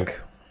to rank?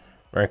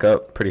 Rank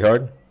up pretty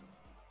hard?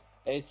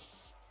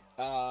 It's,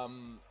 I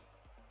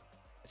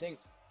think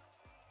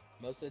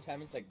most of the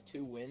time it's like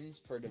 2 wins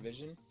per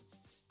division.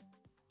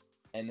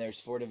 And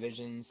there's 4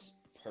 divisions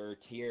per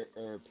tier,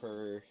 or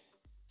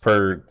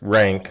per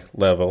rank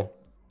level.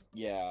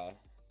 Yeah.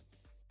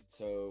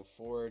 So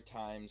 4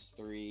 times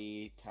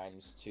 3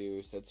 times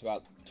 2, so it's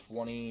about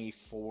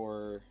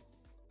 24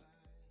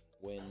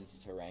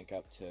 wins to rank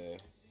up to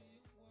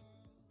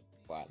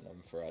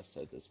platinum for us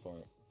at this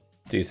point.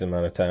 Decent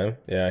amount of time.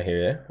 Yeah, I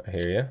hear you. I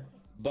hear you.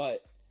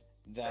 But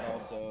that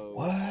also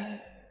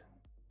What?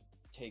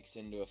 takes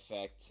into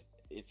effect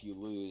if you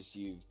lose,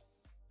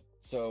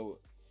 so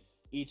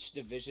each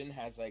division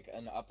has like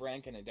an up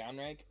rank and a down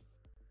rank,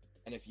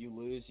 and if you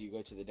lose, you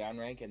go to the down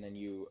rank, and then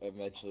you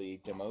eventually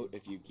demote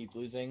if you keep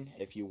losing.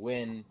 If you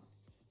win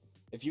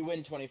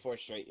 24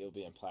 straight, you'll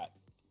be in plat,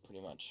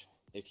 pretty much.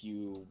 If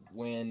you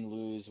win,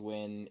 lose,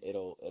 win,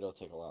 it'll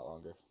take a lot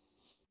longer.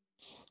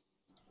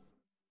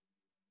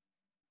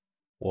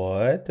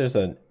 What? There's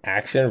an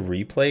action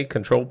replay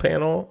control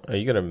panel? Are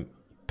you gonna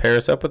pair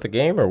us up with the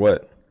game or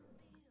what?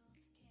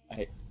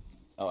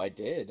 I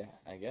did.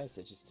 I guess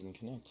it just didn't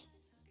connect.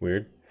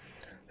 Weird.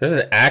 There's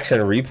an action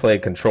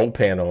replay control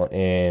panel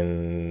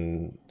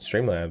in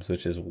Streamlabs,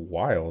 which is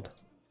wild.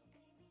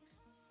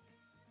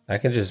 I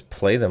can just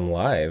play them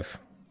live.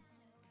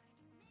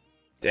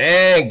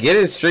 Dang, get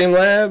it,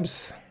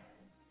 Streamlabs.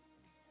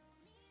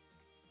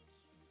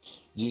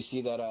 Do you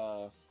see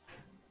that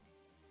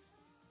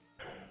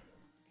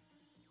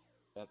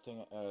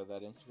thing,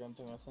 that Instagram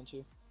thing I sent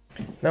you?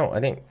 No,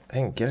 I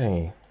didn't get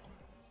any.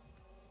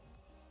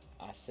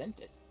 I sent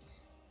it.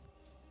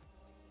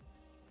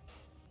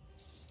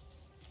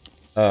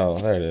 Oh,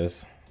 there it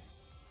is.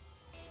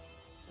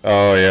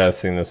 Oh yeah, I've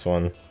seen this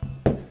one.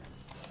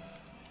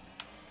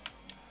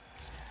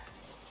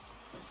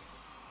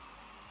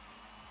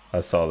 I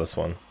saw this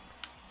one.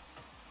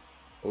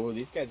 Oh,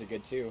 these guys are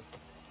good too.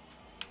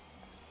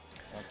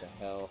 What the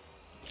hell?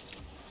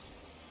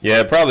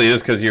 Yeah, it probably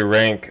is because your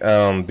rank,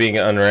 being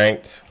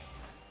unranked,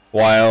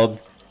 Wild.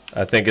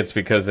 I think it's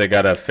because they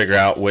gotta figure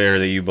out where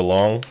that you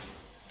belong.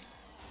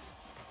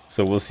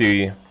 So we'll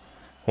see.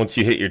 Once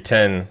you hit your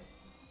 10,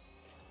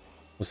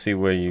 we'll see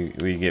where you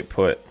get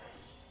put.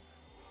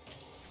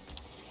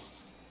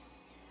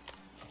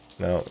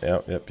 No,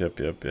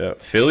 yep.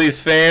 Phillies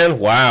fan?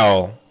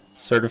 Wow.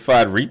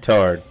 Certified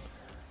retard.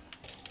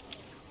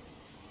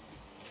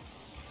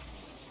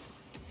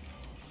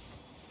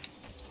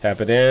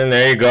 Tap it in.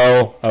 There you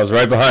go. I was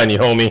right behind you,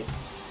 homie.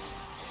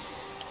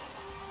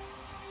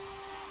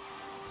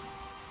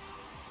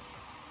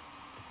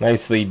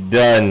 Nicely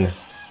done.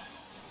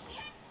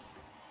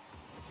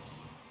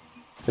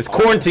 This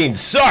quarantine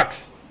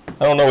sucks.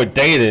 I don't know what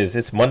day it is.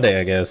 It's Monday,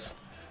 I guess.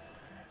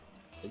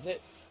 Is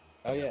it?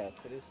 Oh yeah,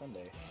 today's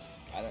Sunday.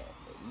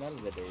 None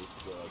of the days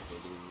feel like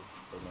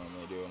they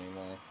normally do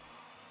anymore.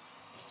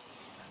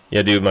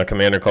 Yeah, dude, my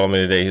commander called me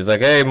today. He's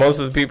like, "Hey, most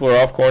of the people are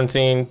off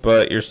quarantine,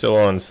 but you're still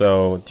on.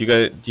 So, do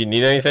you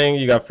need anything?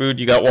 You got food?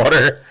 You got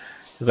water?"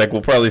 He's like,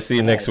 "We'll probably see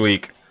you next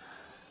week."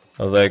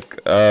 I was like,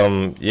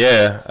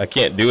 yeah, I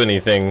can't do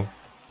anything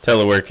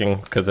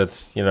teleworking because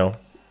that's,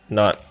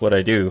 not what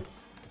I do."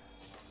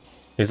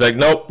 He's like,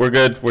 "Nope, we're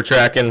good. We're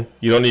tracking.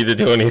 You don't need to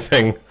do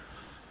anything."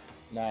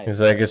 Nice.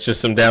 He's like, "It's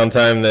just some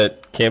downtime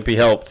that can't be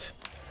helped."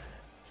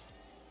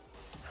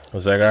 I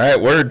was like, "All right,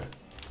 word."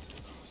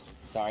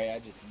 Sorry, I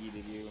just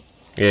yeeted you.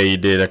 Yeah, you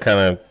did. I kind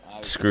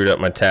of screwed up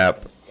my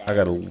tap. I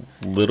got a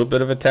little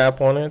bit of a tap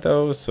on it,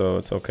 though, so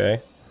it's okay.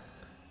 It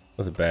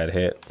was a bad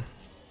hit.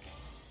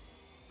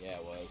 Yeah,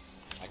 it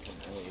was. I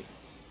couldn't really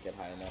get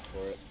high enough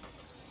for it.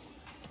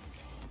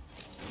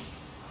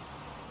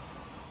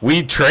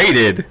 We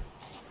traded.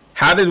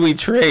 How did we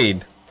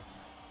trade?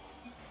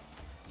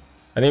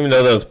 I didn't even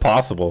know that was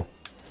possible.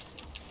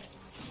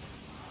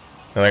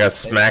 And I got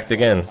smacked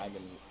again.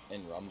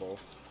 In Rumble.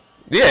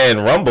 Yeah, in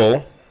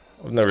Rumble.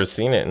 I've never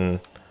seen it in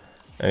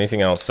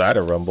anything outside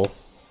of Rumble.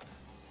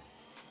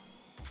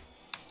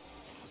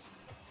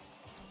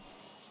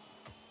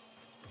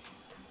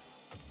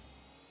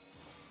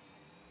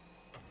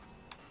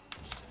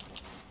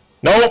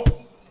 Nope!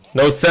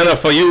 No center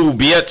for you,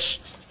 bitch!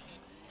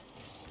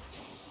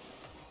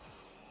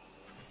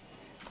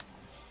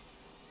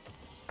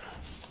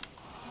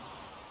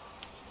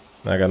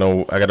 I got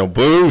no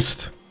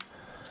boost.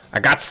 I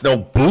got no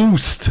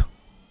boost.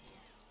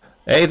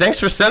 Hey, thanks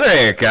for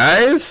centering it,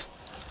 guys.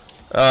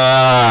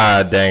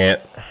 Ah, dang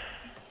it.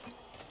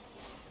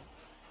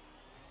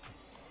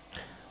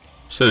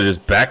 Should have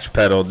just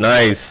backpedaled.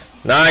 Nice.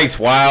 Nice,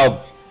 Wild.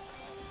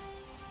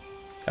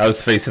 I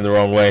was facing the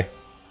wrong way.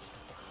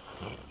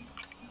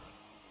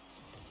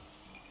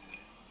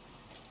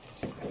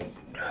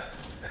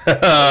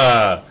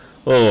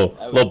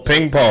 little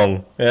ping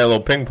pong. Yeah, a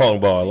little ping pong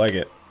ball. I like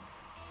it.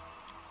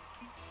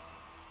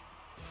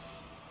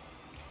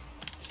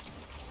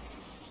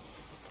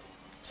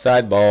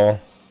 Side ball.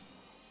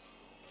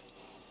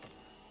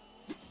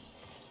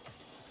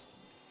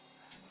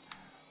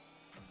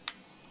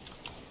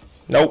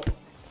 Nope.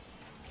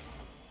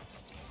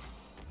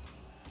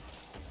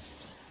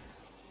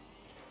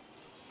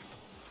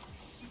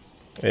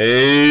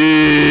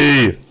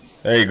 Hey,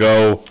 there you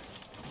go.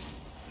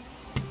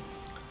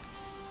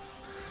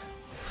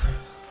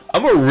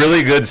 I'm a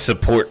really good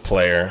support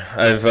player.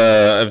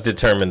 I've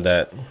determined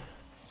that.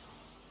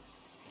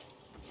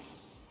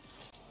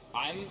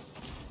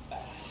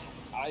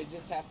 I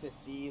just have to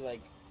see,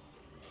 like,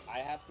 I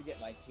have to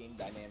get my team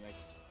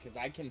dynamics, because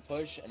I can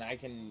push and I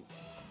can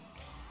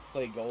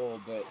play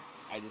goal, but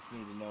I just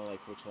need to know,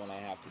 like, which one I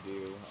have to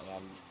do,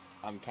 and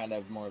I'm kind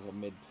of more of a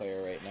mid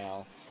player right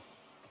now.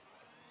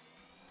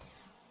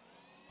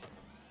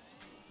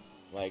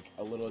 Like,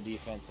 a little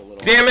defense, a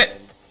little Damn it!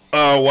 offense.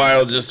 Oh,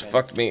 Wild just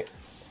fucked me.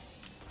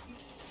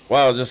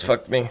 Wild just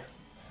fucked me.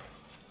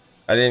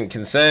 I didn't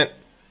consent.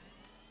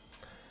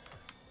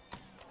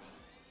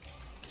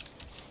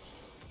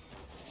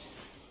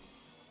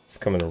 It's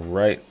coming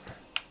right.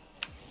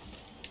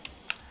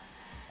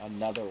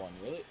 Another one,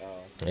 really?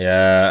 Oh.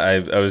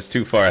 Yeah, I was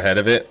too far ahead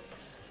of it.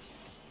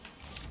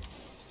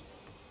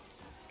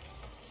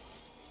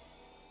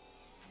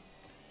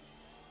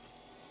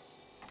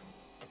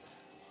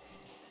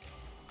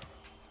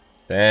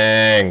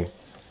 Dang.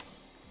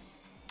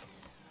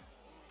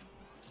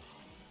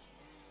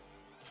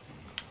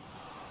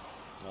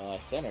 I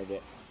centered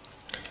it.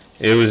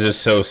 It was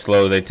just so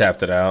slow they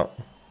tapped it out.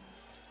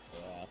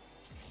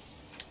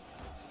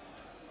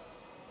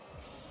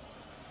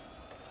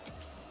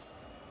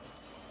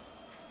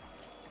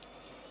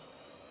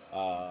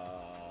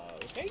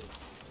 Okay.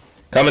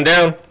 Coming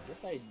down. I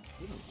guess I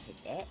didn't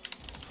hit that.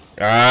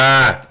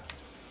 Ah.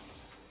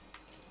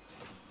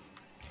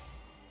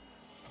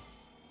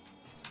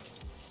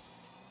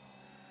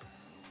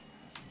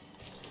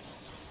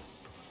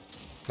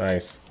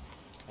 Nice.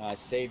 I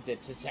saved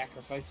it to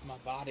sacrifice my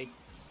body.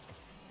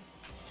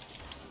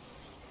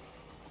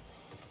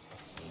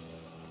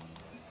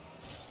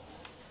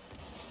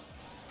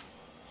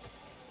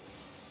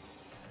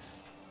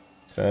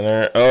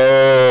 Center.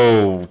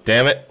 Oh,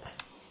 damn it.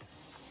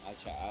 I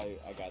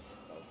got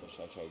this selfish.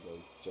 I tried to go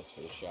just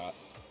for the shot.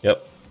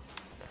 Yep.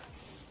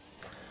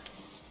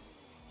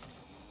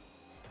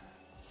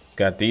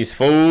 Got these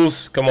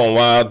fools. Come on,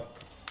 Wild.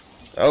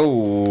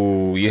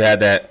 Oh, you had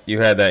that.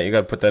 You had that. You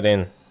gotta put that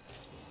in.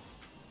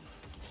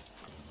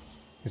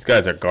 These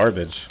guys are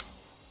garbage.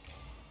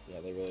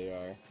 Yeah, they really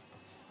are.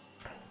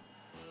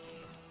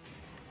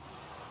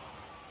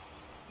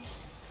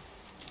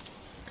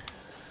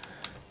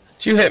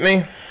 Did you hit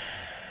me?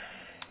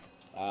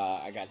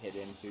 I got hit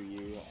into you,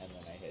 and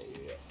then I hit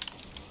you, yes.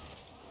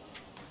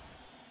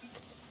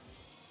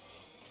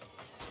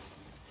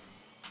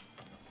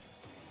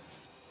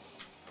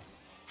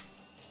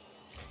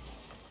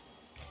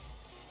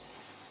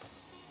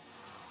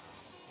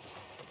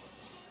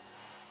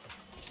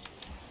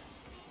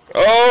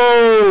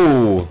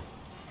 Oh!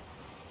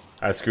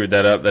 I screwed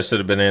that up. That should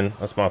have been in.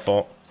 That's my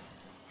fault.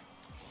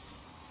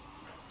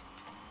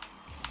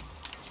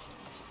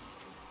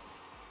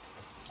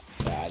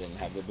 Yeah, I didn't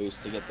have the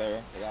boost to get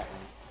there for that one.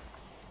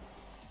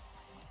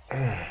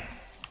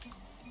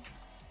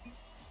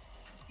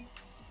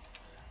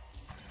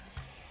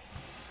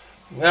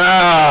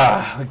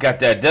 Ah, we got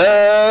that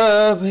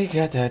dub. We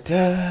got that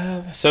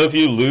dub. So if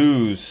you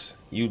lose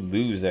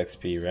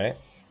XP, right?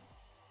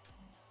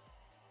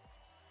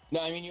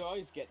 No, I mean, you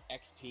always get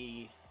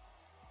XP,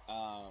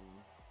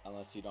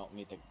 unless you don't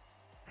meet the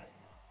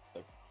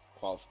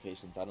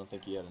qualifications. I don't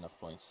think you had enough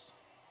points.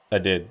 I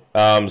did.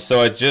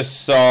 So I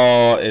just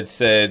saw it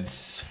said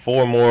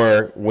 4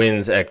 more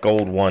wins at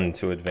Gold 1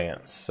 to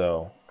advance.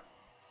 So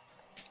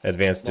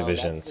advanced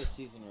divisions. That's the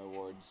season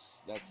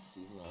rewards. That's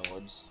season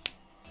rewards.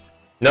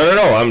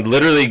 No. I'm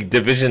literally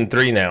Division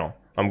 3 now.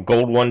 I'm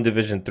Gold 1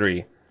 Division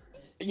 3.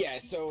 Yeah,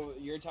 so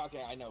you're talking,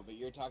 I know, but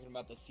you're talking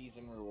about the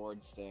season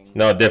rewards thing.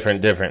 No,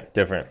 different.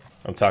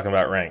 I'm talking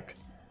about rank.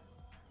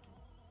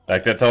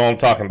 Like, that's all I'm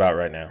talking about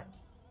right now.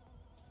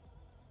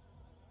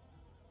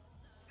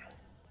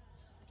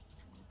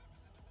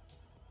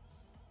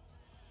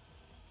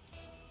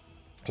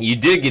 You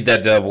did get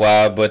that dub,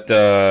 Wild, but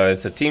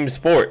it's a team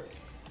sport.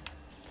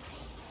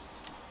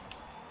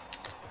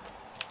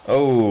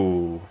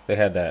 Oh, they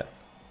had that.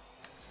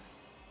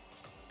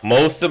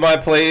 Most of my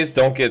plays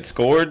don't get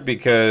scored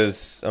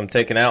because I'm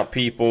taking out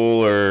people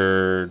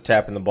or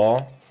tapping the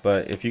ball.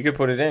 But if you could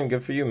put it in,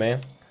 good for you,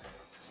 man.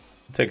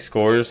 I'll take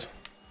scores.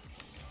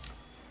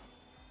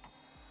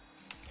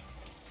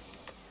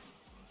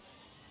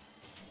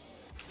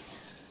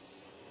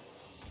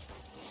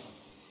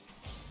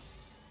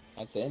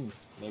 That's in.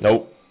 Maybe.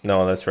 Nope.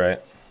 No, that's right.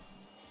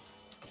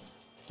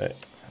 Hey.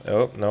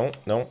 Oh, no,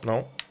 no,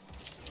 no.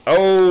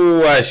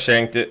 Oh, I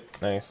shanked it.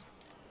 Nice.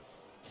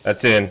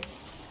 That's in.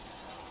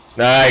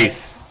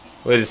 Nice.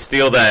 Way to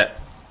steal that.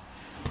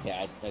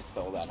 Yeah, I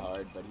stole that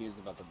hard, but he was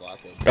about to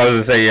block it. I was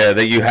gonna say, yeah,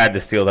 that you had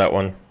to steal that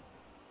one.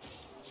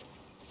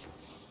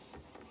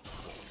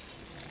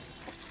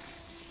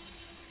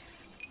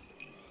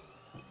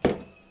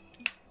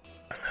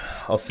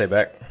 I'll stay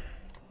back.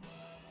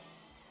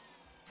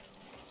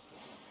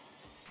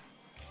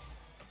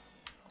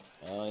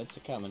 It's a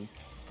coming.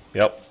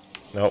 Yep.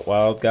 No,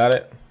 Wild got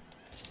it.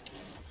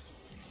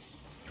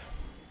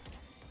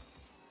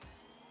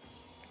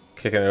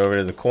 Kicking it over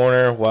to the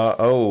corner. Wow.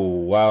 Oh,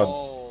 Wild.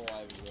 Oh,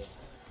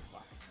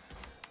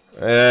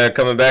 I will.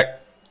 Coming back.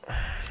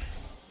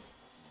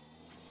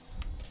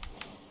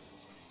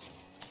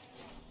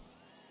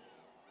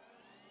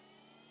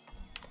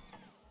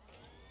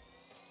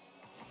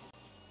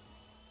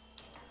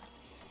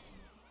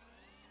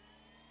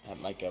 That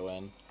might go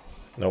in.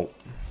 Nope.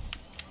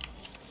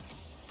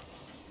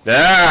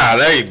 Ah,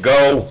 there you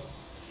go.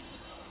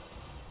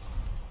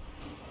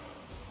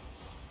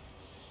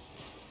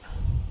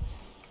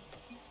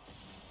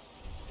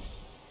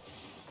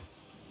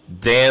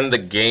 Dan the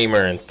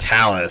Gamer and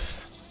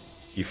Talus.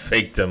 You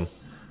faked him.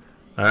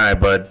 Alright,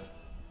 bud.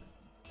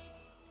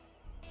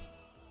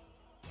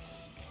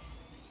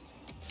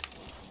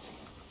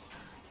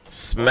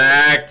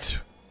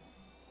 Smacked.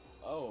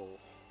 Oh.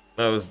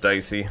 That was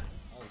dicey. That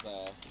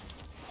was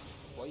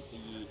quite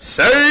the...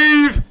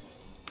 Save!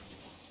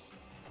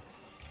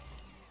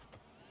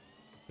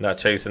 Not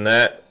chasing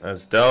that.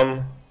 That's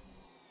dumb.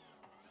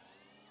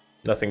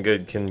 Nothing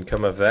good can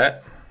come of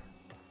that.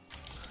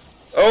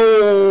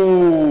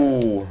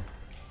 Oh!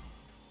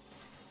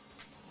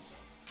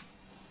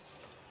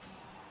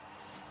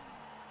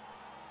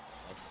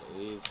 Nice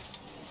save.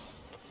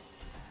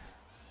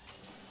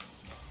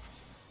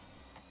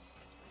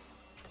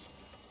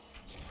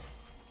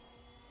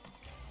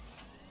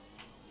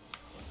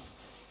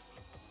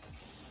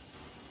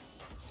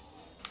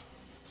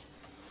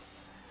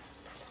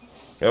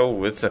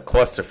 Oh, it's a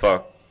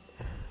clusterfuck.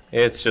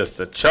 It's just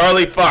a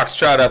Charlie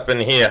Foxtrot up in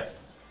here.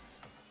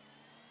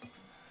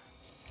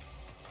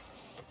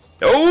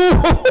 Oh,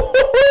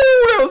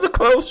 that was a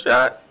close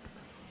shot.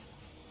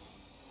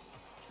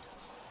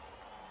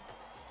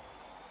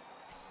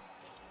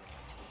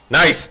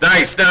 Nice,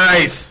 nice,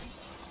 nice.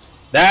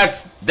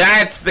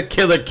 That's the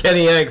Killer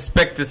Kenny I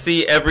expect to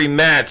see every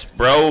match,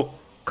 bro.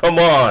 Come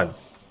on.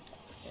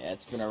 Yeah,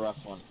 it's been a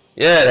rough one.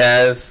 Yeah, it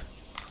has.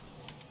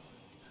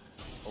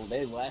 Oh,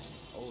 they left.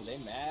 Oh, they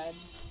mad.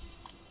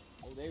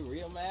 Oh, they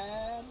real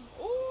mad.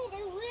 Oh,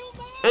 they real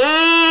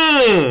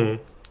mad.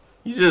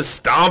 You just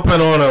stomping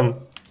on him.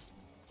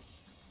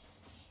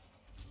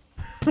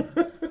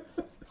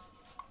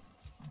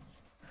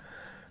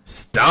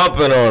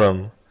 Stomping on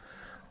him.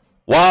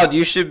 Wild,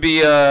 you should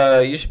be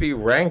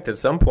ranked at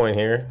some point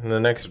here in the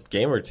next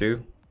game or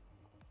two.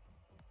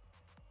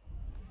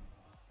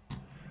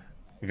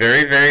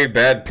 Very, very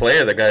bad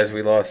player, the guys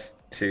we lost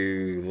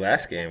to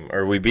last game.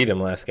 Or we beat him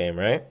last game,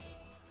 right?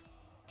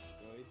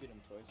 Yeah, we beat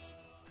him twice.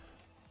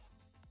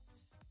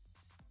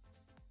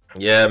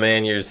 Yeah,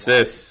 man, your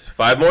assists.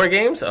 5 more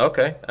games?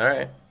 Okay,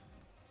 alright.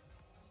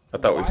 I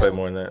thought we played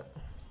more than that.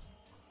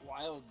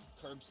 Wild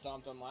curb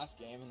stomped him last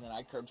game, and then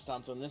I curb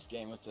stomped him this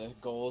game with the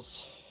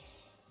goals.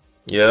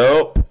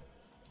 Yup.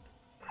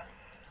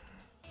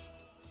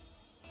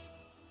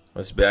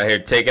 Let's be out here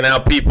taking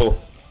out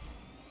people.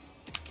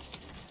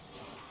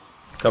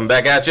 Come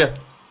back at you.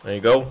 There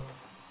you go.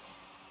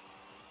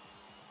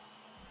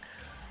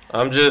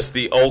 I'm just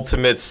the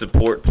ultimate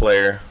support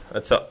player.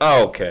 That's a,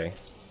 oh, okay.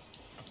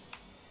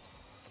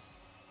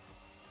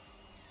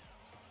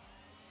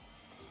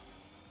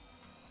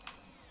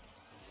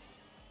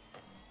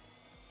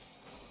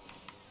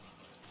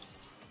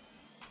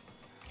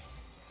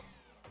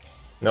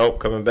 Nope,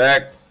 coming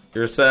back.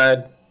 Your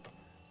side.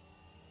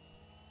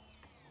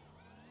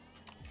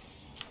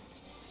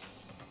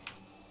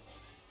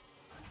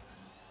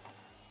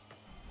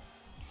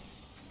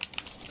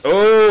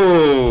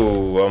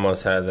 Oh,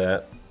 almost had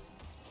that.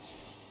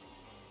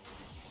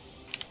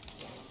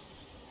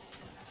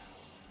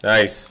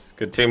 Nice.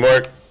 Good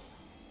teamwork.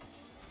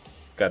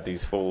 Got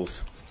these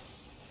fools.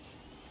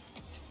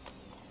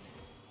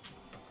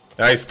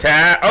 Nice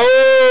tap.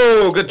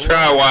 Oh, good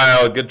try,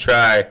 Wild. Good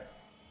try.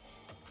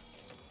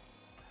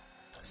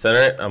 Center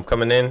it. I'm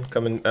coming in.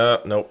 Coming.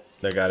 Nope.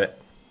 They got it.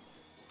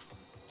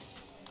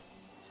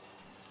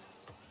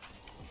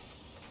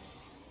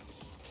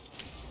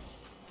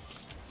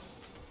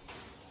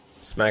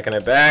 Smacking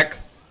it back.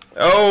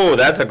 Oh,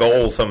 that's a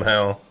goal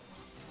somehow.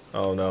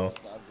 Oh no.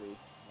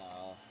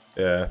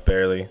 Yeah,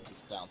 barely.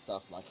 Just bounced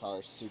off my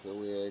car. Super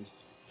weird.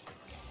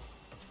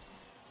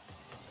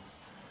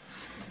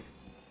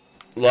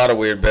 A lot of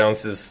weird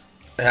bounces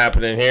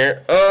happening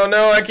here. Oh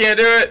no, I can't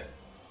do it.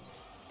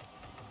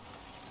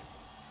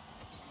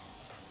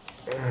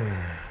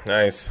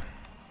 Nice.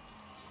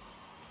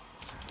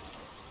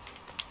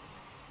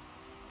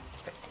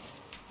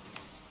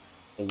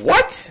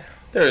 What?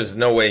 There is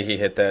no way he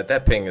hit that.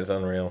 That ping is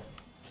unreal.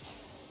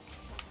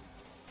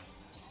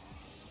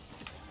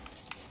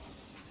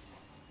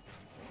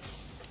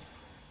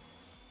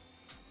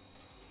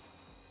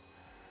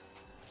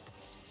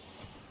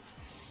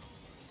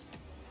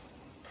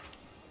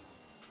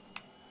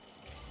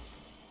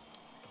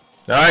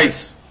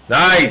 Nice.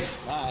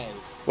 Nice. Nice.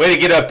 Way to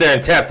get up there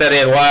and tap that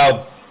in,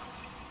 Wild.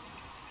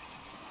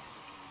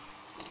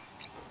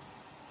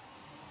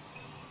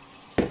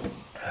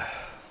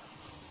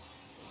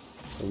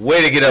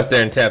 Way to get up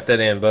there and tap that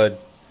in, bud.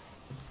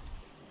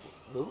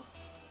 Who?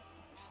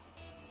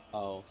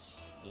 Oh,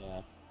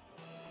 yeah.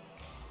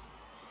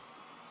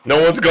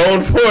 No one's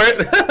going for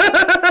it.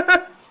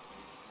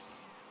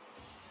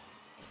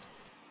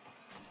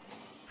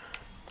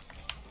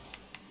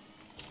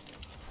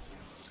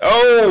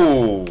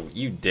 Oh,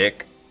 you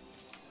dick.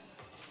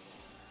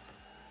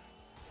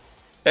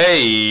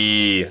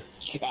 Hey.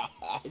 God,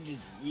 I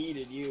just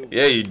yeeted you.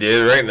 Yeah, you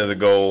did. Right into the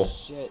goal.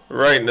 Shit.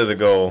 Right into the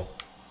goal.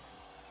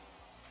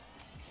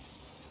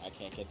 I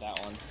can't get that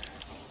one.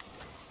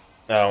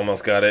 I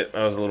almost got it.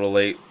 I was a little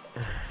late.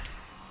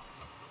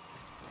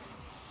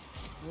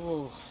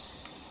 Ooh.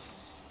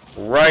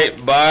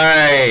 Right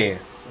by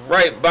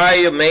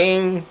you,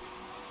 man.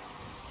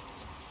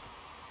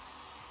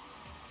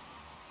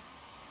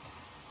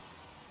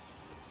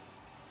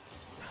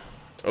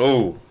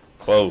 Oh,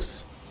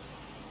 close.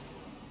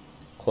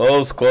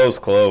 Close, close,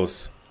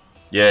 close.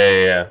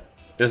 Yeah.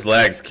 This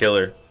lag's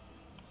killer.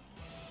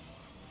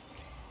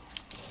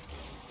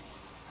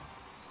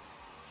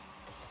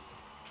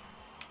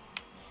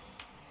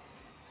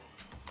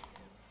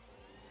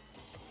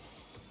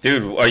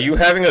 Dude, are you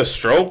having a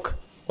stroke?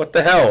 What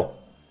the hell?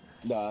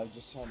 No, I'm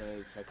just trying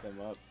to fuck them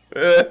up.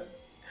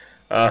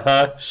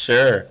 Uh-huh,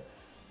 sure.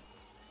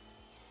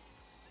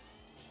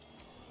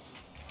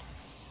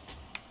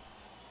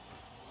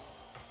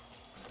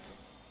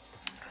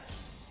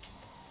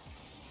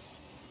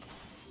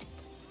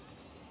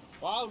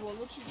 Wild one,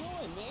 what you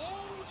doing, man?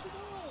 What you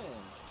doing?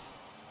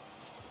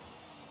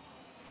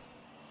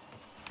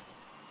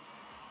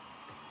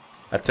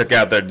 I took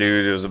out their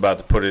dude who was about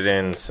to put it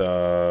in,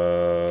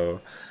 so...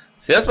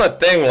 See, that's my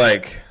thing,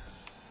 like...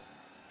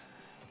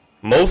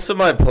 Most of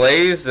my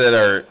plays that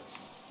are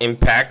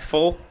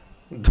impactful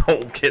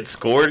don't get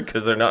scored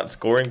because they're not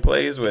scoring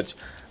plays, which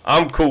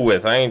I'm cool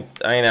with. I ain't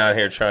out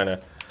here trying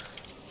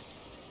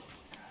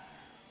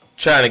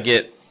to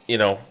get, you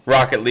know,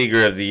 Rocket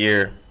Leaguer of the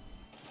Year.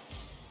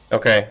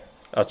 Okay,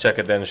 I'll check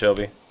it then,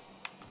 Shelby.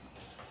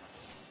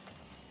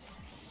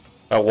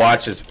 My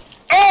watch is...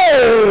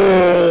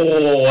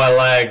 Oh! I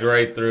lagged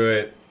right through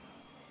it.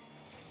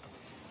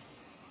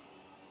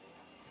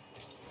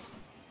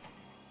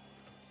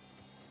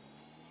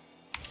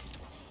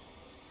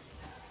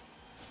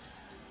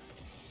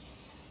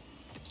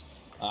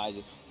 I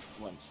just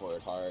went for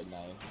it hard and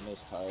I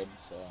missed hard,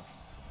 so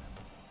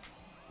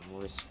I'm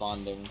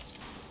responding,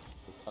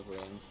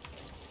 recovering.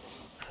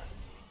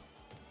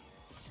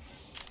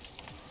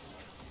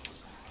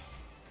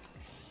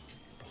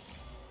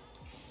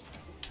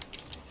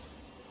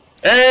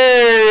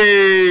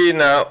 Hey,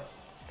 no.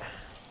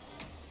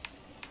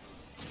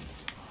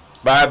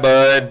 Bye,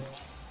 bud.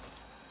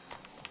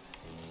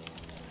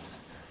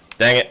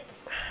 Dang it.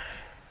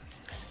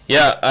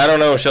 Yeah, I don't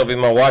know, Shelby.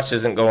 My watch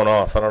isn't going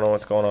off. I don't know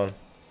what's going on.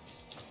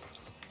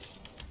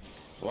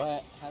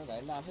 What? How did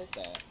I not hit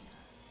that?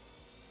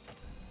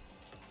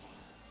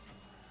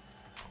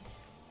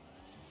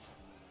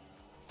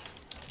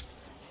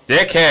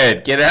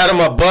 Dickhead, get out of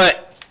my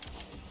butt.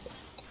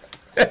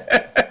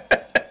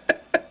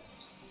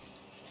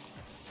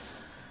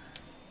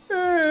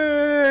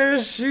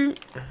 Shoot.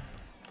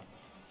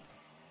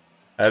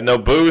 I have no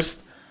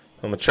boost.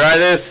 I'm gonna try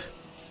this.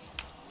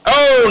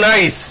 Oh,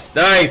 nice.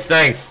 Nice,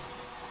 nice.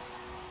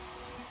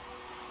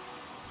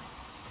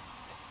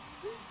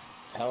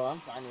 Hell, I'm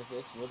fine with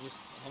this. We'll just,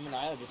 him and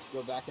I will just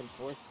go back and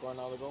forth scoring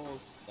all the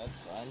goals. That's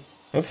fine.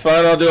 That's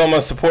fine. I'll do all my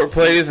support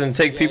plays and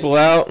take people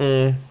out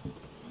and...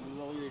 You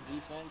roll your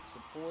defense,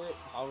 support,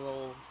 I'll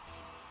roll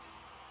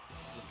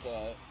just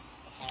a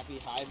happy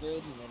hybrid,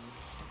 and then...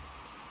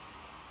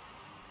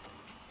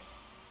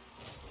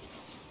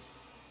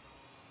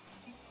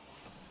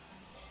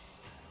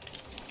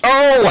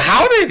 Oh,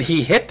 how did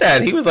he hit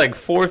that? He was like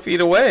 4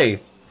 feet away.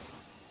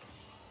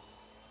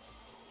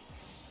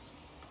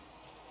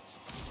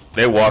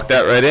 They walked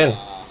that right in. Yeah,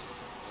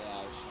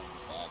 I was trying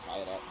to back. I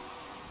had up.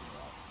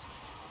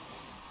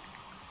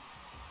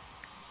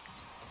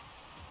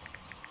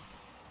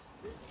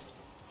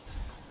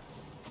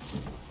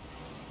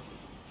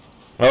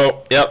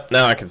 Oh, yep,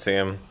 now I can see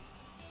him.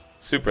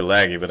 Super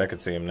laggy, but I can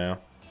see him now.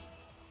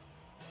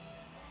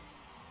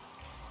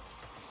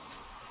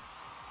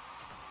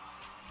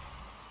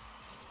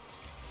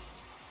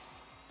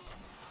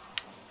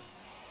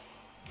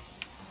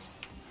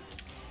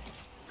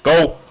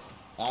 Go!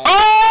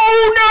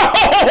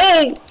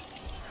 Oh no!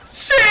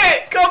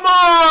 Shit! Come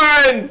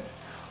on!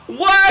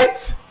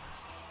 What?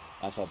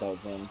 I thought that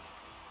was in.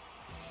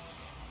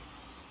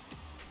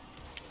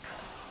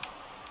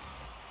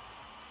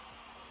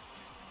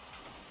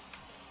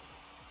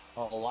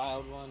 Oh, a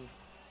wild one.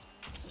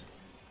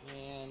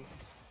 Man.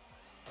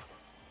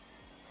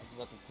 I was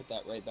about to put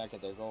that right back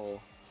at their goal.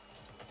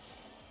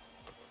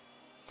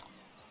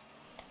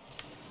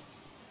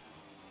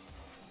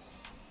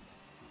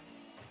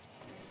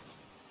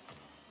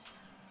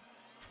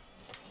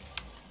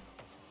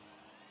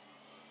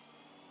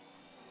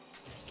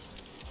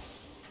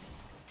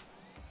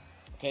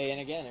 Okay,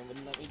 and again, it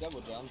wouldn't let me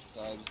double jump, so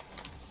I just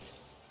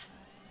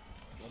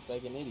looked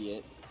like an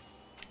idiot.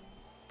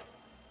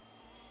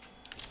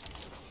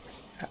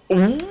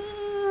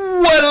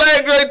 Ooh, I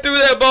lagged right through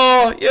that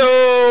ball.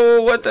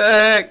 Yo, what the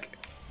heck?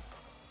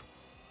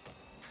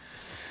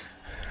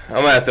 I'm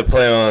gonna have to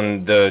play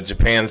on the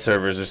Japan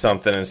servers or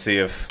something and see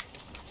if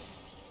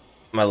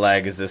my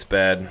lag is this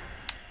bad.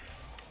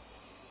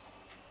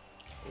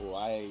 Oh,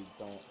 I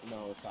don't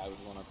know if I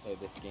would want to play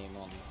this game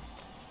on...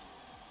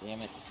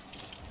 Damn it.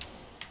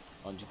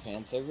 On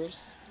Japan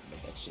servers,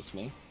 but that's just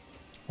me.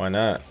 Why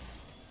not?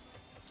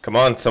 Come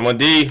on, someone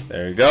D.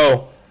 There you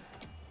go.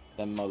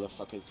 Them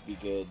motherfuckers be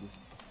good.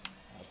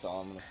 That's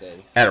all I'm gonna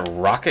say. At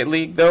Rocket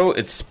League though,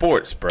 it's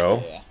sports,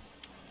 bro. Yeah.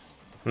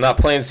 I'm not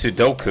playing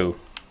Sudoku.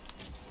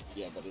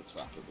 Yeah, but it's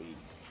Rocket League.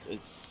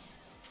 It's...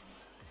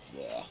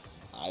 Yeah.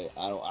 I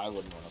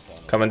wouldn't want to play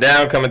it. Coming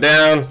down, coming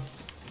down.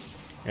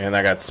 And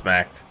I got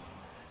smacked.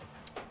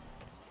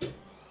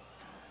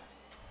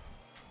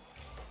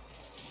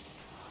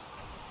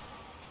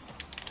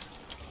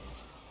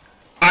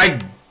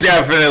 I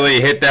definitely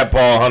hit that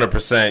ball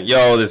 100%.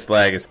 Yo, this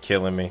lag is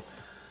killing me.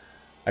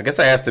 I guess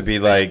I have to be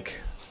like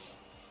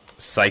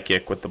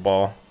psychic with the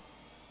ball.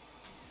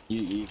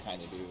 You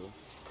kind of do.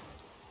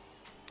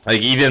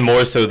 Like even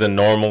more so than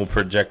normal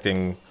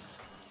projecting.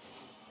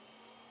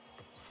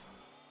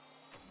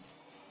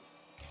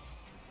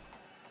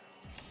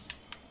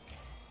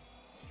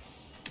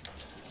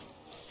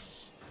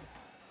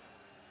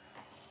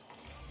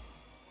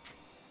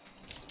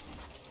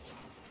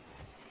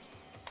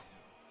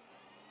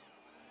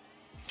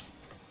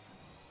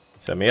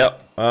 Set me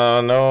up.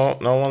 No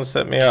one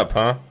set me up,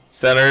 huh?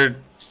 Centered,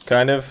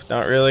 kind of,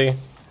 not really.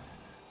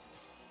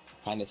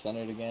 Kind of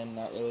centered again,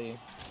 not really.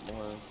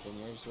 More than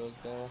yours was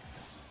though.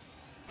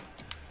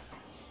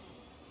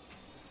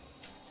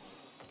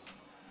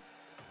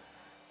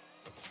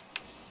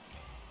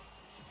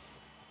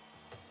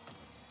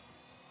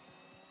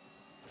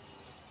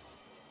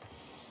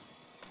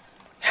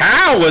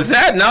 How was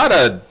that not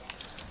a...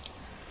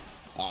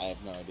 I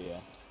have no idea.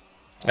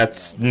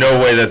 That's no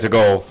way that's a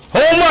goal.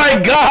 Oh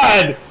my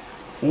god!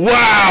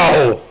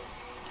 Wow!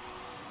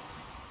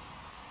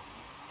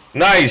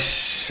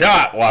 Nice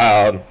shot,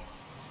 Wild.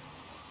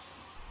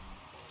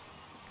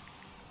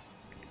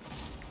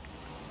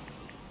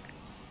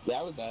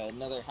 That was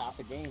another half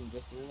a game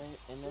just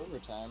in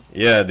overtime.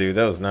 Yeah, dude,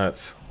 that was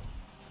nuts.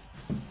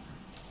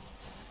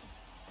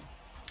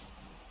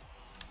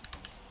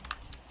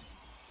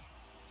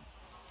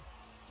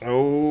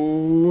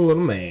 Oh,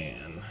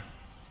 man.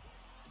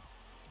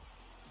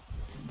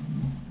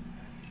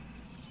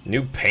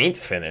 New paint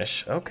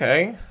finish.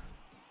 Okay.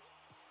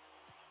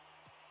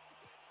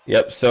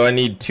 Yep, so I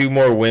need 2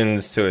 more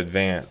wins to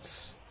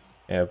advance.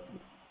 Yep.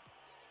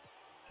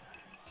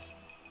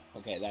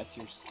 Okay, that's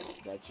your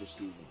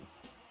season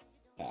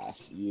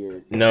pass.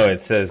 No,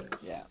 it says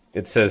yeah.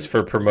 It says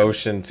for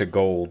promotion to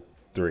gold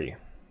 3.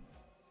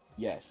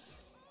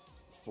 Yes.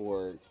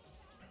 For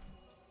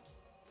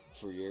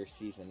your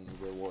season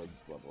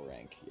rewards level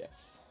rank,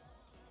 yes.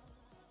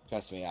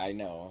 Trust me, I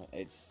know.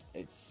 It's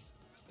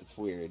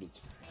weird.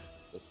 It's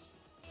just,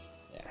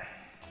 yeah.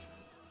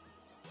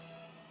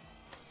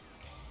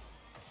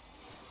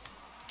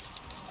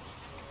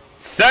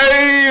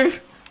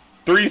 Save!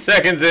 3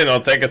 seconds in, I'll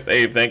take a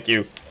save. Thank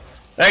you.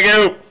 Thank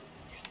you!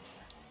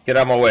 Get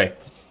out of my way.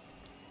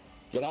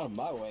 Get out of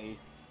my way.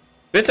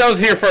 Bitch, I was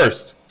here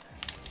first.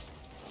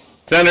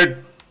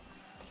 Centered.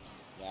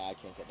 Yeah, I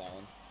can't get that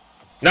one.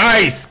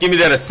 Nice! Give me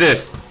that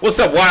assist. What's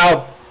up,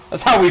 Wild?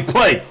 That's how we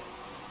play.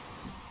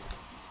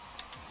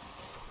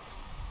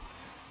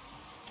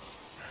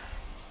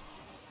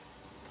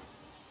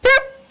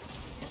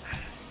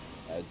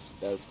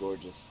 That was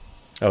gorgeous.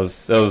 That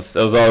was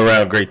all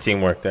around great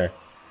teamwork there.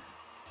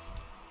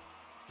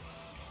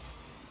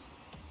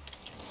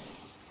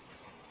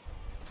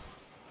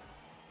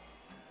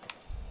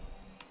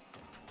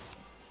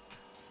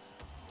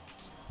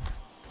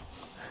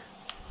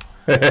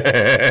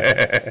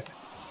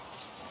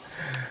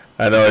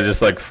 I know I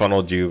just like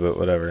funneled you, but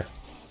whatever.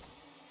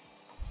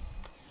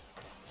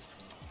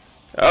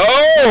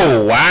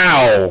 Oh,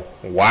 wow.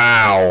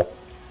 Wow.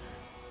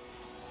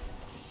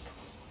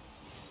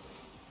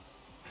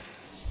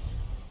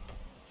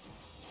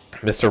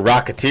 Mr.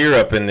 Rocketeer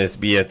up in this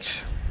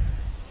bitch.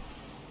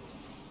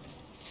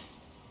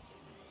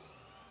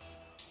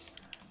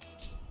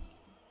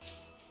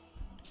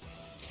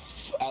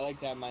 I like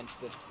to have mine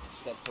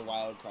set to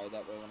wild card.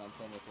 That way, when I'm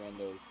playing with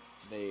randos,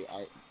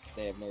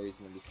 they have no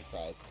reason to be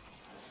surprised.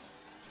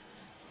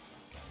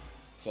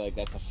 I feel like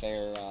that's a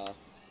fair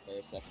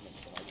assessment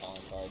for my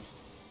calling card.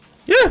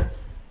 Yeah.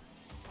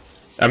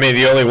 I mean,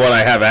 the only one I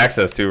have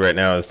access to right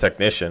now is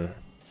Technician.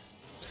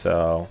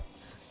 So,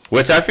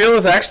 which I feel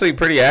is actually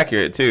pretty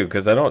accurate too,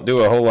 because I don't do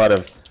a whole lot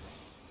of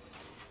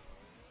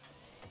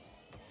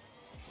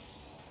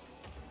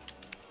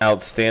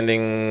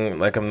outstanding.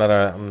 Like I'm not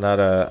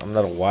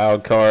a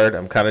wild card.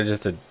 I'm kind of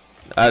just a.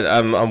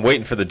 I'm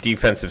waiting for the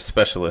defensive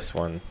specialist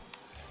one.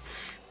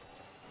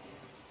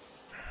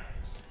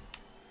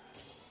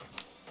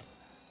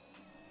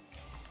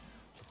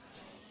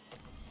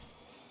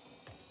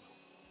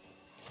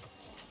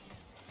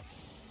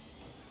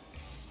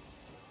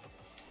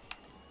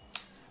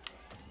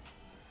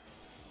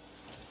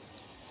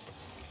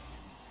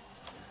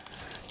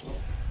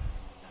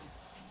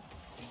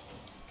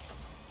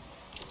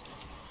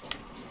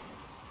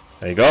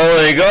 There you go,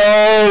 there you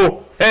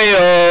go!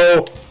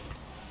 Hey-yo!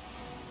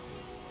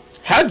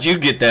 How'd you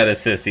get that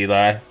assist,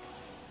 Eli?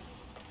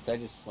 So I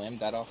just slammed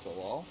that off the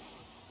wall?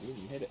 You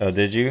didn't hit it. Oh,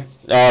 did you?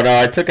 Oh,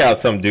 no, I took out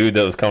some dude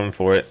that was coming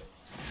for it.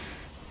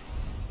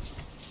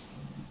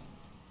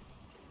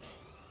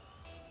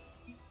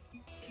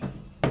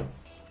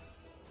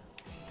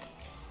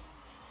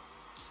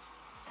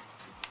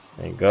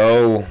 There you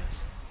go.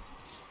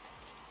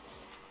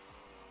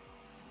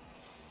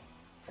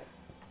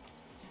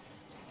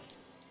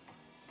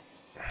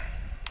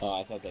 Oh,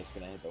 I thought that was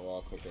gonna hit the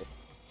wall quicker.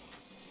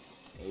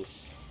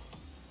 Oof.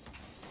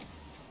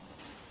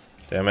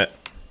 Damn it.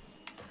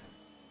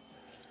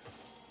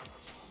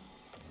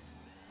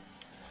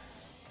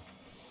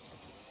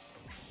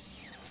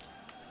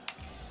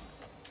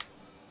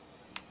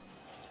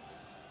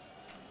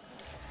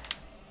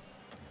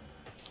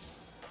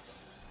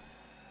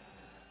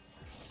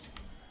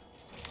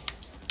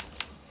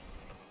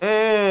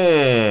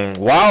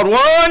 Wild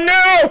one,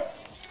 no!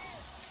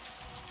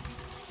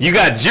 You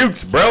got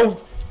jukes, bro.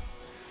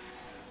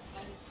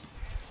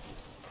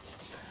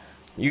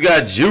 You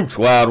got juked,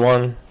 wild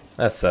one.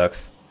 That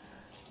sucks.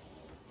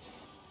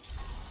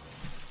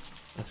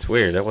 That's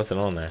weird. That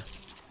wasn't on there.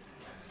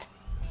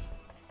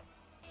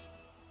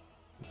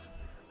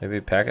 Maybe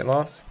a packet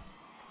loss?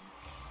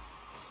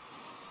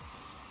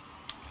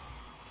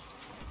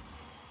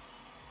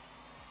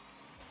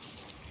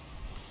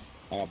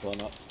 I got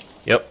blown up.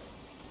 Yep.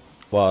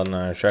 Wild and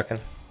I are checking.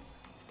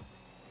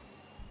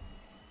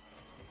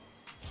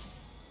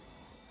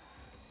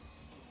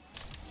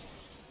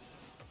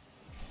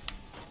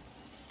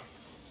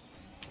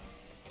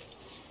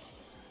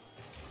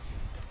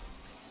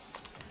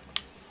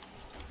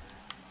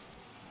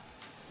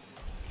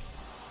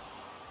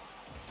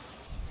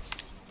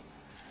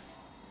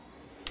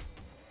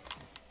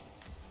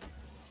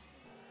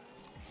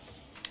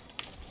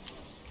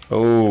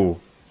 Oh.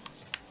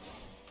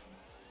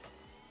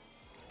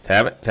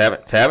 Tab it, tab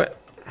it, tab it.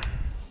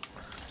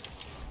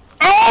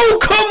 Oh,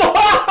 come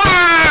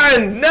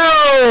on!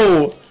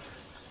 No!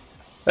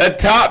 That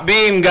top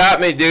beam got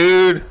me,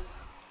 dude.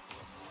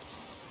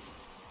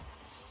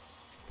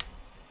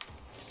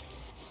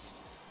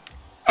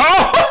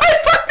 Oh, I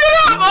fucked it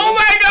up! Oh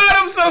my god,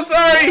 I'm so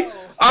sorry!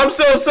 I'm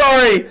so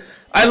sorry!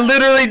 I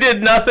literally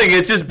did nothing.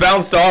 It just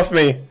bounced off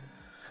me.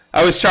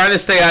 I was trying to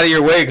stay out of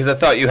your way because I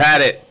thought you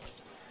had it.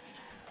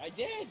 I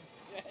did!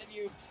 And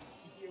you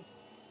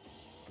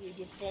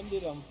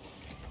defended him.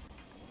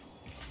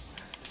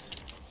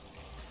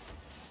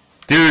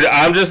 Dude,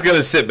 I'm just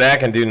gonna sit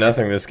back and do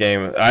nothing this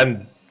game.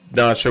 I'm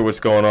not sure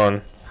what's going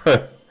on.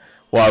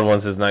 Wild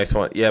one's is nice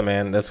one. Yeah,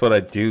 man, that's what I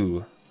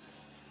do.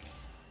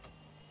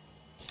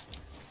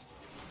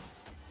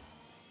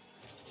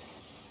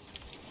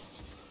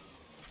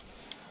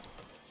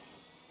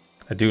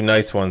 I do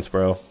nice ones,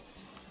 bro.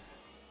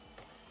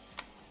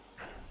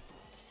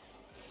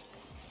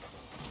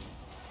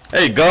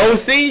 There you go.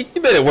 See?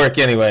 You made it work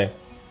anyway.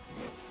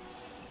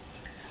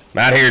 I'm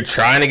out here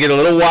trying to get a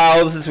little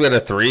wild since we had a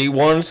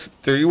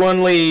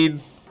 3-1 lead.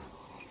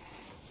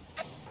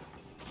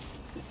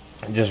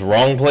 Just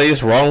wrong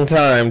place, wrong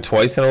time,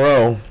 twice in a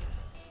row.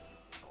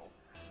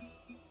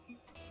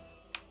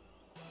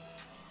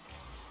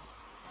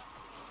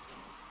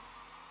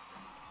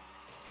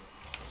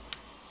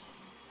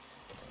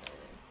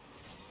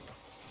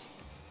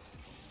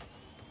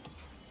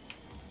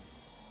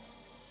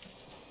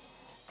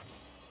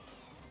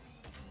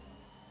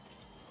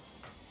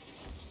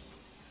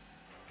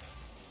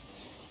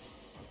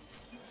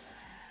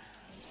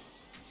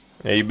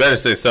 Yeah, you better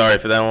say sorry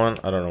for that one.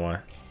 I don't know why.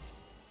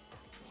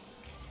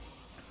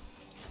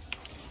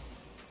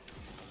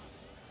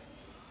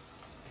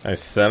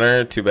 Nice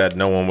center. Too bad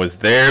no one was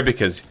there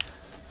because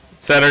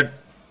centered.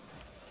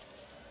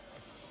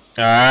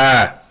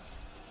 Ah.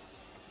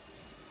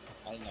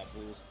 I didn't have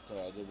boost, so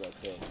I did what I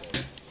could.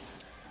 But...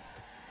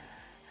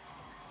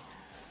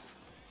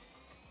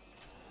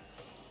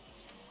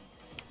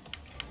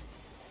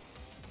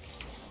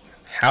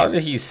 How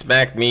did he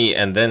smack me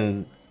and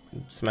then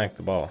smack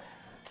the ball?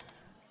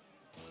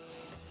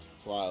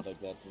 It's wild like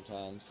that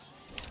sometimes.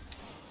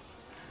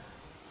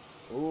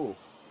 Ooh.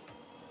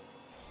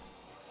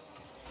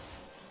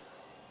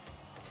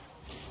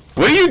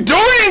 What are you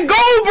doing?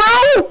 Go,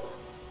 bro!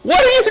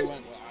 What are you?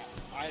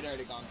 I'd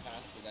already gone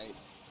past it.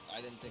 I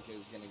didn't think it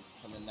was gonna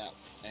come in that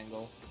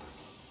angle.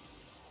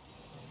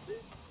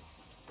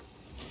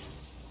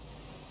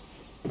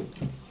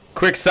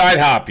 Quick side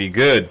hop, you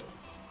good?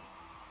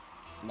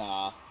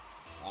 Nah,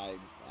 I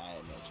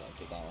had no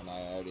chance at that one.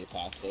 I already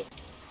passed it.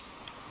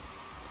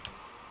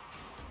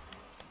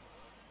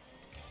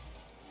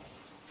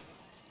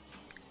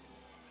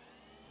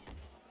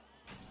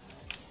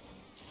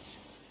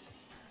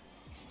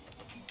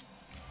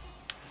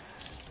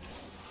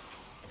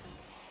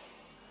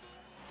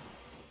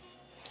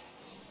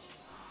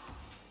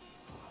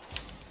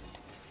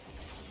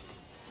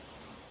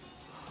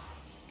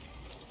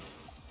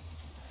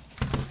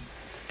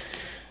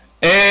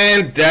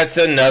 And that's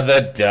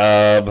another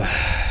dub.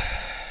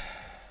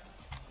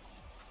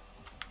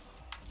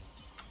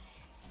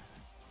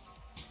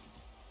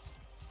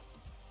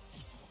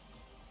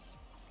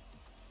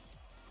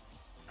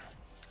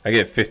 I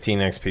get 15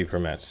 XP per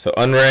match. So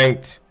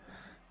unranked,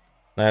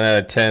 9 out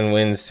of 10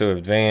 wins to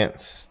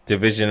advance.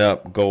 Division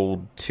up,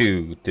 gold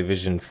 2,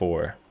 division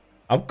 4.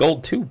 I'm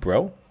gold 2,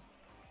 bro.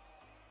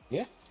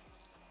 Yeah.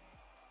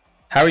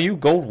 How are you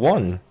gold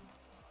 1?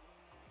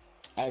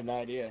 I have no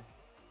idea,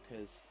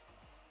 because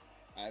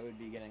I would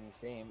be getting the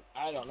same.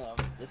 I don't know.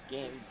 This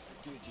game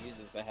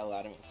confuses the hell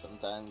out of me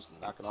sometimes,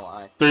 not gonna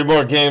lie. 3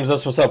 more games,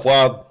 that's what's up,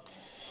 Wild.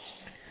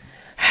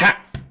 How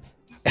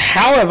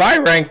have I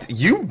ranked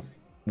you?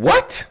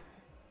 What?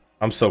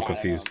 I'm so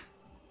confused.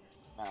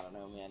 I don't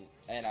know, man.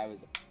 And I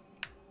was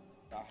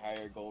a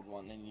higher gold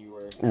 1 than you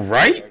were.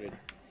 Right?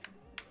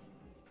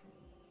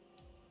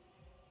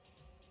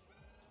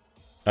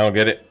 I don't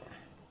get it.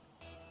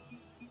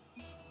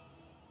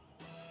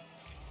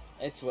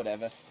 It's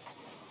whatever.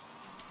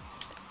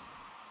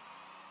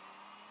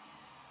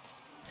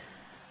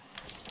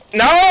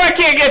 No, I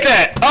can't get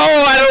that.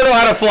 Oh, I don't know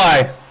how to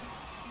fly.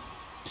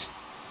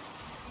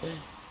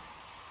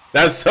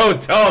 That's so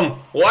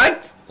dumb.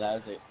 What? That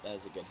was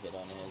a good hit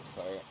on his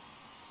part.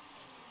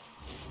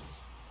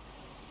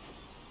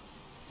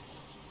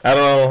 I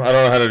don't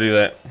know how to do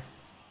that.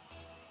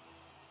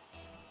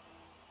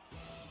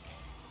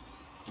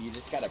 You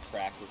just gotta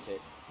practice it.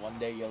 One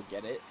day you'll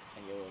get it,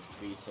 and you'll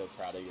be so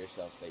proud of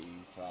yourself that you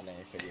finally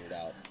figured it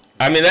out.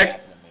 I mean,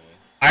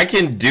 I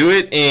can do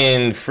it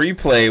in free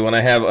play when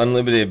I have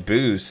unlimited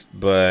boost,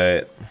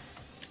 but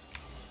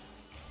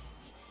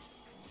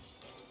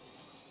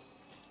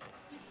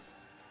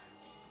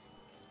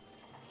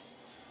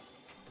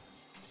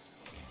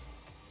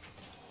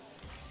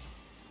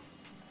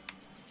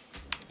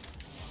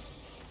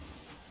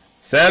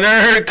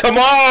Center, come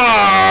on!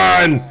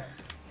 I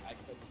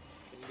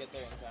couldn't get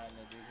there in time.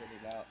 The dude hit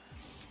it out.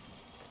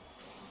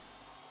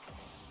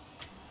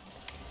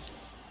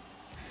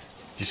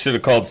 You should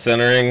have called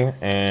centering,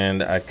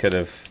 and I could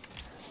have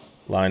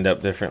lined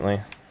up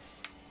differently.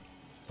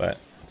 But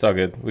it's all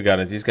good. We got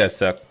it. These guys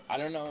suck. I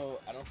don't know.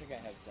 I don't think I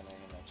have centering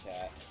in my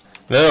chat.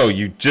 No,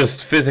 you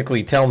just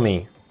physically tell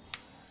me.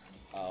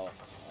 Oh, alright.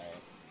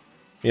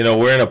 You know,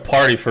 we're in a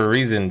party for a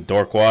reason,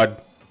 dorkwad.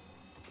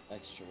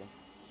 That's true.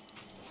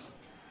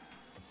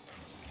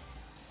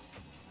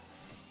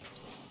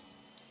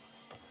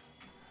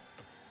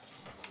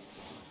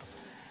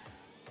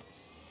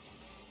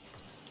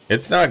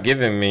 It's not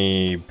giving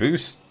me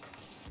boost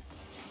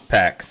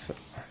packs.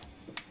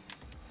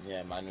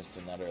 Yeah, mine was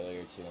doing that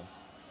earlier too.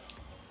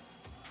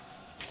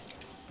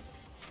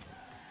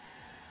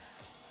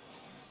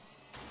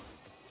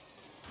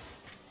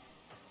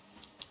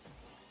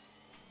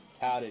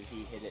 How did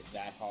he hit it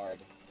that hard,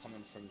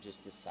 coming from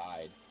just the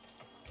side?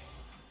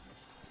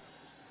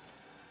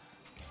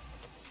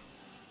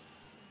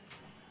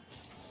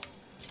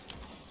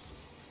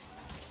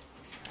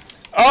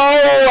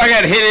 Oh, I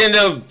got hit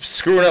into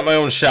screwing up my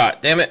own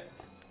shot. Damn it.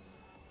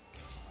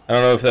 I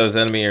don't know if that was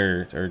enemy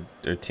or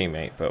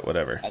teammate, but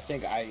whatever. I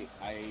think I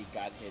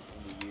got hit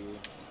into you.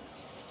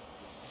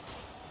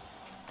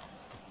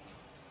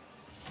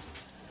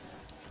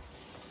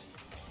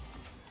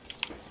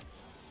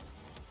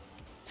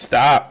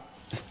 Stop.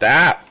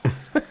 Stop.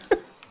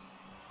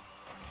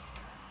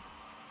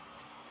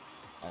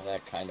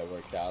 That kind of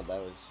worked out. That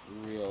was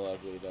real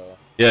ugly, though.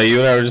 Yeah, you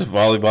and I were just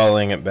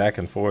volleyballing it back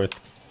and forth.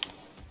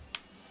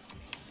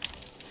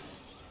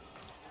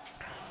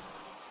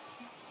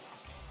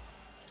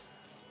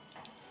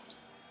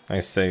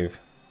 Nice save.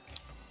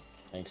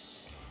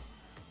 Thanks.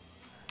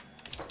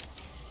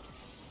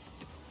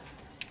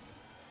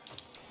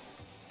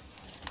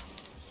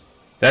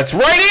 That's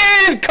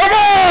right in! Come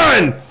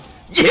on!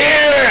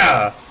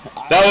 Yeah!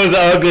 That was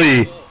ugly.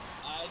 I could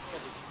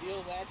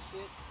feel that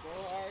shit so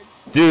hard.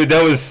 Dude,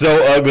 that was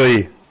so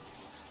ugly.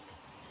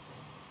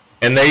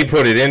 And they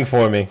put it in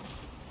for me.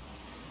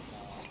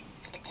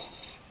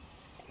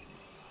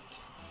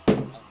 So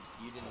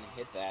you didn't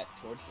hit that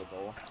towards the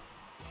goal,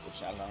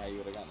 which I don't know how you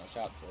would have gotten a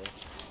shot for.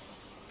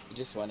 He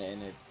just went in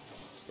and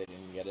they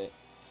didn't get it.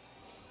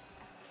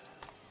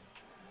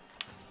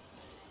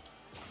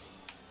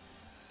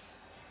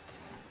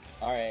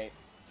 Alright,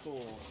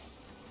 cool.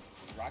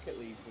 Rocket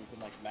League's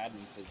looking like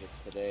Madden physics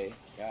today.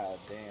 God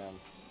damn.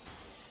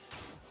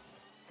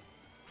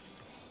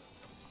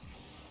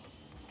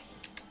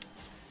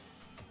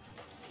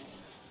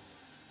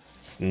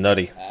 It's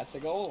nutty. That's a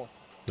goal.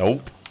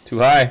 Nope. Too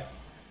high.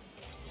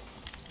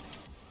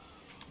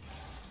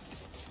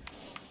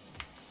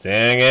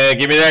 Dang it.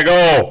 Give me that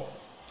goal.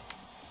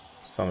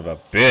 Son of a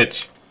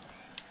bitch.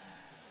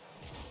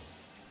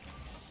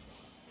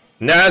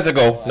 Nah, that's a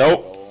goal.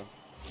 Nope. Goal.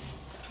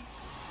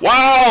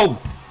 Wow.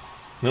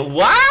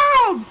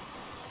 Wow.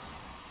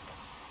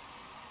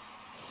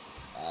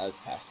 I was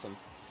past him.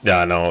 Yeah,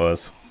 I know it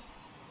was.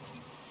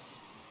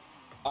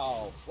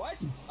 Oh, what?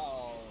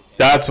 Oh, okay.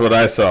 That's what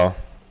I saw.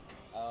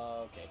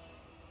 Okay.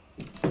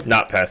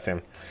 Not past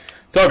him.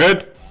 It's all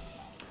good.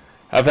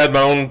 I've had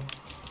my own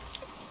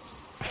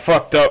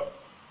fucked up,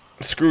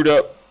 screwed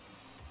up.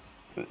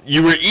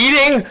 You were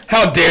eating?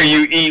 How dare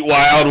you eat,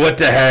 Wild? What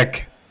the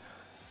heck?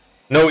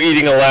 No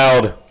eating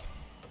allowed.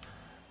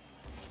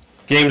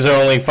 Games are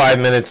only 5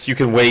 minutes. You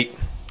can wait.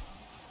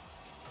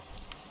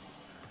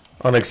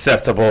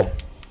 Unacceptable.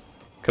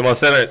 Come on,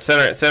 center it,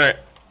 center it, center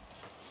it.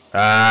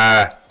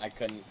 Ah. I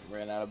couldn't.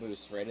 Ran out of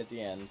boost right at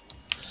the end.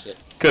 Shit.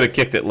 Could have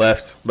kicked it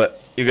left,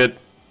 but you good.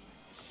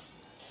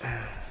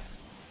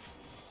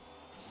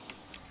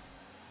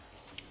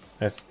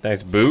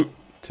 Nice boot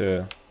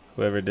to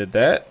whoever did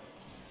that.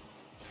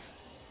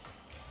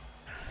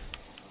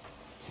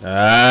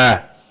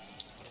 Ah.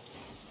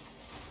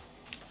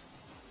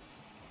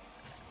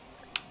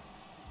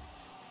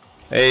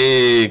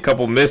 Hey,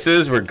 couple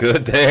misses. We're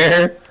good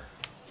there.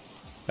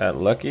 Got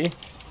lucky.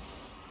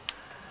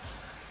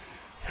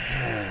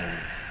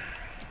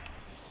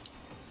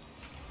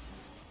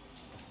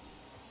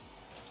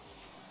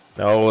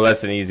 No,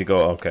 that's an easy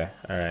goal. Okay,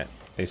 all right.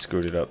 They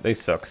screwed it up. They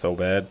suck so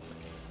bad.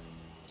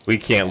 We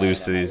can't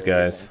lose to these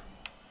guys.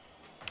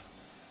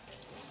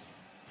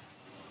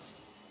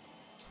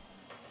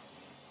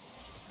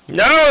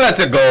 No, that's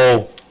a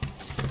goal.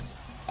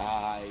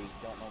 I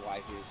don't know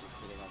why he was just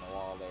sitting on the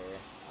wall there.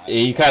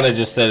 He kind of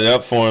just set it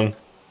up for him.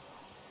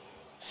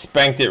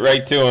 Spanked it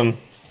right to him.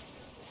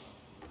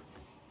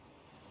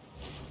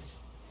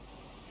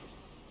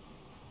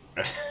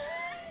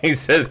 He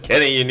says,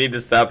 Kenny, you need to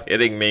stop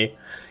hitting me.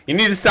 You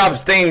need to stop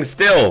staying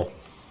still.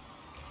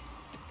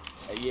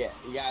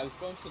 Yeah, I was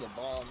going for the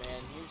ball,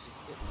 man. He was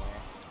just sitting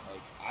there.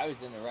 Like, I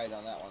was in the right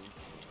on that one.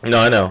 No,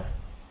 I know.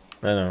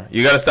 I know.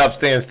 You gotta stop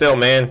staying still,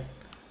 man.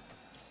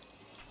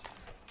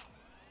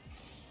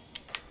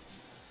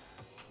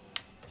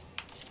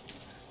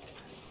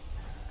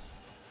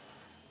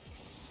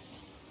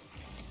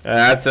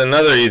 That's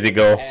another easy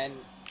goal. And,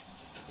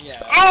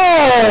 yeah.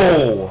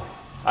 Oh!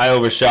 I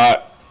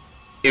overshot.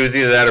 It was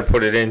either that or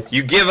put it in.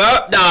 You give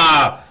up?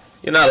 Nah!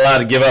 You're not allowed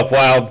to give up,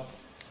 Wild.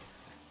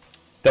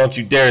 Don't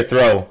you dare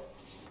throw.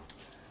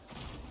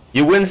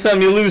 You win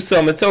some, you lose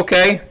some. It's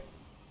okay.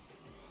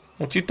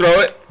 Don't you throw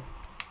it.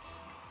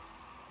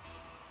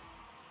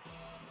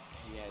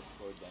 He has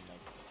scored them like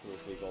 2 or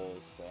 3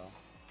 goals, so.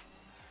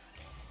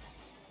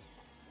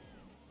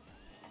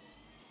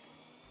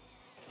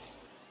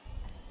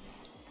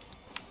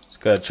 Just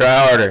gotta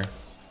try harder.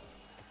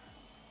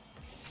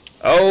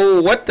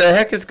 Oh, what the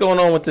heck is going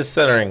on with this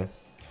centering?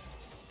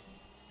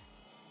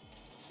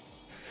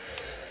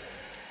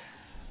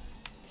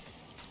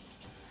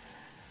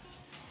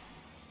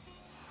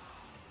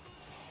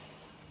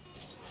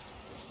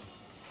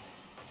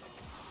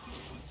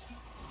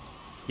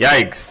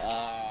 Yikes.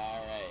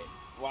 Alright.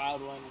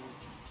 Wild one.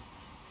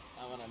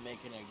 I'm gonna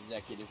make an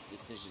executive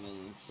decision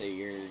and say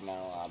you're not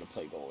allowed to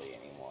play goalie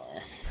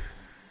anymore.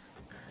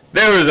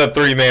 There was a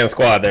 3-man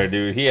squad there,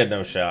 dude. He had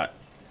no shot.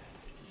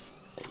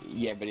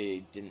 Yeah, but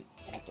he didn't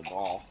hit the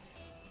ball.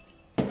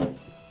 Which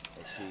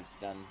he's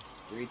done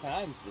 3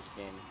 times this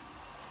game.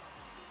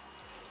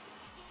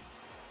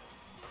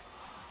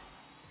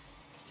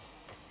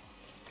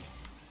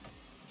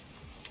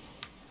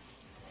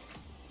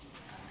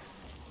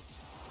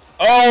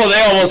 Oh,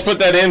 they almost put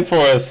that in for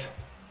us.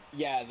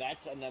 Yeah,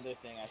 that's another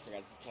thing I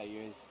forgot to tell you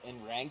is in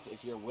ranked,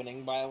 if you're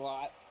winning by a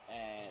lot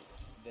and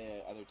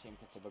the other team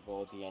puts up a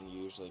goal at the end,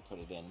 you usually put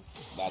it in.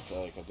 That's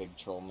like a big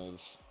troll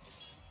move.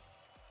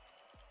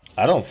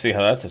 I don't see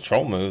how that's a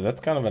troll move.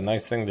 That's kind of a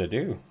nice thing to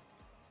do.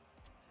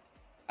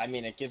 I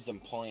mean, it gives them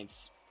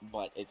points,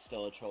 but it's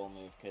still a troll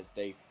move because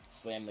they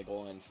slam the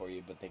goal in for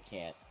you, but they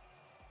can't.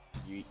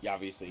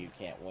 Obviously, you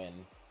can't win.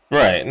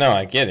 Right. No,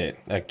 I get it.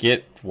 I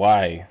get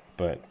why,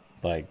 but,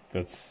 like,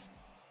 that's...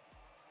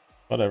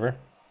 whatever.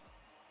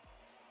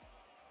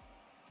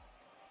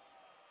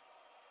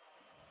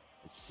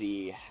 Let's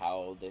see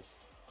how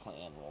this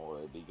clan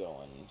war be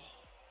going.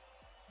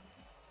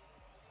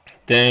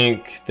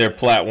 Think they're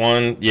plat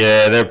 1.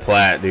 Yeah, they're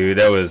plat, dude.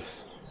 That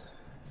was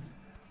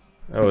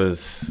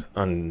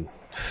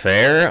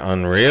unfair,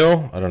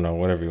 unreal. I don't know,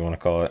 whatever you want to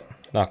call it.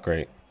 Not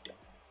great.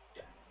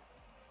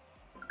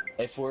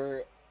 If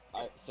we're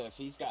so if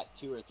he's got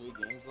 2 or 3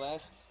 games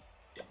left,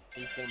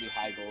 He's gonna be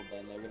high gold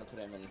then. They're gonna put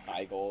him in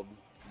high gold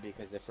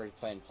because if we're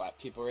playing flat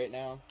people right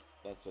now,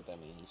 that's what that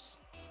means.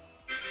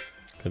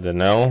 Good to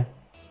know.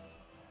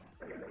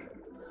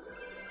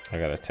 I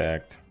got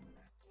attacked.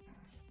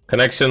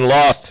 Connection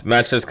lost.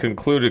 Match has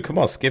concluded. Come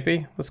on,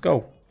 Skippy. Let's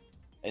go.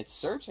 It's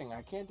searching.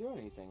 I can't do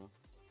anything.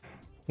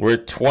 We're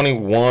at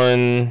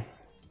 21.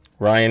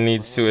 Ryan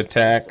needs to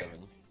attack.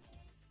 27.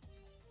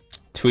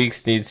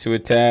 Tweaks needs to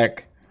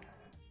attack.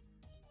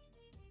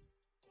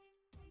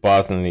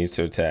 Boston needs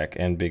to attack.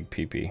 And Big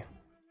PP.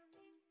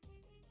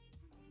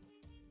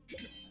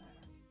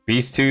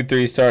 Beast 2,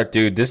 3-star.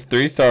 Dude, this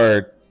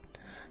 3-star,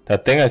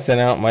 that thing I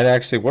sent out might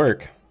actually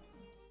work.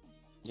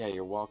 Yeah,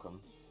 you're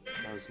welcome.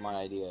 That was my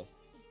idea.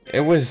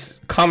 It was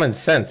common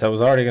sense. I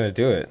was already going to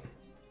do it.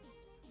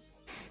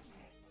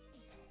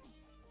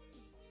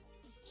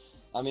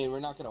 I mean, we're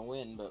not gonna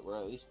win, but we're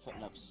at least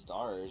putting up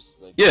stars.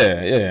 Like,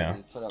 Yeah.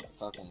 Put up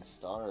fucking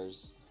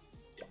stars.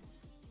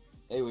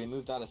 Hey, we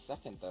moved out a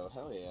second though.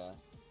 Hell yeah.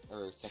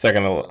 Or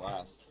second to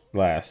last.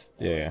 Last.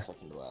 Yeah.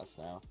 Second to last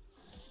now.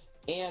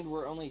 And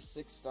we're only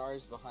 6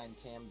 stars behind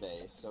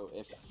Tambay. So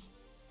if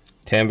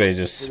Tambay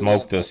just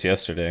smoked us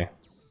yesterday.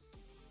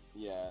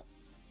 Yeah.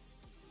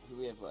 Who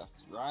do we have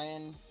left?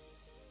 Ryan.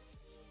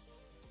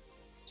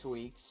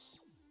 Tweaks.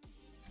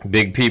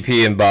 Big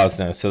PP and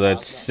Bosna. So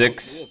that's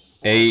 6,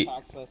 8.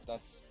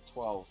 That's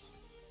 12.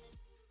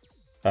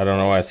 I don't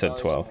know why I said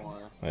 12.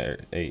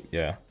 8,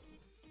 yeah.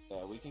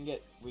 Yeah,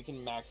 we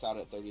can max out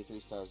at 33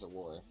 stars of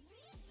war.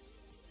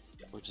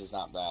 Which is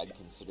not bad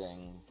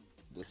considering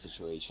the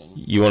situation.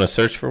 You want to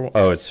search for?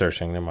 Oh, it's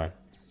searching. Never mind.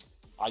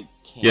 I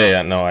can't.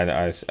 Yeah. No,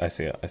 I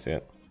see it. I see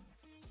it.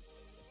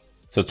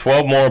 So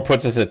 12 more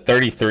puts us at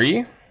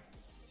 33.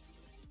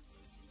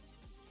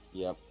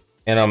 Yep.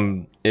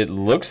 And it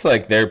looks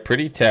like they're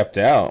pretty tapped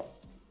out.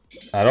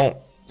 I don't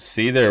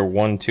see their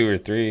 1, 2, or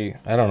 3.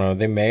 I don't know.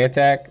 They may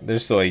attack.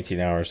 There's still 18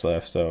 hours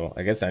left, so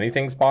I guess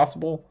anything's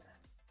possible.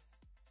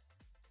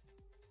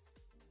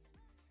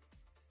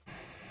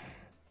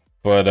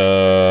 But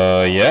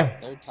yeah.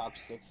 Their top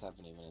 6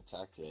 haven't even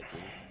attacked yet,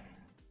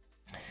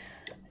 dude.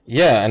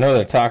 Yeah, I know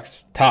the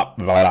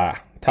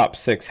top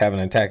 6 haven't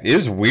attacked. It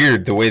was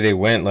weird the way they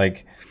went.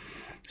 Like,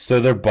 so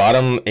their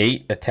bottom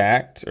 8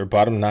 attacked or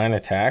bottom 9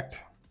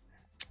 attacked,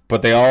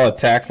 but they all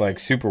attacked like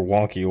super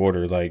wonky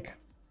order. Like,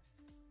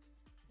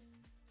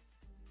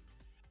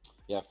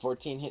 yeah,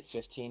 14 hit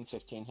 15,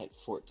 15 hit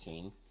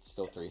 14.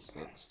 Still 3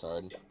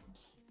 starred.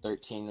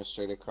 13 was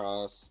straight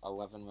across.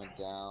 11 went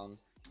down.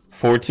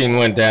 14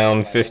 went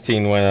down,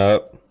 15 went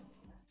up.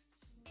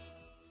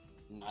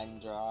 9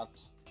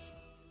 dropped.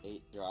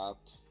 8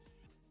 dropped.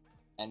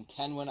 And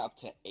 10 went up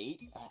to 8?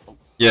 Oh,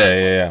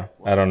 Yeah.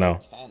 I don't know.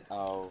 10?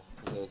 Oh,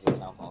 because there's a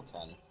Town Hall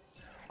 10.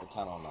 Or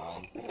Town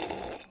Hall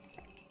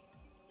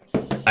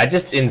 9. I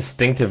just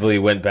instinctively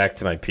went back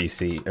to my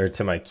PC, or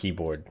to my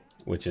keyboard,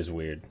 which is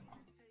weird.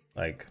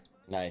 Like,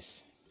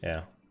 nice.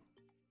 Yeah.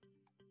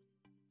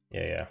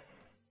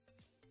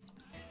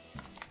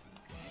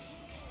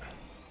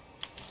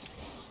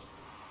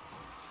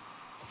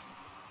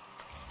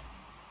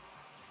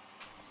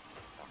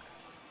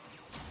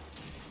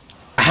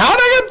 How'd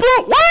I get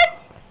blown? What?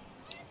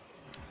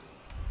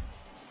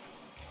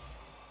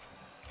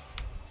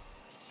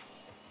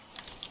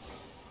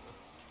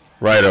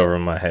 Right over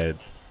my head.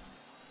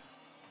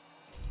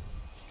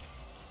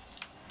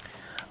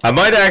 I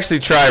might actually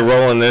try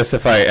rolling this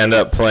if I end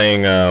up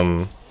playing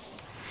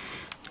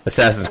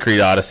Assassin's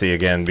Creed Odyssey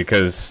again,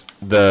 because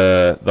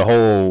the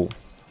whole...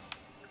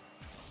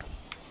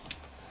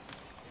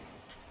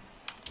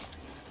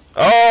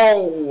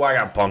 Oh, I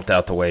got bumped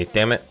out the way.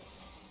 Damn it.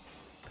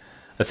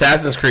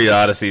 Assassin's Creed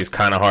Odyssey is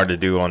kind of hard to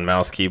do on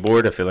mouse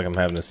keyboard. I feel like I'm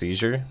having a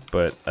seizure,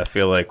 but I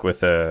feel like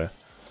with a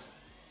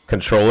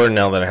controller,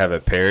 now that I have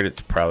it paired,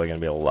 it's probably going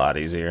to be a lot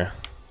easier.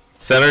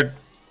 Centered.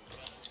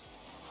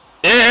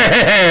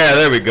 Yeah,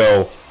 there we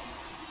go.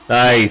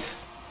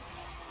 Nice.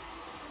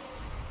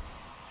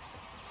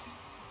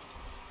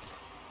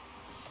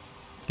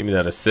 Give me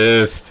that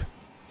assist.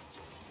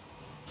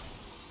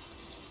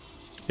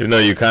 Even though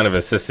you kind of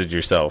assisted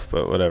yourself,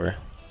 but whatever.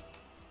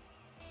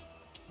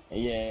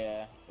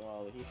 Yeah,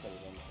 well, he put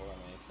it in for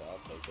me, so I'll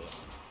take it.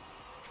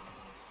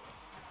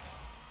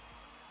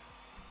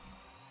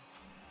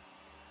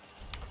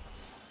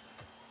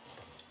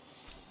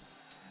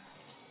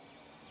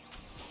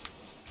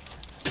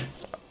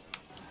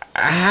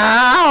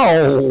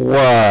 Ow!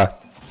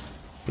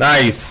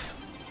 Nice.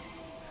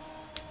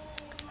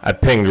 I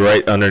pinged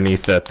right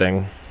underneath that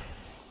thing.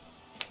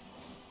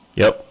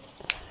 Yep.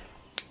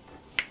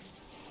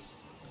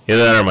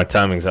 Either that or my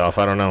timing's off.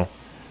 I don't know.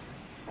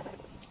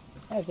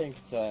 I think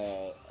it's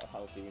a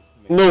healthy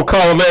mix. Low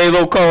column A,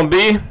 low column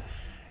B.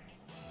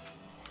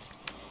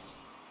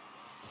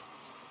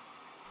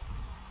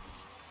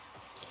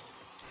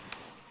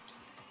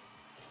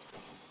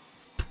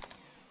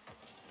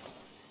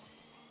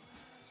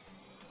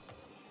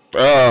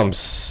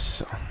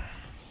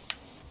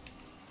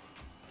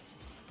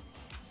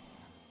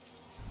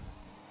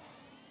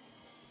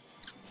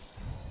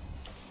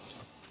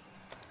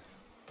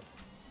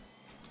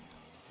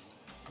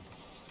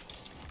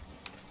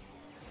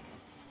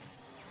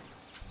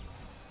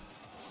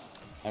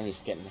 I'm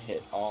just getting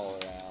hit all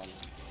around.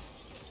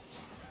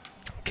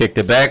 Kicked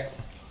it back.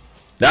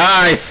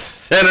 Nice!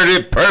 Centered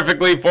it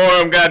perfectly for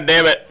him, god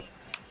damn it.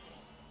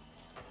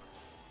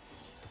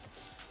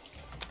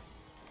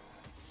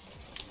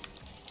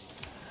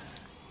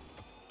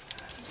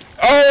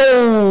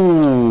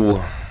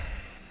 Oh!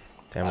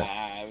 Damn it.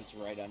 I was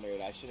right under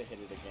it. I should have hit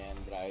it again,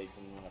 but I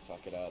didn't want to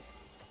fuck it up.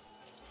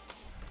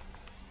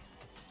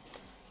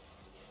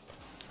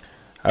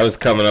 I was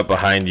coming up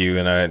behind you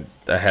and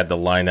I had to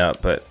line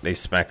up, but they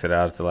smacked it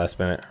out at the last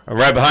minute. I'm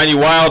right behind you,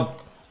 Wild!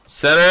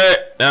 Center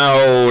it!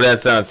 No,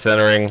 that's not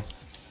centering.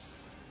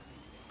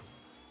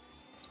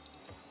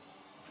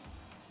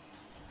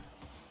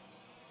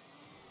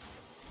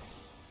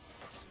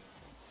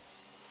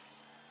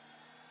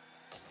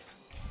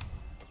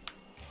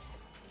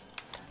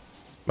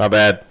 My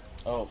bad.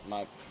 Oh,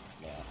 my...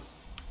 Yeah.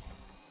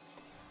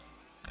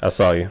 I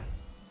saw you.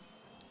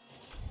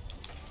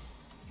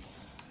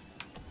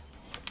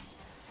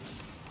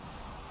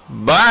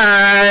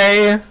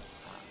 Bye!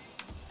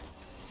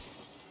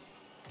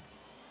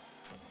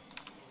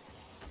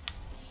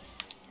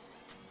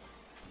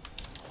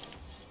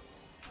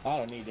 I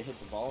don't need to hit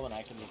the ball when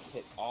I can just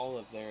hit all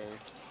of their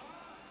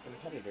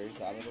competitors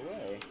out of the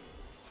way.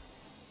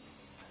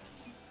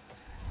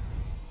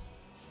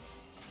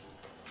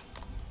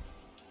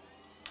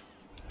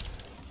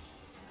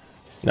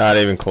 Not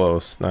even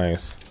close.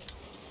 Nice.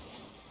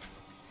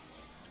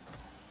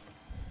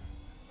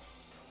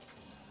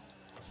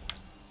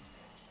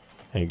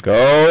 There you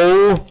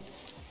go.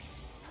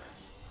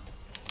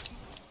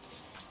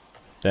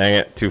 Dang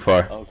it, too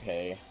far.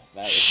 Okay.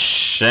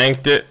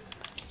 Shanked it.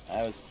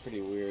 That was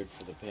pretty weird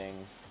for the ping.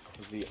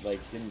 Because he, like,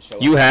 didn't show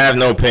You up. have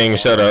no ping,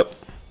 shut up.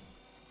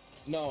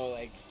 No,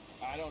 like,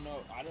 I don't know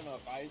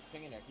if I was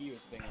pinging or he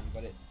was pinging,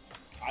 but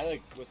I,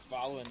 like, was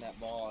following that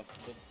ball.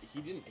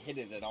 He didn't hit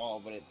it at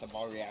all, but the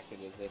ball reacted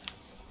as if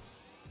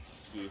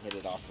he hit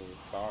it off of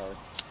his car.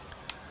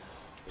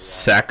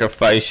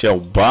 Sacrifice your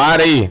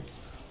body.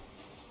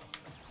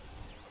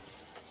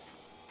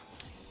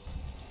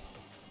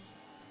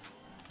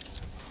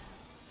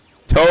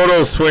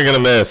 Total swing and a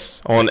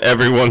miss on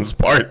everyone's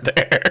part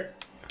there.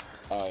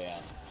 Oh, yeah.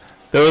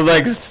 There was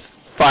like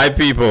 5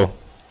 people.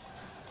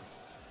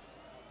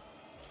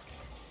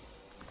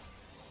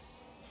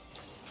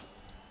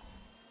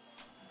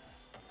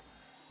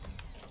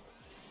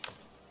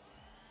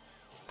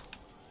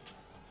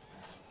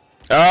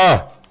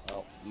 Ah!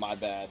 Oh, my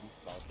bad.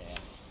 Ball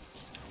cam.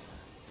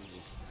 He's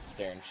just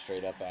staring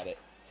straight up at it.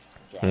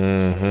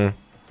 Mm-hmm.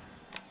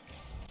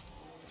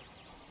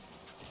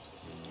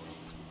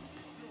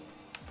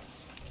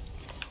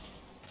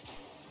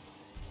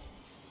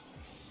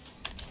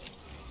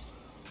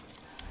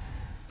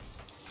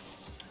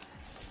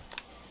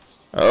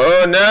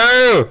 Oh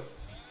no!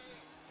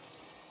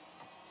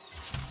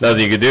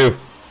 Nothing you could do.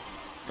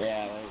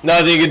 Yeah.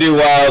 Nothing you could do,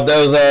 Wild. That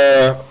was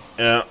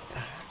yeah.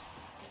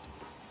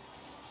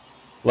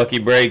 Lucky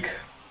break.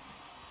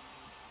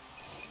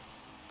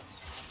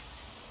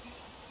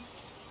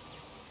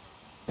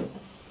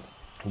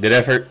 Good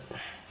effort.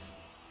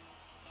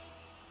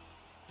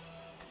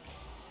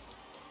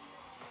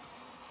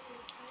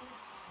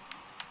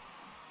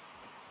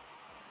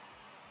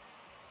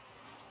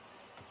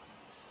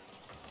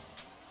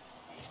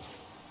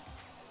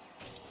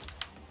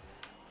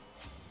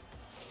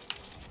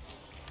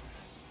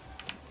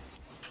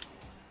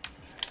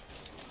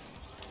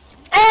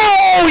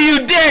 Oh,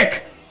 you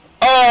dick!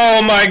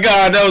 Oh my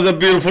god, that was a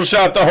beautiful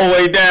shot the whole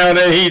way down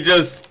and he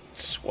just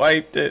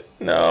swiped it.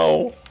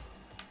 No.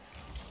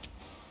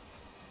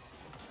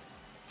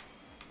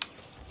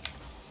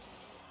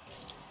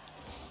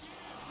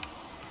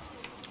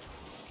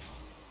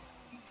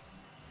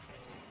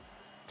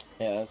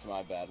 Yeah, that's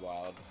my bad,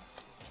 Wild.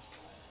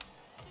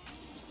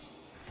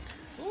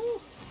 Woo.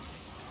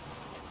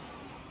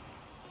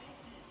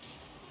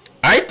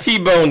 I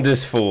T-boned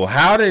this fool.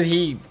 How did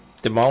he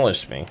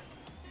demolish me?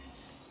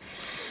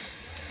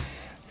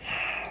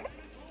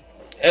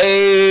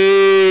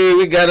 Hey,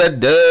 we got a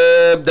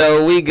dub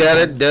though. We got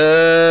a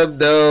dub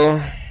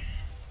though.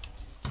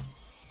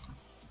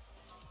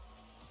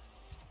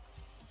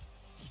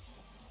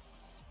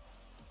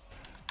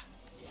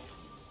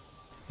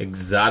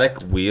 Exotic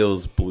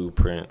Wheels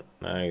Blueprint.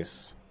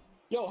 Nice.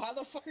 Yo, how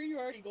the fuck are you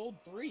already gold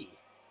 3?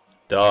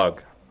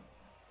 Dog.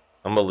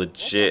 I'm a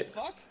legit. What the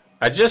fuck?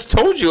 I just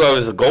told you I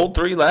was a gold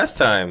 3 last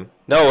time.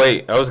 No,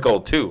 wait. I was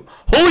gold 2.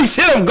 Holy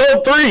shit, I'm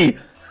gold 3!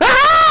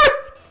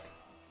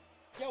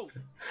 Yo,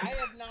 I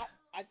have not...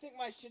 I think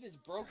my shit is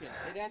broken.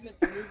 It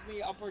hasn't moved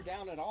me up or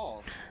down at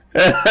all.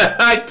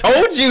 I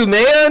told you,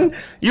 man!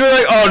 You were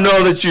like, oh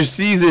no, that's your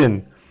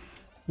season.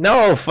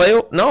 No,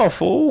 fail. No,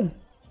 fool.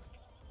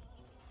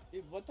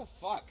 Dude, what the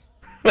fuck?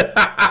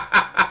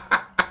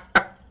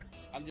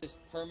 I'm just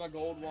perma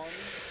gold 1.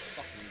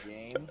 Fucking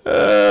game.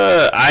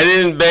 I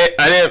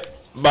didn't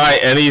buy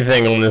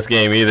anything on this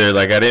game either.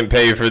 Like, I didn't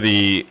pay for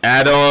the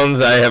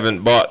add-ons. I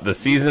haven't bought the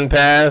season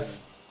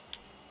pass.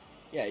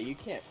 Yeah, you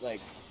can't,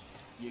 like...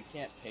 You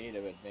can't pay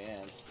to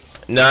advance.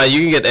 Nah,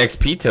 you can get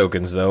XP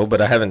tokens though,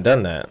 but I haven't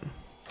done that.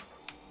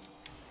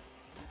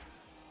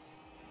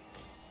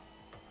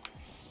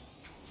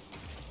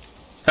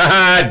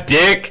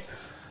 dick.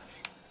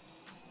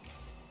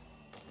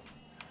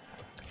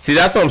 See,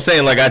 that's what I'm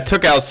saying. Like, I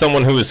took out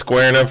someone who was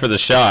squaring up for the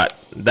shot.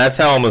 That's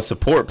how I'm a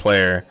support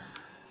player.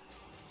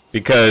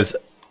 Because,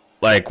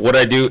 like, what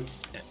I do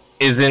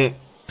isn't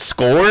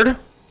scored.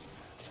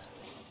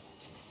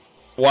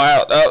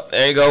 Wild. Oh,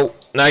 there you go.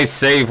 Nice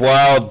save,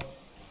 Wild.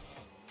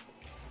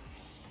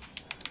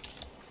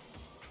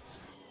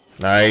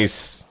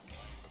 Nice.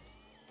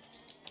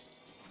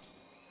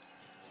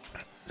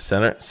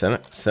 Center, center,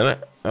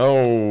 center.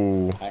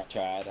 Oh. I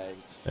tried.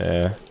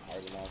 Yeah.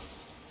 Hard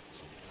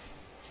enough.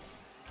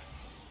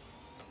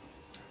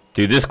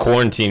 Dude, this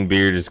quarantine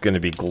beard is going to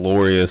be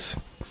glorious.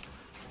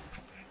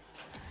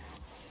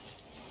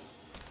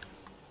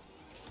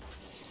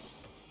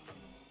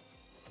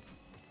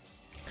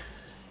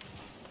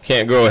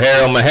 Can't grow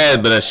hair on my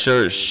head, but I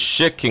sure as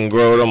shit can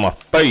grow it on my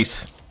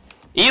face.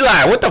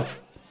 Eli, what the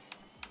f—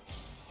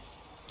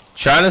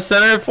 trying to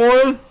center it for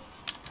him?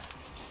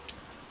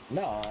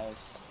 No, I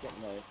was just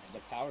getting the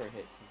power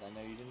hit because I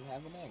know you didn't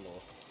have an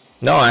angle.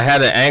 No, I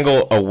had an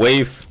angle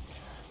away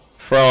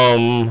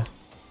from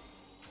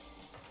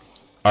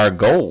our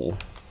goal.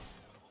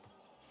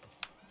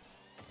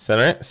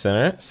 Center it,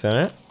 center it,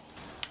 center it.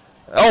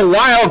 Oh,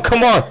 Wild,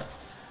 come on.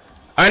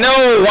 I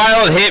know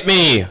Wild hit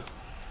me.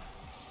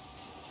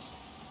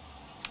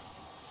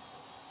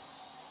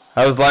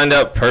 I was lined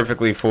up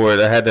perfectly for it.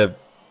 I had to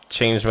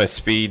change my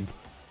speed.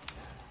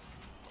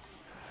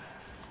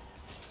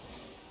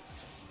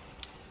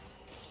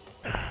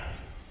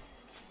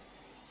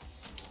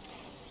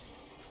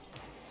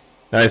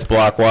 Nice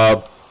block,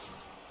 Wild.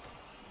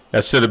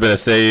 That should have been a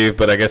save,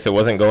 but I guess it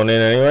wasn't going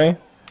in anyway.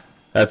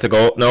 That's a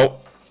goal.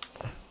 Nope.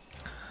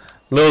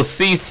 Little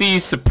CC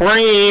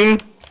Supreme.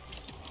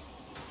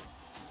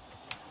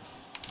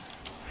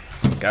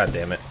 God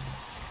damn it.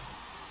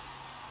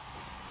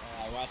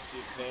 I watched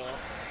you fail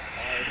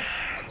hard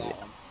on that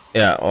one.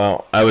 Yeah,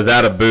 well, I was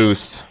out of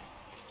boost.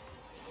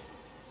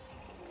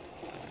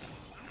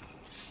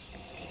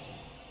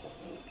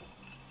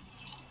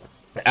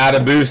 Out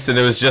of boost, and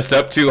it was just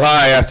up too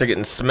high after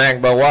getting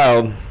smacked by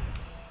Wild.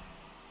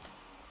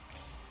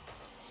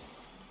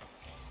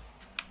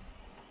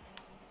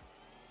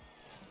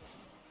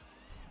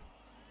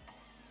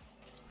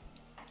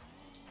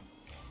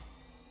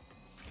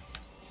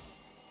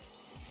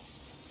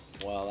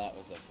 Well, that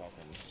was a fucking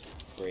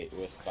great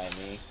whiff by me.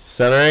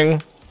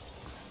 Centering.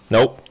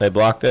 Nope, they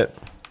blocked it.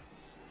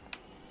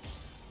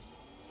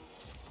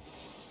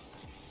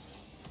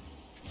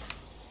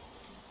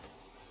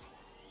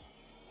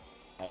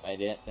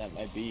 That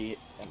might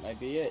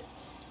be it.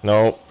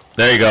 Nope.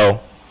 There you go.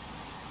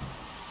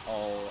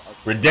 Oh, okay.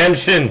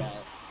 Redemption. Yeah,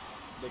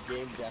 the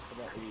game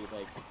definitely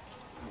like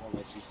won't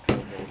let you steal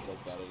goals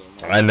like that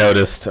anymore.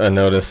 I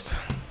noticed.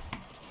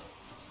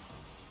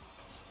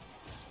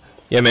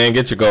 Yeah, man,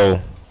 get your goal.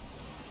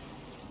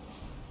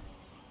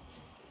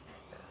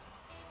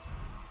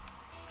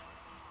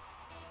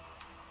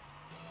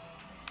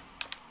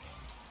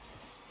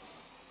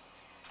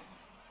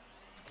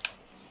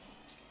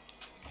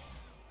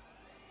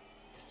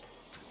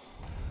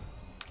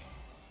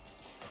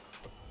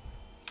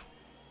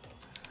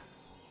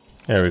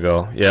 There we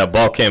go. Yeah,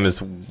 ball cam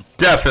is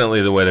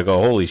definitely the way to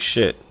go. Holy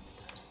shit.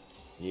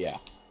 Yeah.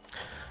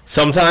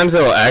 Sometimes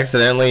it'll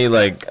accidentally,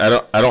 like, I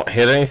don't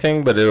hit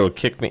anything, but it'll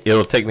kick me.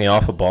 It'll take me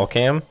off a ball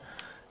cam,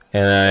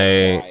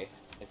 and Y.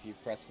 If you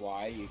press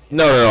Y, you can.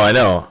 No, I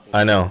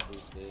know.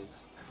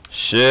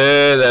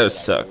 Shit, that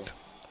sucked.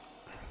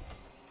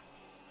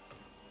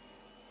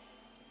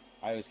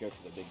 I always go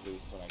for the big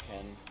boost when I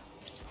can.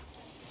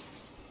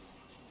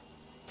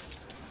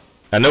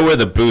 I know where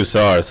the boosts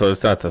are, so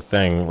it's not the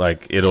thing.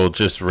 Like, it'll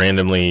just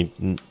randomly.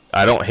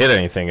 I don't hit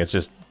anything. It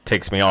just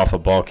takes me off a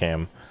ball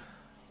cam.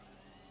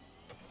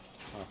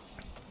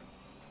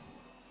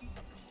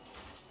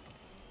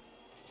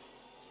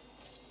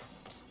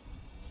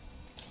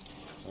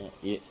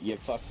 You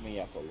fucked me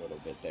up a little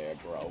bit there,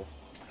 bro.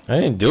 I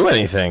didn't do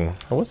anything.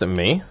 It wasn't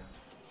me.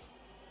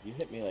 You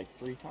hit me like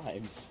 3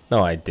 times.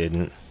 No, I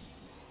didn't.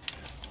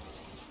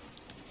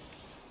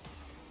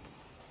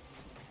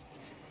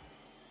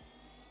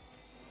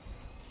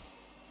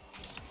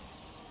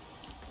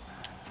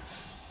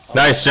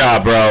 Nice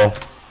job, bro.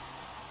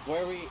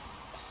 Where are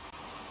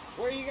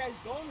you guys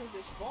going with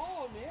this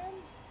ball, man?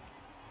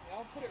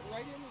 I'll put it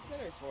right in the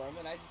center for him,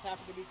 and I just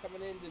happen to be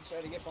coming in to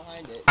try to get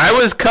behind it. I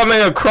was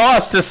coming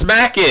across to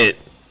smack it.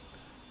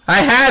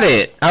 I had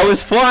it. I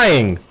was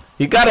flying.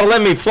 You gotta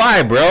let me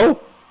fly,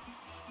 bro.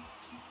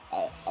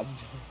 I'm...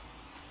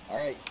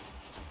 Alright.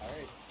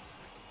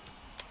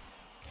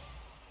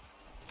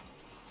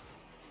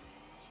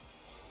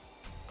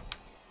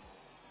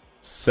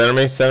 Center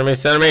me, center me,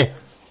 center me.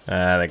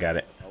 Ah, they got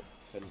it. Nope,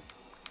 couldn't.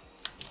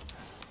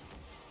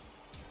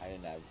 I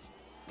didn't have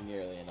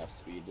nearly enough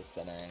speed to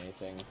center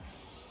anything.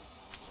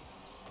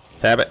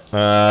 Tap it.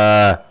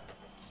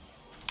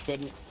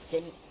 Couldn't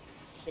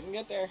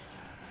get there.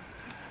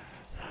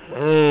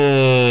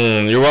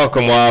 You're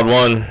welcome, Wild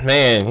One.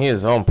 Man, he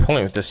is on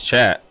point with this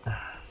chat. What'd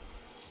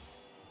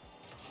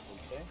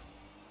you say?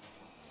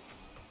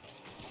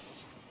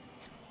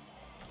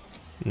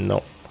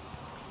 No.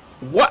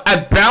 What?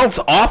 I bounce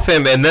off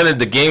him and then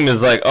the game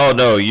is like, oh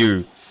no,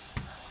 you're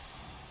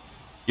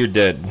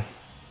dead.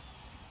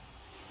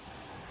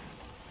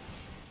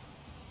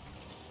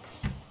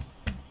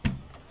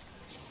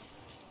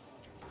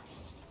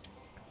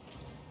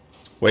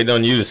 Waiting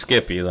on you to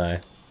skip, Eli.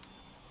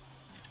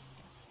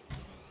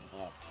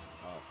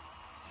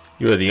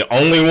 You are the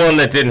only one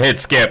that didn't hit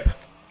skip.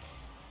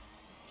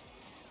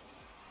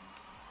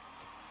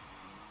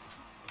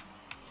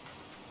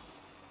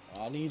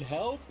 I need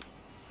help.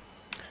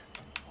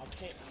 I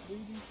can't do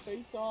these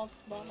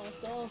face-offs by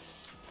myself.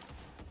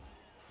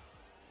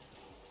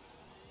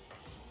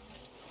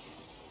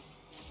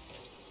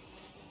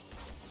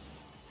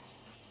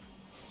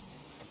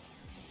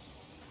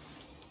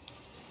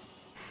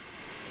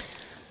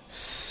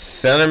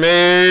 Center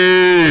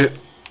me.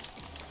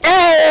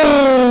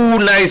 Oh,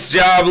 nice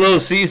job, little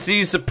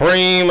CC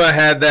Supreme. I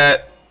had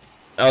that.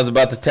 I was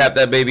about to tap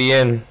that baby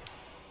in.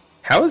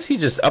 How is he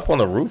just up on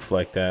the roof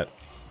like that?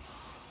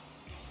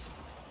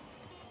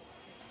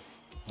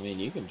 I mean,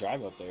 you can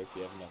drive up there if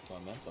you have enough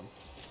momentum.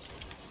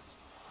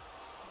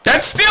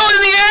 That's still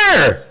in the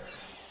air!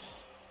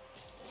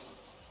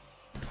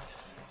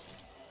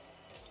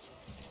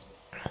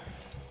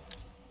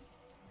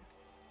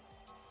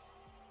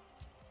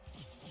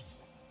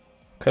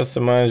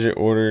 Customize your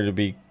order to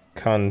be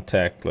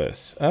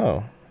contactless.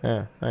 Oh,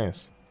 yeah,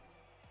 nice.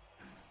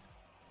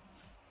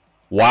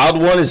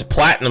 Wild One is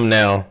platinum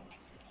now.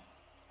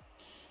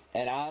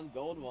 And I'm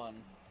gold 1.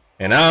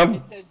 And I'm...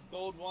 It says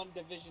gold 1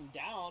 division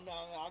down.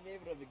 I'm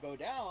able to go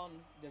down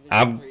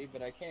division 3,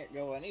 but I can't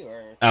go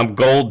anywhere. I'm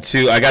gold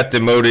 2. I got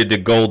demoted to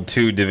gold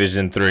 2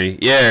 division 3.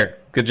 Yeah,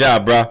 good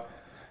job, bro.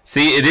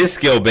 See, it is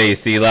skill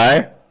based,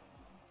 Eli.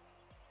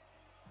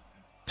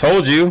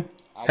 Told you.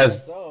 I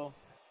guess so.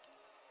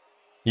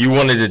 You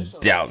wanted to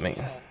doubt me.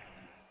 Yeah.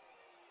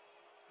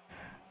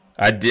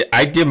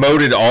 I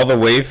demoted all the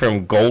way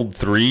from gold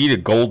 3 to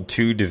gold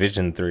 2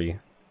 division 3.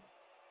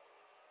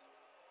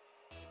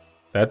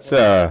 That's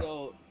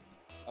so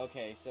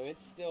okay, so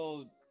it's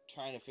still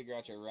trying to figure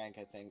out your rank,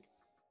 I think.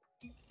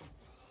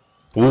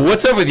 Well,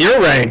 what's up with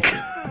your rank?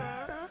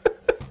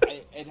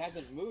 It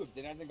hasn't moved.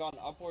 It hasn't gone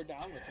up or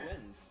down with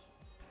wins.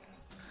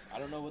 I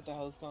don't know what the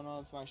hell is going on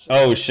with my shit.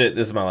 Oh shit,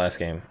 this is my last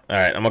game.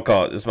 Alright, I'm gonna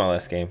call it. This is my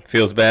last game.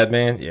 Feels bad,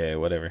 man? Yeah,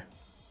 whatever.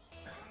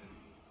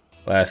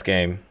 Last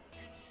game.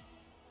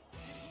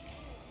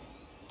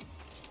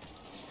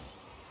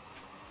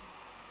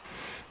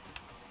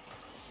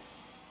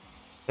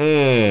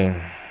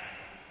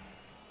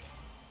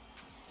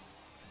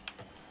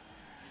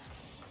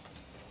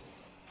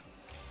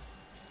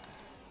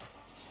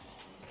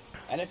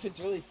 And if it's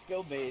really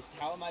skill based,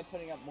 how am I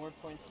putting up more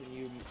points than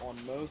you on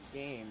most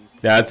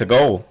games? that's a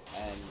goal.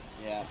 And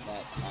yeah,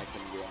 that I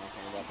couldn't do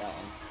anything about that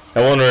one.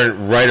 That one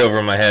went right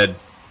over my head.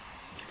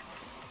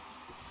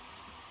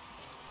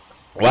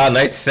 Wow,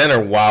 nice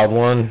center, Wild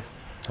One.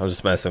 I was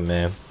just messing,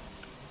 man.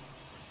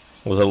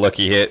 It was a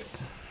lucky hit.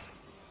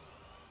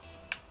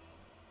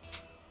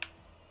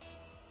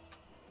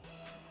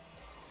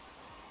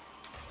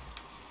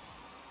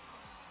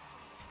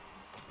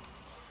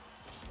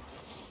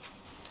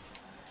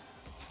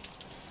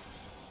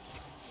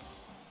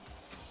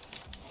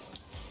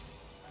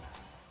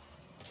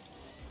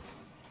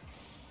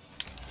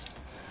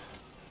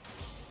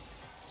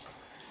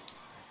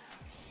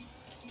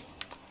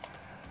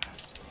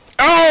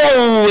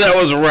 Oh, that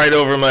was right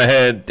over my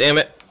head. Damn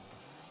it.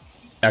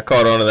 I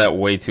caught on to that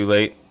way too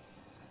late.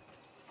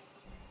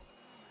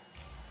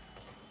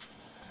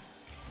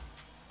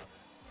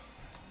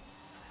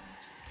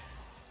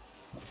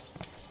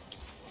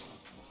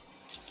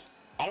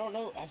 I don't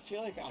know. I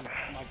feel like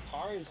my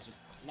car is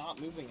just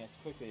not moving as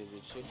quickly as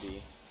it should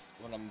be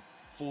when I'm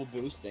full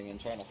boosting and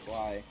trying to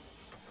fly.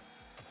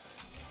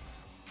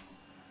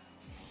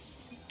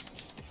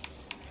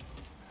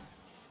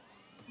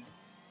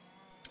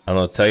 I don't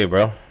know what to tell you,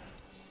 bro.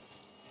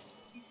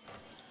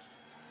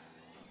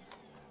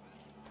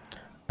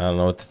 I don't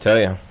know what to tell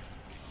you.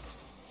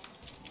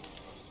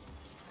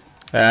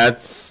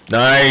 That's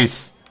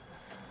nice.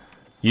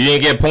 You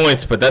didn't get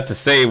points, but that's a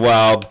save,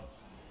 Wild.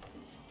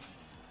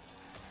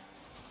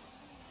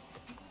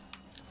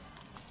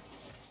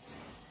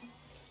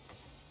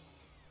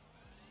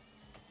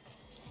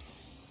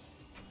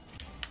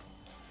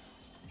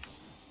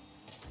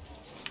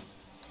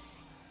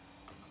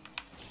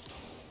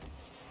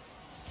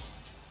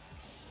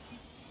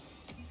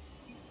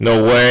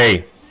 No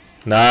way.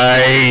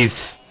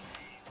 Nice.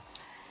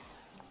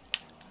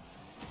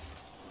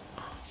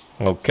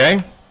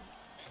 Okay.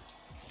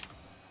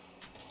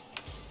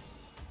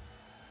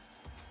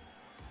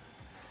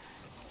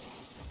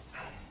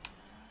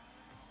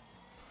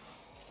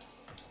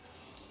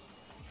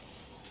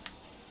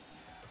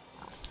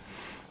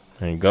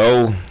 There you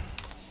go.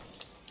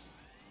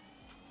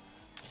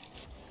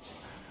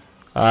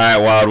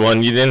 Alright, Wild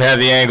One. You didn't have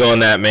the angle on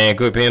that, man.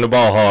 Quit being a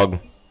ball hog.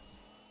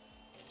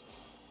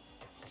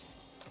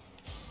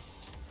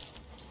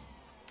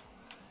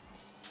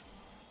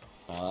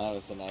 Oh, that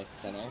was a nice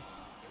center.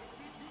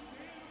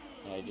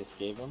 I just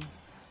gave him.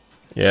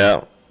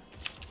 Yeah.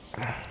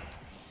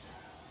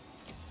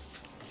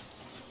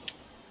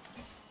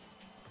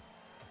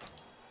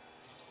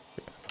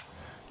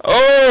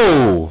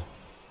 Oh!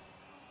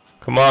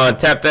 Come on,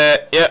 tap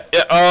that. Yeah,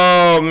 yeah.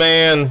 Oh,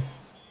 man.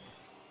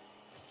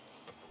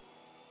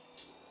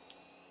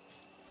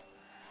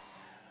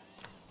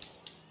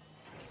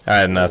 I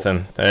had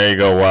nothing. There you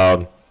go,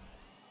 Wild.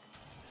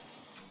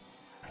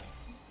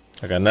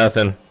 I got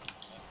nothing.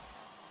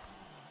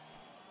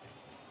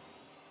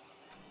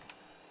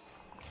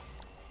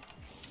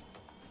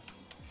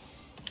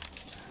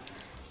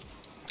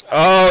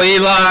 Oh,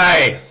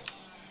 Eli!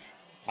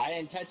 I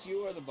didn't touch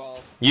you or the ball.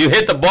 You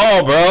hit the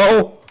ball,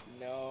 bro.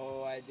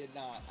 No, I did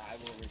not. I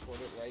will record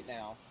it right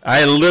now.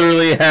 I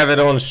literally have it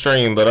on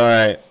stream, but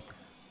alright.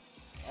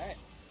 Alright.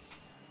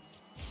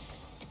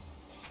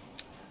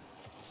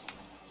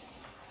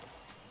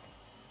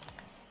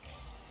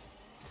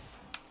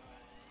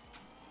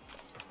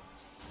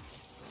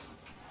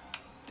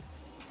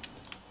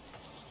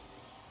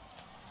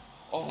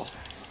 Oh.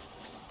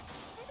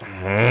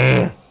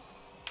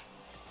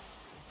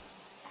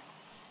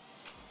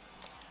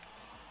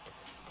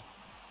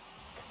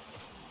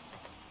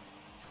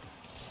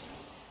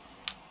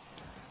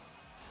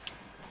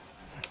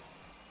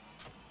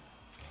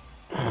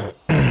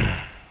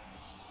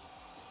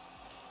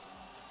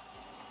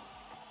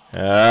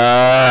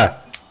 Ah.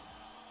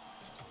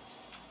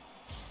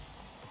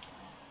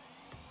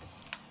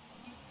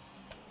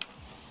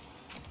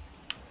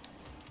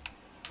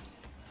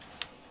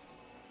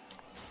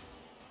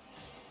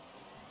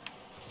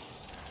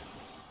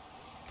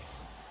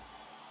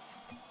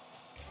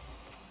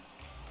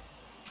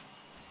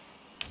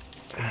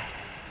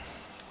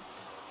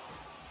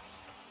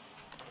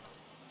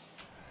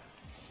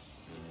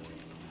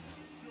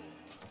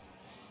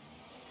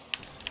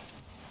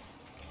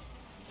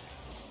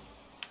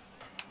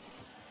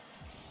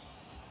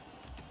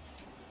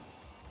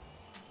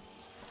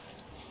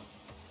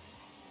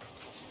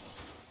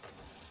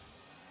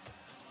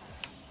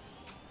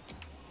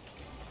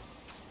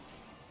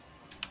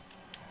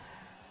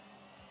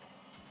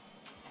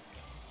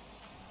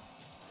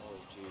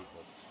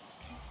 Jesus.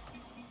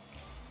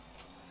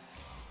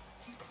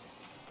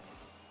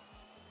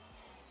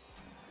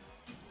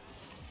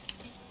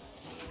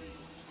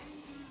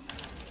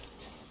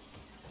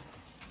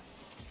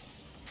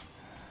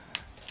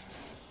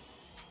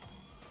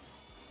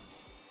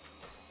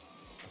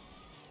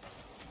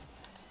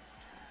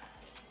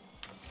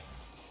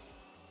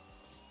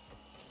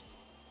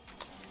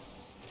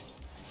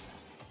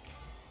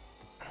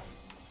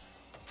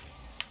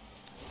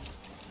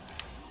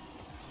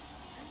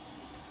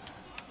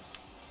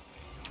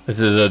 This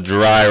is a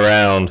dry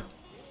round.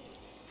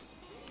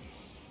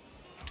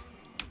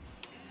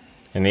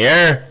 In the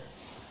air.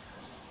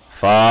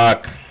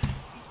 Fuck.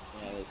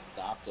 Yeah, they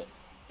stopped it.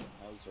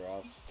 That was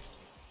rough.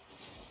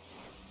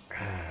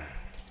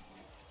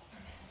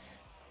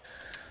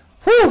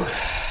 Whew.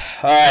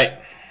 Alright.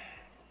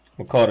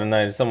 We'll call it a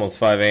night. It's almost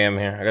 5 a.m.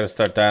 here. I gotta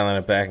start dialing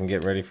it back and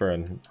get ready for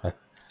a...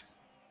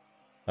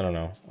 I don't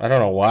know. I don't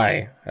know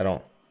why. I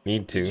don't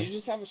need to. Did you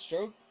just have a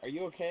stroke? Are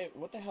you okay?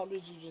 What the hell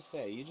did you just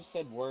say? You just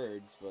said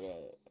words, but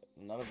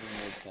none of them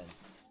made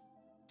sense.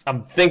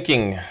 I'm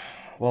thinking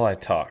while I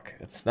talk.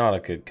 It's not a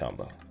good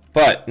combo.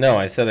 But no,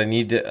 I said I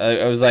need to...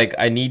 I was like,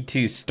 I need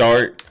to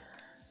start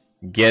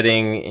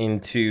getting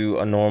into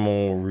a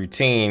normal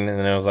routine. And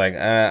then I was like,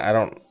 I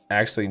don't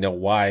actually know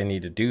why I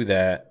need to do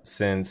that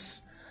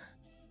since,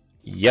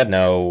 you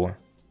know,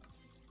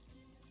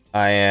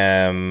 I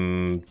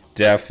am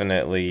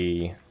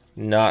definitely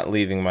not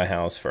leaving my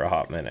house for a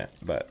hot minute,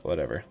 but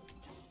whatever.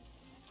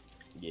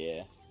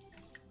 Yeah.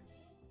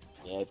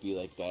 Yeah, it'd be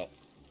like that.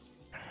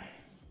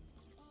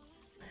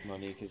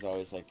 Monique is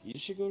always like, you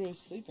should go to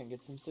sleep and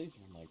get some sleep.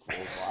 I'm like,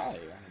 well, why?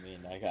 I mean,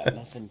 I got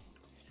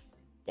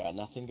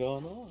nothing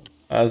going on.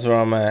 That's where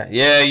I'm at.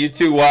 Yeah, you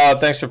too,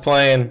 Wild. Thanks for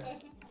playing.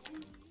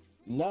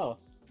 No.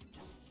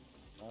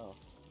 No,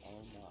 I'm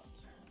not.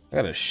 I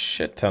got a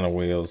shit ton of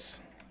wheels.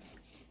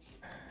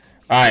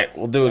 Alright,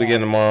 we'll do it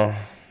again tomorrow.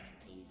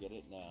 You get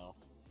it now.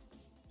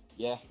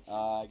 Yeah,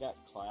 I got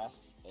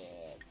class,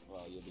 and,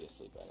 well, you'll be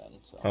asleep by then,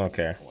 so I don't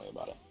care. Don't worry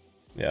about it.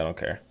 Yeah, I don't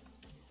care.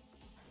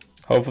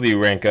 Hopefully you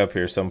rank up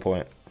here some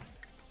point.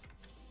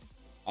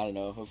 I don't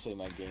know, hopefully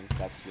my game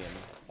stops being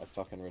a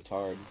fucking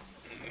retard.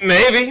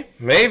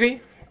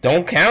 Maybe.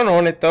 Don't count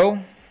on it, though.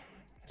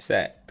 It's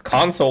that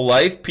console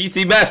life.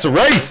 PC Master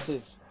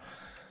Race!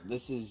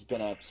 This is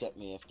gonna upset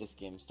me if this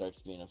game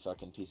starts being a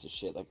fucking piece of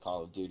shit like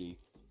Call of Duty.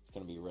 It's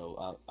gonna be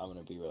real, I'm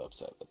gonna be real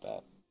upset with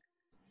that.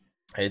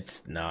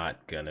 It's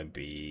not gonna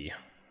be.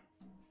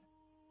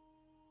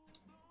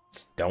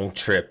 Don't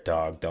trip,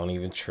 dog. Don't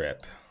even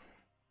trip.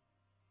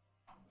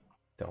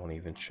 Don't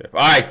even trip.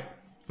 Alright!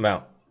 I'm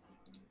out.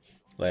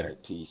 Later.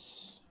 Right,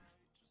 peace.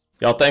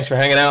 Y'all, thanks for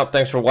hanging out.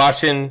 Thanks for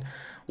watching.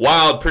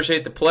 Wild,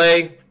 appreciate the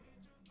play.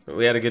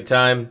 We had a good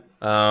time.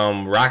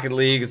 Rocket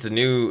League is a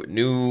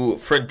new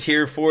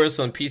frontier for us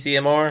on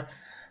PCMR.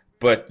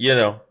 But, you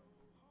know,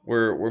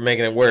 we're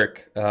making it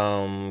work.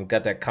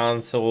 Got that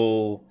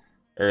console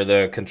or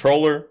the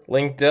controller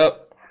linked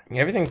up,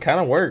 everything kind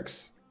of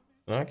works.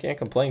 I can't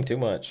complain too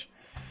much.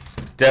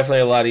 Definitely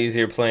a lot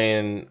easier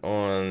playing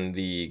on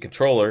the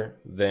controller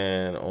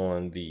than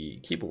on the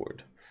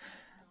keyboard.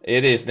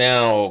 It is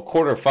now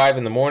 4:45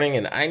 in the morning,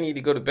 and I need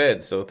to go to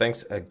bed. So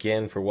thanks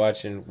again for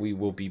watching. We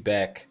will be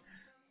back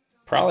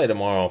probably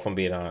tomorrow, if I'm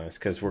being honest,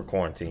 because we're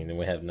quarantined and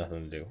we have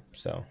nothing to do.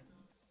 So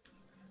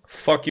fuck you.